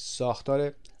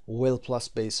 ساختار will plus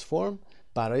base form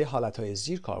برای حالتهای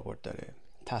زیر کاربرد داره.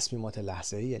 تصمیمات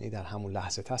لحظه‌ای، یعنی در همون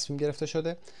لحظه تصمیم گرفته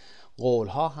شده،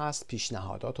 قول‌ها هست،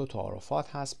 پیشنهادات و تعارفات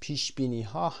هست،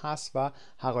 پیش‌بینی‌ها هست و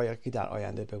حقایقی در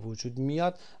آینده به وجود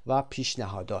میاد و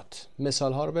پیشنهادات.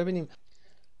 مثال‌ها رو ببینیم.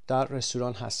 در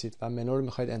رستوران هستید و منو رو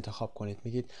می‌خواید انتخاب کنید،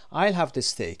 میگید I'll have the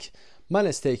steak. من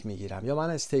استیک میگیرم یا من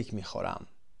استیک میخورم.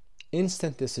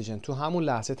 Instant decision، تو همون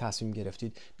لحظه تصمیم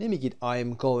گرفتید. نمیگید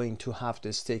I'm going to have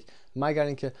the steak مگر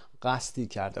اینکه قصدی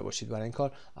کرده باشید برای این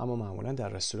کار، اما معمولا در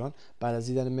رستوران بعد از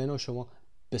دیدن منو شما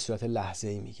به صورت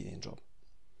لحظه‌ای میگیرین رو.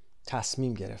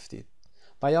 تصمیم گرفتید.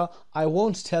 و یا I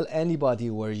won't tell anybody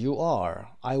where you are.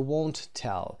 I won't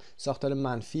tell ساختار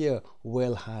منفی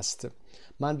will هست.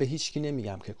 من به هیچ کی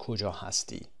نمیگم که کجا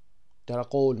هستی. داره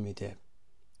قول میده.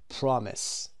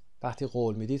 Promise. وقتی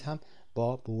قول میدید هم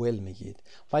با will میگید.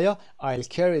 و یا I'll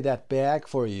carry that bag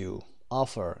for you.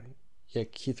 Offer.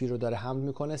 یک کیفی رو داره حمل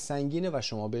میکنه، سنگینه و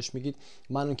شما بهش میگید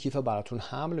من اون کیف براتون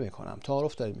حمل میکنم.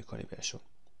 تعارف داری میکنی بهشون.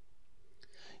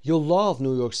 You love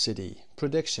New York City.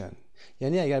 Prediction.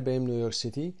 یعنی اگر بریم نیویورک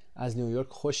سیتی از نیویورک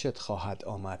خوشت خواهد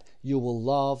آمد. You will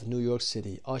love New York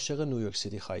City. عاشق نیویورک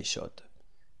سیتی خواهی شد.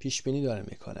 پیش بینی داره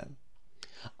میکنه.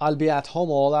 I'll be at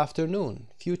home all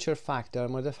afternoon. Future fact.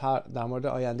 در مورد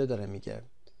آینده داره میگه.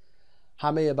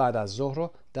 همه بعد از ظهر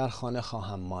رو در خانه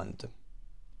خواهم ماند.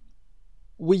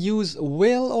 We use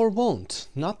will or won't,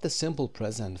 not the simple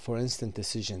present for instant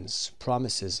decisions,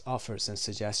 promises, offers and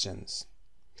suggestions.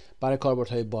 برای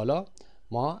کاربردهای بالا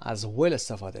ما از will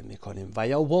استفاده میکنیم و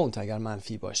یا won't اگر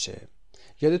منفی باشه.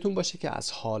 یادتون باشه که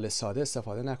از حال ساده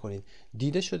استفاده نکنید.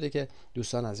 دیده شده که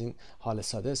دوستان از این حال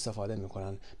ساده استفاده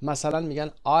میکنن. مثلا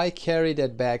میگن I carry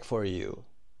that bag for you.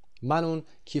 من اون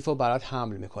کیف رو برات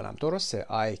حمل میکنم. درسته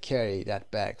I carry that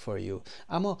bag for you.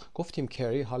 اما گفتیم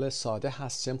carry حال ساده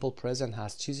هست، simple present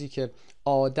هست، چیزی که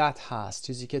عادت هست،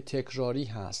 چیزی که تکراری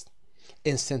هست.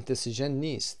 instant decision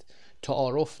نیست،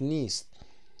 تعارف نیست.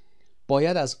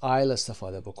 باید از I'll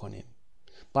استفاده بکنیم.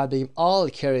 باید بگیم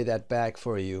I'll carry that bag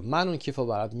for you. من اون کیف رو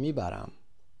برات میبرم.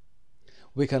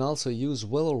 We can also use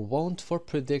will or won't for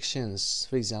predictions.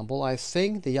 For example, I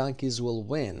think the Yankees will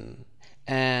win.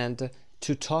 And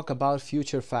to talk about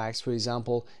future facts, for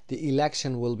example, the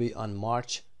election will be on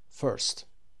March 1st.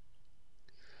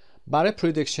 برای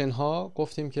prediction ها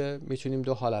گفتیم که میتونیم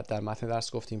دو حالت در متن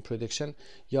درس گفتیم prediction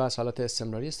یا از حالت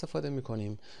استمراری استفاده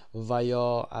میکنیم و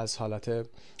یا از حالت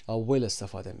will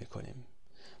استفاده میکنیم.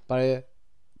 برای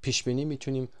پیش بینی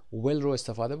میتونیم will رو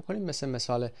استفاده بکنیم،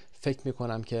 مثال فکر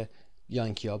میکنم که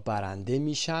یانکی‌ها برنده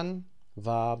میشن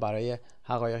و برای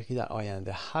حقایقی که در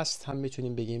آینده هست هم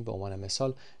میتونیم بگیم به عنوان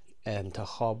مثال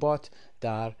انتخابات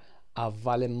در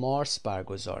اول مارس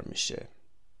برگزار میشه.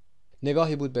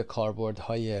 نگاهی بود به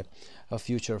کاربردهای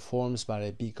future forms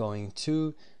برای be going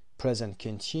to, present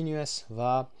continuous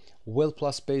و will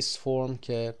plus base form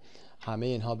که همه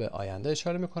اینها به آینده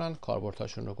اشاره میکنن.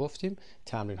 کاربردهاشون رو گفتیم.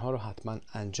 تمرین ها رو حتما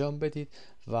انجام بدید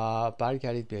و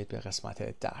برگردید بیایید به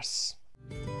قسمت درس.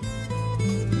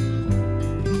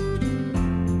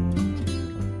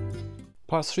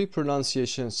 Part 3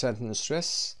 pronunciation sentence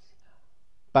stress.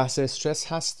 بحث استرس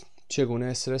هست. چگونه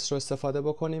استرس رو استفاده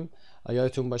بکنیم.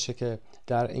 یادتون باشه که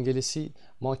در انگلیسی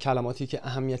ما کلماتی که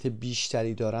اهمیت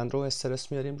بیشتری دارن رو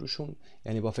استرس میاریم روشون،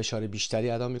 یعنی با فشار بیشتری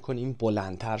ادا میکنیم،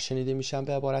 بلندتر شنیده میشن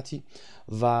به عبارتی.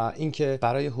 و اینکه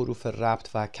برای حروف ربط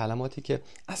و کلماتی که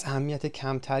از اهمیت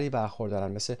کمتری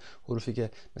برخوردارن،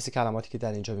 مثل کلماتی که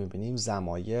در اینجا میبینیم،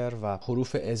 ضمایر و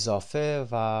حروف اضافه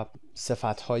و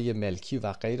صفتهای ملکی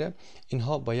و غیره،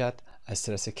 اینها باید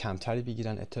استرس کمتری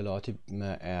بگیرن.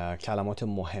 کلمات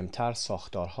مهمتر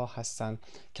ساختارها هستن،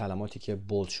 کلماتی که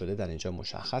بولد شده در اینجا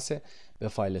مشخصه. به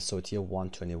فایل صوتی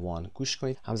 121 گوش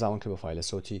کنید. همزمان که به فایل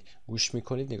صوتی گوش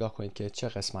میکنید نگاه کنید که چه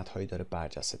قسمت هایی داره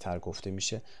برجسته تر گفته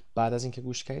میشه. بعد از اینکه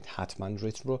گوش کردید حتما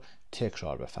ریتم رو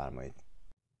تکرار بفرمایید.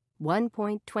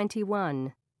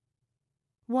 1.21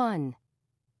 1.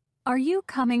 Are you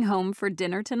coming home for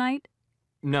dinner tonight?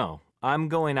 No, I'm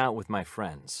going out with my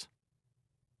friends.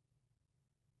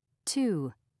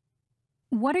 2.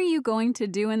 What are you going to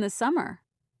do in the summer?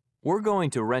 We're going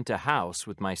to rent a house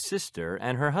with my sister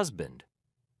and her husband.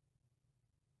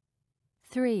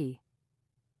 3.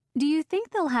 Do you think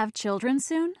they'll have children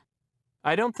soon?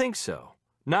 I don't think so.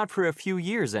 Not for a few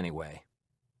years anyway.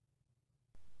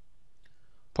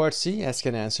 Part C, ask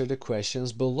and answer the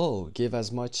questions below. Give as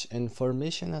much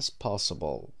information as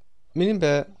possible. میریم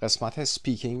به قسمت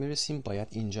سپیکینگ میرسیم. باید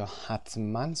اینجا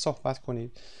حتما صحبت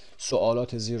کنید.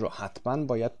 سوالات زیر رو حتما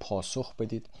باید پاسخ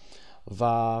بدید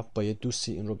و با یه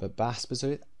دوستی این رو به بحث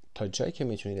بذارید تا جایی که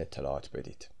میتونید اطلاعات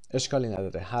بدید. اشکالی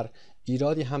نداره. هر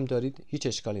ایرادی هم دارید هیچ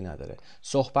اشکالی نداره.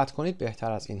 صحبت کنید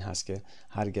بهتر از این هست که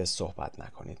هرگز صحبت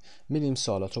نکنید. میریم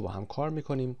سوالات رو با هم کار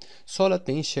میکنیم. سوالات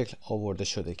به این شکل آورده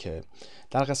شده که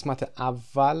در قسمت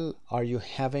اول Are you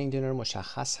having dinner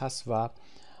مشخص هست و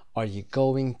Are you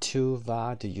going to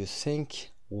و Do you think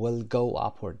will go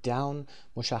up or down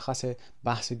مشخص.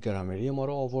 بحث گرامری ما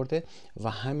رو آورده و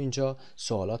همینجا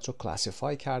سوالات رو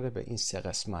کلاسیفای کرده به این سه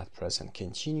قسمت present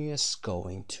continuous,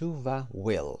 going to و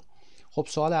will. خب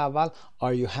سوال اول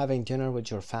Are you having dinner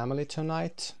with your family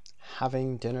tonight?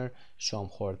 Having dinner شام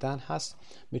خوردن هست.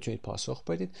 میتونید پاسخ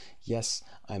بدید Yes,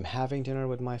 I'm having dinner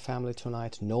with my family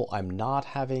tonight. No, I'm not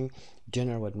having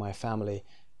dinner with my family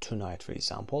tonight for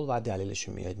example. و دلیلش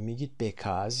رو میگید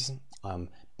because I'm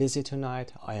busy tonight,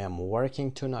 I am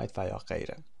working tonight و یا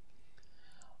غیره.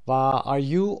 و Are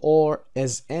you or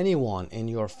is anyone in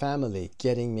your family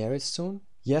getting married soon?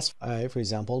 Yes, for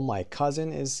example, my cousin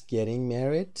is getting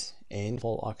married in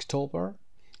October.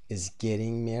 Is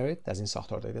getting married از این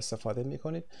ساختار دارید استفاده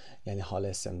میکنید، یعنی حال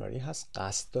استمراری هست،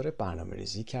 قصد داره، برنامه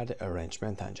ریزی کرده،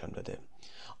 arrangement انجام داده.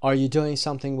 Are you doing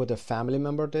something with a family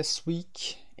member this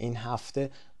week? این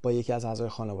هفته با یکی از اعضای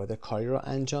خانواده کاری رو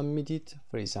انجام میدید.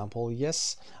 For example,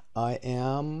 yes, I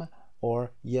am or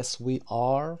yes, we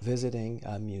are visiting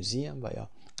a museum و یا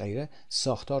غیره.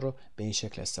 ساختار رو به این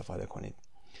شکل استفاده کنید.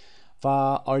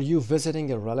 و Are you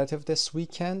visiting a relative this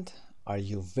weekend? Are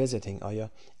you visiting آیا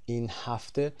این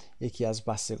هفته یکی از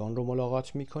بستگان رو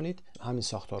ملاقات می کنید؟ همین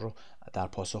ساختار رو در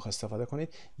پاسخ استفاده کنید.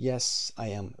 Yes, I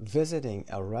am visiting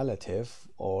a relative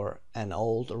or an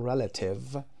old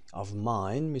relative of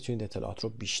mine. میتونید اطلاعات رو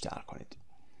بیشتر کنید.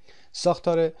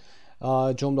 ساختار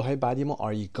جمله های بعدی ما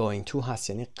Are you going to هست،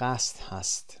 یعنی قصد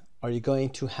هست. Are you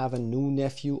going to have a new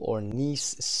nephew or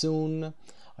niece soon?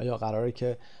 آیا قراره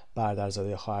که برادرزاده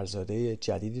یا خواهرزاده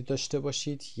جدیدی داشته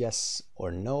باشید؟ Yes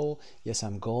or no. Yes,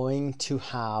 I'm going to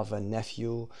have a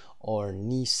nephew or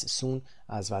niece soon.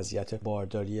 از وضعیت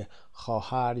بارداری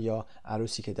خواهر یا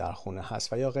عروسی که در خونه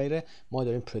هست و یا غیره ما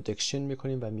داریم prediction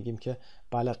میکنیم و میگیم که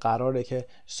بله قراره که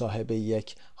صاحب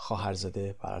یک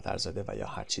خواهرزاده، برادرزاده و یا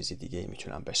هر چیزی دیگه ای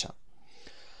میتونم بشم.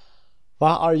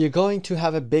 و Are you going to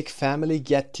have a big family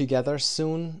get together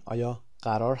soon? آیا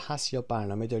قرار هست یا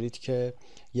برنامه دارید که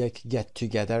یک get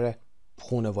together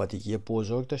خانوادگی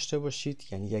بزرگ داشته باشید،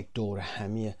 یعنی یک دور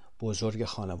همی بزرگ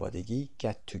خانوادگی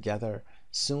get together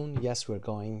soon? Yes, we're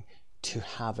going to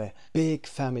have a big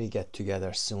family get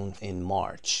together soon in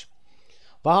March.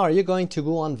 و Are you going to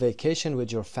go on vacation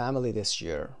with your family this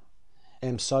year?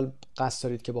 امسال قصد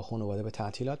دارید که با خانواده به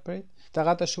تعطیلات برید؟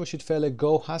 دقت داشته باشید فعل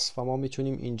go هست و ما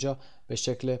میتونیم اینجا به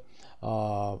شکل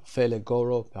فعل go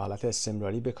رو به حالت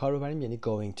استمراری به کار ببریم، یعنی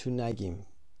going to نگیم.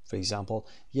 For example,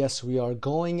 yes, we are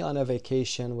going on a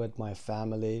vacation with my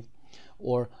family,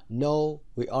 or no,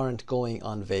 we aren't going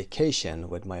on vacation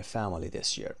with my family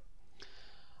this year.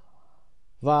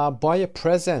 و buy a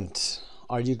present.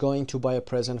 Are you going to buy a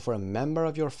present for a member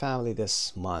of your family this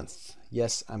month?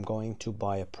 Yes, I'm going to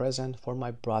buy a present for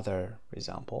my brother, for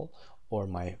example, or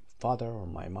my father or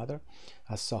my mother.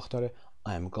 از ساختار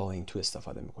I am going to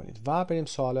استفاده میکنید. و بریم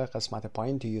سوال قسمت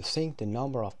پایین. Do you think the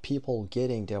number of people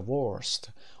getting divorced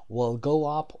will go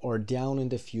up or down in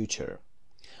the future?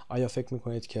 آیا فکر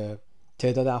میکنید که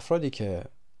تعداد افرادی که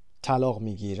طلاق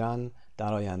میگیرن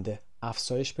در آینده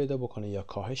افزایش پیدا بکنه یا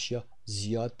کاهش یا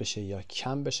زیاد بشه یا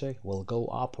کم بشه؟ will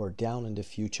go up or down in the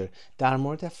future. در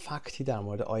مورد فکتی در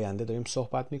مورد آینده داریم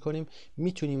صحبت میکنیم.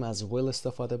 میتونیم از will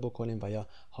استفاده بکنیم و یا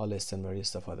حال استمراری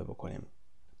استفاده بکنیم.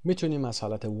 میتونیم از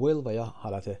حالت will و یا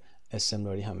حالت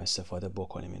استمراری هم استفاده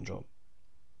بکنیم این رو.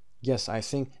 Yes, I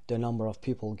think the number of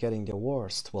people getting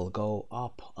divorced will go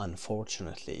up,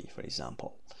 unfortunately, for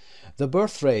example. The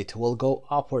birth rate will go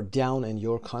up or down in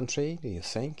your country. Do you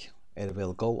think it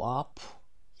will go up?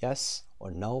 Yes or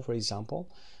no, for example.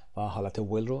 و حالت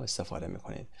will رو استفاده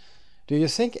میکنید. Do you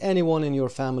think anyone in your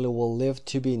family will live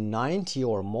to be 90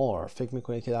 or more? فکر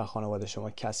میکنید که در خانواده شما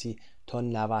کسی تا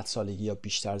 90 سالگی یا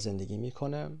بیشتر زندگی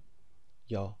میکنه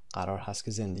یا قرار هست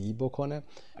که زندگی بکنه؟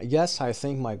 Yes, I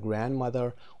think my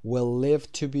grandmother will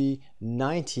live to be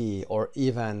 90 or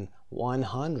even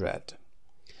 100.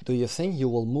 Do you think you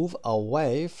will move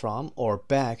away from or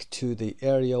back to the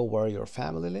area where your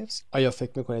family lives? آیا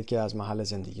فکر میکنید که از محل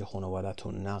زندگی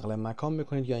خانواده‌تون نقل مکان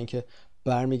میکنید یا اینکه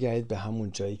برمیگردید به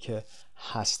همون جایی که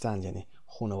هستن، یعنی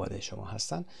خانواده شما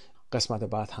هستن؟ قسمت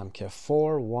بعد هم که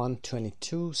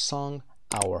 4122 song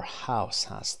Our House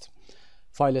هست.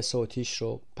 فایل صوتیش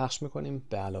رو پخش میکنیم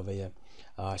به علاوه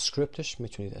اسکریپتش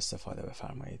میتونید استفاده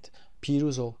بفرمایید.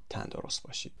 پیروز و تندرست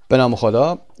باشید. به نام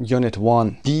خدا. Unit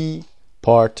 1D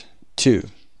Part 2.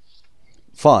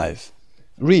 5.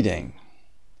 Reading.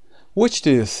 Which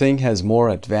do you think has more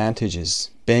advantages,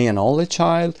 being an only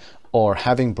child or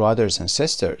having brothers and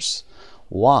sisters?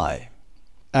 Why?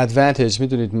 Advantage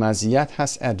میدونید مزیت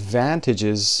هست.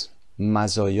 Advantages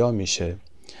مزایا میشه.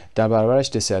 در برابرش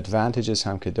disadvantages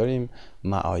هم که داریم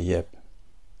معایب.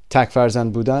 تک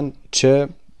فرزند بودن چه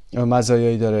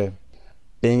مزایایی داره؟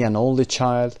 Being an only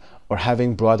child or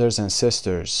having brothers and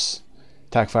sisters.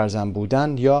 تک فرزند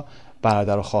بودن یا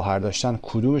برادر و خواهر داشتن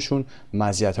کدومشون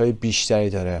مزیت‌های بیشتری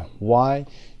داره؟ Why؟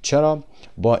 چرا؟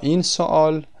 با این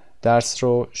سوال درس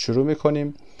رو شروع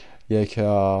می‌کنیم. یک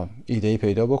ایده‌ای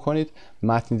پیدا بکنید.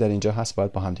 متنی در اینجا هست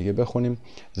باید با هم دیگه بخونیم.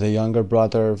 The younger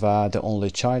brother و the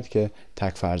only child که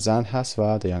تک فرزند هست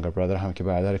و the younger brother هم که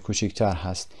برادر کوچیک‌تر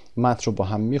هست. متن رو با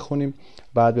هم می‌خونیم.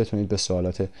 بعد بتونید به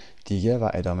سوالات دیگه و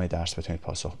ادامه درس بتونید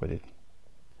پاسخ بدید.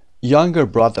 Younger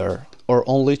brother or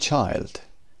only child,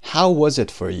 how was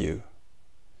it for you?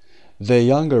 The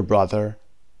younger brother,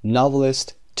 novelist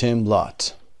Tim Lott.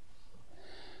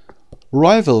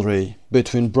 Rivalry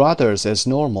between brothers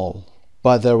is normal,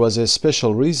 but there was a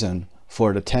special reason for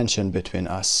the tension between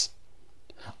us.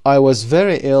 I was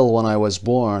very ill when I was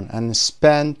born and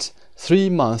spent 3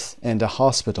 months in the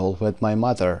hospital with my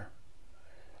mother.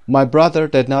 My brother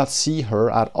did not see her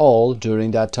at all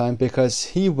during that time because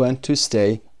he went to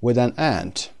stay with an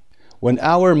aunt. When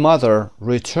our mother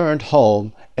returned home,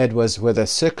 it was with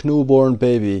a sick newborn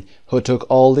baby who took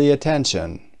all the attention.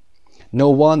 No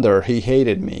wonder he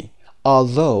hated me,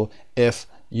 although if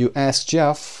you ask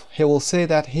Jeff, he will say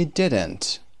that he didn't.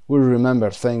 We remember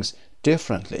things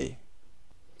differently.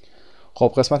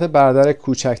 خب قسمت برادر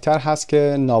کوچکتر هست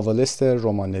که ناولست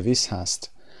رمان نویس هست.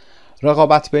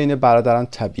 رقابت بین برادران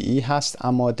طبیعی هست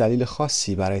اما دلیل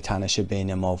خاصی برای تنش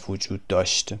بین ما وجود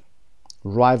داشت.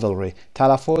 Rivalry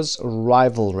تلفظ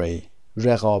rivalry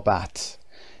رقابت.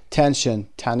 Tension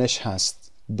تنش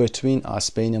هست. Between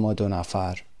us بین ما دو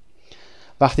نفر.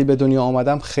 وقتی به دنیا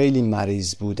آمدم خیلی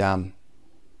مریض بودم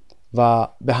و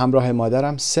به همراه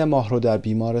مادرم 3 ماه رو در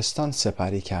بیمارستان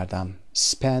سپری کردم.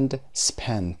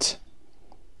 spent.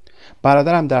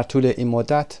 برادرم در طول این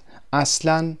مدت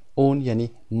اصلاً اون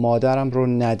یعنی مادرم رو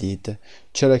ندید،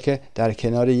 چرا که در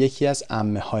کنار یکی از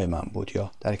عمه های من بود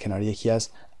یا در کنار یکی از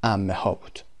عمه ها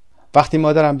بود. وقتی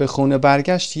مادرم به خونه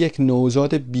برگشت یک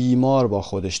نوزاد بیمار با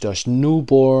خودش داشت.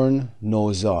 newborn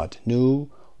نوزاد.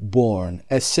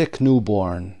 newborn a sick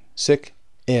newborn sick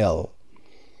ill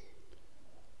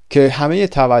که همه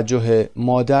توجه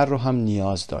مادر رو هم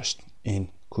نیاز داشت این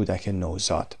کودک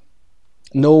نوزاد.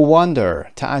 No wonder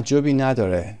تعجبی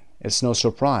نداره. It's no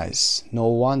surprise. No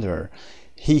wonder.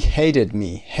 He hated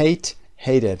me.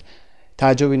 hated.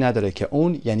 تعجبی نداره که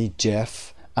اون یعنی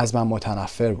جف از من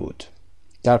متنفر بود.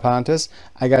 در پرانتز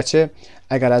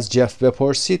اگر از جف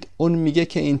بپرسید اون میگه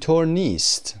که اینطور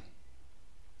نیست.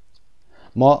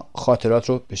 ما خاطرات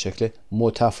رو به شکل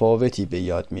متفاوتی به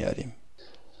یاد میاریم.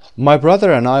 My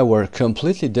brother and I were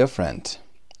completely different.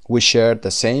 We shared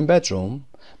the same bedroom,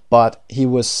 but he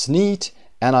was neat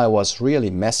and I was really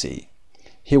messy.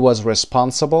 He was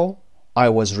responsible, I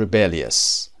was rebellious.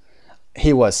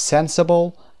 He was sensible,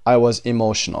 I was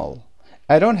emotional.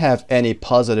 I don't have any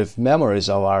positive memories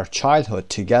of our childhood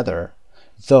together,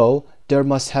 though there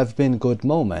must have been good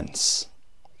moments.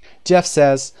 Jeff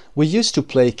says, we used to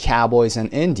play cowboys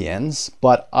and Indians,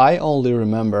 but I only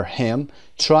remember him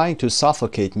trying to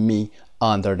suffocate me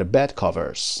under the bed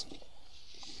covers.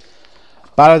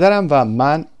 برادرم و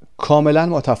من کاملا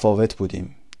متفاوت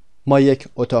بودیم. ما یک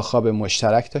اتاق خواب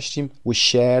مشترک داشتیم. We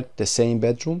shared the same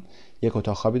bedroom. یک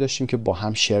اتاق خوابی داشتیم که با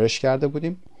هم شیرش کرده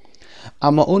بودیم.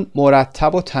 اما اون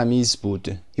مرتب و تمیز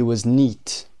بود. He was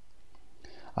neat.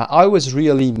 I was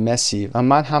really messy. و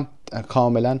من هم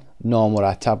کاملا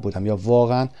نامرتب بودم یا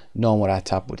واقعا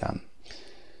نامرتب بودم.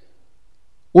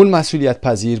 اون مسئولیت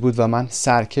پذیر بود و من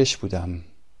سرکش بودم.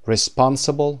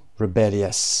 Responsible,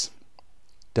 rebellious.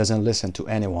 Doesn't listen to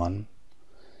anyone.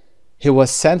 He was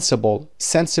sensible.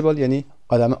 Sensible یعنی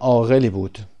آدم عاقلی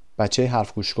بود. بچه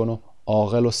حرف گوش کن و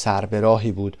عاقل و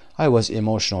سربراهی بود. I was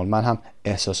emotional. من هم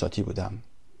احساساتی بودم.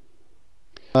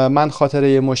 من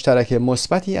خاطره مشترک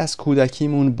مثبتی از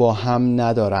کودکیمون با هم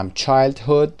ندارم.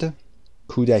 Childhood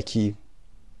کودکی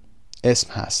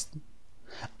اسم هست.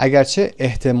 اگرچه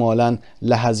احتمالاً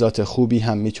لحظات خوبی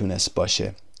هم میتونست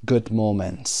باشه. Good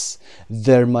moments.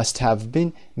 There must have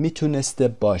been میتونسته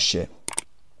باشه.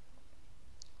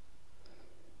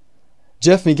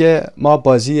 جف میگه ما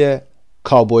بازی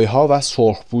کابوی ها و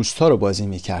سرخپوست ها رو بازی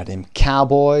میکردیم.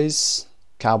 کابویز،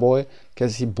 کابوی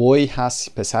کسی بوی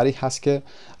هست، پسری هست که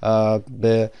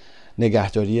به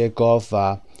نگهداری گاو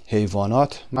و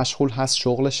حیوانات مشغول هست،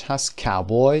 شغلش هست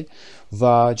کابوی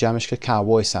و جمعش که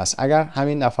کابویز هست. اگر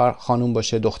همین نفر خانوم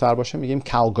باشه دختر باشه میگیم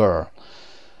کاوگر.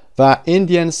 و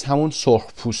ایندیانز همون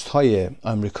سرخپوست های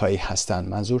آمریکایی هستن،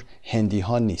 منظور هندی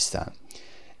ها نیستن.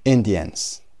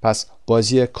 ایندیانز. پس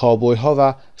بازی کابوی ها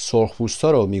و سرخپوست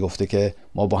ها رو میگفته که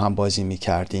ما با هم بازی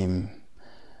میکردیم.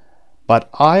 But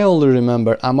I only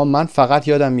remember. اما من فقط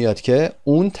یادم میاد که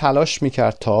اون تلاش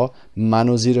میکرد تا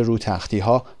منو زیر رو تختی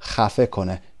ها خفه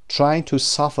کنه. Trying to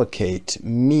suffocate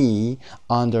me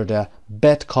under the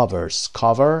bed covers.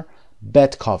 Cover,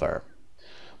 bed cover.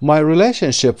 My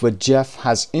relationship with Jeff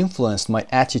has influenced my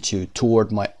attitude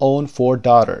toward my own 4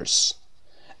 daughters.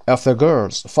 If the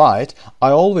girls fight, I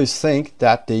always think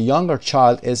that the younger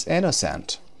child is innocent.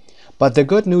 But the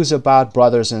good news about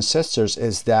brothers and sisters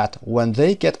is that when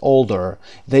they get older,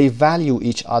 they value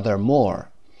each other more.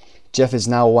 Jeff is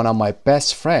now one of my best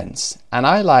friends, and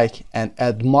I like and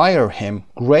admire him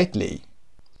greatly.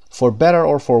 For better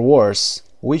or for worse,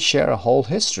 we share a whole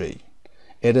history.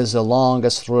 It is the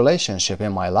longest relationship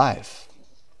in my life.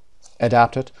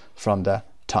 Adapted from the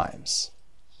Times.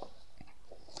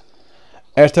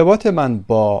 ارتباط من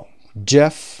با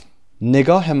جف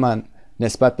نگاه من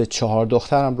نسبت به 4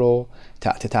 دخترم رو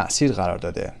تحت تأثیر قرار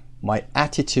داده. My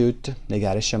attitude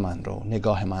نگرش من رو،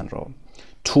 نگاه من رو.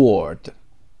 Toward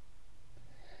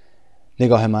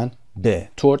نگاه من به.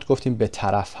 Toward گفتیم به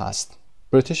طرف هست.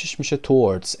 بریتیشش میشه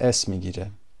towards، اس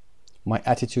میگیره. My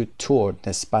attitude toward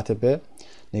نسبت به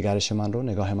نگرش من رو،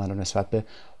 نگاه من رو نسبت به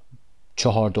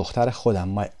 4 دختر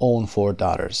خودم. My own 4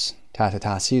 daughters تحت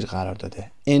تأثیر قرار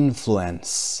داده.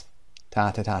 Influence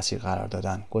تحت تأثیر قرار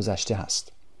دادن، گذشته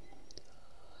هست.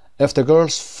 If the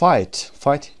girls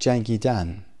fight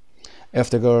جنگیدن. If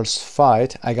the girls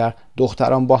fight اگر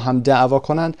دختران با هم دعوا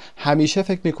کنند همیشه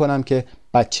فکر میکنم که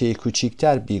بچه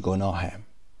کوچیکتر بیگناهه.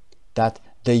 That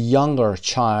the younger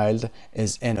child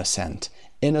is innocent.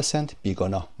 Innocent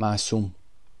بیگناه، معصوم.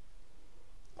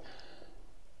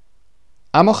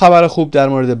 اما خبر خوب در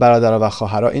مورد برادرها و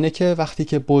خواهرها اینه که وقتی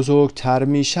که بزرگتر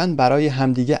میشن برای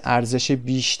همدیگه ارزش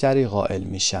بیشتری قائل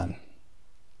میشن.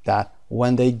 That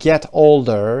when they get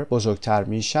older بزرگتر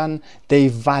میشن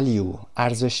they value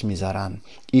ارزش میذارن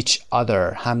each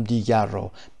other همدیگر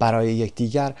رو، برای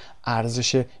یکدیگر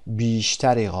ارزش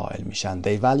بیشتری قائل میشن.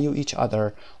 They value each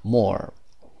other more.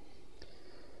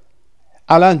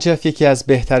 الان جف یکی از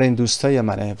بهترین دوستای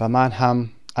منه و من هم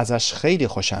ازش خیلی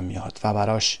خوشم میاد و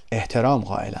براش احترام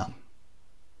قائلم.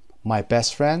 My best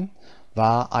friend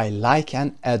و I like and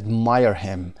admire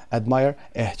him. Admire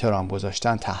احترام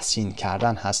گذاشتن، تحسین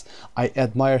کردن هست. I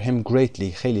admire him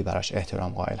greatly. خیلی براش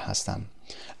احترام قائل هستم.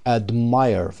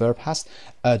 Admire verb هست.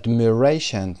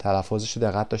 Admiration تلفظش رو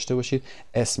دقت داشته باشید،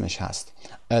 اسمش هست.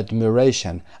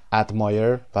 Admiration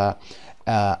admire و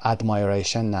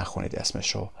admiration نخونید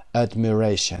اسمش رو.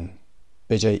 Admiration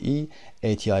به جای ای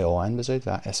ATION بذارید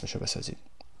و اسمشو بسازید.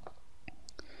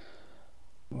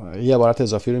 یه عبارت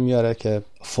اضافی رو میاره که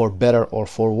for better or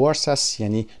for worse هست،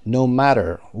 یعنی no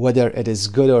matter whether it is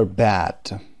good or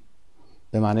bad،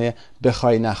 به معنی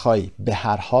بخوای نخوای به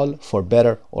هر حال. for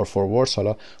better or for worse،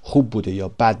 حالا خوب بوده یا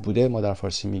بد بوده ما در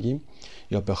فارسی میگیم،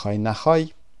 یا بخوای نخوای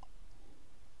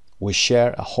We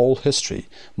share a whole history.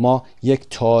 ما یک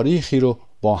تاریخی رو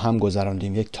با هم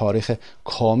گذراندیم، یک تاریخ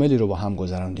کاملی رو با هم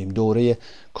گذراندیم، دوره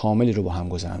کاملی رو با هم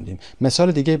گذراندیم.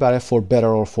 مثال دیگه برای for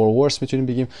better or for worse میتونیم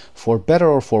بگیم for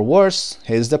better or for worse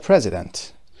he is the president.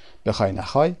 بخوای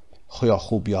نخوای، یا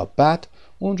خوب یا بد،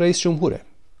 اون رئیس جمهوره.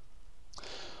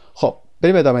 خب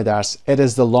بریم ادامه درس. It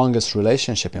is the longest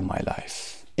relationship in my life.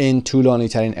 این طولانی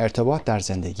ترین ارتباط در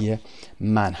زندگی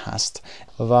من هست.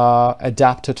 و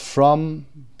adapted from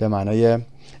به معنای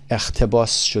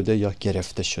اقتباس شده یا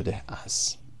گرفته شده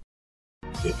از.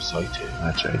 وبسایت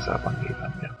مجموعه زبان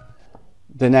ایرانیان.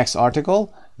 The next article,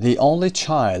 The Only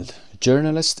Child,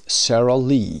 journalist Sarah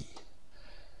Lee.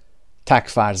 تک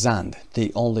فرزند.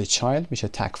 The Only Child میشه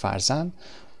تک فرزند.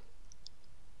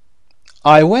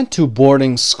 I went to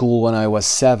boarding school when I was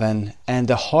 7 and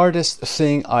the hardest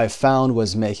thing I found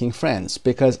was making friends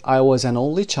because I was an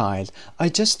only child. I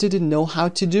just didn't know how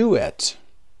to do it.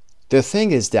 The thing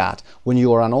is that when you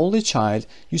are an only child,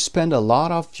 you spend a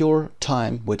lot of your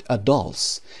time with adults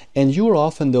and you're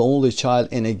often the only child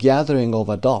in a gathering of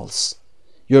adults.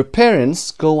 Your parents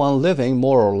go on living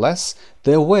more or less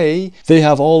the way they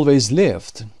have always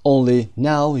lived, only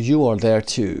now you are there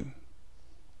too.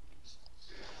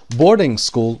 Boarding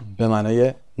school به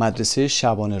معنای مدرسه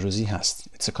شبانه روزی هست.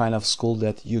 It's a kind of school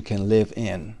that you can live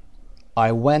in.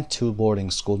 I went to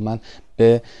boarding school. من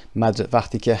به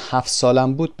وقتی که 7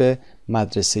 سالم بود به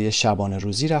مدرسه شبانه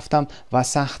روزی رفتم و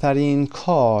سخت‌ترین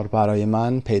کار برای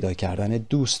من پیدا کردن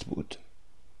دوست بود.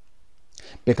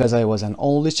 Because I was an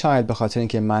only child. به خاطر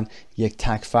اینکه من یک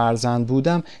تک فرزند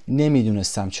بودم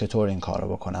نمیدونستم چطور این کار رو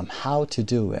بکنم. How to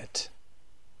do it.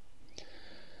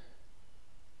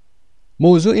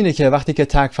 موضوع اینه که وقتی که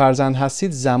تک فرزند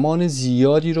هستید زمان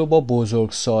زیادی رو با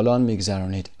بزرگسالان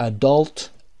میگذرونید.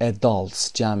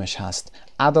 adults جمعش هست.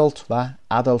 adult و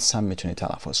adults هم میتونید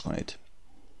تلفظ کنید.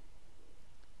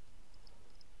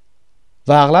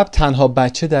 و اغلب تنها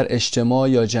بچه در اجتماع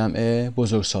یا جمع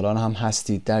بزرگسالان هم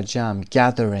هستید. در جمع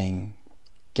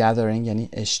gathering یعنی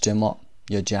اجتماع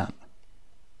یا جمع.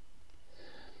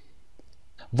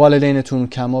 والدینتون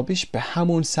کمابیش به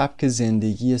همون سبک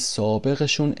زندگی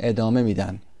سابقشون ادامه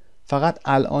میدن. فقط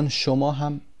الان شما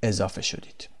هم اضافه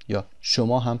شدید یا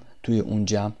شما هم توی اون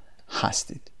جمع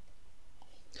هستید.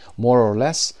 More or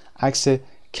less عکس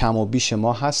کم و بیش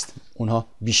ما هست. اونها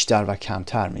بیشتر و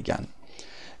کمتر میگن.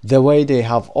 The way they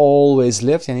have always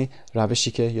lived یعنی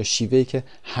روشی که یا شیوهی که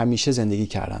همیشه زندگی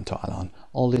کردن تا الان.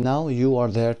 Only now you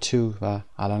are there too و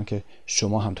الان که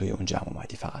شما هم توی اون جمع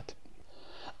اومدی فقط.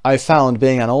 I found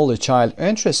being an only child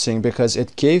interesting because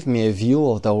it gave me a view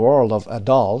of the world of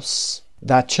adults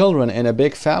that children in a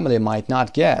big family might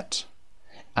not get.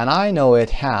 And I know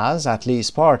it has, at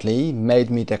least partly, made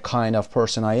me the kind of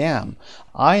person I am.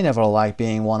 I never liked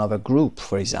being one of a group,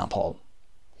 for example.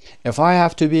 If I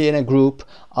have to be in a group,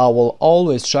 I will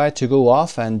always try to go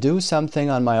off and do something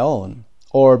on my own,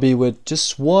 or be with just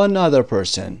one other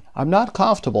person. I'm not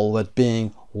comfortable with being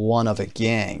one of a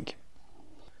gang.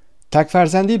 تک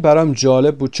فرزندی برام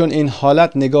جالب بود چون این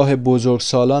حالت نگاه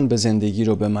بزرگسالان به زندگی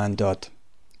رو به من داد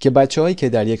که بچه‌هایی که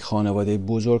در یک خانواده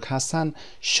بزرگ هستن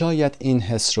شاید این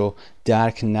حس رو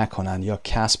درک نکنن یا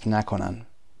کسب نکنن.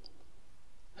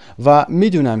 و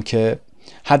میدونم که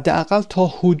حداقل تا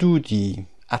حدودی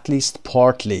at least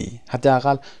partly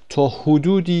حداقل تا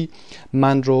حدودی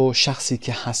من رو شخصی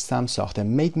که هستم ساخته.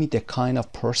 made me the kind of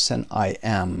person I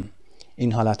am.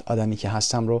 این حالت آدمی که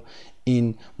هستم رو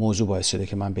این موضوع باعث شده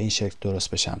که من به این شکل درست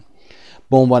بشم.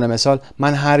 به عنوان مثال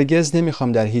من هرگز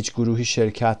نمیخوام در هیچ گروهی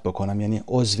شرکت بکنم یعنی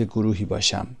عضو گروهی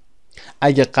باشم.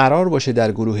 اگه قرار باشه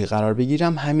در گروهی قرار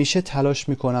بگیرم همیشه تلاش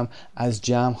میکنم از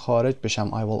جمع خارج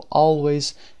بشم. I will always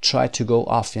try to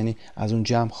go off یعنی از اون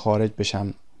جمع خارج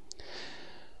بشم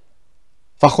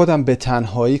و خودم به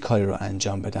تنهایی کاری رو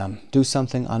انجام بدم. Do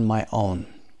something on my own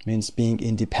means being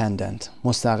independent.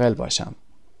 مستقل باشم.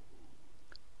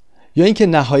 یا اینکه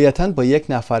نهایتاً با یک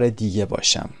نفر دیگه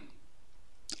باشم.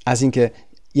 از اینکه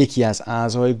یکی از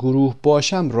اعضای گروه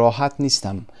باشم راحت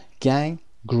نیستم. Gang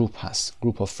group هست.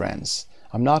 Group of friends.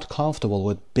 I'm not comfortable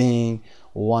with being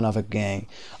one of a gang.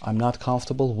 I'm not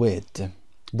comfortable with.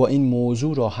 با این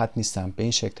موضوع راحت نیستم. به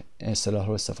این شکل اصطلاح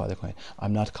رو استفاده کنید.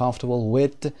 I'm not comfortable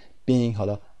with being.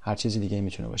 حالا هر چیزی دیگه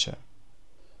میتونه باشه.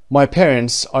 My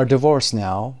parents are divorced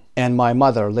now and my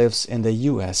mother lives in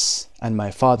the US and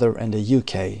my father in the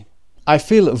UK. I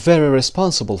feel very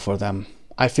responsible for them.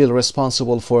 I feel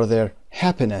responsible for their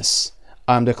happiness.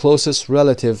 I'm the closest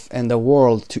relative in the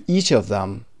world to each of them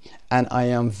and I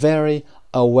am very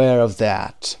aware of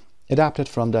that. Adapted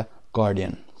from the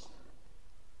Guardian.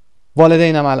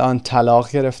 والدینم الان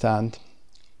طلاق گرفتند.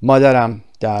 مادرم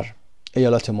در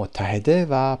ایالات متحده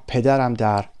و پدرم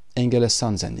در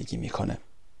انگلستان زندگی میکنه.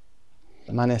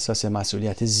 من احساس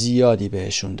مسئولیت زیادی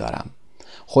بهشون دارم.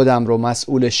 خودم رو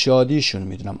مسئول شادیشون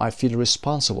میدونم. I feel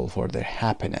responsible for their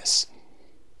happiness.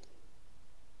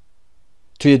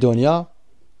 توی دنیا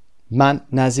من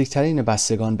نزدیکترین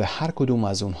بستگان به هر کدوم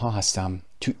از اونها هستم.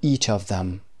 To each of them.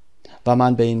 و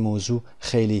من به این موضوع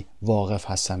خیلی واقف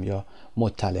هستم یا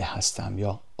مطلع هستم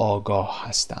یا آگاه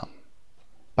هستم.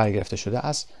 برگرفته شده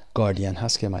از گاردین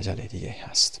هست که مجله دیگه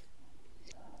هست.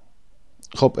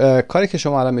 خب کاری که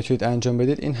شما الان میتونید انجام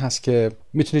بدید این هست که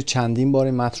میتونید چندین بار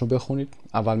این متن رو بخونید.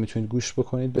 اول میتونید گوش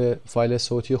بکنید به فایل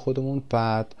صوتی خودمون،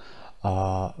 بعد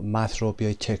متن رو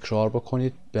بیایید تکرار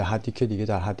بکنید به حدی که دیگه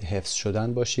در حد حفظ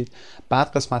شدن باشید.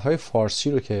 بعد قسمت های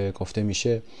فارسی رو که گفته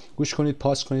میشه گوش کنید،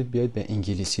 پاس کنید، بیایید به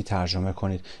انگلیسی ترجمه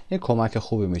کنید. این کمک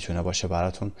خوبی میتونه باشه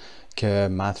براتون که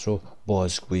متن رو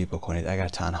بازگویی بکنید اگر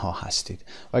تنها هستید،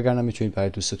 وگرنه میتونید برای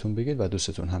دوستتون بگید و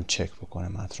دوستتون هم چک بکنه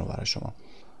متن رو برای شما.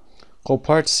 خب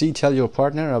part C tell your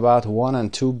partner about 1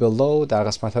 and 2 below. در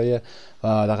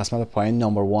قسمت پایین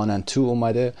number 1 and 2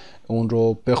 اومده، اون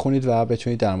رو بخونید و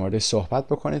بتونید در موردش صحبت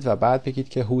بکنید و بعد بگید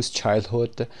که whose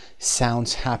childhood sounds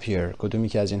happier. کدومی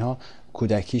که از اینها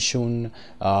کودکیشون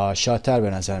شادتر به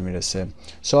نظر میرسه.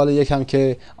 سوال یک هم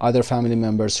که other family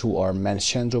members who are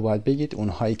mentioned رو باید بگید،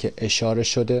 اونهایی که اشاره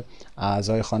شده،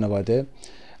 اعضای خانواده،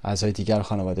 اعضای دیگر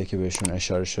خانواده که بهشون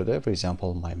اشاره شده، for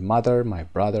example my mother,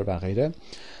 my brother و غیره.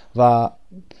 و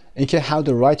اینکه how the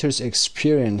writer's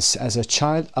experience as a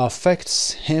child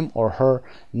affects him or her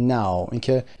now.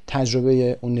 اینکه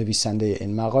تجربه اون نویسنده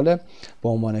این مقاله به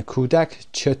عنوان کودک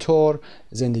چطور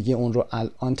زندگی اون رو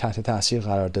الان تحت تاثیر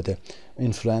قرار داده.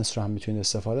 اینفلوئنس رو هم میتونید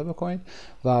استفاده بکنید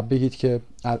و بگید که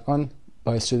الان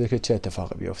باعث شده که چه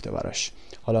اتفاقی بیفته براش.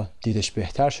 حالا دیدش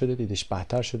بهتر شده، دیدش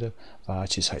بدتر شده و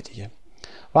چیزهای دیگه.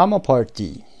 و اما پارت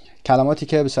دی، کلماتی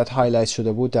که به صورت هایلایت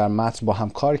شده بود در متن با هم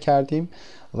کار کردیم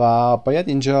و باید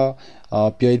اینجا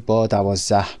بیایید با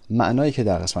 12 معنایی که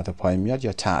در قسمت پایین میاد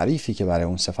یا تعریفی که برای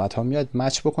اون صفت ها میاد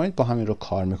مچ بکنید. با همین رو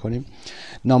کار میکنیم.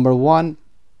 نمبر 1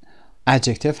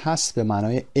 adjective هست به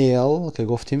معنای ill که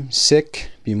گفتیم sick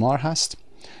بیمار هست.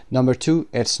 نمبر 2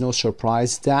 it's no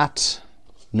surprise that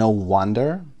no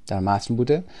wonder در متن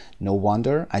بوده no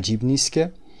wonder عجیب نیست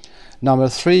که. نمبر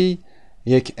 3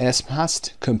 یک اسم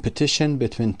هست competition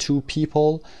between two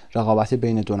people رقابت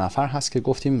بین دو نفر هست که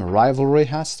گفتیم rivalry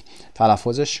هست.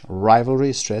 تلفظش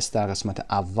rivalry stress در قسمت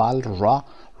اول را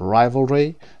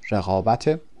rivalry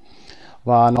رقابت.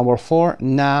 و نمبر 4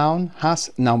 noun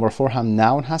هست. نمبر 4 هم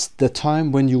noun هست the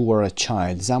time when you were a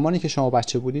child زمانی که شما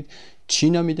بچه بودید چی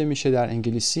نامیده میشه در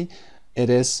انگلیسی؟ it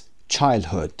is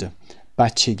childhood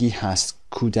بچگی هست،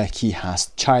 کودکی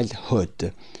هست childhood.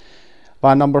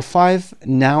 و نمبر 5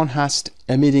 noun هست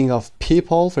a meeting of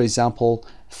people for example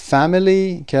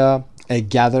family که a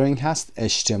gathering هست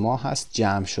اجتماع هست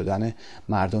جمع شدن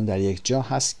مردم در یک جا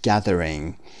هست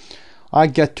gathering. و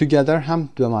get together هم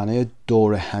به معنای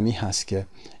دوره همی هست که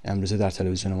امروزه در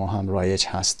تلویزیون ما هم رایج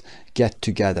هست get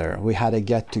together we had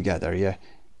a get together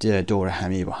یه دوره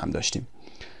همی با هم داشتیم.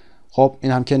 خب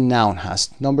این هم که noun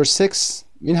هست. نمبر 6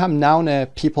 این هم noun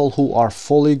people who are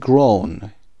fully grown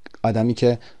آدمی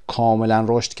که کاملا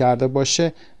رشد کرده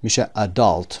باشه میشه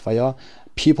adult و یا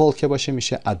people که باشه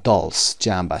میشه adults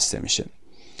جمع بسته میشه.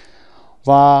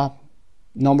 و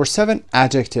نمبر 7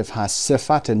 adjective هست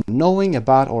صفت knowing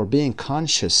about or being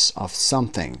conscious of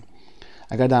something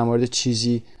اگر در مورد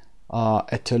چیزی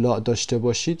اطلاع داشته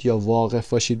باشید یا واقف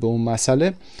باشید به اون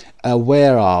مسئله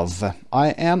aware of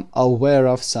I am aware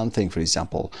of something for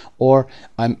example or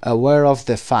I'm aware of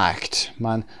the fact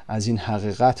من از این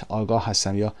حقیقت آگاه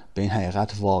هستم یا به این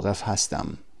حقیقت واقف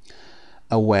هستم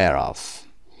aware of.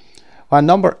 و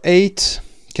نمبر 8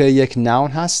 که یک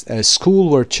noun هست a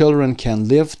school where children can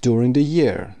live during the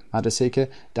year مدرسه‌ای که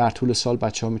در طول سال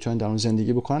بچه‌ها میتونن در اون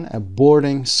زندگی بکنن a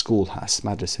boarding school هست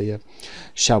مدرسه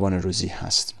شبانه روزی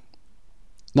هست.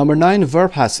 نمبر 9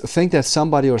 verb هست think that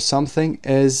somebody or something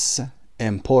is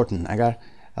important اگر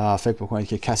فکر بکنید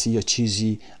که کسی یا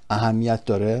چیزی اهمیت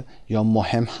داره یا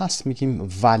مهم هست میگیم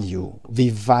value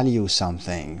we value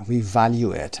something we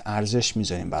value it ارزش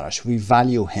میذاریم براش we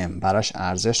value him براش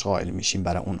ارزش قائل میشیم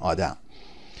برای اون آدم.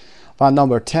 و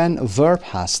نمبر 10 verb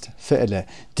هست فعل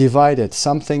divided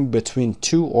something between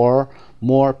two or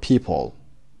more people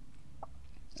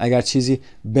اگر چیزی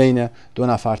بین دو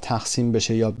نفر تقسیم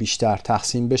بشه یا بیشتر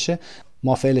تقسیم بشه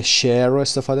ما فعل share رو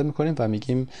استفاده میکنیم و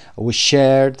میگیم we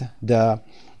shared the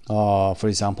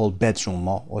for example bedroom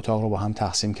ما اتاق رو با هم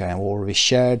تقسیم کردیم or we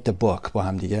shared the book با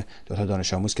هم دیگه دو تا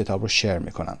دانش آموز کتاب رو شیر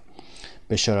میکنن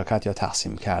به شراکت یا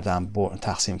تقسیم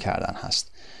کردن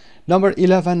هست. نمبر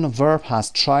 11 verb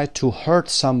هست try to hurt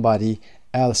somebody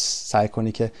else سعی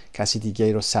کنی که کسی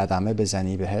دیگه رو صدمه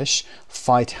بزنی بهش.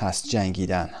 fight هست،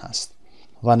 جنگیدن هست.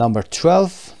 و number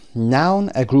 12 noun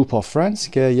a group of friends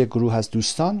که یک گروه از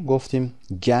دوستان. گفتیم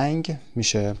gang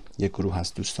میشه یک گروه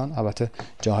از دوستان. البته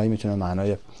جاهایی میتونه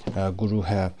معنای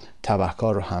گروه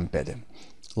تبهکار رو هم بده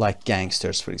like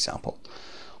gangsters for example.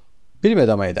 بریم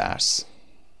ادامه درس.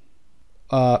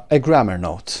 A grammar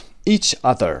note. Each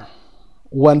other.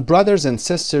 When brothers and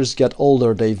sisters get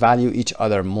older they value each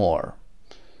other more.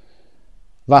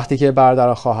 وقتی که برادر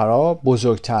و خواهرها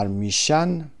بزرگتر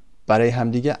میشن برای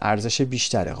همدیگه ارزش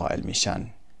بیشتری قائل میشن.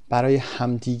 برای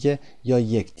همدیگه یا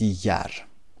یکدیگر.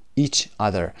 Each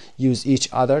other. Use each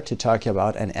other to talk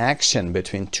about an action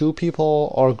between two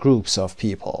people or groups of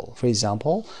people. For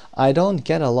example, I don't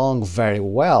get along very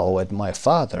well with my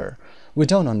father. We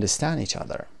don't understand each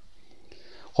other.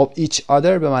 خب each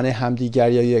other به معنی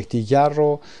همدیگر یا یکدیگر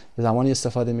رو زمانی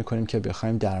استفاده میکنیم که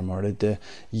بخوایم در مورد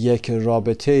یک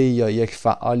رابطه یا یک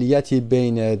فعالیتی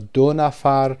بین دو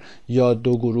نفر یا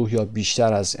دو گروه یا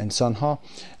بیشتر از انسانها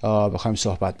بخوایم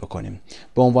صحبت بکنیم.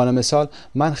 به عنوان مثال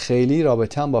من خیلی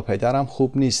رابطه‌ام با پدرم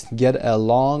خوب نیست. Get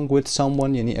along with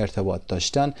someone یعنی ارتباط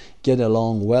داشتن. Get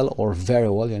along well or very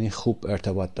well یعنی خوب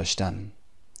ارتباط داشتن.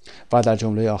 و در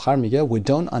جمله آخر میگه we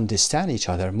don't understand each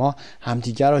other. ما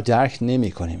همدیگر رو درک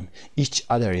نمی کنیم. each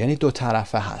other یعنی دو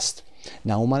طرفه هست.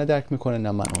 نه اون منو درک میکنه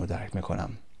نه من اون رو درک میکنم.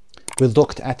 we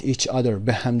looked at each other.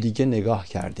 به همدیگه نگاه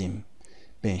کردیم.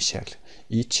 به این شکل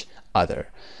each other.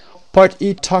 Part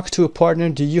E. Talk to a partner.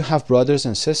 Do you have brothers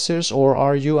and sisters or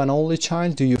are you an only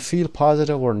child? Do you feel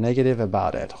positive or negative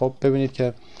about it? خب ببینید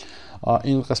که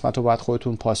این قسمت رو باید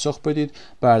خودتون پاسخ بدید.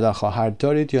 برادر خواهر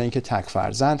دارید یا اینکه تک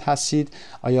فرزند هستید؟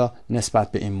 آیا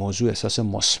نسبت به این موضوع احساس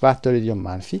مثبت دارید یا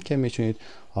منفی که میتونید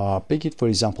بگید.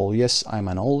 For example, yes, I'm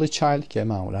an only child که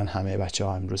معمولا همه بچه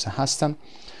ها امروزه هستن.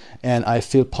 And I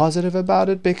feel positive about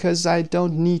it because I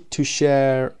don't need to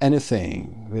share anything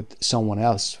with someone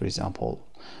else. For example,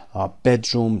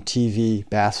 bedroom, TV,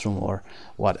 bathroom or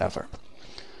whatever.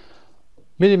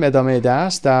 میریم ادامه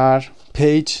درس در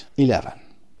page 11.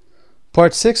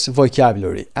 Part 6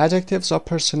 Vocabulary. Adjectives of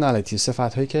personality.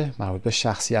 صفت‌هایی که مربوط به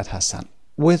شخصیت هستن.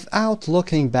 Without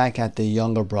looking back at the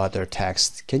younger brother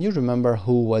text, can you remember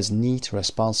who was neat,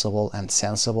 responsible, and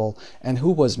sensible, and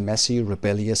who was messy,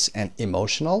 rebellious, and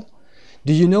emotional?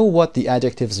 Do you know what the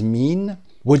adjectives mean?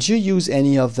 Would you use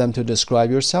any of them to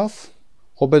describe yourself?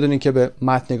 خب بدونین که به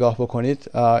متن نگاه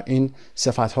بکنید این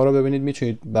صفت ها رو ببینید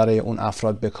میتونید برای اون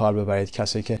افراد به کار ببرید.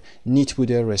 کسی که نیت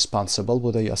بوده، ریسپانسیبل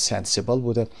بوده یا سنسیبل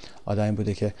بوده، آدمی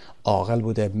بوده که عاقل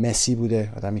بوده، مسی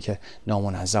بوده، آدمی که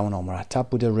نامنظم و نامرتب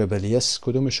بوده، ریبلیس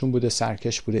کدومشون بوده،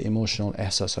 سرکش بوده، ایموشنال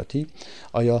احساساتی.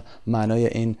 آیا معنای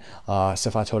این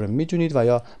صفت ها رو میدونید و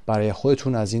یا برای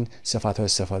خودتون از این صفت ها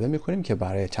استفاده میکنیم که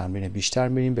برای تمرین بیشتر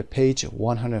میریم به پیج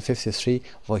 153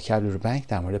 Vocabulary Bank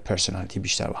در مورد پرسونالیتی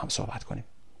بیشتر با هم صحبت کنیم.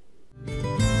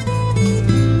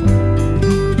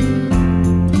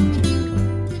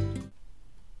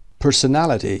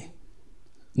 Personality.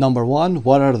 Number 1.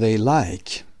 What are they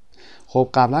like? خب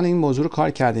قبلا این موضوع رو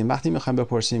کار کردیم. وقتی میخوایم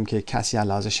بپرسیم که کسی از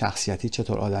لحاظ شخصیتی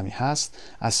چطور آدمی هست،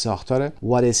 از ساختار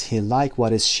What is he like,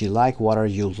 What is she like, What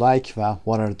are you like و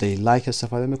What are they like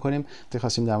استفاده میکنیم. وقتی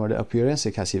خواستیم در مورد appearance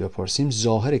کسی بپرسیم،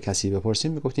 ظاهر کسی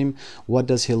بپرسیم، میگفتیم What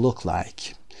does he look like?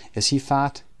 Is he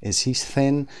fat? Is he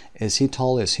thin? Is he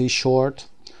tall? Is he short?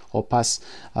 خب پس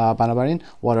بنابراین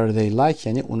what are they like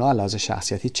یعنی اونا علاوه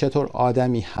شخصیتی چطور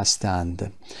آدمی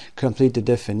هستند. Complete the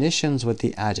definitions with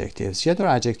the adjectives. یه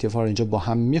دور adjective ها رو اینجا با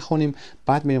هم میخونیم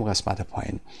بعد میریم قسمت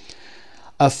پایین.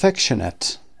 Affectionate,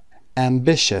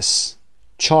 ambitious,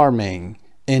 charming,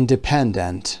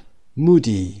 independent,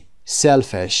 moody,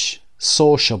 selfish,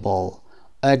 sociable,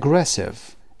 aggressive,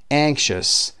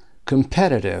 anxious,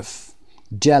 competitive,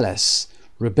 jealous,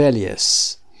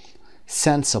 rebellious,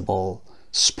 sensible,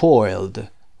 spoiled,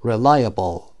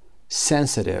 reliable,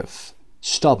 sensitive,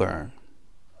 stubborn.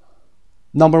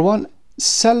 Number 1,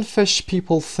 selfish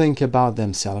people think about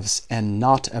themselves and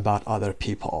not about other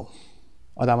people.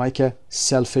 آدمایی که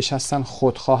selfish هستن،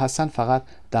 خودخواه هستن، فقط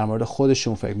در مورد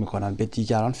خودشون فکر میکنن، به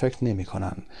دیگران فکر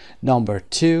نمیکنن. Number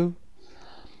 2,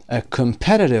 a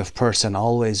competitive person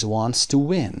always wants to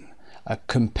win. A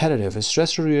competitive,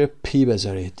 استرس رو روی پی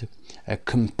بذارید. A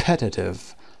competitive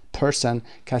person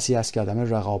کسی است که آدم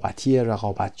رقابتی،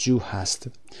 رقابتجو هست،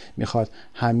 میخواد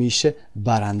همیشه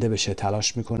برنده بشه،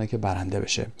 تلاش میکنه که برنده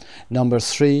بشه. Number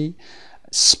 3,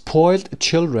 spoiled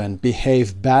children behave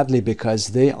badly because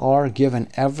they are given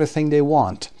everything they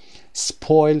want.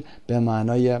 spoil به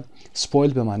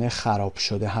معنای خراب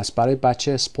شده هست. برای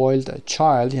بچه spoiled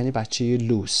child یعنی بچه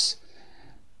لوس.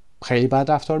 خیلی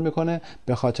بد رفتار میکنه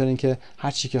به خاطر اینکه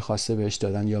هر چی که خواسته بهش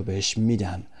دادن یا بهش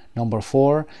میدن. Number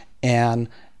 4, an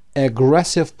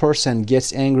aggressive person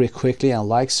gets angry quickly and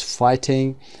likes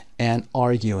fighting and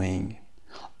arguing.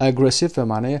 aggressive به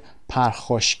معنی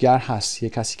پرخاشگر هست. یه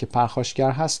کسی که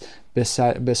پرخاشگر هست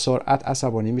به سرعت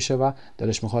عصبانی میشه و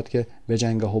دلش میخواد که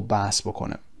بجنگه و بحث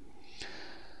بکنه.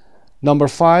 Number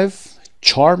 5,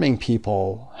 charming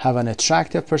people have an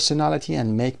attractive personality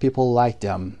and make people like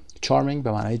them. charming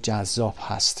به معنی جذاب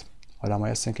هست.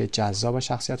 آدمایی هستن که جذاب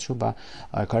شخصیتشون و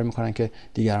کار میکنن که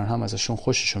دیگران هم ازشون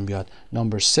خوششون بیاد.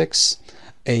 Number 6,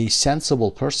 a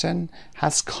sensible person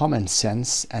has common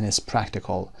sense and is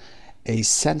practical. A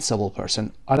sensible person،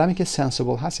 آدمی که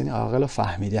sensible هست یعنی عاقل و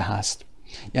فهمیده هست،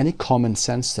 یعنی common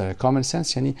sense داره. common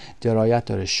sense یعنی درایت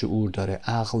داره، شعور داره،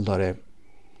 عقل داره.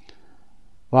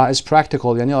 و is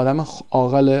practical یعنی آدم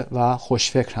عاقل و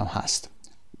خوشفکر هم هست.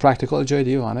 practical جای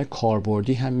دیگه معنی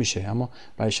کاربردی هم میشه، اما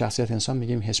برای شخصیت انسان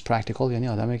میگیم his practical یعنی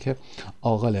آدمی که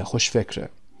عاقل، خوشفکره.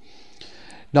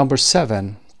 Number 7,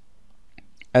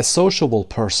 a sociable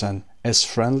person is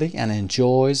friendly and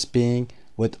enjoys being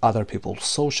with other people.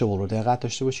 sociable رو دقت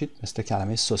داشته باشید، مثل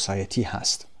کلمه society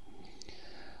هست.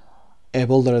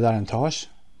 able داره در انتهاش،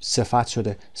 صفت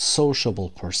شده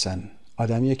sociable person،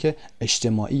 آدمیه که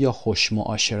اجتماعی یا خوش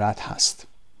معاشرت هست.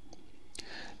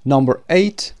 Number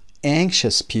 8,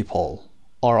 anxious people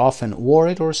are often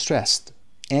worried or stressed.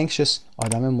 anxious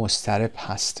آدم مضطرب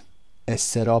هست،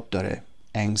 اضطراب داره،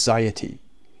 anxiety.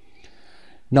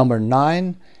 Number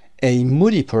 9, a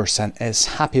moody person is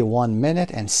happy one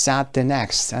minute and sad the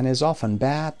next and is often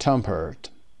bad-tempered.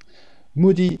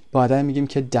 moody با آدم میگیم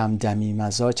که دمدمی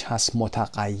مزاج هست،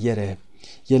 متغیره،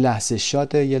 یه لحظه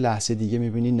شاده یه لحظه دیگه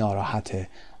میبینی ناراحته،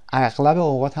 اغلب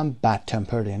اوقات هم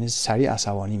bad-tempered یعنی سریع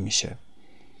عصبانی میشه.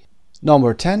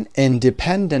 Number 10,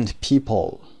 independent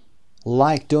people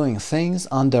like doing things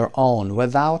on their own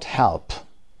without help.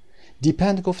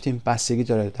 depend گفتیم بستگی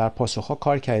داره، در پاسخها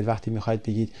کار کردید وقتی میخواید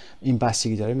بگید این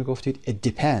بستگی داره میگفتید it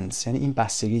depends یعنی این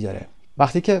بستگی داره.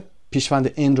 وقتی که پیشوند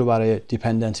in رو برای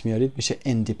dependent میارید میشه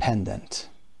independent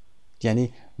یعنی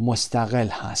مستقل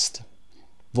هست،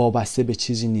 وابسته به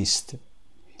چیزی نیست.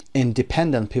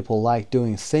 independent people like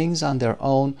doing things on their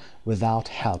own without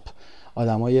help.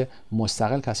 آدمای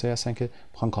مستقل کسایی هستن که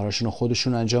میخوان کاراشون رو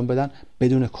خودشون انجام بدن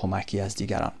بدون کمکی از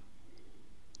دیگران.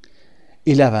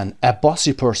 11, a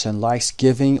bossy person likes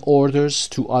giving orders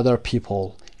to other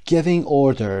people. giving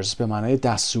orders به معنای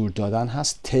دستور دادن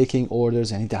هست، taking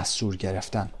orders یعنی دستور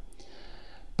گرفتن.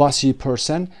 bossy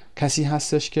person کسی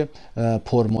هستش که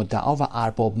پرمدعا و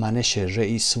ارباب منش،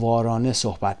 رئیسوارانه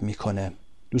صحبت میکنه،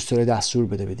 دوست داره دستور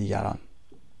بده به دیگران.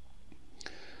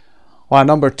 و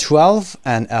number 12,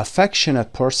 an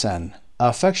affectionate person.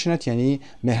 affectionate یعنی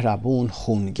مهربون،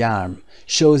 خونگرم.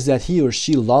 shows that he or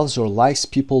she loves or likes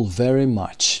people very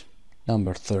much.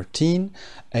 Number 13,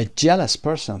 a jealous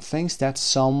person thinks that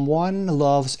someone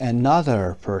loves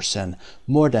another person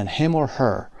more than him or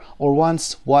her or wants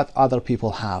what other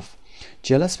people have.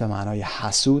 jealous به معنای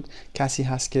حسود، کسی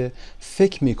هست که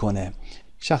فکر میکنه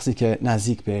شخصی که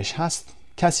نزدیک بهش هست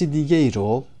کسی دیگه ای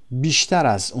رو بیشتر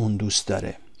از اون دوست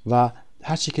داره و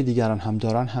هرچی که دیگران هم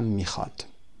دارن هم میخواد.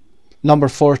 Number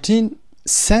 14,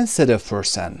 sensitive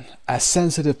person. A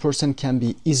sensitive person can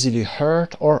be easily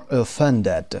hurt or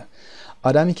offended.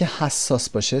 آدمی که حساس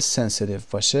باشه، sensitive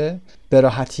باشه، به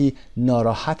راحتی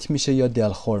ناراحت میشه یا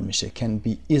دلخور میشه. Can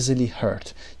be easily hurt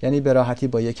یعنی به راحتی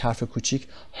با یک حرف کوچیک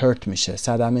hurt میشه،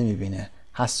 صدمه میبینه.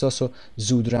 حساس و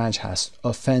زود رنج هست.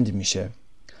 offend میشه.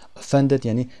 offended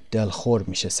یعنی دلخور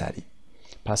میشه سریع.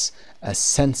 پس a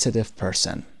sensitive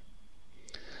person.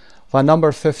 و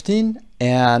number 15,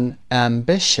 an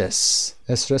ambitious.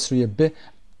 استرس روی ب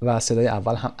و صدای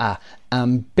اول هم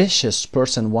ambitious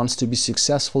person wants to be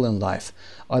successful in life.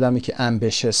 آدمی که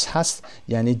ambitious هست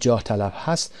یعنی جاه طلب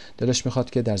هست، دلش میخواد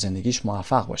که در زندگیش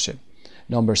موفق باشه.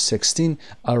 Number 16,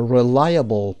 a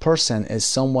reliable person is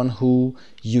someone who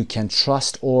you can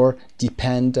trust or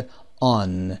depend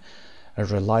on. A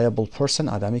reliable person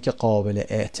آدمی که قابل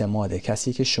اعتماده،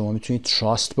 کسی که شما میتونید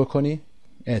trust بکنی،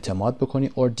 اعتماد بکنی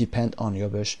or depend on یا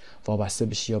بهش وابسته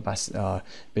بشی یا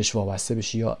بهش وابسته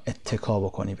بشی یا اتکا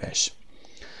بکنی بهش.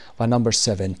 و number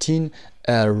 17,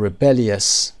 a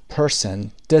rebellious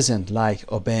person doesn't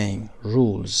like obeying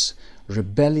rules.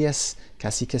 rebellious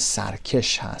کسی که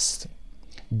سرکش هست.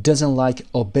 doesn't like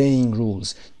obeying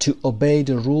rules. To obey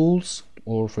the rules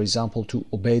or for example to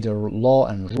obey the law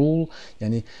and rule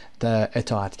یعنی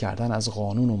اطاعت کردن از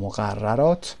قانون و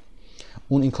مقررات،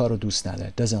 اون این کار رو دوست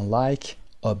نداره. doesn't like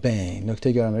obeying.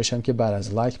 نکته گرامریش هم که بعد از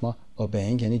like ما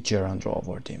obeying یعنی gerund رو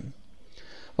آوردیم.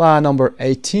 و number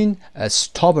 18 a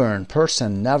stubborn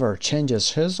person never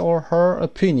changes his or her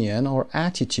opinion or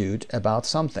attitude about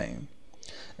something.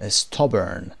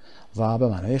 stubborn و به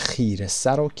معنای خیره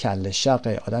سر و کله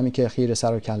شق. آدمی که خیره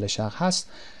سر و کله شق هست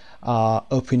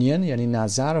opinion یعنی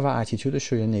نظر و اتیتودش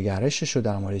رو یا نگرشش رو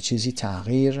در مورد چیزی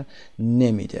تغییر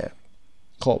نمیده.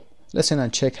 خب listen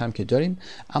and check هم که داریم،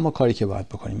 اما کاری که باید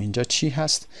بکنیم اینجا چی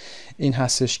هست؟ این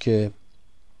هستش که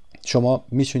شما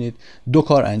میتونید دو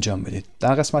کار انجام بدید.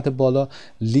 در قسمت بالا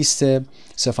لیست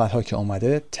صفت ها که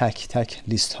اومده تک تک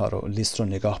لیست رو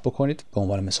نگاه بکنید. به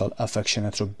عنوان مثال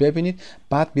affectionate رو ببینید،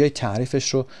 بعد بیاید تعریفش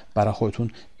رو برای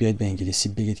خودتون بیاید به انگلیسی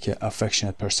بگید که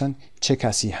affectionate person چه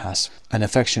کسی هست. An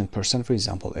affectionate person for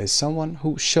example is someone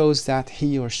who shows that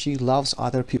he or she loves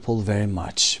other people very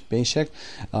much. به این شکل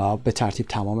به ترتیب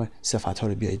تمام صفت ها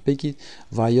رو بیاید بگید.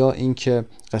 و یا اینکه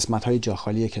قسمت های جا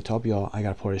خالی کتاب یا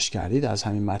اگر پرش کردید از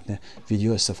همین متن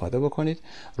ویدیو استفاده بکنید،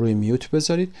 روی میوت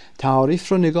بذارید،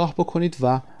 تعریف رو نگاه بکنید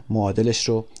و معادلش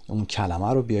رو، اون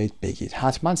کلمه رو بیایید بگید.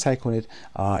 حتما سعی کنید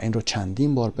این رو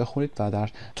چندین بار بخونید و در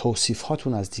توصیف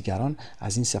هاتون از دیگران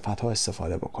از این صفت ها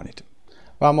استفاده بکنید.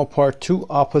 و اما part 2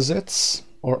 opposites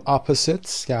or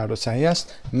opposites که هر دو صحیح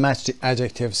است. match the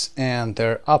adjectives and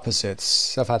their opposites.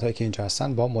 صفت هایی که اینجا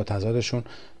هستن با متضادشون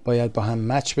باید با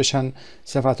هم مچ بشن.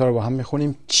 صفت ها رو با هم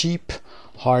میخونیم: cheap,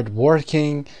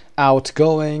 hardworking,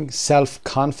 outgoing,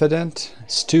 self-confident,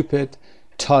 stupid,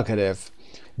 talkative.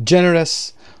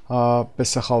 generous به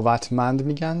سخاوتمند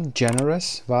میگن generous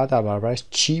و در برابرش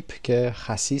cheap که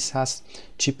خسیس هست.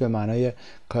 cheap به معنای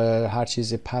هر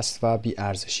چیز پست و بی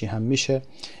ارزشی هم میشه.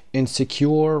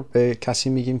 insecure به کسی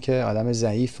میگیم که آدم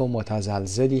ضعیف و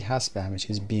متزلزلی هست، به همه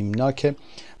چیز بیمناکه.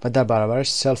 و در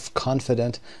برابرش self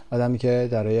confident آدمی که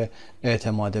دارای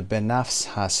اعتماد به نفس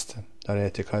هست، دارای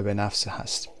اتکای به نفس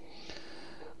هست.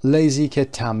 lazy که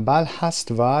تنبل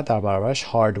هست و در برابرش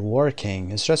hard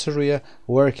working، استرس روی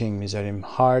working میذاریم.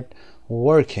 hard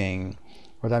working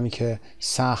آدمی که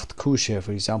سخت کوشه.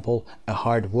 for example a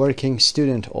hard working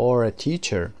student or a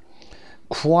teacher.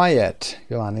 quiet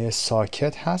به معنی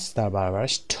ساکت هست، در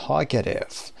برابرش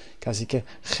talkative کسی که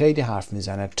خیلی حرف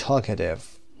میزنه talkative.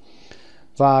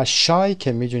 و شای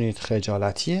که میدونید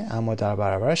خجالتیه، اما در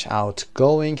برابرش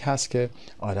outgoing هست که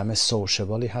آدم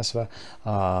سوشیبلی هست و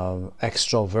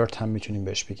extrovert هم میتونیم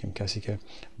بهش بگیم، کسی که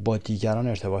با دیگران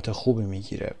ارتباط خوبی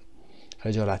میگیره،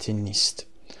 خجالتی نیست.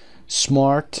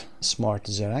 smart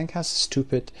زرنگ هست.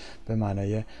 stupid به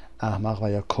معنای احمق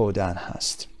و یا کودن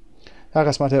هست. در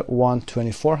قسمت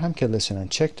 124 هم که listen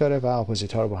and check داره و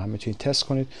اپوزیت ها رو با هم میتونید تست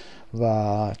کنید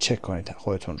و چک کنید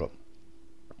خودتون رو.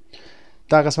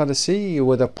 در قسمت C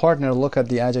with a partner look at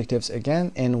the adjectives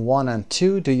again in 1 and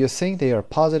 2. Do you think they are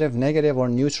positive, negative or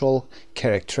neutral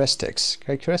characteristics?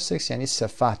 Characteristics یعنی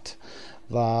صفت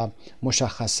و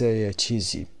مشخصه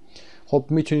چیزی. خب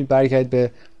میتونید برگردید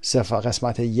به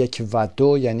قسمت 1 و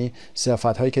 2 یعنی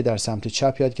صفت هایی که در سمت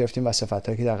چپ یاد گرفتیم و صفت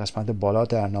هایی که در قسمت بالا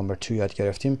در نمبر 2 یاد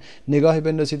گرفتیم نگاهی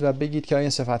بندازید و بگید که آیا این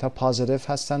صفت ها پازیتیو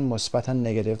هستن، مثبتن،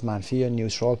 نگاتیو منفی یا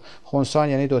نیوترال خنثان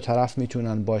یعنی دو طرف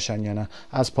میتونن باشن یا نه.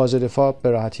 از پازیتیو ها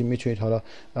به راحتی میتونید، حالا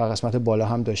در قسمت بالا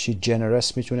هم داشتید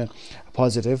جنرس میتونه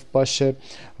پازیتیو باشه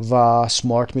و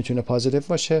اسمارت میتونه پازیتیو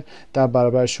باشه، در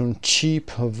برابرشون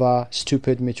چیپ و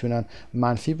استوپید میتونن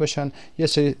منفی باشن. یه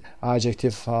سری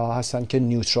ادجکتیو ها هستن که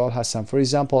نیوترال هستن. فور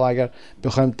ایگزامپل اگر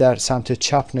بخوایم در سمت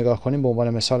چپ نگاه کنیم، به عنوان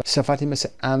مثال صفتی مثل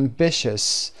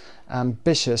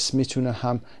ambitious میتونه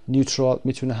هم نیوترال،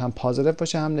 میتونه هم پازیتیو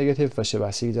باشه هم نگاتیو باشه،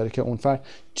 بستگی داره که اون فرد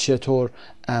چطور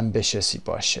ambitiousy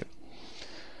باشه.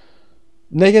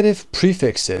 Negative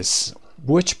prefixes.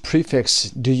 Which prefix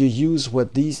do you use with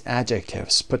these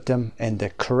adjectives? Put them in the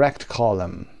correct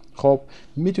column. خب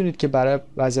میدونید که برای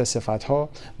بعضی از صفت ها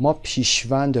ما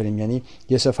پیشوند داریم، یعنی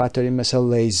یه صفت داریم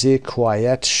مثل lazy,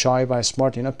 quiet, shy و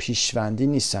smart، اینا پیشوندی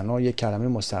نیستن، اونا یک کلمه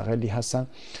مستقلی هستن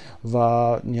و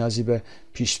نیازی به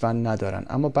پیشوند ندارن.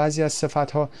 اما بعضی از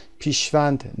صفت ها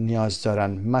پیشوند نیاز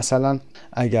دارن. مثلا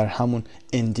اگر همون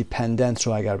independent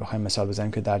رو اگر بخوایم مثال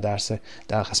بزنیم که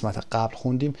در قسمت قبل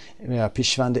خوندیم،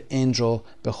 پیشوند in رو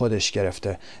به خودش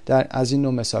گرفته. از این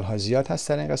نوع مثال ها زیاد هست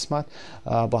در این قسمت،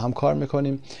 با هم کار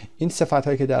میکنیم. این صفت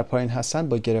هایی که در پایین هستن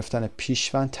با گرفتن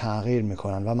پیشوند تغییر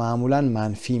میکنن و معمولا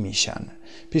منفی میشن.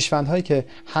 پیشوند هایی که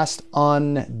هست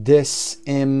on, this,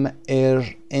 am, er,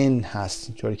 in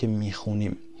هست طوری که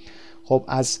میخونیم. خب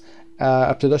از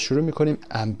ابتدا شروع میکنیم.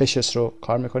 ambitious رو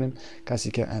کار میکنیم.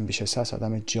 کسی که ambitious هست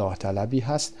آدم جاه طلبی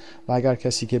هست و اگر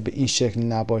کسی که به این شکل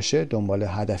نباشه، دنبال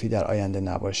هدفی در آینده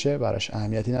نباشه، براش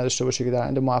اهمیتی نداشته باشه که در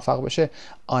آینده موفق بشه،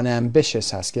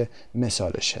 unambitious هست که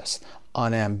مثالش هست.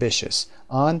 unambitious.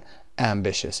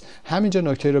 همینجا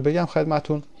نکته رو بگم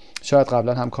خدمتون. شاید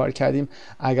قبلا هم کار کردیم.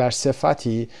 اگر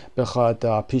صفتی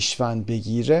بخواد پیشوند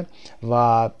بگیره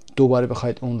و دوباره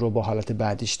بخواید اون رو با حالت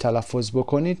بعدیش تلفظ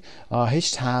بکنید،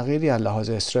 هیچ تغییری از لحاظ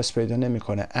استرس پیدا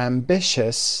نمیکنه.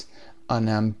 ambitious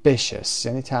unambitious،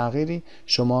 یعنی تغییری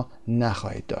شما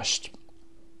نخواهید داشت.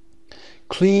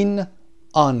 clean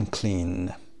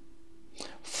unclean،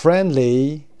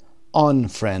 friendly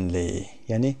unfriendly،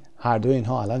 یعنی هر دو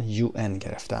اینها الان UN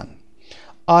گرفتن.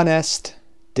 honest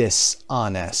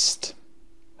dishonest،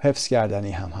 حفظ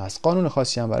کردنی هم هست. قانون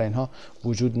خاصی هم برای اینها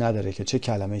وجود نداره که چه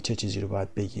کلمه چه چیزی رو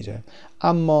باید بگیره،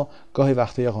 اما گاهی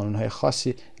وقتا یه قانونهای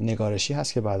خاصی نگارشی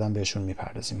هست که بعدا بهشون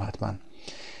میپردازیم حتما.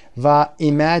 و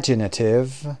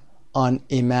imaginative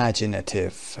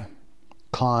unimaginative،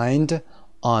 kind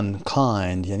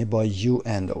unkind، یعنی با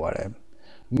UN دوباره.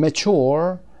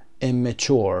 mature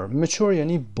immature، mature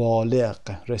یعنی بالغ،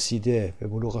 رسیده به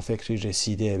بلوغ فکری،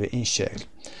 رسیده به این شکل.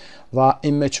 و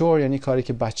immature یعنی کاری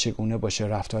که بچگونه باشه،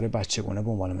 رفتار بچگونه. به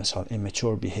عنوان مثال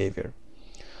immature behavior.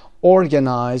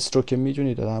 organized رو که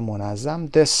میدونید آدم منظم،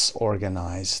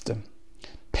 disorganized.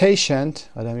 patient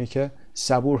آدمی که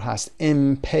صبور هست،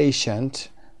 impatient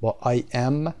با I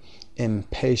am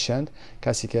impatient،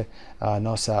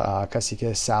 کسی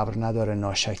که صبر نداره،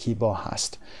 ناشکیبا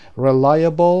هست.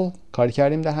 reliable کار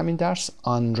کردیم در همین درس.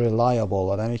 unreliable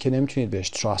آدمی که نمیتونید بهش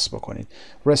تراست بکنید.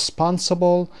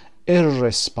 responsible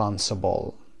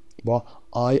irresponsible با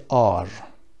IR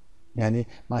یعنی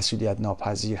مسئولیت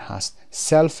ناپذیر هست.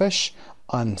 selfish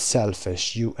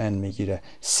unselfish UN میگیره.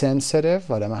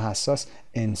 sensitive آدم حساس،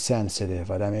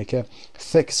 insensitive آدمی که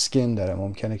thick skin داره.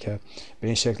 ممکنه که به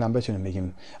این شکل هم بتونیم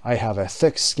بگیم I have a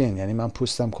thick skin، یعنی من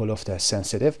پوستم کلفته.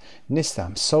 sensitive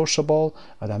نیستم. sociable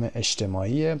آدم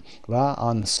اجتماعیه و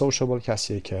unsociable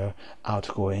کسی که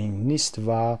outgoing نیست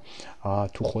و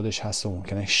تو خودش هست و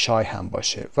ممکنه شای هم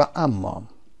باشه. و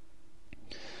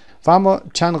اما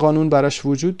چند قانون براش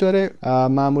وجود داره.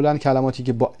 معمولا کلماتی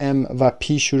که با M و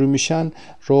P شروع میشن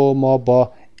رو ما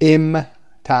با M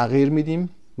تغییر میدیم.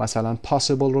 مثلا possible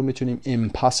رو میتونیم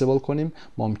impossible کنیم،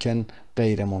 ممکن،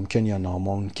 غیر ممکن یا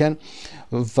ناممکن.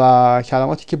 و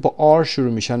کلماتی که با R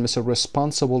شروع میشن مثل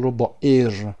responsible رو با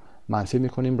ir منفی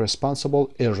میکنیم، responsible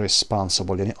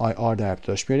irresponsible، یعنی IR در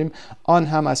ابتداش میاریم. آن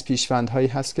هم از پیشوندهایی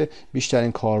هست که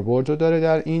بیشترین کاربرد رو داره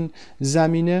در این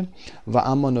زمینه. و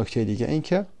اما نکته دیگه این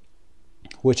که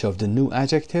which of the new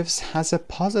adjectives has a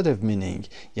positive meaning،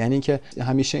 یعنی که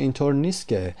همیشه اینطور نیست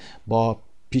که با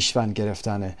پیشوند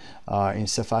گرفتن این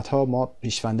صفت ها ما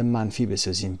پیشوند منفی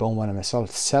بسازیم. به عنوان مثال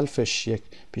selfish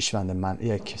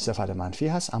یک صفت منفی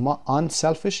هست، اما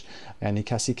unselfish یعنی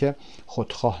کسی که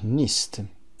خودخواه نیست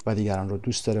و دیگران رو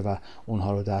دوست داره و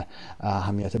اونها رو در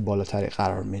اهمیت بالاتری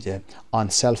قرار میده.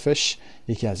 unselfish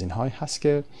یکی از اینهایی هست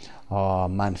که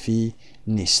منفی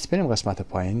نیست. بریم قسمت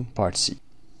پایین، پارت C.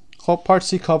 خب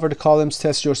پارت C cover the columns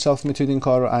test yourself، میتونید این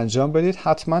کار رو انجام بدید.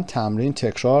 حتما تمرین،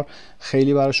 تکرار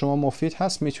خیلی برای شما مفید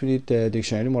هست. میتونید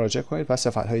دیکشنری مراجعه کنید و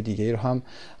صفت‌های دیگه رو هم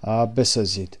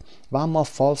بسازید. و اما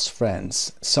false friends.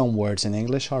 Some words in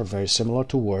English are very similar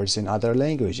to words in other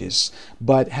languages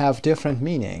but have different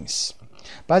meanings.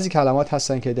 بعضی کلمات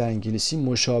هستن که در انگلیسی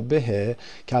مشابه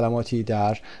کلماتی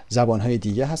در زبانهای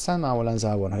دیگه هستن، معمولا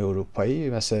زبانهای اروپایی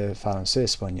مثل فرانسه،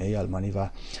 اسپانیایی، آلمانی و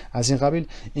از این قبیل.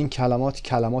 این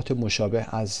کلمات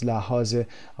مشابه از لحاظ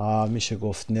میشه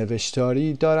گفت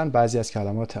نوشتاری دارن. بعضی از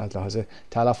کلمات از لحاظ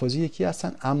تلفظی یکی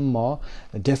هستن اما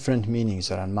different meanings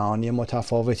دارن، معانی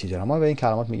متفاوتی دارن. ما به این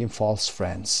کلمات میگیم false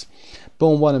friends. به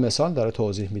عنوان مثال داره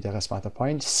توضیح میده قسمت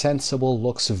پایین. Sensible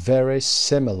looks very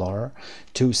similar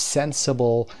to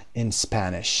sensible in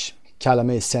Spanish.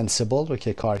 کلمه sensible رو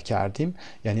که کار کردیم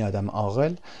یعنی آدم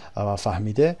عاقل و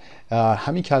فهمیده،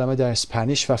 همین کلمه در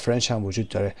اسپانیش و فرنش هم وجود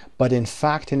داره. But in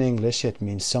fact in English it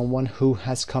means someone who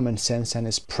has common sense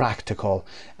and is practical.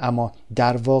 اما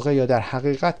در واقع یا در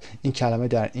حقیقت این کلمه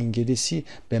در انگلیسی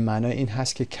به معنای این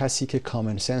هست که کسی که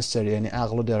common sense داره، یعنی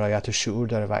عقل و درایت و شعور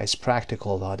داره و is practical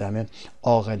و آدم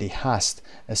عاقلی هست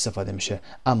استفاده میشه.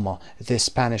 اما the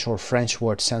Spanish or French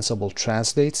word sensible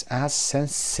translates as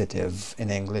sensitive in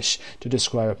English to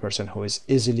describe a person who is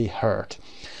easily hurt.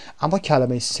 اما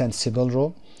کلمه sensible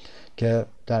رو که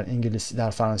در انگلیسی، در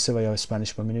فرانسه و یا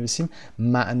اسپانیش ما می‌نویسیم،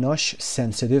 معناش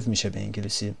sensitive میشه به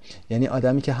انگلیسی، یعنی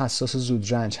آدمی که حساس و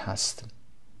زودرنج هست.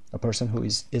 A person who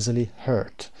is easily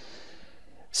hurt.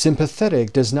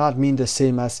 Sympathetic does not mean the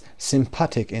same as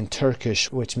sympathetic in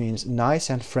Turkish, which means nice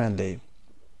and friendly.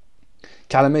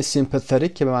 کلمه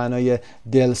sympathetic که به معنای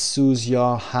دلسوز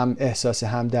یا هم احساس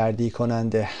همدردی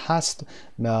کننده هست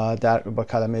با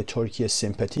کلمه ترکی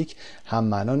sympathetic هم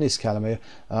معنا نیست. کلمه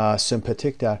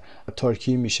sympathetic در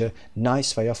ترکی میشه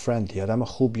nice و یا friendly، آدم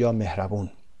خوب یا مهربون.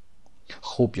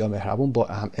 خوب یا مهربون با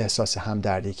احساس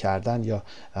همدردی کردن یا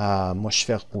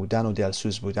مشفق بودن و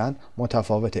دلسوز بودن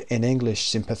متفاوته. In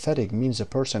English, sympathetic means a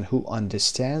person who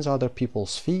understands other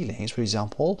people's feelings. For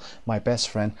example, my best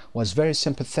friend was very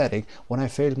sympathetic when I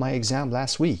failed my exam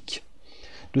last week.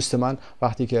 دوست من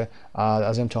وقتی که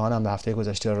از امتحانم به هفته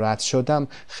گذشته رد شدم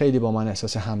خیلی با من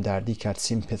احساس همدردی کرد.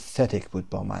 sympathetic بود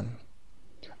با من.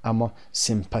 اما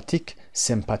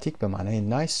سمپاتیک به معنای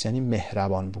نایس یعنی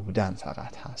مهربان بودن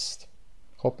فقط هست.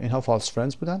 خب اینها false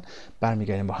friends بودن.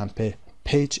 برمیگردیم با هم به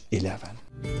page 11.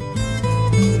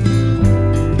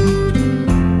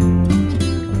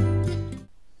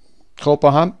 خب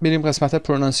با هم میریم قسمت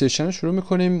pronunciation رو شروع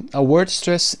میکنیم. A word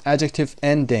stress adjective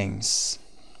endings.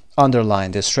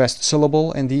 Underline the stressed syllable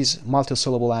in these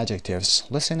multisyllable adjectives.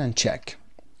 Listen and check.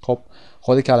 خب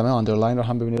خود کلمه underline رو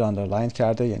هم ببینید underline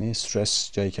کرده، یعنی استرس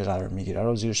جایی که قرار میگیره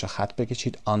رو زیرش خط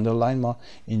بکشید. underline ما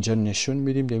اینجا نشون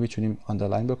میدیم، میتونیم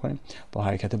underline بکنیم با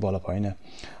حرکت بالا پایین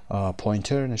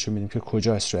پوینتر نشون میدیم که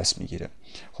کجا استرس میگیره.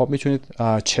 خب میتونید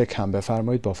چک هم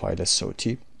بفرمایید با فایل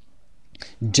صوتی.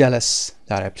 jealous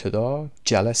در ابتدا،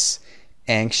 jealous،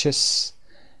 anxious،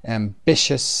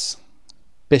 ambitious،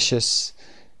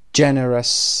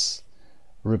 generous،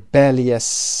 rebellious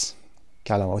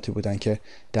کلماتی بودن که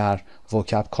در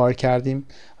وکب کار کردیم.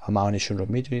 معانیشون رو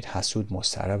میدونید، حسود،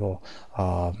 مضطرب و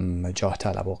جاه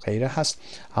طلب و غیره هست.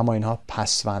 اما اینها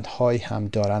پسوندهایی هم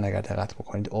دارن، اگر دقت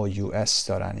بکنید OUS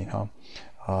دارن، اینها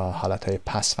حالتهای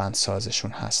پسوند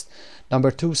سازشون هست.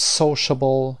 Number 2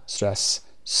 sociable stress،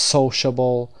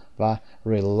 sociable و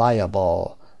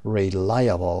reliable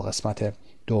قسمت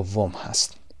دوم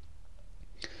هست.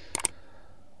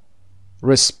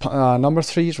 Number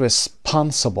 3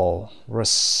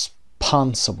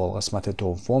 responsible قسمت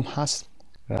دوم هست.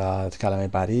 کلمه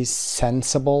بعدی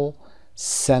sensible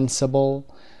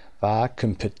و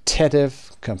competitive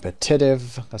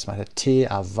قسمت تی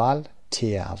اول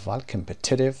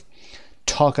competitive.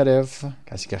 talkative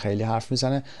کسی که خیلی حرف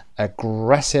میزنه.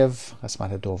 aggressive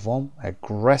قسمت دوم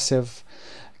aggressive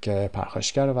که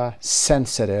پرخاشگر و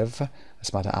sensitive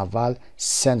قسمت اول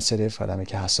sensitive آدمی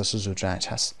که حساس و زودرنج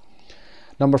هست.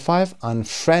 Number 5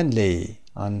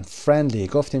 unfriendly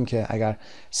گفتیم که اگر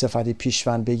صفتی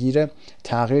پیشوند بگیره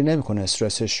تغییر نمیکنه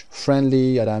استرسش. friendly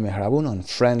یا مهربون،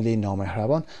 unfriendly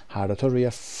نامهربان، هر دو تا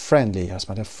روی friendly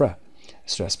قسمت فر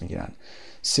استرس میگیرن.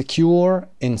 secure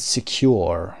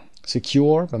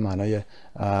secure به معنای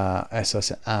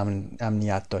احساس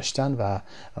امنیت داشتن و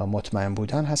مطمئن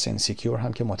بودن هست. insecure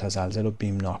هم که متزلزل و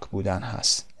بیمناک بودن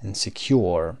هست.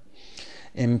 insecure.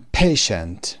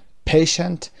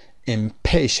 impatient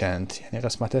یعنی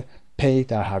قسمت پی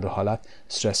در هر دو حالت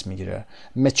استرس میگیره.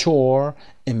 mature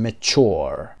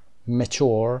immature.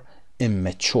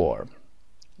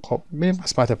 خب بریم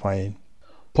قسمت پایین.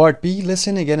 Part B.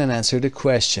 Listen again and answer the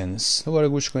questions. دوباره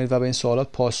گوش کنید و به این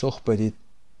سوالات پاسخ بدید.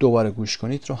 دوباره گوش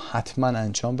کنید رو حتما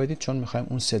انجام بدید چون میخوایم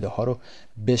اون صداها رو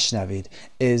بشنوید.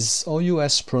 Is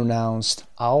OUS pronounced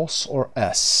aus or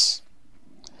s?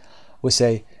 We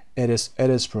say it is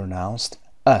pronounced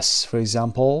us. For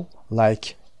example,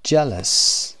 like jealous,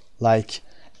 like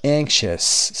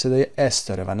anxious. صدای s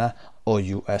داره و نه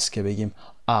OUS که بگیم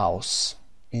aus.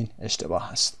 این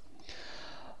اشتباه هست.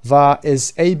 و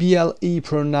is ABLE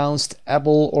pronounced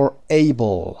able or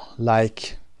able,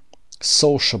 like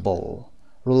sociable,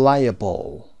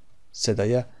 reliable.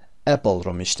 صدای able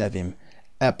رو میشنویم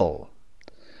able.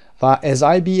 و is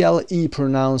IBLE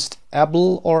pronounced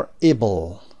able or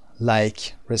able,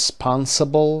 like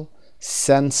responsible,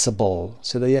 sensible.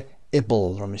 صدای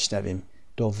able رو میشنویم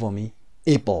دومی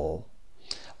able.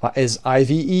 و is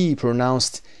IVE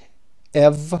pronounced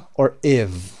ev or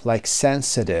iv, like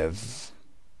sensitive,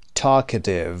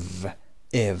 talkative,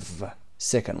 iv.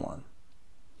 Second one.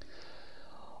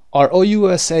 Are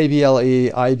OUS, ABLE,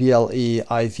 IBLE,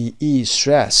 IVE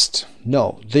stressed? No,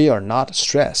 they are not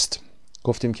stressed.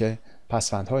 گفتیم که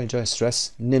پسوندها اینجا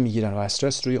استرس نمیگیرن و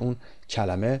استرس روی اون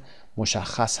کلمه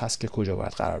مشخص هست که کجا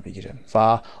باید قرار بگیره.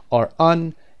 و are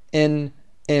on, in,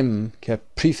 im که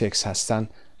prefix هستن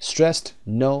stressed?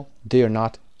 No, they are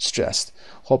not stressed.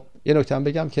 خب یه نکته هم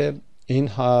بگم که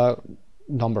اینها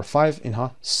number 5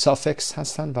 اینها suffix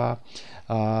هستن و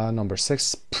number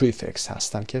 6 prefix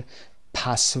هستن که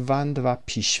پسوند و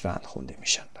پیشوند خونده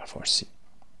میشن در فارسی.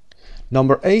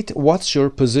 Number 8 what's your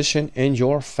position in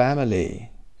your family?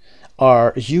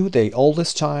 Are you the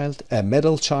oldest child, a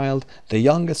middle child, the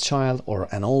youngest child or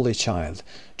an only child?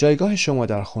 جایگاه شما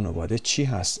در خانواده چی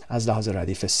هست از لحاظ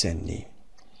ردیف سنی؟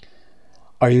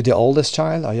 Are you the oldest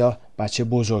child? آیا بچه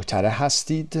بزرگتره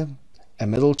هستید؟ a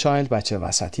middle child بچه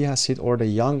وسطی هستید or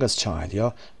the youngest child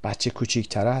یا بچه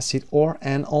کوچیک‌تر هستید or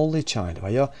an only child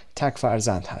و یا تک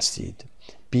فرزند هستید.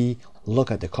 B.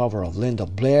 Look at the cover of Linda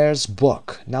Blair's book.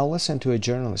 Now listen to a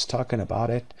journalist talking about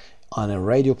it on a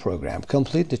radio program.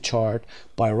 Complete the chart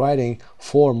by writing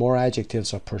 4 more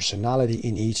adjectives of personality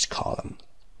in each column.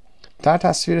 در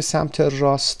تصویر سمت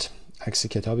راست عکس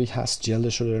کتابی هست،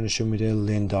 جلدش رو داره نشون میده.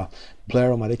 لیندا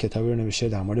بلر اومده کتابی رو نوشته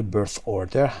در مورد birth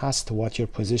order هست. What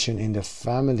your position in the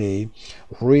family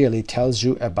really tells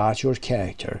you about your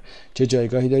character. چه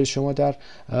جایگاهی داری شما در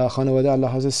خانواده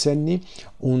لحاظ سنی،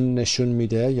 اون نشون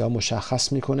میده یا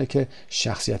مشخص میکنه که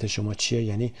شخصیت شما چیه،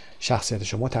 یعنی شخصیت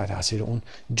شما تحت تاثیر اون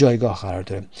جایگاه قرار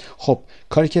داره. خب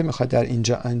کاری که میخواد در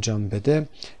اینجا انجام بده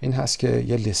این هست که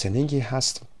یه لیسنینگی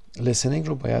هست. لیسنینگ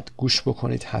رو باید گوش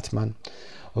بکنید حتما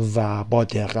و با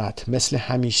دقت. مثل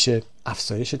همیشه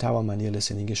افزایش توانمندی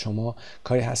لیسنینگ شما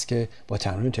کاری هست که با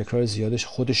تمرین تکرار زیادش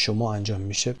خود شما انجام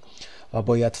میشه و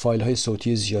باید فایل های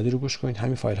صوتی زیادی رو گوش کنید.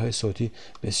 همین فایل های صوتی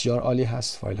بسیار عالی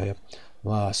هست، فایل های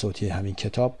و صوتی همین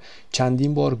کتاب.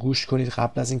 چندین بار گوش کنید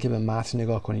قبل از اینکه به متن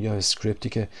نگاه کنید یا اسکریپتی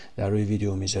که در روی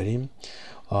ویدیو میذاریم.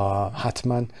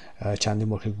 حتما چندین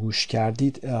بار که گوش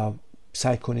کردید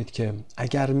سعی کنید که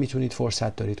اگر میتونید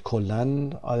فرصت دارید کلا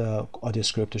آدیو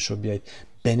اسکریپتش رو بیاید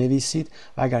بنویسید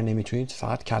و اگر نمیتونید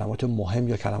فقط کلمات مهم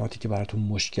یا کلماتی که براتون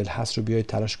مشکل هست رو بیاید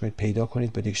تلاش کنید پیدا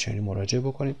کنید، به دیکشنری مراجعه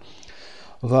بکنید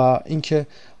و اینکه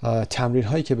تمرین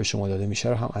هایی که به شما داده میشه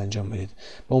رو هم انجام بدید.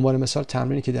 به عنوان مثال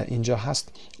تمرینی که در اینجا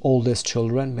هست oldest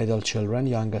children, middle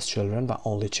children, youngest children و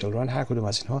only children، هر کدوم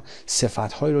از اینها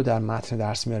صفت هایی رو در متن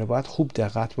درس میاره. باید خوب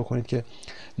دقت بکنید که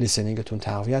لیسنینگتون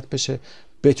تقویت بشه،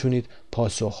 بتونید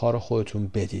پاسخ‌ها رو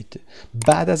خودتون بدید.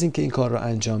 بعد از اینکه این کار رو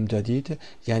انجام دادید،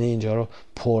 یعنی اینجا رو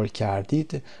پر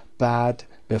کردید، بعد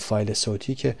به فایل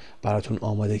صوتی که براتون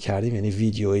آماده کردیم یعنی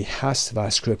ویدیویی هست و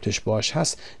اسکریپتش باش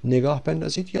هست نگاه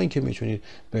بندازید، یا اینکه میتونید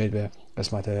برید به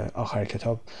قسمت آخر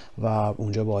کتاب و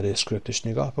اونجا با اسکریپتش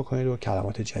نگاه بکنید و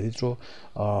کلمات جدید رو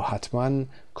حتما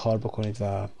کار بکنید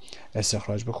و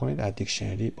استخراج بکنید از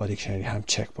دیکشنری، با دیکشنری هم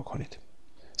چک بکنید.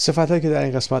 صفت‌هایی که در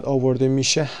این قسمت آورده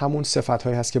میشه همون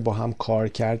صفت‌هایی هست که با هم کار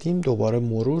کردیم، دوباره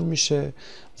مرور میشه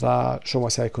و شما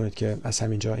سعی کنید که از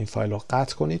همینجا این فایل رو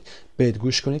قطع کنید، بعد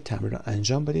گوش کنید، تمرین رو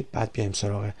انجام بدید، بعد بیایم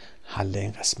سراغ حل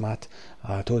این قسمت.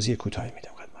 توضیح کوتاهی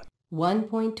میدم خدمت.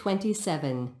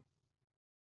 1.27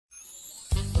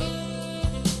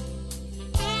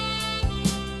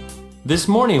 This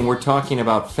morning we're talking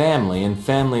about family and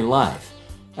family life.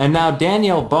 And now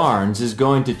Danielle Barnes is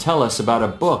going to tell us about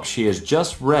a book she has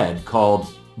just read called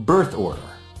Birth Order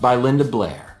by Linda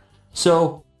Blair.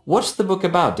 So, what's the book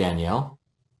about, Danielle?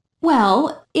 Well,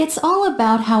 it's all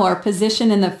about how our position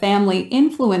in the family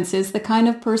influences the kind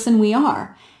of person we are.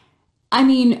 I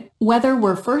mean, whether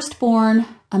we're firstborn,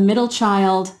 a middle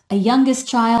child, a youngest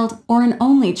child, or an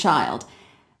only child.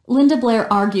 Linda Blair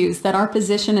argues that our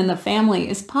position in the family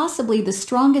is possibly the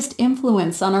strongest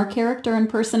influence on our character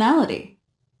and personality.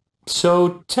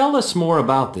 So tell us more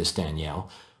about this, Danielle.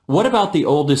 What about the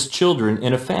oldest children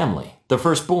in a family, the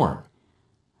firstborn?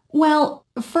 Well,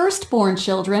 firstborn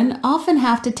children often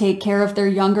have to take care of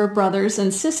their younger brothers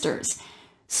and sisters,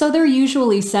 so they're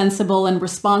usually sensible and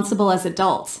responsible as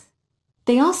adults.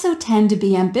 They also tend to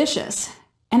be ambitious,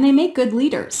 and they make good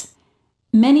leaders.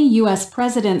 Many U.S.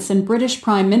 presidents and British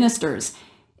prime ministers,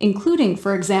 including,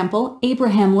 for example,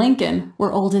 Abraham Lincoln,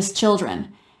 were oldest children.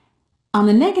 On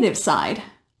the negative side,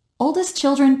 oldest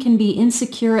children can be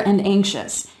insecure and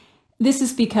anxious. This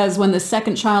is because when the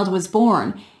second child was born,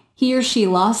 he or she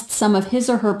lost some of his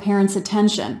or her parents'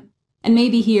 attention, and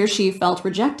maybe he or she felt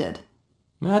rejected.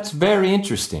 That's very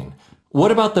interesting.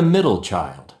 What about the middle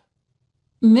child?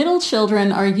 Middle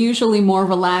children are usually more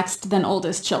relaxed than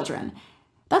oldest children.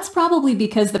 That's probably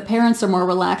because the parents are more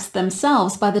relaxed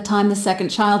themselves by the time the second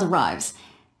child arrives.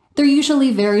 They're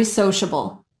usually very sociable,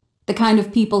 the kind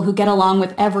of people who get along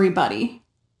with everybody.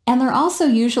 And they're also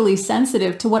usually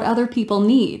sensitive to what other people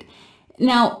need.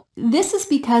 Now, this is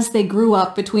because they grew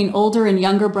up between older and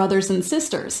younger brothers and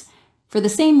sisters. For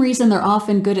the same reason they're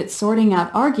often good at sorting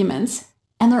out arguments,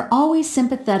 and they're always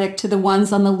sympathetic to the ones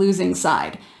on the losing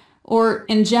side, or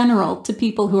in general to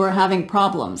people who are having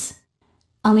problems.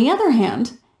 On the other hand,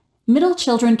 middle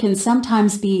children can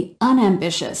sometimes be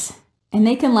unambitious, and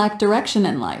they can lack direction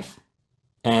in life.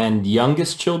 And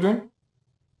youngest children?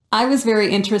 I was very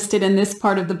interested in this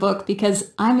part of the book because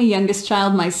I'm a youngest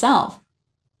child myself.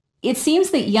 It seems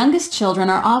that youngest children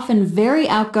are often very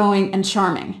outgoing and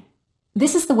charming.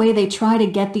 This is the way they try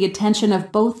to get the attention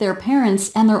of both their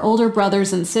parents and their older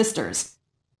brothers and sisters.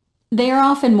 They are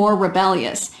often more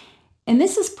rebellious, and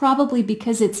this is probably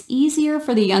because it's easier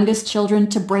for the youngest children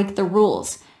to break the rules.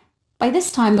 By this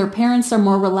time, their parents are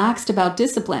more relaxed about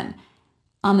discipline.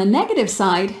 On the negative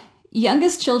side,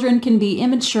 youngest children can be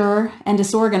immature and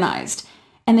disorganized,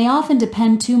 and they often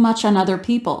depend too much on other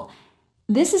people.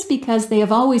 This is because they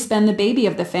have always been the baby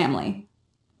of the family.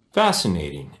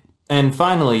 Fascinating. And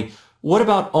finally, what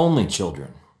about only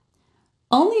children?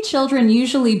 Only children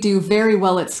usually do very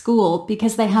well at school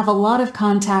because they have a lot of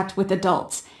contact with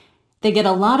adults. They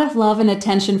get a lot of love and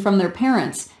attention from their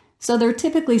parents, so they're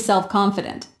typically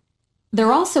self-confident.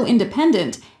 They're also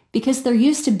independent because they're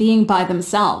used to being by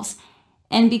themselves,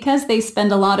 and because they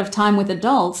spend a lot of time with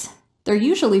adults, they're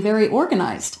usually very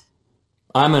organized.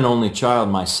 I'm an only child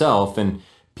myself, and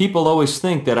people always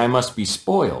think that I must be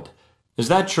spoiled. Is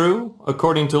that true,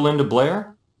 according to Linda Blair?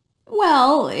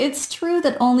 Well, it's true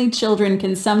that only children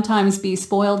can sometimes be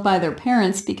spoiled by their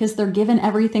parents because they're given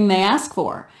everything they ask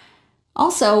for.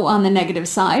 Also, on the negative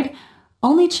side,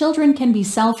 only children can be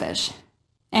selfish.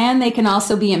 And they can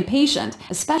also be impatient,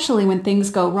 especially when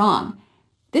things go wrong.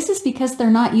 This is because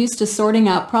they're not used to sorting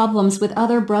out problems with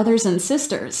other brothers and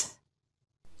sisters.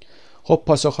 خب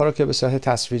پاسخ‌ها رو که به صورت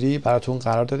تصویری براتون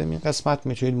قرار دادیم این قسمت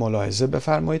میتونید ملاحظه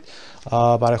بفرمایید.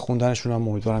 برای خوندنشون هم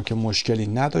امیدوارم که مشکلی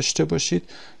نداشته باشید.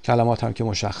 کلمات هم که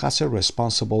مشخصه: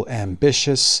 responsible,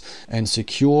 ambitious,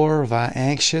 insecure و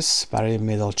anxious. برای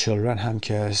middle children هم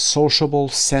که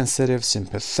sociable, sensitive,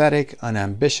 sympathetic,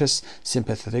 unambitious.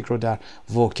 sympathetic رو در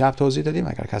vocab توضیح دادیم.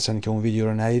 اگر کسانی که اون ویدیو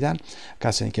رو ندیدن،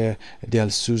 کسانی که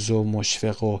دلسوز و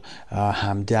مشفق و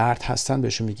همدرد هستن،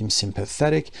 بهشون میگیم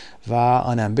sympathetic. و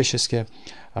unambitious که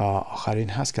آخرین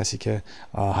هست، کسی که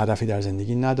هدفی در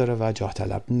زندگی نداره و جاه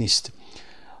طلب نیست.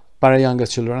 برای youngest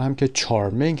children هم که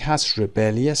charming هست،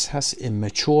 rebellious هست،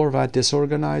 immature و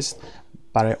disorganized.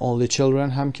 برای only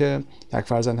children هم که یک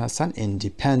فرزند هستن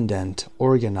independent,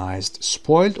 organized,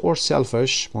 spoiled or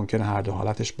selfish، ممکنه هر دو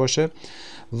حالتش باشه،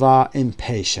 و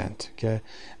impatient که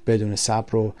بدون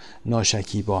صبر و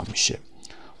ناشکیبا میشه.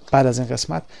 بعد از این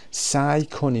قسمت سعی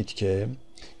کنید که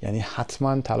یعنی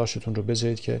حتما تلاشتون رو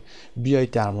بذارید که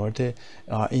بیایید در مورد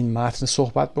این متن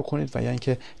صحبت بکنید و یا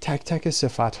اینکه تک تک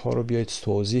صفت‌ها رو بیایید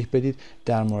توضیح بدید.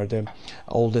 در مورد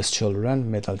oldest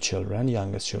children, middle children,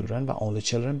 youngest children و only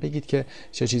children بگید که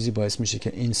چه چیزی باعث میشه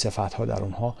که این صفت‌ها در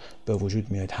اونها به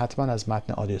وجود میاد. حتما از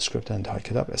متن آدیو اسکریپت انتهای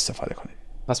کتاب استفاده کنید.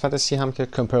 قسمت سی هم که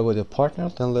compare with a partner,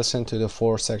 then listen to the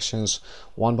 4 sections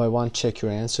one by one, check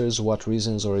your answers, what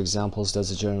reasons or examples does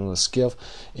the journalist give.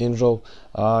 این رو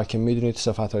که میدونید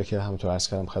صفت‌هایی که همونطور عرض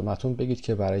کردم خدمتون بگید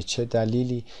که برای چه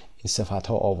دلیلی این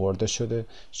صفت‌ها آورده شده،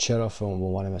 چرا به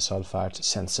عنوان مثال فرد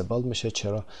sensible میشه،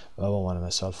 چرا به عنوان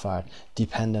مثال فرد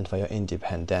dependent و یا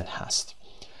independent هست.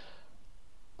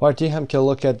 Part D هم که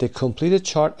look at the completed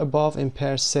chart above in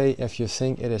pairs, say if you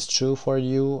think it is true for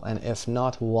you and if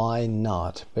not, why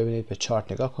not. ببینید به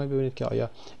چارت نگاه کنید ببینید که آیا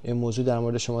این موضوع در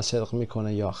مورد شما صدق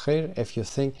میکنه یا خیر. If you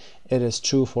think it is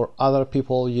true for other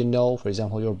people you know, for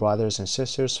example your brothers and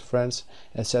sisters, friends,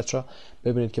 etc.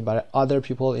 ببینید که برای other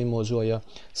people این موضوع آیا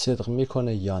صدق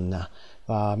میکنه یا نه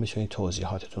و میتونید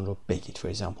توضیحاتتون رو بگید.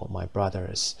 For example, my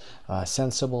brother is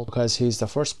sensible because he is the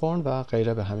firstborn و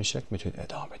غیره به همین شکل میتونید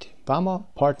ادامه بدید. و اما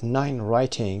part 9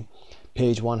 writing,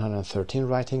 page 113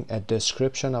 writing a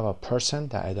description of a person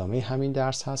در ادامه همین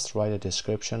درس هست. Write a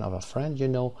description of a friend you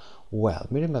know well.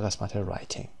 میریم به قسمت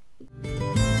writing.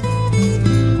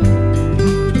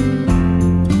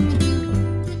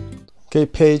 Okay,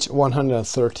 page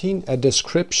 113, a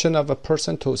description of a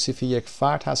person, توصیف یک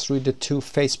فرد هست. Read the 2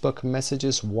 Facebook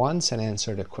messages once and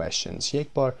answer the questions. یک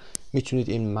بار میتونید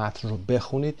این متن رو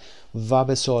بخونید و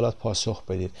به سوالات پاسخ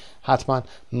بدید. حتما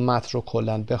متن رو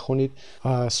کلاً بخونید.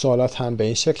 سوالات هم به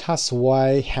این شکل هست.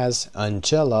 Why has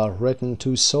Angela written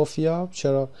to Sophia?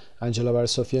 چرا انجلا برای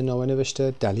سوفیا نامه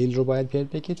نوشته؟ دلیل رو باید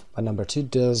بگید. و number 2,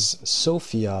 does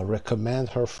Sophia recommend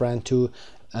her friend to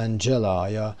انجلا؟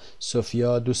 یا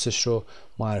سوفیا دوستش رو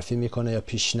معرفی میکنه یا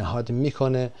پیشنهاد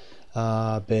میکنه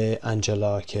به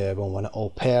انجلا که به عنوان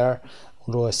اوپر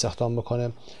رو استخدام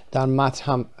بکنه. در متن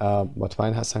هم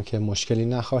مطمئن هستم که مشکلی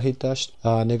نخواهید داشت.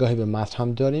 نگاهی به متن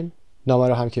هم داریم. نامه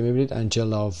رو هم که میبینید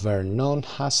انجلا ورنون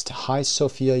هست. های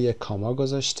سوفیا یک کاما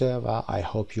گذاشته و I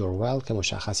hope you're well که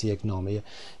مشخصی یک نامه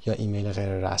یا ایمیل غیر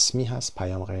رسمی هست،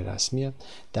 پیام غیر رسمیه.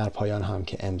 در پایان هم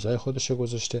که امضای خودش رو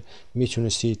گذاشته.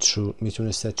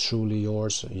 میتونسته truly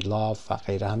yours, love و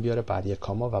غیره هم بیاره، بعد یک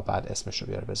کاما و بعد اسمش رو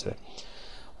بیاره بذاره.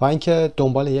 و اینکه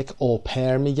دنبال یک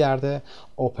اوپر میگرده.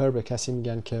 اوپر به کسی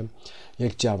میگن که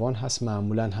یک جوان هست،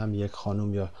 معمولا هم یک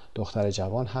خانم یا دختر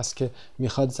جوان هست که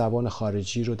میخواد زبان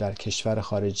خارجی رو در کشور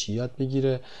خارجی یاد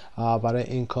بگیره. برای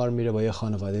این کار میره با یه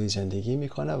خانواده زندگی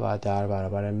میکنه و در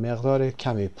برابر مقدار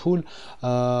کمی پول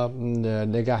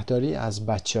نگهداری از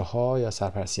بچه ها یا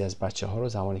سرپرستی از بچه ها رو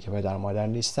زمانی که پدر مادر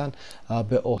نیستن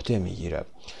به عهده میگیره.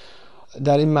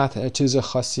 در این متن چیز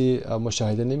خاصی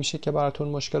مشاهده نمیشه که براتون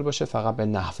مشکل باشه، فقط به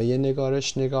نحوه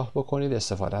نگارش نگاه بکنید،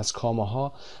 استفاده از کامه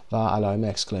ها و علائم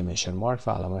اکسکلمیشن مارک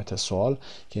و علامت سوال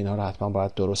که اینها رو حتما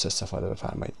باید درست استفاده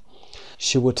بفرمایید.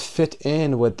 She would fit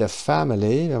in with the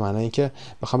family به معنی اینکه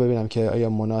میخوام ببینم که آیا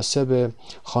مناسب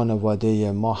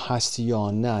خانواده ما هست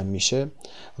یا نه میشه.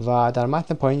 و در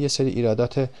متن پایین یه سری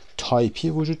ایرادات تایپی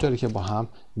وجود داره که با هم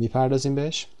میپردازیم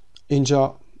بهش.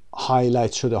 اینجا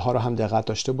هایلایت شده ها رو هم دقت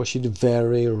داشته باشید.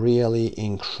 very, really,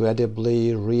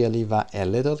 incredibly, really و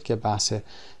a little که بحث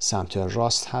سمت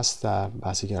راست هست، در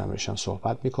بحث گرامرش هم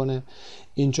صحبت میکنه.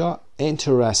 اینجا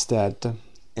interested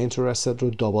رو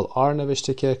دابل آر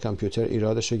نوشته که کامپیوتر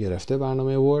ایرادش رو گرفته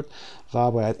برنامه ورد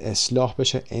و باید اصلاح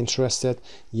بشه. interested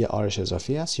یه آرش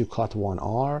اضافی است. you cut one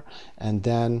R and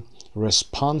then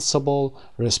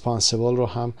responsible رو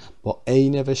هم با A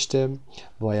نوشته،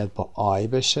 باید با I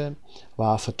بشه.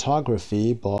 و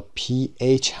photography با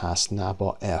PH هست نه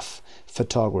با F.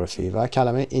 photography و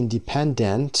کلمه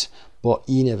independent با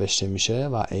E نوشته میشه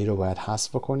و A رو باید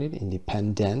حذف بکنید.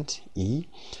 independent E.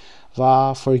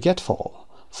 و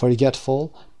forgetful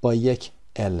با یک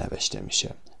L نوشته میشه.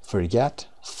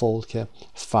 forgetful که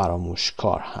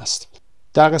فراموشکار هست.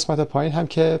 در قسمت پایین هم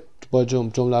که با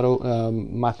جمله رو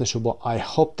متنش رو با I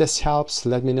hope this helps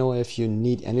let me know if you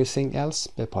need anything else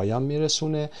به پایان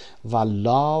میرسونه. و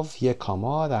love یک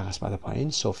کاما در قسمت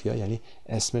پایین سوفیا یعنی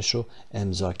اسمش رو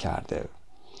امضا کرده.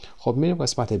 خب میریم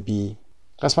قسمت B.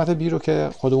 قسمت B رو که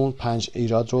خودمون 5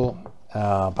 ایراد رو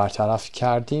برطرف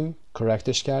کردیم،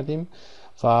 کرکتش کردیم.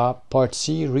 و part C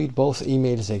read both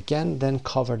emails again then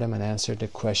cover them and answer the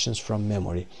questions from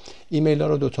memory. ایمیل ها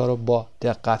رو دوتا رو با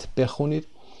دقت بخونید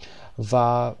و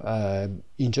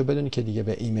اینجا بدونید که دیگه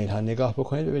به ایمیل ها نگاه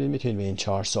بکنید، ببینید میتونید به این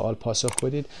 4 سوال پاسخ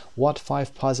بدید. What 5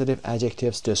 positive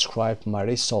adjectives describe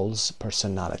Marisol's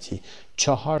personality؟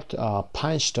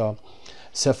 5 تا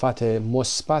صفت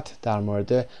مثبت در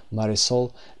مورد ماریسول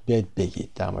بگید،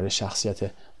 در مورد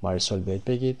شخصیت ماریسول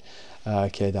بگید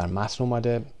که در متن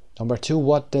اومده. Number 2,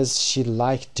 what does she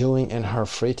like doing in her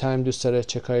free time؟ دوست داره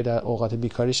چه کاری در اوقات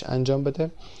بیکاریش انجام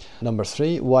بده. Number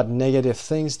 3, what negative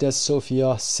things does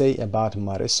Sophia say about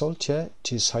Marisol؟ چه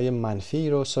چیزهای منفی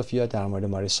رو سوفیا در مورد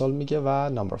ماریسول میگه.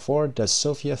 و Number 4, does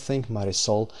Sophia think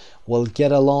Marisol will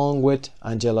get along with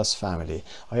Angela's family؟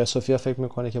 آیا سوفیا فکر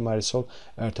میکنه که ماریسول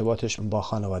ارتباطش با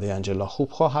خانواده انجلا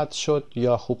خوب خواهد شد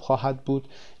یا خوب خواهد بود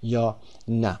یا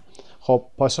نه؟ خب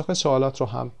پاسخ سوالات رو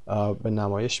هم به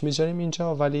نمایش میذاریم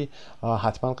اینجا، ولی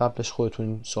حتما قبلش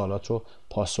خودتون سوالات رو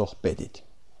پاسخ بدید.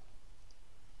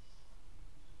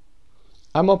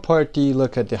 اما part D,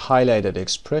 look at the highlighted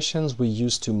expressions we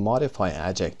use to modify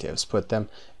adjectives. Put them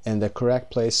in the correct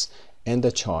place in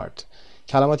the chart.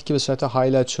 کلماتی که به صورت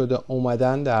هایلایت شده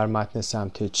اومدن در متن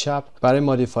سمت چپ برای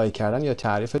مودیفای کردن یا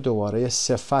تعریف دوباره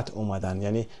صفت اومدن،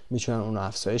 یعنی میتونن اون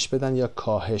افزایش بدن یا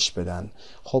کاهش بدن.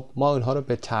 خب ما اونها رو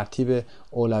به ترتیب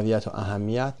اولویت و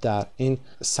اهمیت در این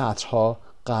سطرها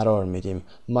قرار میدیم.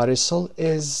 Marisol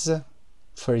is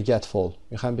forgetful.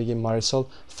 میخوایم بگیم ماریسول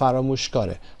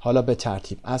فراموشکاره. حالا به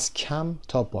ترتیب از کم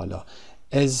تا بالا.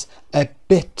 is a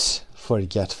bit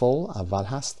forgetful اول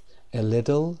هست. a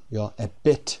little یا a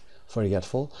bit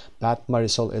forgetful. بعد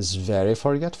Marisol is very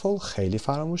forgetful خیلی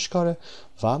فراموشکاره.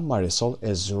 و Marisol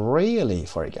is really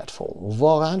forgetful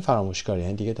واقعا فراموشکاره،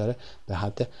 یعنی دیگه داره به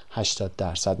حد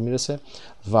 80% میرسه.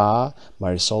 و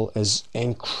Marisol is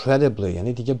incredibly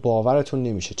یعنی دیگه باورتون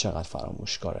نمیشه چقدر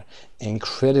فراموشکاره.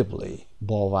 incredibly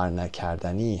باور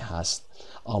نکردنی هست.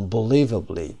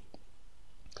 unbelievably.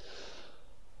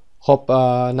 خب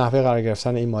نحوه قرار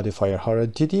گرفتن این مودیفایر ها رو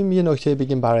دیدیم. یه نکته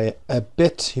بگیم برای a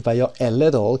bit و یا a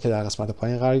little که در قسمت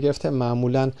پایین قرار گرفته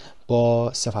معمولا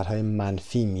با صفت های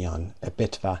منفی میان. a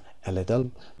bit و a little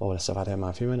با صفت های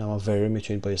منفی میان، اما very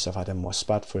میتونید با یه صفت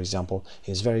مثبت for example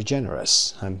he is very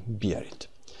generous هم بیارید.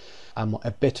 اما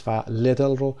a bit و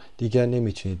little رو دیگه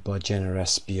نمیتونید با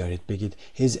generous بیارید، بگید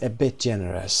he's a bit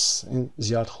generous این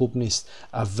زیاد خوب نیست.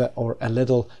 or a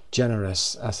little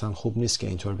generous اصلا خوب نیست که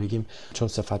اینطور بگیم چون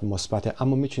صفت مثبته،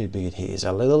 اما میتونید بگید he is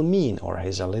a little mean or he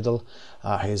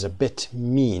is a bit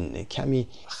mean. کمی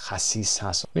خسیس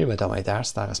هست. میریم ادامه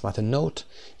درس در قسمت note.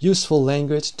 Useful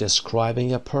language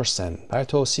describing a person. برای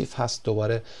توصیف هست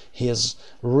دوباره he is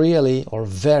really or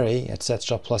very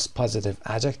etc. plus positive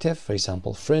adjective. For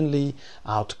example friendly,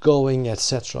 outgoing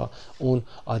etc. اون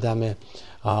آدم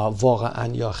واقعا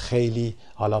یا خیلی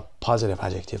حالا positive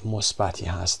adjective مثبتی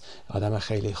هست، آدم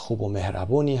خیلی خوب و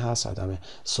مهربونی هست، آدم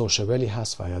sociably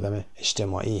هست و آدم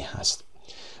اجتماعی هست.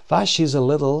 و she's a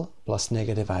little plus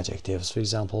negative adjectives. For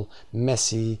example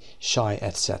messy, shy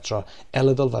etc. a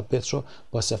little و bit رو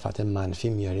با صفت منفی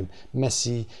میاریم.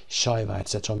 messy, shy و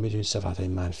etc. میدونید صفت های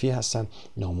منفی هستن،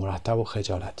 نامرتب و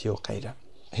خجالتی و غیره.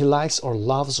 He likes or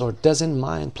loves or doesn't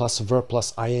mind plus verb plus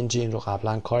ing. این رو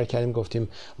قبلا کار کردیم، گفتیم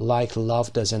like, love,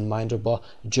 doesn't mind رو با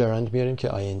gerund میاریم که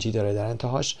ing داره در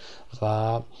انتهاش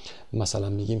و مثلا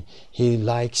میگیم he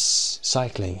likes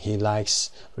cycling, he likes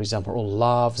for example or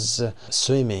loves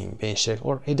swimming به این شکل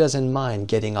or he doesn't mind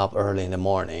getting up early in the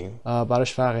morning.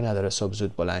 براش فرقی نداره صبح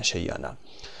زود بلند شه یا نه.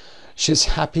 She's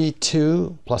happy to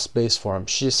plus base form.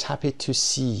 She's happy to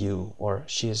see you or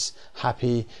she's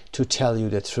happy to tell you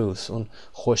the truth. اون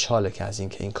خوشحاله که از این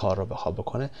که این کار رو بخواد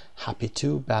بکنه. Happy to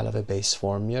به علاوه base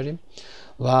form میاریم.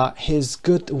 و he's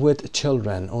good with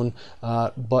children. اون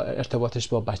با ارتباطش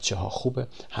با بچه ها خوبه.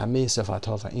 همه صفت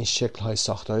ها و این شکل های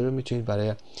ساختاری رو میتونید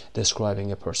برای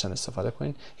describing a person استفاده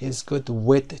کنید. He's good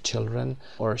with children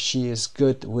or she is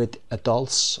good with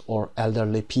adults or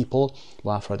elderly people.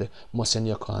 با افراد مسن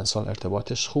یا کهنسال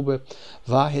ارتباطش خوبه.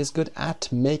 و he's good at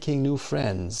making new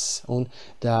friends. اون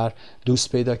در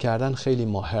دوست پیدا کردن خیلی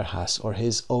ماهر هست. or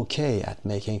he's okay at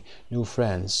making new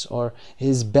friends or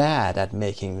he's bad at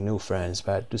making new friends.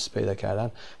 بعد دوست پیدا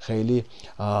کردن خیلی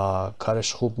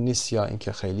کارش خوب نیست یا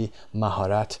اینکه خیلی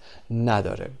مهارت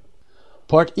نداره.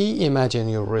 Part E, imagine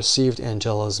you received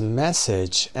Angela's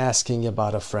message asking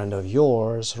about a friend of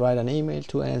yours. Write an email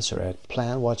to answer it.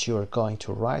 Plan what you are going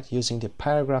to write using the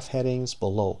paragraph headings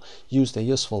below. Use the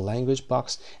useful language box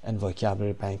and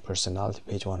vocabulary bank personality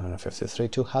page 153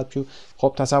 to help you.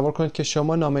 خب تصور کنید که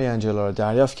شما نامه انجلا رو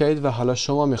دریافت کردید و حالا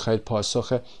شما میخواهید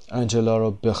پاسخ انجلا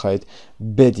رو بخواید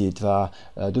بدید و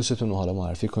دوستتون رو حالا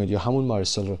معرفی کنید یا همون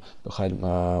مارسل رو بخواید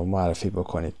معرفی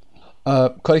بکنید.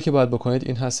 کاری که باید بکنید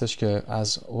این هستش که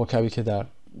از وکبی که در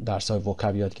درس‌های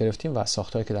وکب یاد گرفتیم و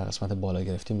ساختاری که در قسمت بالا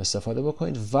گرفتیم استفاده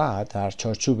بکنید و در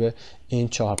چارچوب این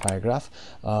 4 پاراگراف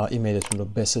ایمیلتون رو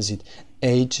بسازید.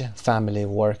 age, family,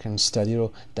 work and study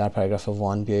رو در پاراگراف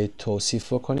 1 بیایید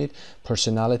توصیف بکنید.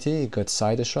 personality, good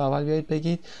sideش رو اول بیایید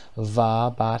بگید و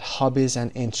بعد hobbies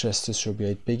and interests رو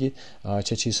بیایید بگید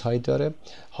چه چیزهایی داره،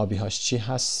 هابی هاش چی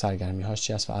هست، سرگرمی هاش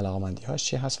چی هست و علاقمندی هاش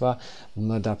چی هست و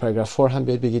در پاراگراف 4 هم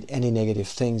بیایید بگید any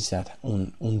negative things that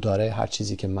اون داره، هر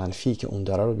چیزی که منفی که اون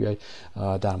داره رو بیایید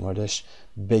در موردش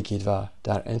بگید و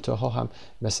در انتها هم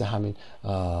مثل همین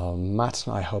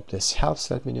متن I hope this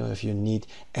helps. Let me know if you need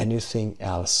anything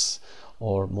else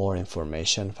or more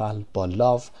information. فعلا با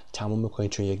love تموم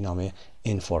میکنید چون یک نامه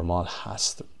اینفورمال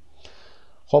هست.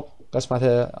 خب قسمت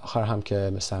آخر هم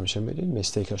که مثل همیشه میدید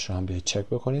میستیکش رو هم بیایید چک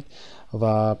بکنید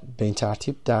و به این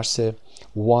ترتیب درس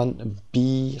 1B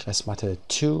قسمت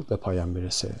 2 به پایان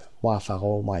میرسه. موفق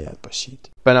و مؤید باشید.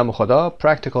 به نام خدا.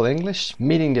 Practical English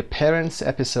Meeting the Parents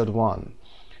Episode 1.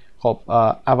 خب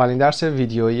اولین درس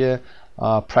ویدیویی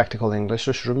Practical English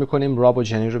رو شروع میکنیم. راب و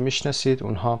جنی رو میشناسید،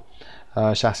 اونها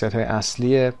شخصیت های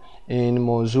اصلی این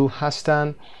موضوع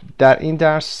هستن. در این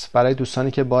درس برای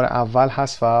دوستانی که بار اول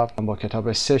هست و با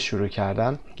کتاب 3 شروع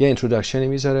کردن یه اینتروداکشنی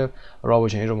میذاره، راب و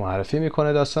جنی رو معرفی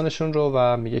میکنه داستانشون رو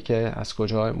و میگه که از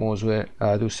کجا موضوع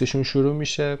دوستیشون شروع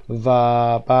میشه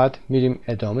و بعد میریم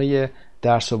ادامه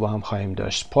درس رو با هم خواهیم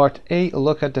داشت. Part A,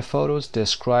 look at the photos,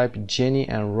 describe Jenny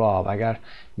and Rob. اگر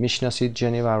میشناسید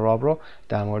جنی و راب رو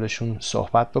در موردشون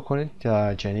صحبت بکنید.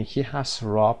 جنی کی هست،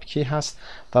 راب کی هست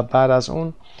و بعد از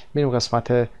اون میریم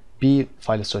قسمت B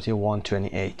فایل صوتی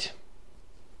 128.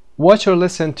 Watch or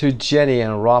listen to Jenny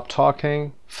and Rob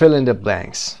talking, fill in the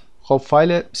blanks. خب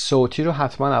فایل صوتی رو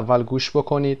حتما اول گوش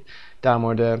بکنید، در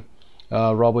مورد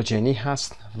راب و جنی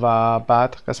هست و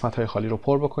بعد قسمت های خالی رو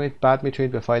پر بکنید. بعد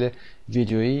میتونید به فایل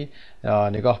ویدیویی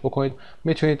نگاه بکنید.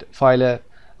 میتونید فایل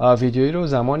ویدیویی رو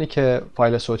زمانی که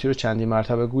فایل صوتی رو چندین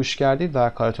مرتبه گوش کردید و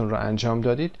کارتون رو انجام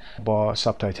دادید با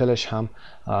ساب تایتلش هم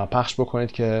پخش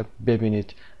بکنید که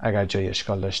ببینید اگر جای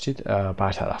اشکال داشتید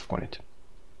برطرف کنید.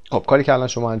 خب کاری که الان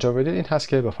شما انجام بدید این هست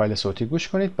که به فایل صوتی گوش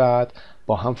کنید، بعد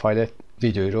با هم فایل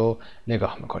ویدیویی رو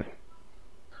نگاه میکنیم.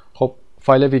 خب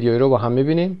فایل ویدیویی رو با هم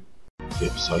میبینیم.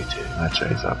 وبسایت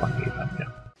مجموعه زبان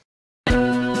ایرانی.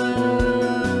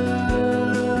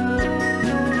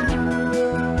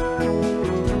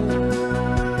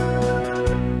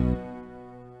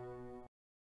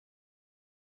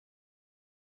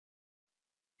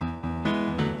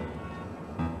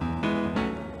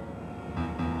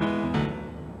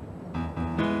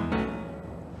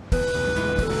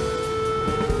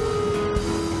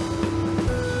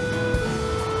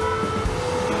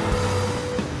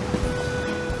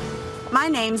 My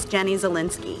name's Jenny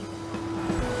Zielinski,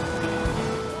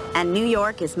 and New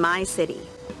York is my city.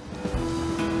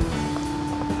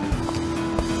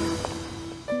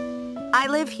 I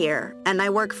live here, and I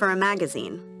work for a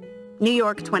magazine, New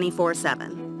York 24/7.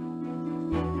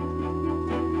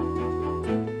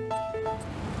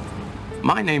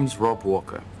 My name's Rob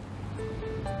Walker.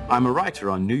 I'm a writer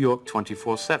on New York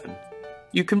 24/7.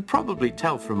 You can probably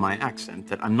tell from my accent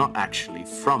that I'm not actually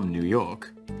from New York.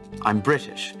 I'm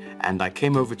British, and I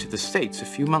came over to the States a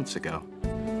few months ago.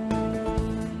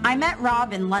 I met Rob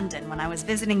in London when I was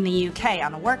visiting the UK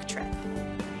on a work trip.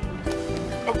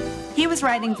 He was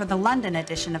writing for the London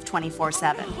edition of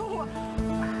 24/7.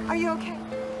 Are you okay?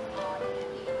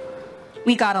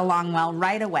 We got along well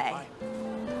right away.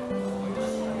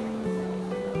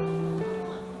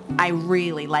 I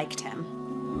really liked him.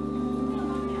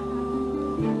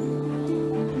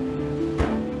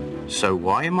 So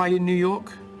why am I in New York?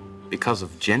 Because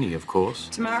of Jenny, of course.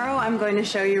 Tomorrow I'm going to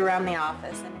show you around the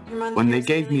office. And if your monthly When they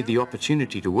gave me the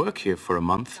opportunity to work here for a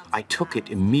month, I took it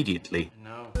immediately.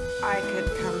 I could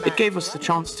come back. It gave us the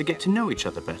chance to get to know each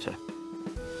other better.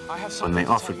 When they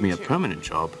offered me a permanent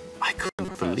job, I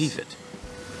couldn't believe it.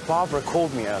 Barbara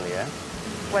called me earlier.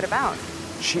 What about?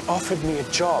 She offered me a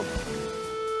job.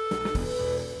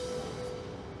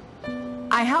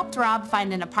 I helped Rob find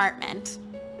an apartment.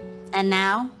 And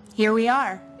now, here we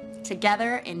are,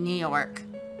 together in New York.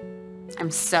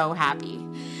 I'm so happy.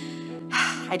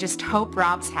 I just hope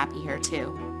Rob's happy here too.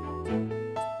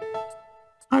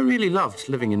 I really loved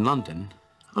living in London.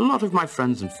 A lot of my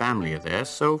friends and family are there,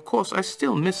 so of course I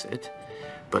still miss it.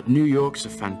 But New York's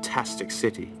a fantastic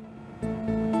city.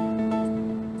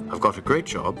 I've got a great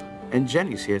job, and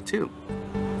Jenny's here too.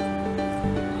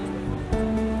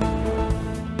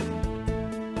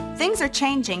 Things are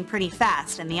changing pretty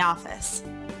fast in the office.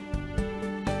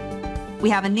 We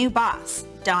have a new boss,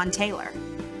 Don Taylor.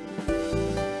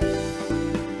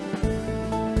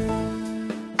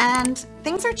 And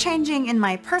things are changing in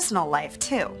my personal life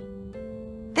too.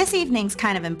 This evening's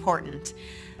kind of important.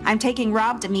 I'm taking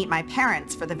Rob to meet my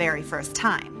parents for the very first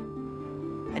time.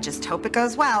 I just hope it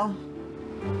goes well.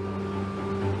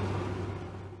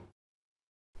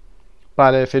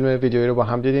 بله، فیلم ویدیویی رو با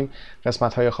هم دیدیم.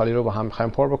 قسمت‌های خالی رو با هم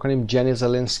می‌خوایم پر بکنیم. Jenny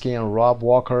Zielinski and Rob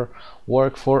Walker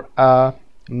work for a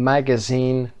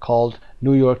magazine called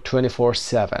New York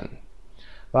 24/7.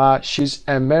 She's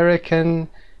American,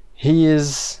 he is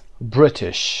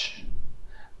British.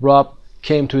 Rob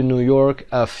came to New York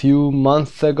a few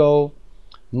months ago.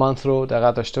 month رو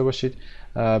دقت داشته باشید،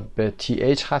 به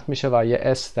TH ختم میشه و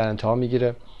یه S در انتها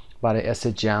میگیره، برای S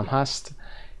جمع هست.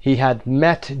 He had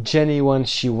met Jenny when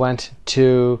she went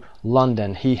to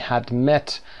London. He had met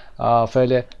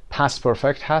فعل past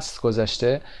perfect هست،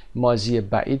 گذشته، ماضی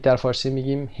بعید در فارسی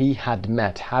میگیم. He had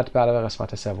met، had برای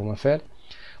قسمت سوم فعل.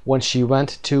 When she went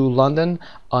to London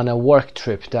on a work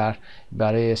trip،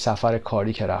 برای سفر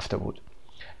کاری که رفته بود.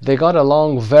 They got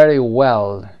along very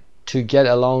well. To get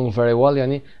along very well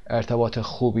یعنی ارتباط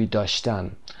خوبی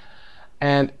داشتن.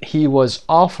 And he was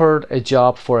offered a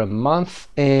job for a month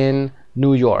in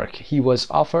New York. He was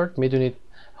offered، میدونید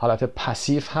حالت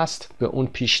پسیو هست، به اون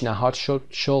پیشنهاد شد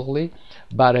شغلی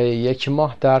برای 1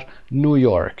 ماه در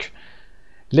نیویورک.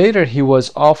 Later he was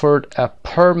offered a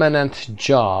permanent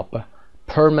job.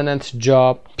 Permanent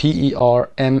job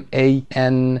P-E-R-M-A-N-E-N-T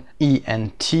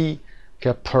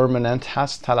که permanent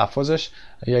هست تلفظش،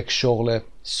 یک شغل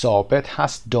ثابت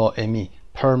هست، دائمی،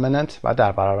 permanent، و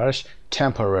در برابرش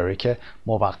temporary که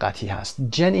موقتی هست.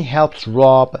 Jenny helped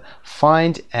Rob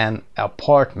find an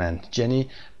apartment. جنی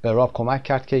به راب کمک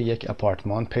کرد که یک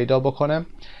اپارتمان پیدا بکنه.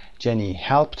 Jenny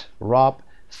helped Rob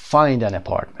find an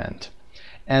apartment.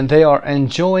 And they are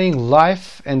enjoying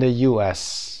life in the US,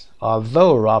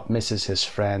 although Rob misses his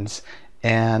friends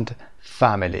and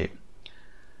family.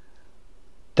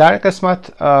 در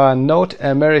قسمت نوت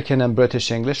امریکن and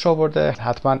British English رو برده.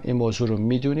 حتما این موضوع رو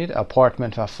میدونید.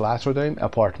 اپارتمنت و فلت رو داریم.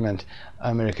 اپارتمنت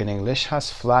امریکن انگلیش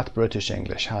هست، فلت بریتیش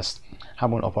انگلیش هست.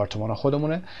 همون آپارتمان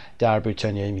خودمونه. در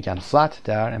بریتانیایی میگن فلت،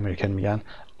 در امریکن میگن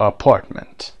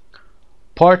اپارتمنت.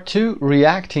 Part 2.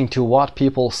 Reacting to what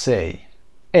people say.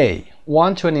 A.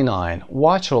 129.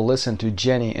 Watch or listen to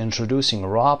Jenny introducing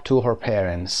Rob to her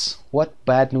parents. What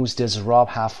bad news does Rob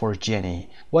have for Jenny?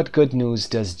 What good news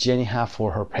does Jenny have for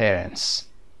her parents?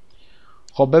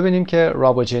 خب ببینیم که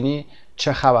راب و جنی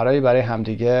چه خبرهایی برای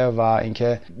همدیگه و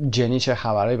اینکه جنی چه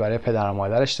خبرهایی برای پدر و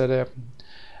مادرش داره.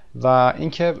 و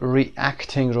اینکه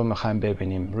reacting رو میخوایم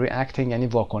ببینیم. reacting یعنی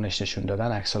واکنش نشون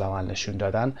دادن، عکس العمل نشون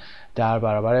دادن در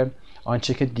برابر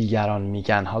آنچه که دیگران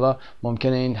میگن. حالا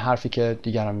ممکنه این حرفی که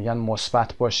دیگران میگن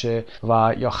مثبت باشه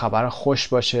و یا خبر خوش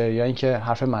باشه، یا اینکه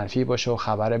حرف منفی باشه و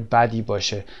خبر بدی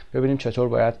باشه. ببینیم چطور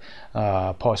باید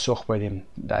پاسخ بدیم.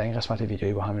 در این قسمت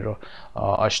ویدیویی با همین رو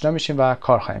آشنا میشیم و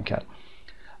کار خواهیم کرد.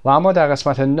 و اما در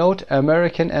قسمت نوت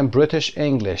American and British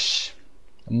English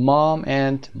mom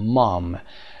and mom.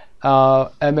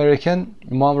 امریکن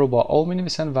مام رو با او می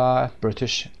نویسن و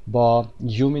بریتیش با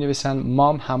یو می نویسن.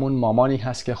 مام همون مامانی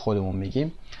هست که خودمون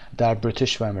میگیم. در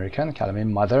بریتیش و امریکن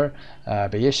کلمه mother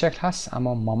به یه شکل هست،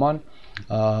 اما مامان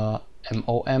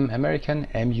MOM امریکن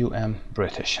MUM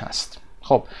بریتیش هست.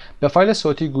 خب به فایل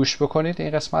صوتی گوش بکنید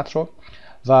این قسمت رو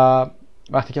و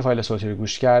وقتی که فایل صوتی رو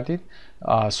گوش کردید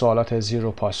سوالات زیر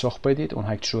رو پاسخ بدید.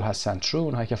 اونهایی که true هستن true،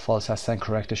 اونهایی که false هستن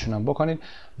correctشون هم بکنید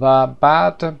و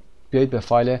بعد بیایید به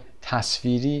فایل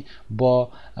تصویری با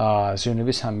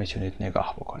زیرنویس هم میتونید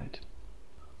نگاه بکنید.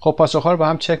 خب پاسخ‌ها رو با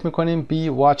هم چک میکنیم. B.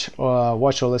 Watch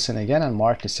or listen again and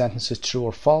mark the sentences true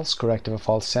or false. Correct or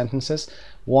false sentences.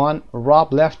 1.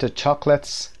 Rob left the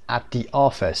chocolates at the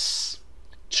office.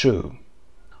 True.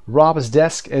 Rob's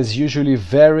desk is usually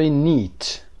very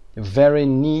neat. Very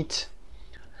neat.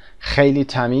 خیلی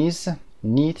تمیز.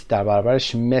 Neat در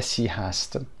برابرش messy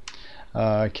هست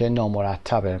که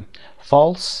نامرتبه.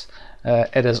 False.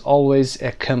 It is always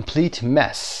a complete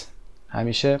mess.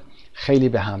 همیشه خیلی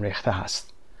به هم ریخته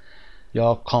هست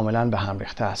یا کاملا به هم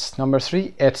ریخته است. Number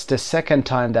 3. It's the second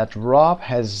time that Rob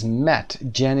has met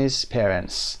Jenny's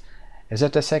parents. Is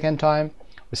it the second time?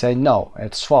 We say no,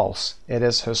 it's false. It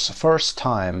is his first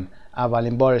time.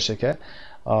 اولین بارشه که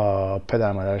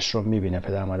پدر مادرش رو میبینه،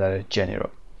 پدر مادر جنی رو.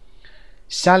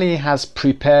 Sally has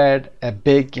prepared a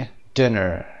big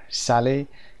dinner. Sally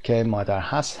که مادر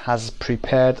هست has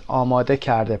prepared آماده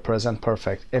کرده present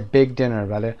perfect a big dinner،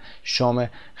 ولی شام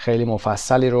خیلی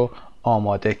مفصلی رو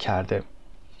آماده کرده.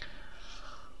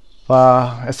 و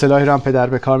اصطلاحی رو هم پدر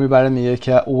به کار میبره، میگه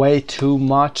که way too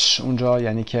much اونجا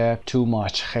یعنی که too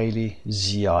much خیلی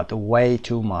زیاد. way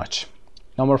too much.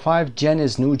 Number 5.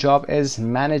 Jenny's new job is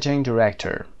managing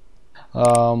director.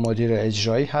 مدیر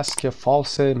اجرایی هست که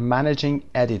false managing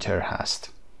editor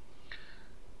هست.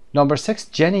 Number 6.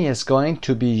 Jenny is going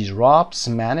to be Rob's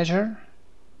manager.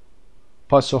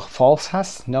 پاسخ false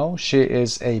هست. No, she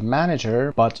is a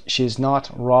manager but she is not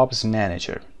Rob's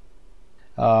manager.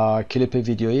 کلیپ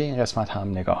ویدیویی این قسمت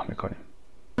هم نگاه میکنیم.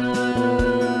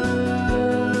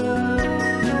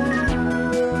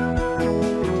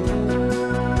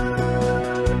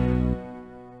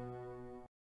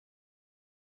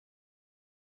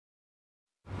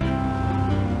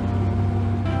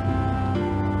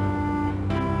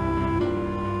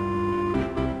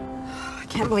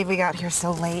 I can't believe we got here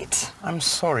so late. I'm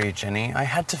sorry, Jenny. I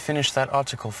had to finish that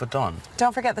article for Don.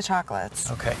 Don't forget the chocolates.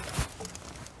 Okay.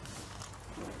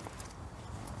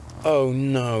 Oh,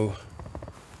 no.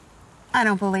 I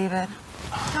don't believe it.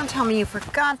 Don't tell me you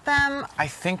forgot them. I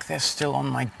think they're still on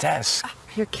my desk.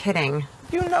 You're kidding.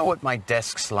 You know what my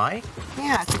desk's like.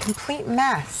 Yeah, it's a complete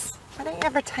mess. Why don't you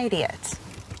ever tidy it?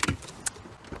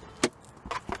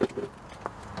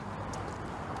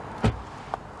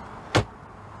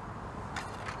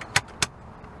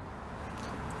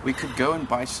 We could go and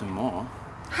buy some more.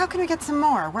 How can we get some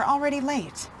more? We're already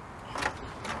late.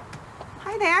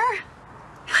 Hi there.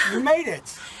 You made it.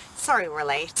 Sorry we're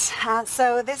late. So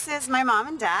this is my mom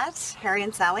and dad, Harry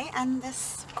and Sally, and this,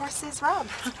 of course, is Rob.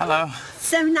 Hello.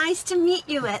 So nice to meet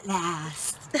you at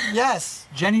last. Yes,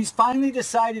 Jenny's finally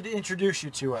decided to introduce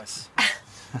you to us.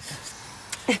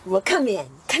 Well, come in.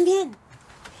 Come in.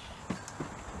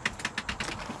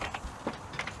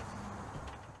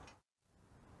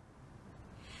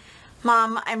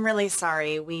 Mom, I'm really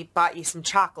sorry. We bought you some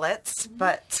chocolates,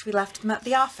 but we left them at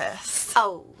the office.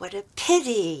 Oh, what a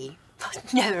pity.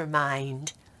 Never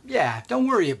mind. Yeah, don't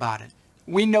worry about it.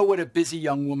 We know what a busy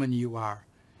young woman you are.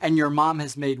 And your mom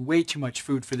has made way too much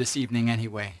food for this evening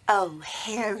anyway. Oh,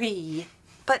 Harry.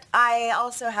 But I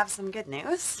also have some good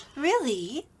news.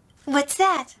 Really? What's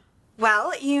that? Well,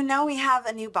 you know we have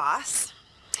a new boss.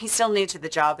 He's still new to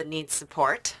the job and needs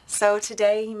support. So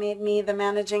today he made me the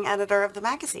managing editor of the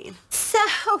magazine. So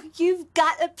you've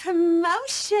got a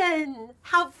promotion.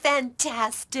 How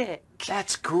fantastic.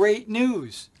 That's great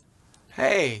news.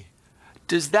 Hey,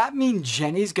 does that mean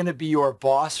Jenny's gonna be your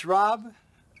boss, Rob?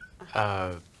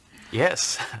 Yes,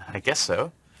 I guess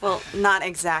so. Well, not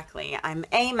exactly. I'm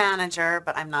a manager,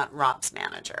 but I'm not Rob's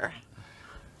manager.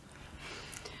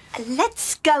 Let's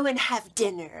go and have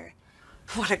dinner.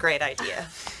 What a great idea.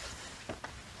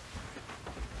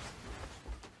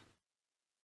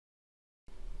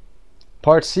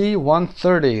 Part C,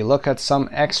 130. Look at some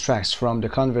extracts from the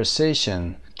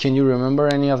conversation. Can you remember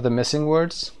any of the missing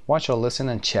words? Watch or listen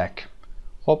and check.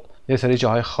 خب یه سری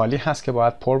جاهای خالی هست که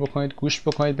باید پر بکنید، گوش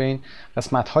بکنید به این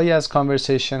قسمت هایی از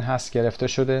conversation هست گرفته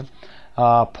شده،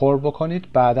 پر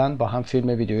بکنید. بعداً با هم فیلم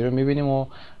ویدیویی رو میبینیم و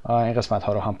این قسمت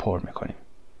ها رو هم پر میکنیم.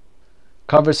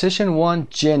 Conversation 1,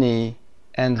 Jenny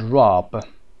and Rob.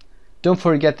 Don't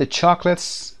forget the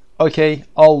chocolates. Okay.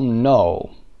 Oh no.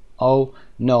 Oh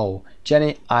no.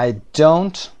 Jenny, I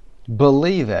don't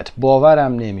believe it.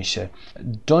 باورم نمیشه.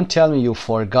 Don't tell me you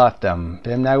forgot them.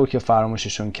 بهم نگو که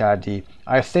فراموششون کردی.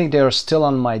 I think they are still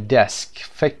on my desk.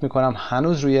 فکر میکنم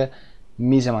هنوز روی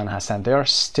میز من هستن. They are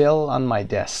still on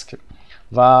my desk.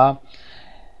 و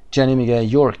جنی میگه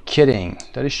you're kidding.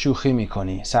 داری شوخی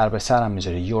میکنی. سر به سرم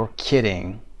میذاری. You're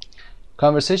kidding.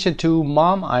 Conversation 2,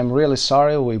 Mom, I'm really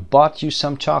sorry we bought you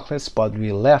some chocolates but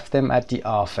we left them at the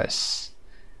office.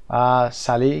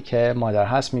 سالی که مادر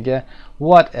هست میگه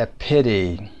What a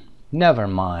pity. Never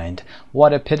mind.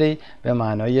 What a pity به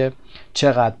معنای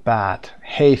چقدر بد.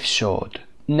 حیف شد.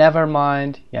 Never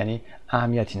mind یعنی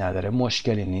اهمیتی نداره.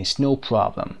 مشکلی نیست. No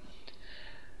problem.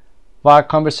 و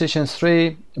conversation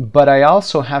 3, But I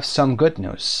also have some good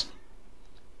news.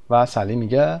 و سالی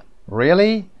میگه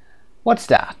Really? What's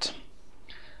that?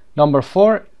 Number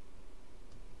 4,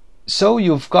 So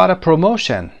you've got a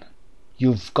promotion.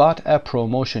 You've got a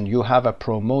promotion. You have a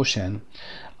promotion.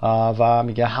 و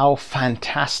میگه How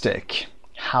fantastic.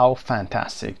 How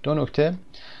fantastic. دو نکته.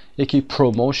 یکی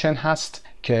promotion هست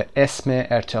که اسم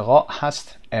ارتقا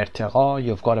هست. ارتقا.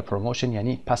 You've got a promotion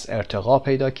یعنی پس ارتقا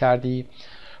پیدا کردی.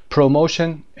 Promotion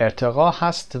ارتقا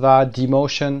هست و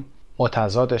demotion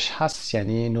متضادش هست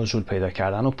یعنی نزول پیدا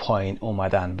کردن و پایین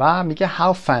اومدن. و میگه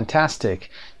how fantastic.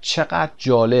 چقدر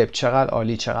جالب، چقدر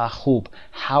عالی، چقدر خوب.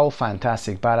 how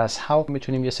fantastic. بعد از how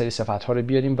میتونیم یه سری صفت ها رو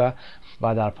بیاریم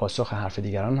و در پاسخ حرف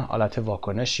دیگران حالت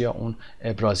واکنش یا اون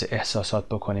ابراز احساسات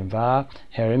بکنیم. و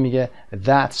هری میگه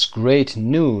That's great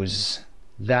news.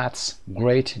 That's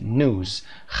great news.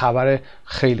 خبر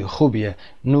خیلی خوبیه.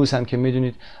 news هم که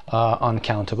میدونید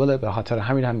uncountable به خاطر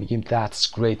همین هم میگیم That's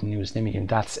great news. نمیگیم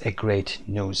That's a great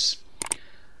news.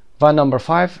 و number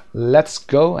 5, Let's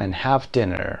go and have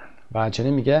dinner. و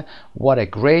جنی میگه What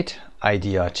a great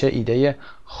idea. چه ایده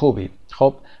خوبی.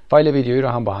 خب فایل ویدیویی رو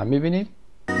هم با هم میبینیم.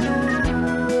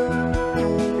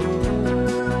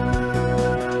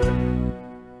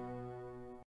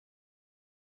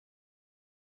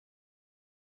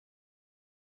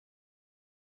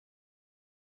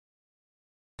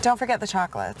 Don't forget the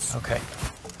chocolates. Okay.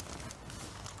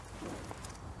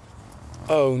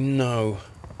 Oh no.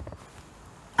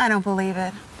 I don't believe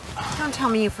it. Don't tell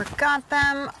me you forgot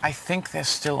them. I think they're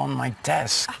still on my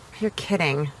desk. You're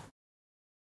kidding.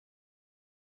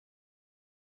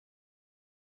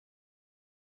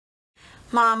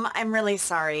 Mom, I'm really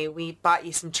sorry. We bought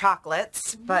you some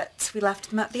chocolates, but we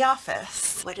left them at the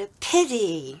office. What a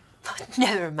pity. But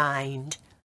never mind.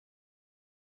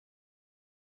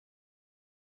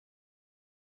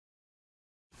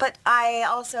 But I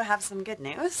also have some good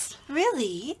news.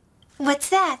 Really? What's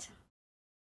that?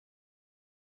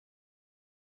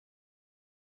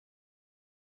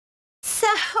 So,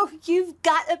 you've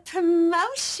got a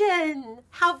promotion.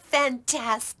 How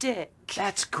fantastic.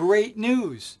 That's great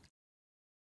news.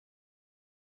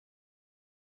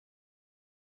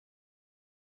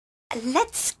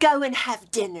 Let's go and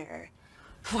have dinner.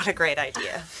 What a great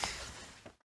idea.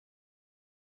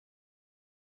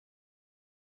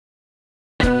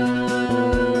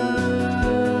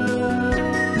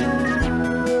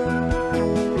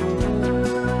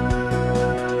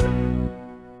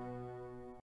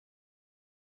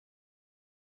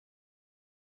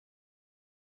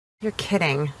 You're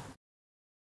kidding.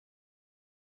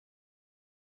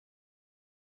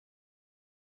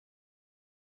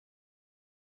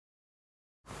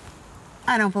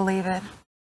 I don't believe it.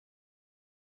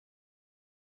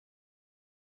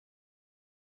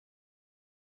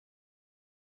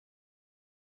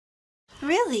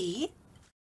 Really?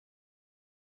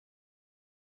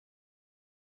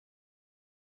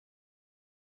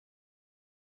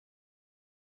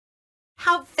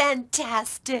 How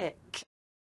fantastic.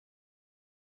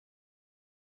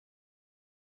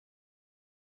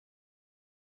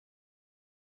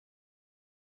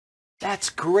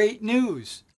 That's great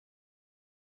news.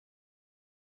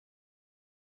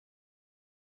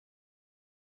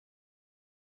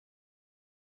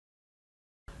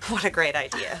 What a great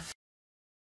idea.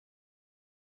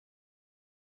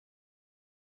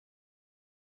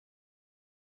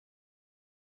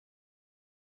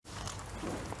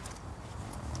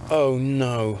 Oh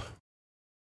no.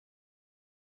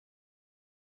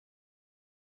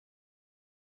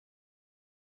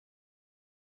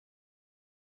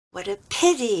 What a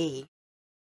pity.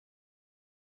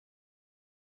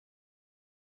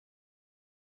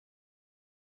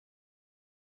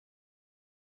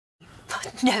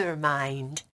 But never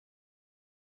mind.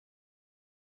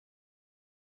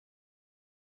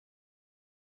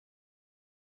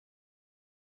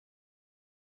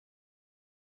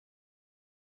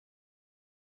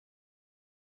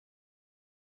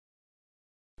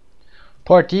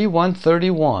 Part D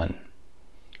 131.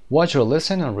 Watch or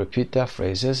listen and repeat the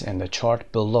phrases in the chart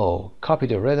below. Copy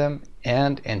the rhythm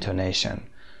and intonation.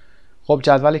 خب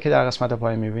جدولی که در قسمت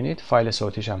پایین میبینید فایل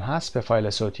صوتیش هم هست. به فایل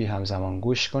صوتی همزمان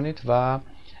گوش کنید و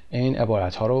این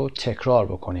عبارت ها رو تکرار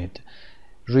بکنید.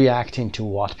 Reacting to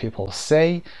what people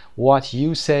say, what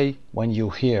you say when you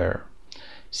hear.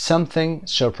 Something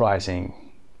surprising.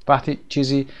 وقتی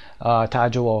چیزی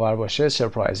تعجب آور باشه،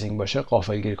 surprising باشه،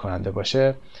 غافلگیر کننده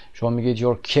باشه، شما میگید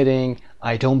you're kidding,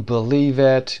 I don't believe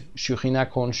it. شوخی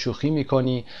نکن، شوخی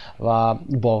میکنی و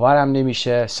باورم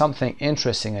نمیشه. Something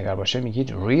interesting اگر باشه میگید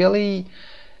really.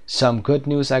 Some good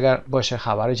news اگر باشه،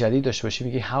 خبر جدید داشته باشی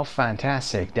میگی how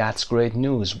fantastic, that's great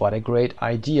news, what a great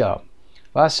idea.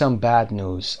 و some bad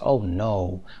news, oh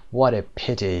no, what a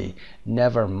pity,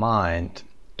 never mind,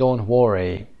 don't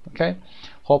worry. Okay?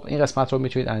 خب این قسمت رو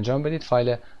میتونید انجام بدید.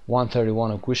 فایل 131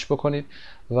 رو گوش بکنید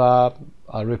و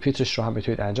ریپیتش رو هم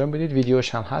میتونید انجام بدید.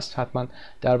 ویدیوش هم هست، حتما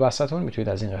در بستتون میتونید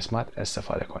از این قسمت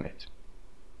استفاده کنید.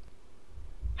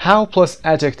 How plus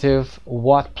adjective,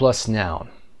 what plus noun.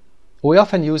 We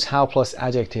often use how plus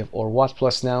adjective or what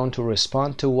plus noun to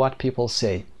respond to what people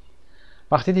say.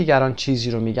 وقتی دیگران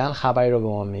چیزی رو میگن، خبری رو به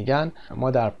ما میگن،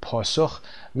 ما در پاسخ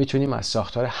میتونیم از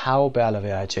ساختار how به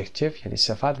علاوه adjective یعنی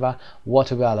صفت و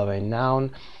what به علاوه noun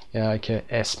که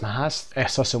اسم هست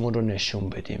احساسمون رو نشون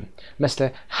بدیم. مثل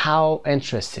how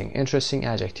interesting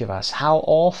adjective هست. How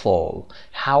awful,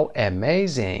 how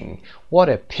amazing, what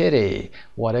a pity,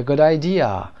 what a good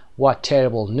idea, what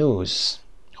terrible news.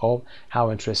 خب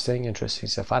how interesting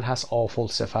صفت هست،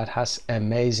 awful صفت هست،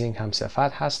 amazing هم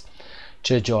صفت هست.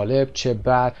 چه جالب، چه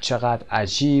بد، چقدر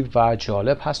عجیب و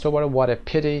جالب هست. دوباره what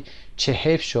a pity، چه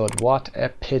حیف شد، what a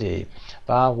pity.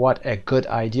 و what a good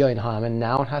idea، اینها همه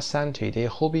noun هستن، چه ایده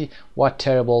خوبی. what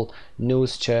terrible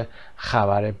news، چه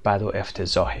خبر بد و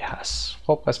افتضاحی هست.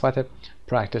 خب قسمت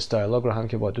practice dialogue رو هم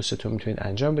که با دوستتون میتونید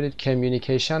انجام بدید.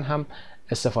 communication هم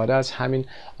استفاده از همین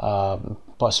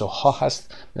پاسخ ها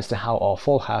هست، مثل how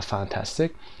awful، how fantastic.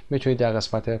 میتونید در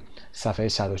قسمت صفحه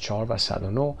 104 و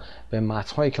 109 به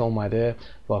متن‌هایی که اومده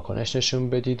واکنش نشون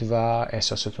بدید و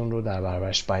احساستون رو در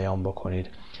برابرش بیان بکنید.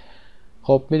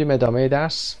 خب میریم ادامه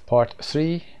درس. Part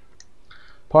 3.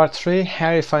 Part 3.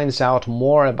 Harry finds out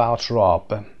more about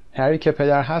Rob. هری که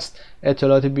پدر هست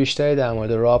اطلاعات بیشتری در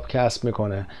مورد راب کسب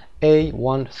میکنه. A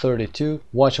 132.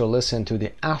 Watch or listen to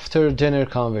the after dinner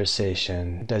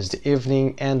conversation. Does the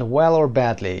evening end well or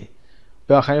badly?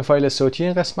 به آخرین فایل صوتی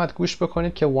این قسمت گوش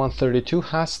بکنید که 132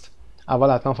 هست.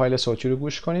 اول حتما فایل صوتی رو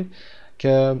گوش کنید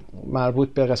که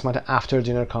مربوط به قسمت after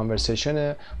dinner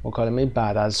conversation، مکالمه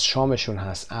بعد از شامشون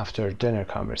هست. after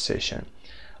dinner conversation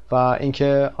و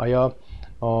اینکه آیا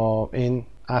این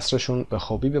عصرشون به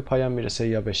خوبی به پایان میرسه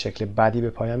یا به شکل بدی به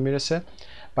پایان میرسه.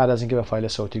 بعد از اینکه به فایل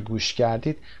صوتی گوش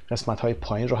کردید قسمت های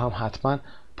پایین رو هم حتما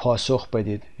پاسخ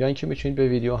بدید یا اینکه میتونید به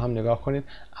ویدیو هم نگاه کنید.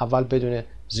 اول بدون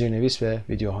زیرنویس به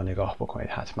ویدیوها نگاه بکنید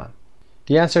حتما.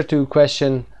 The answer to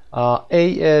question A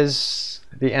is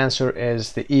the answer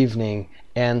is the evening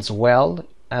ends well.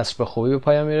 عصر به خوبی به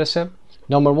پایان میرسه.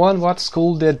 Number 1. What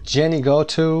school did Jenny go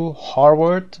to?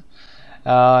 Harvard.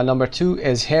 Number 2.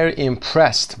 Is Harry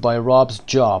impressed by Rob's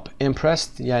job?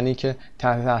 Impressed یعنی که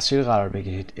تحت تاثیر قرار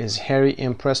بگیرید. Is Harry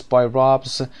impressed by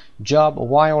Rob's job?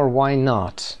 Why or why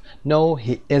not? No,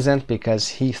 he isn't, because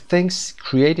he thinks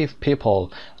creative people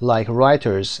like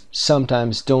writers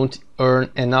sometimes don't earn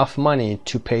enough money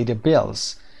to pay the bills.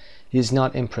 He's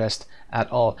not impressed at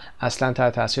all. اصلا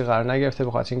تحت تاثیر قرار نگرفته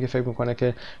به خاطر اینکه فکر میکنه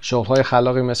که شغل‌های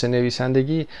خلاقی مثل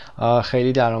نویسندگی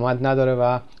خیلی درآمد نداره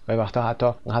و به وقتا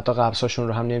حتی قبض‌هاشون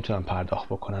رو هم نمیتونن پرداخت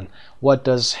بکنن. What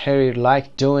does Harry like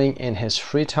doing in his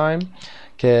free time?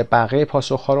 که بقیه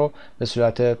پاسخ‌ها رو به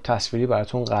صورت تصویری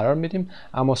براتون قرار میدیم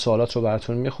اما سوالات رو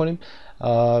براتون میخونیم.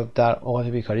 در اوقات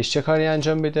بیکاریش چه کاری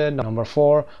انجام میده؟ Number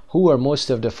 4. Who are most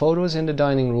of the photos in the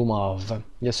dining room of?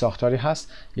 یه ساختاری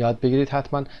هست یاد بگیرید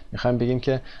حتما. میخوایم بگیم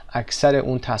که اکثر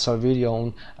اون تصاویر یا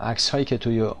اون عکس هایی که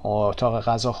توی اتاق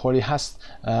غذاخوری هست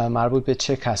مربوط به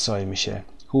چه کسایی میشه.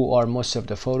 Who are most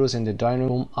of the photos in the dining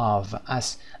room of؟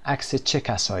 از عکس چه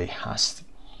کسایی هست.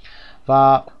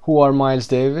 و who are Miles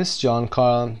Davis,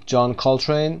 John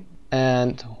Coltrane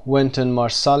and Wynton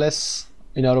Marsalis؟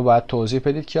 اینا رو باید توضیح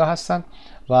بدید کیا هستن.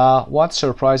 و what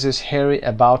surprises Harry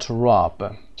about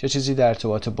Rob؟ چه چیزی در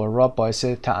ارتباط با راب باعث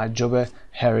تعجب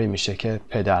هری میشه که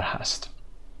پدر هست.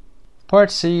 Part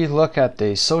C. Look at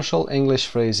the social English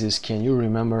phrases. Can you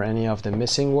remember any of the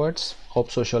missing words? خب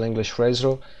social English phrase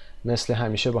رو مثل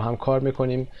همیشه با هم کار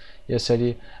میکنیم. یه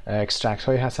سری اکسترکت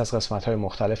هایی هست از قسمت های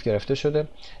مختلف گرفته شده.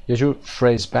 یه جور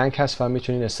phrase bank هست و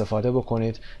میتونید استفاده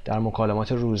بکنید در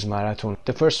مکالمات روزمره‌تون.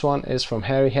 The first one is from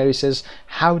Harry. Harry says,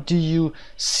 how do you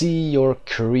see your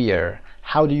career?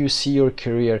 How do you see your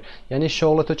career? یعنی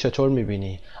شغلتو چطور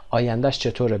میبینی؟ آیندهش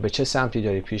چطوره؟ به چه سمتی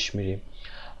داری پیش میری؟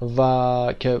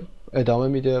 و که ادامه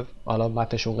میده، حالا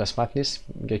متنش اون قسمت نیست،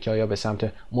 میگه که آیا به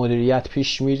سمت مدیریت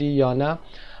پیش میری یا نه.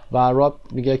 و راب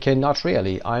میگه که not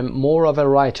really, I'm more of a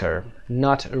writer.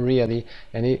 Not really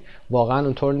یعنی واقعا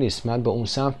اونطور نیست، من به اون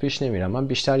سمت پیش نمیرم، من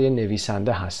بیشتر یه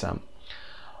نویسنده هستم.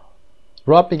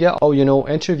 راب میگه oh you know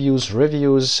interviews,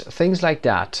 reviews, things like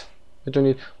that.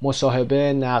 میدونید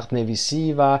مصاحبه، نقد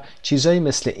نویسی و چیزایی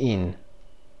مثل این.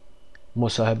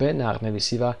 مصاحبه، نقد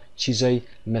نویسی و چیزایی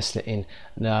مثل این.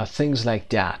 Things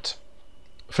like that.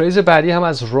 فریز بعدی هم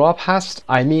از راب هست.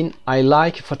 I mean I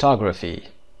like photography.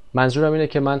 منظورم اینه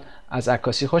که من از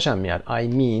عکاسی خوشم میاد.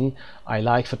 I mean I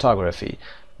like photography.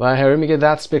 و هری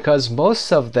میگه that's because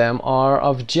most of them are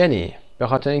of Jenny. به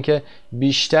خاطر اینکه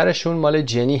بیشترشون مال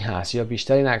جنی هست یا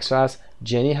بیشتر این عکس‌ها از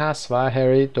جنی هست. و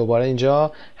هری دوباره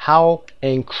اینجا how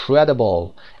incredible.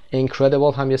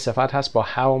 incredible هم یه صفت هست با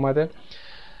how اومده.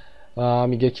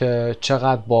 میگه که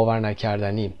چقدر باور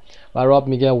نکردنی. و راب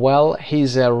میگه well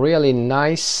he's a really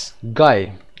nice guy.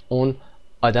 اون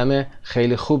آدم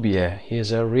خیلی خوبیه. he's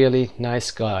a really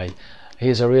nice guy.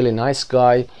 he's a really nice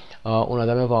guy. اون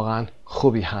آدم واقعا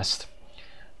خوبی هست.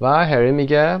 و هری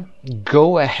میگه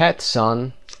go ahead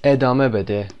son. ادامه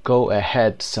بده. go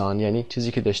ahead son یعنی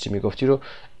چیزی که داشتی میگفتی رو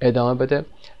ادامه بده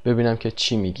ببینم که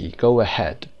چی میگی. go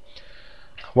ahead.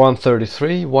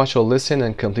 133 watch or listen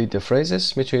and complete the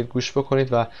phrases. میتونید گوش بکنید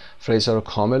و فریز ها رو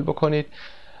کامل بکنید.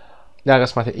 در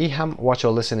قسمت ای هم watch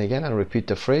or listen again and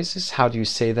repeat the phrases. How do you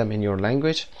say them in your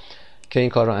language? که این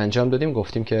کار رو انجام دادیم،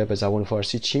 گفتیم که به زبان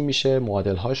فارسی چی میشه،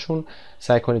 معادل هاشون.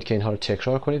 سعی کنید که اینها رو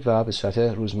تکرار کنید و به صورت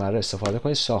روزمره استفاده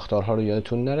کنید. ساختارها رو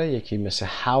یادتون نره، یکی مثل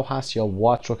how هست یا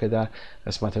what رو که در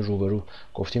قسمت روبرو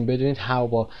گفتیم بدونید. how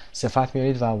با صفت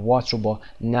میارید و what رو با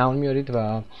noun میارید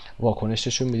و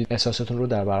واکنششون میدید. احساساتون رو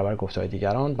در برابر گفته‌های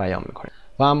دیگران بیان میکنید.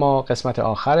 و اما قسمت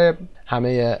آخر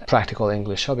همه practical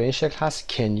English ها به این شکل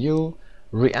هست. Can you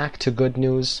react to good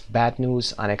news, bad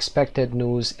news, unexpected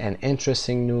news and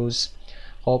interesting news?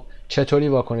 خب چطوری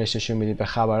واکنش نشون میدید به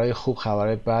خبرهای خوب،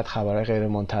 خبرهای بد، خبرهای غیر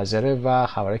منتظره و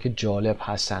خبرهایی که جالب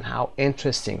هستن. How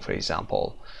interesting for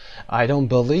example. I don't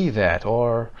believe it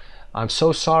or I'm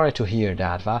so sorry to hear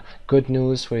that. و good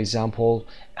news for example.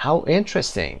 How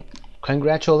interesting.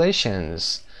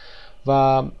 Congratulations.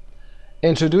 و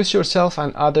introduce yourself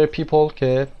and other people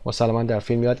که مسلماً در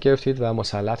فیلم یاد گرفتید و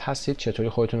مسلط هستید چطوری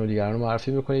خودتون رو دیگران رو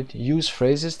معرفی میکنید. Use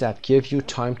phrases that give you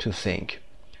time to think.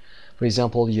 For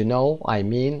example, you know, I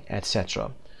mean, etc.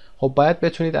 خب باید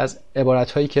بتونید از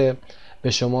عبارت هایی که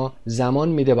به شما زمان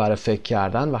میده برای فکر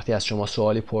کردن وقتی از شما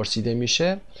سوالی پرسیده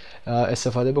میشه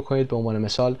استفاده بکنید. به عنوان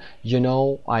مثال you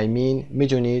know, I mean،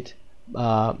 میدونید،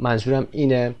 منظورم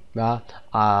اینه. و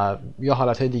یا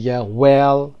حالت های دیگه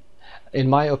well, in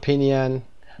my opinion،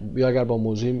 یا اگر با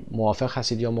موضوع موافق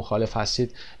هستید یا مخالف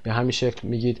هستید به همین شکل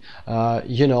میگید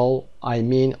you know, I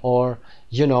mean or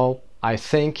you know, I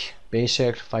think به این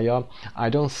شکل و یا I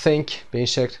don't think به این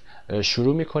شکل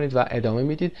شروع میکنید و ادامه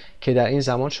میدید که در این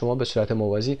زمان شما به صورت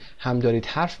موازی هم دارید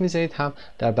حرف میزنید هم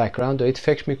در بک‌گراند دارید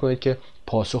فکر میکنید که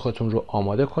پاسختون رو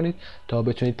آماده کنید تا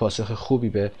بتونید پاسخ خوبی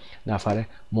به نفر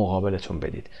مقابلتون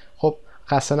بدید. خب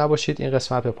خسته نباشید، این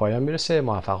قسمت به پایان میرسه.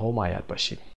 موفق و مؤید باشید.